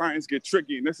 That's when science get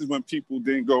tricky, and this is when people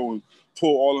then go and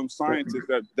pull all them scientists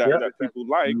that people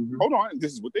like. Hold on,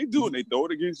 this is what they do, and they throw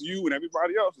it against you and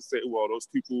everybody else and say, well, those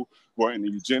people who are in the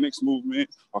eugenics movement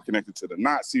are connected to the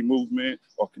Nazi movement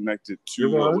or connected to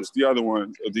what's the other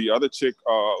one? The other chick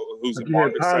who's a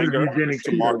Margaret Sanger.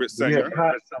 To Margaret Sanger.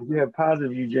 You have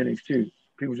positive eugenics too.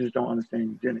 People just don't understand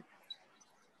eugenics.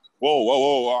 Whoa!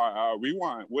 All right,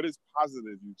 rewind. What is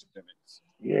positive eugenics?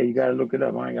 Yeah, you gotta look it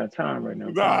up. I ain't got time right now.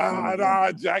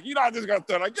 Nah, Jack, you're not just gonna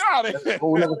throw that. Get out of here.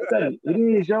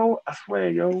 It is, yo. I swear,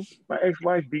 yo. My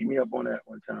ex-wife beat me up on that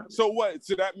one time. So what?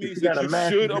 So that means that you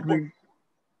should.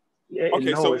 Yeah,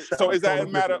 okay, so is that a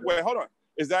matter? Wait, hold on.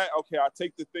 Is that okay? I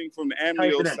take the thing from the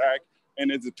Amnios Act,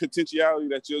 and there's a potentiality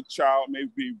that your child may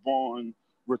be born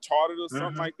retarded or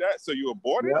something like that. So you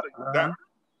abort it.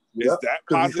 Is that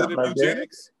positive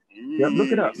eugenics? Yep,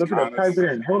 look it up. Type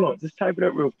it in. Hold on. Just type it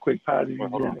up real quick. Positive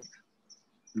eugenics.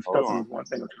 Hold on. One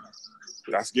thing.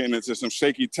 That's getting into some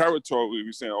shaky territory.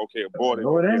 We're saying, okay, abort it.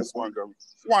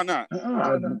 Why not?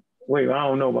 Wait, I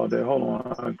don't know about that. Hold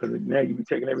on. Because now you be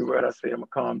taking every word I say. I'm going to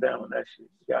calm down on that shit.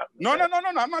 No.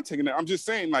 I'm not taking that. I'm just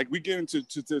saying, like, we get into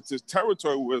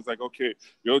territory where it's like, okay,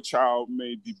 your child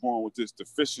may be born with this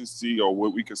deficiency or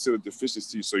what we consider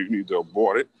deficiency, so you need to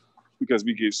abort it because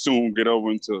we soon get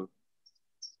over into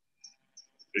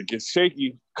it gets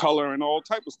shaky, color, and all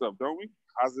type of stuff, don't we?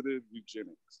 Positive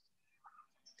eugenics.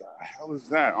 The hell is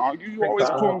that? You always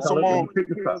pulling some more.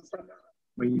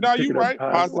 No, you're right.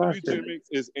 Positive eugenics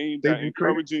is aimed at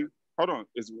encouraging. Hold on,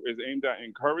 is aimed at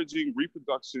encouraging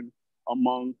reproduction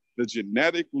among the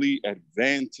genetically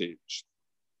advantaged.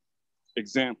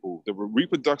 Example: the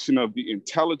reproduction of the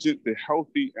intelligent, the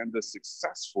healthy, and the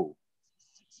successful.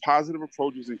 Positive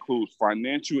approaches include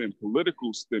financial and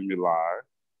political stimuli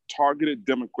targeted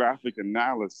demographic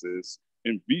analysis,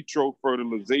 in vitro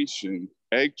fertilization,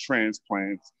 egg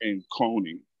transplants, and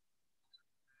cloning.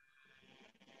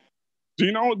 Do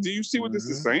you see what this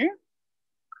is saying?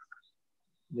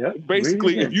 Yeah.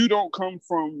 Basically, if you don't come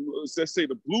from, let's say,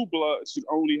 the blue bloods should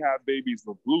only have babies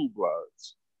with blue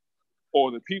bloods,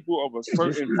 or the people of a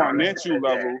certain financial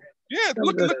level. Yeah,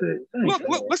 look,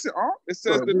 listen, it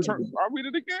says the term. I'll read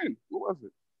it again. What was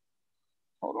it?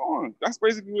 Hold on. That's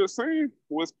basically what it's saying.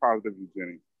 What's positive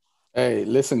eugenics? Hey,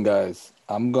 listen, guys.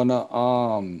 I'm gonna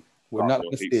we're not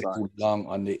gonna stay too long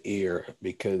on the air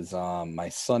because my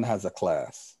son has a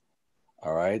class.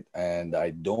 All right, and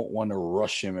I don't want to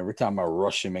rush him. Every time I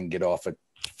rush him and get off at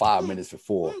 5 minutes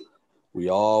before, we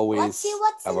always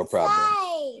have a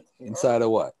problem. Inside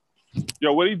of what?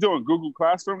 Yo, what are you doing? Google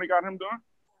Classroom? They got him doing?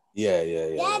 Yeah.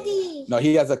 Daddy. No,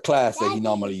 he has a class that he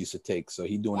normally used to take, so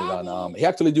he doing it on he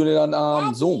actually doing it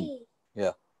on Zoom.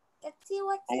 Yeah.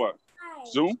 On what?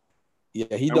 Zoom?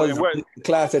 Yeah, he does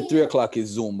class at 3 o'clock is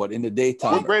Zoom, but in the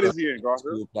daytime. What grade is he in,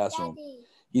 Garfield? Classroom.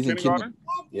 He's in kindergarten.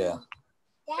 Yeah.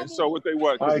 And so what they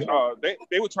what?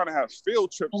 They were trying to have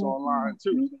field trips online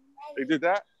too. They did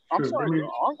that. I'm sorry,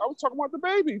 I was talking about the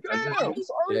baby. Damn, I'm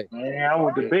sorry. Man, I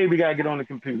want the baby gotta get on the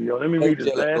computer, yo. Let me read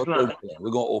this last line.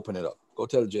 We're gonna open it up. Go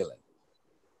tell Jalen.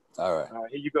 All right. All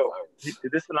right, here you go. This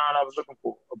is the line I was looking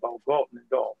for about Galton and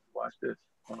Darwin. Watch this.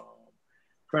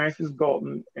 Francis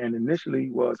Galton, and initially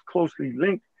was closely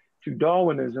linked to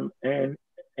Darwinism and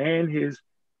his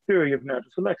theory of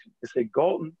natural selection. It said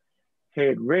Galton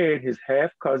had read his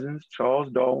half-cousin Charles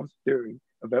Darwin's theory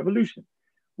of evolution,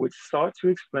 which sought to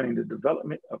explain the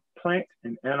development of plant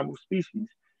and animal species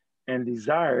and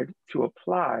desired to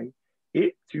apply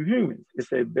it to humans. It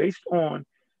said, based on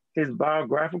his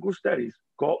biographical studies,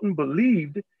 Galton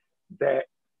believed that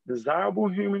desirable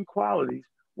human qualities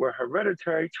were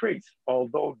hereditary traits,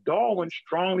 although Darwin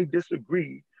strongly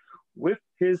disagreed with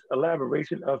his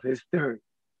elaboration of his theory.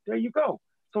 There you go.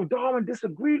 So Darwin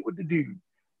disagreed with the dude.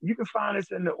 You can find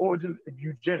this in the Origin of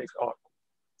Eugenics article.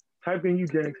 Type in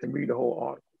eugenics and read the whole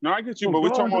article. No, I get you, but we're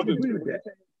talking about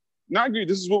I agree.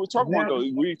 This is what we're talking about, though.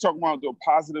 We're talking about the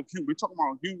positive human. We're talking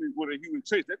about human with a human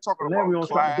trait. They're talking about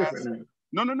class.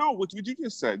 No. What you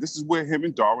just said. This is where him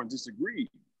and Darwin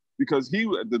disagreed. Because the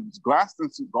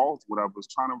Glaston Galt, whatever, was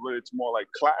trying to relate to more like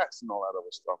class and all that other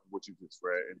stuff, what you just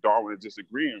read. And Darwin is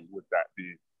disagreeing with that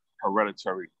being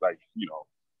hereditary, like,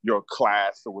 your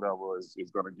class or whatever is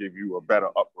going to give you a better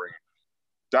upbringing.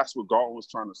 That's what Darwin was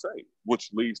trying to say, which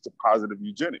leads to positive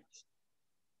eugenics.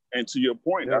 And to your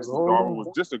point, that's what Darwin was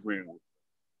disagreeing with.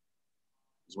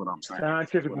 Is what I'm saying.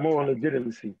 Scientific moral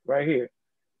legitimacy, right here.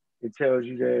 It tells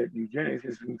you that eugenics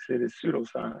is considered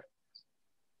pseudoscience.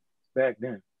 Back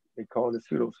then, they called it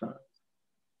pseudoscience.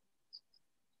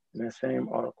 In that same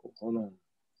article, hold on.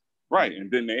 Right, and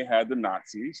then they had the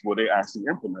Nazis where they actually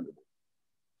implemented it.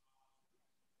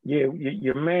 Yeah,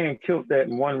 your man killed that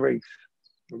in one race,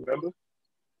 remember?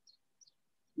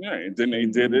 Yeah, and then they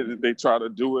did it. They tried to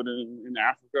do it in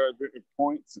Africa at different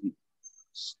points and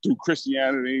threw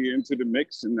Christianity into the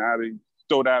mix, and now they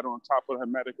throw that on top of the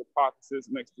Hermetic hypothesis.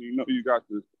 Next thing you know, you got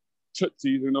the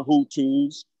Tutsis and the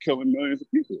Hutus killing millions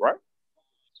of people, right?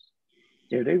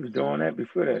 Yeah, they was doing that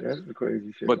before that. That's the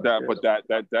crazy shit. But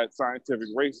that scientific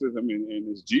racism and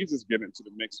is Jesus getting into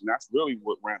the mix, and that's really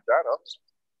what ramped that up.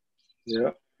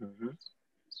 Yeah. Mm-hmm.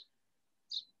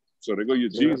 So they go, your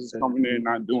Jesus coming in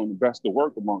not doing the best of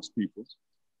work amongst people.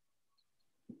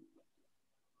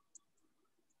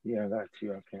 Yeah, I got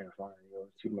you. I can't find it, yo.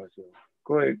 Too much, yo.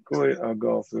 Go ahead,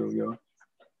 Garfield, yo.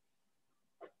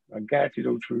 I got you,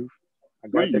 though, Truth. I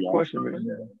got that question right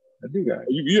now. I do got it.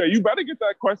 You better get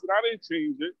that question. I didn't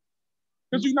change it.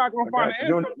 Because you're not going to find the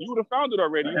answer. You would have found it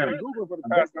already. You've been Googling for the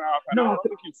past hour. No,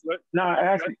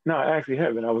 I actually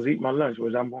haven't. I was eating my lunch,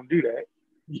 which I'm going to do that.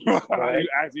 Right?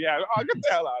 Get the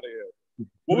hell out of here.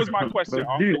 What was my question?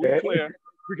 Clear,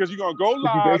 because you're going to go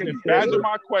live and badger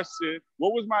my question.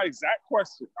 What was my exact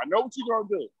question? I know what you're going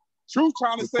to do. Truth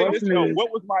trying to say this,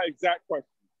 what was my exact question?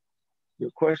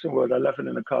 Your question was, I left it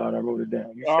in the car and I wrote it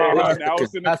down. All right, now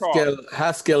it's in the car.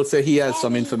 Haskell said he has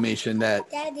some information that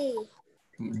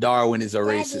Darwin is a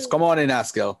racist. Come on in,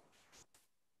 Haskell.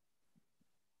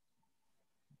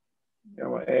 I'm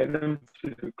going to add them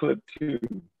to the clip too.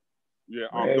 Yeah,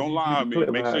 don't lie on me.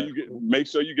 Make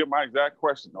sure you get my exact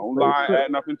question. Don't lie, add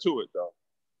nothing to it though.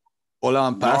 Hold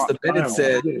on, Pastor Bennett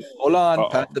said,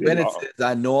 Pastor Bennett says,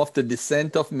 I know of the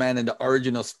descent of man and the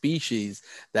origin of species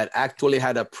that actually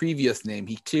had a previous name.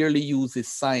 He clearly uses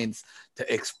science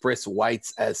to express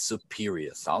whites as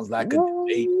superior. Sounds like a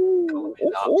debate.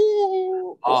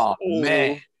 Oh,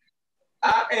 man.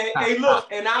 Hey,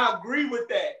 look, and I agree with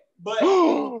that. But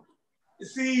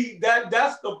see,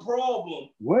 that's the problem.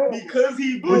 What? Because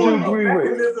he Would you brought a agree with?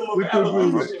 mechanism of Would you agree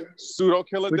with? evolution. Pseudo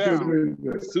kill it Would you down. agree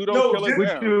with? Pseudo No, kill it Would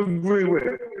down. you agree with?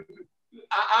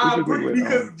 I Would you agree agree with,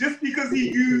 because just because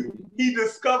he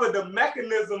discovered the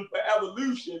mechanism for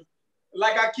evolution,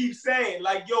 like I keep saying,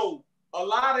 like yo, a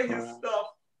lot of his stuff,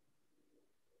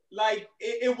 like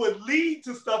it would lead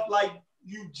to stuff like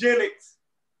eugenics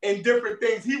and different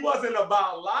things. He wasn't a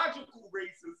biological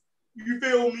racist. You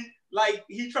feel me? Like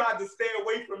he tried to stay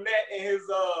away from that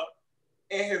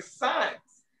in his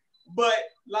science. But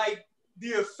like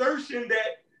the assertion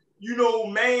that, you know,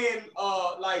 man,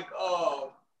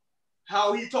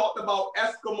 how he talked about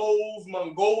Eskimos,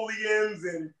 Mongolians,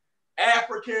 and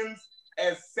Africans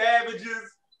as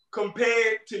savages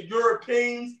compared to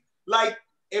Europeans. Like,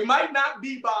 it might not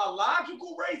be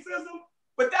biological racism,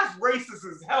 but that's racist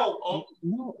as hell.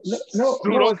 No, it's not.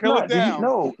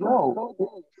 No,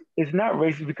 it's not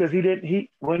racist because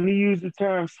when he used the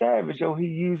term savage, he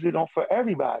used it for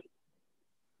everybody.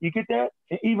 You get that?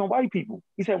 And even white people.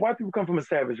 He said white people come from a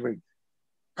savage race.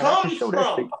 Comes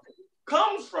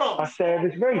from a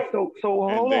savage race. So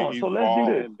hold on. So let's do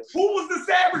this. Who was the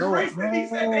savage race that he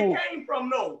said they came from?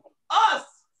 No, us.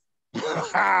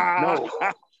 No.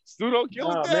 Pseudo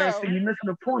kill it down. Man, see, you're missing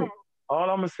the point. All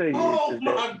I'm gonna say is that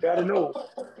you gotta know.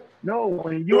 No,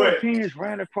 when Europeans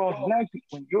ran across black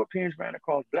people,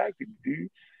 dude,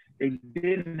 they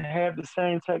didn't have the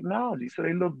same technology, so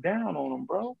they looked down on them,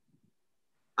 bro.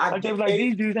 They was like,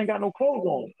 these dudes ain't got no clothes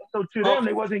on. So to them,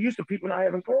 they wasn't used to people not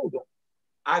having clothes on.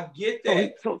 I get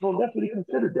that. So that's what he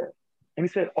considered that. And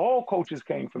he said all cultures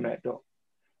came from that, though.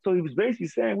 So he was basically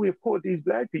saying we import these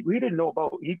black people. He didn't know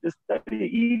about Egypt.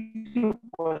 Egypt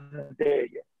wasn't there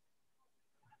yet.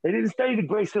 They didn't study the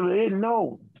Great Civil. They didn't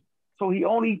know. So they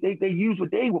used who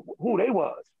they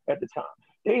was at the time.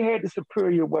 They had the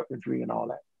superior weaponry and all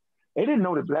that. They didn't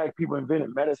know that black people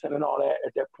invented medicine and all that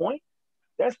at that point.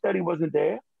 That study wasn't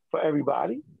there for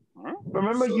everybody.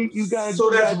 Remember, you guys.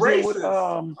 So that's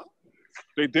racist.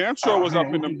 They damn sure was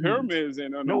up in the pyramids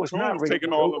and no, it's not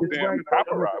taking all of damn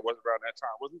papyri was around that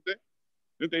time, wasn't they?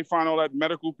 Didn't they find all that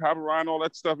medical papyri and all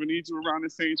that stuff in Egypt around the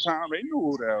same time? They knew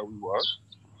who the hell we was.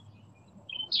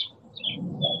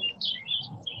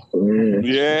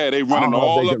 Yeah, they running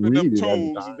all up in them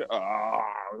tombs.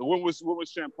 When was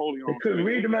Champollion? They couldn't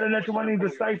read the Meta-Netra, wasn't even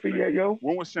deciphered yet, yo.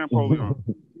 When was Champollion?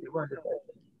 He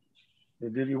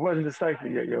wasn't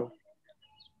deciphered yet, yo.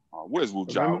 Where's Wu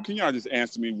Jiao? Can y'all just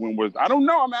answer me when was? I don't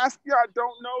know. I'm asking you. I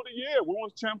don't know the year. When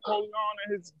was Champollion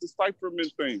and his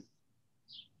decipherment thing?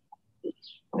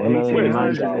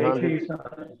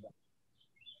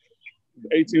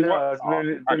 18 what?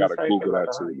 I gotta Google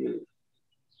that too.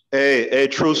 Hey,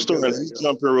 true story. Let's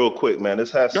jump in real quick, man.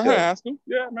 This has to. Go ahead, Haskell.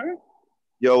 Yeah, man.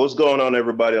 Yo, what's going on,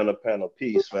 everybody on the panel?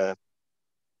 Peace, man.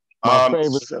 My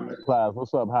favorite class.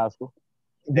 What's up, Haskell?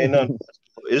 Ain't nothing.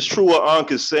 It's true what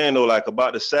Ankh is saying though, like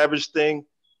about the savage thing.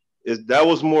 That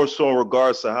was more so in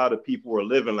regards to how the people were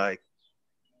living. Like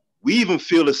we even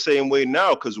feel the same way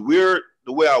now because we're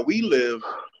the way how we live.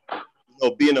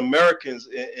 Being Americans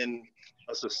in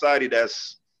a society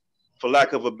that's, for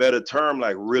lack of a better term,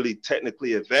 like really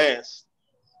technically advanced.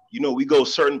 We go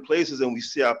certain places and we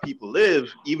see how people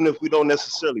live, even if we don't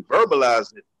necessarily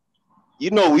verbalize it.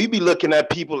 We be looking at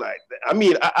people like that. I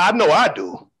mean, I know I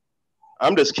do.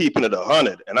 I'm just keeping it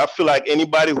 100. And I feel like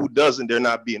anybody who doesn't, they're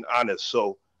not being honest.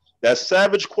 So that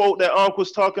savage quote that Ankh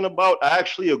was talking about, I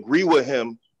actually agree with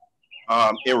him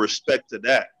in respect to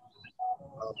that.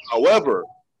 However,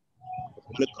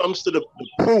 when it comes to the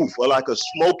proof, or like a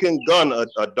smoking gun,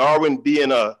 a Darwin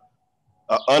being a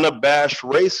unabashed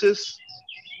racist,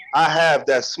 I have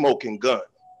that smoking gun.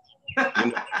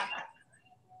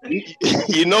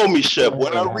 You know me, Chef.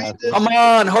 When I read this, come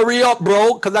on, hurry up,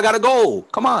 bro, because I gotta go.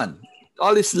 Come on.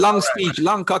 All this long speech,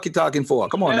 long cocky talking for.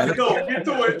 Come on, let's go. Get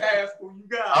to it, Haskell. You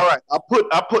got it. All right,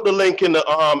 I put the link in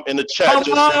the chat.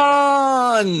 Come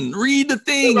on, read the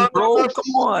thing, bro.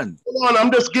 Come on. Hold on,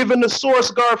 I'm just giving the source,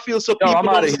 Garfield. So I'm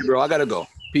out of here, bro. I gotta go.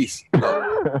 Peace.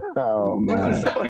 Oh man.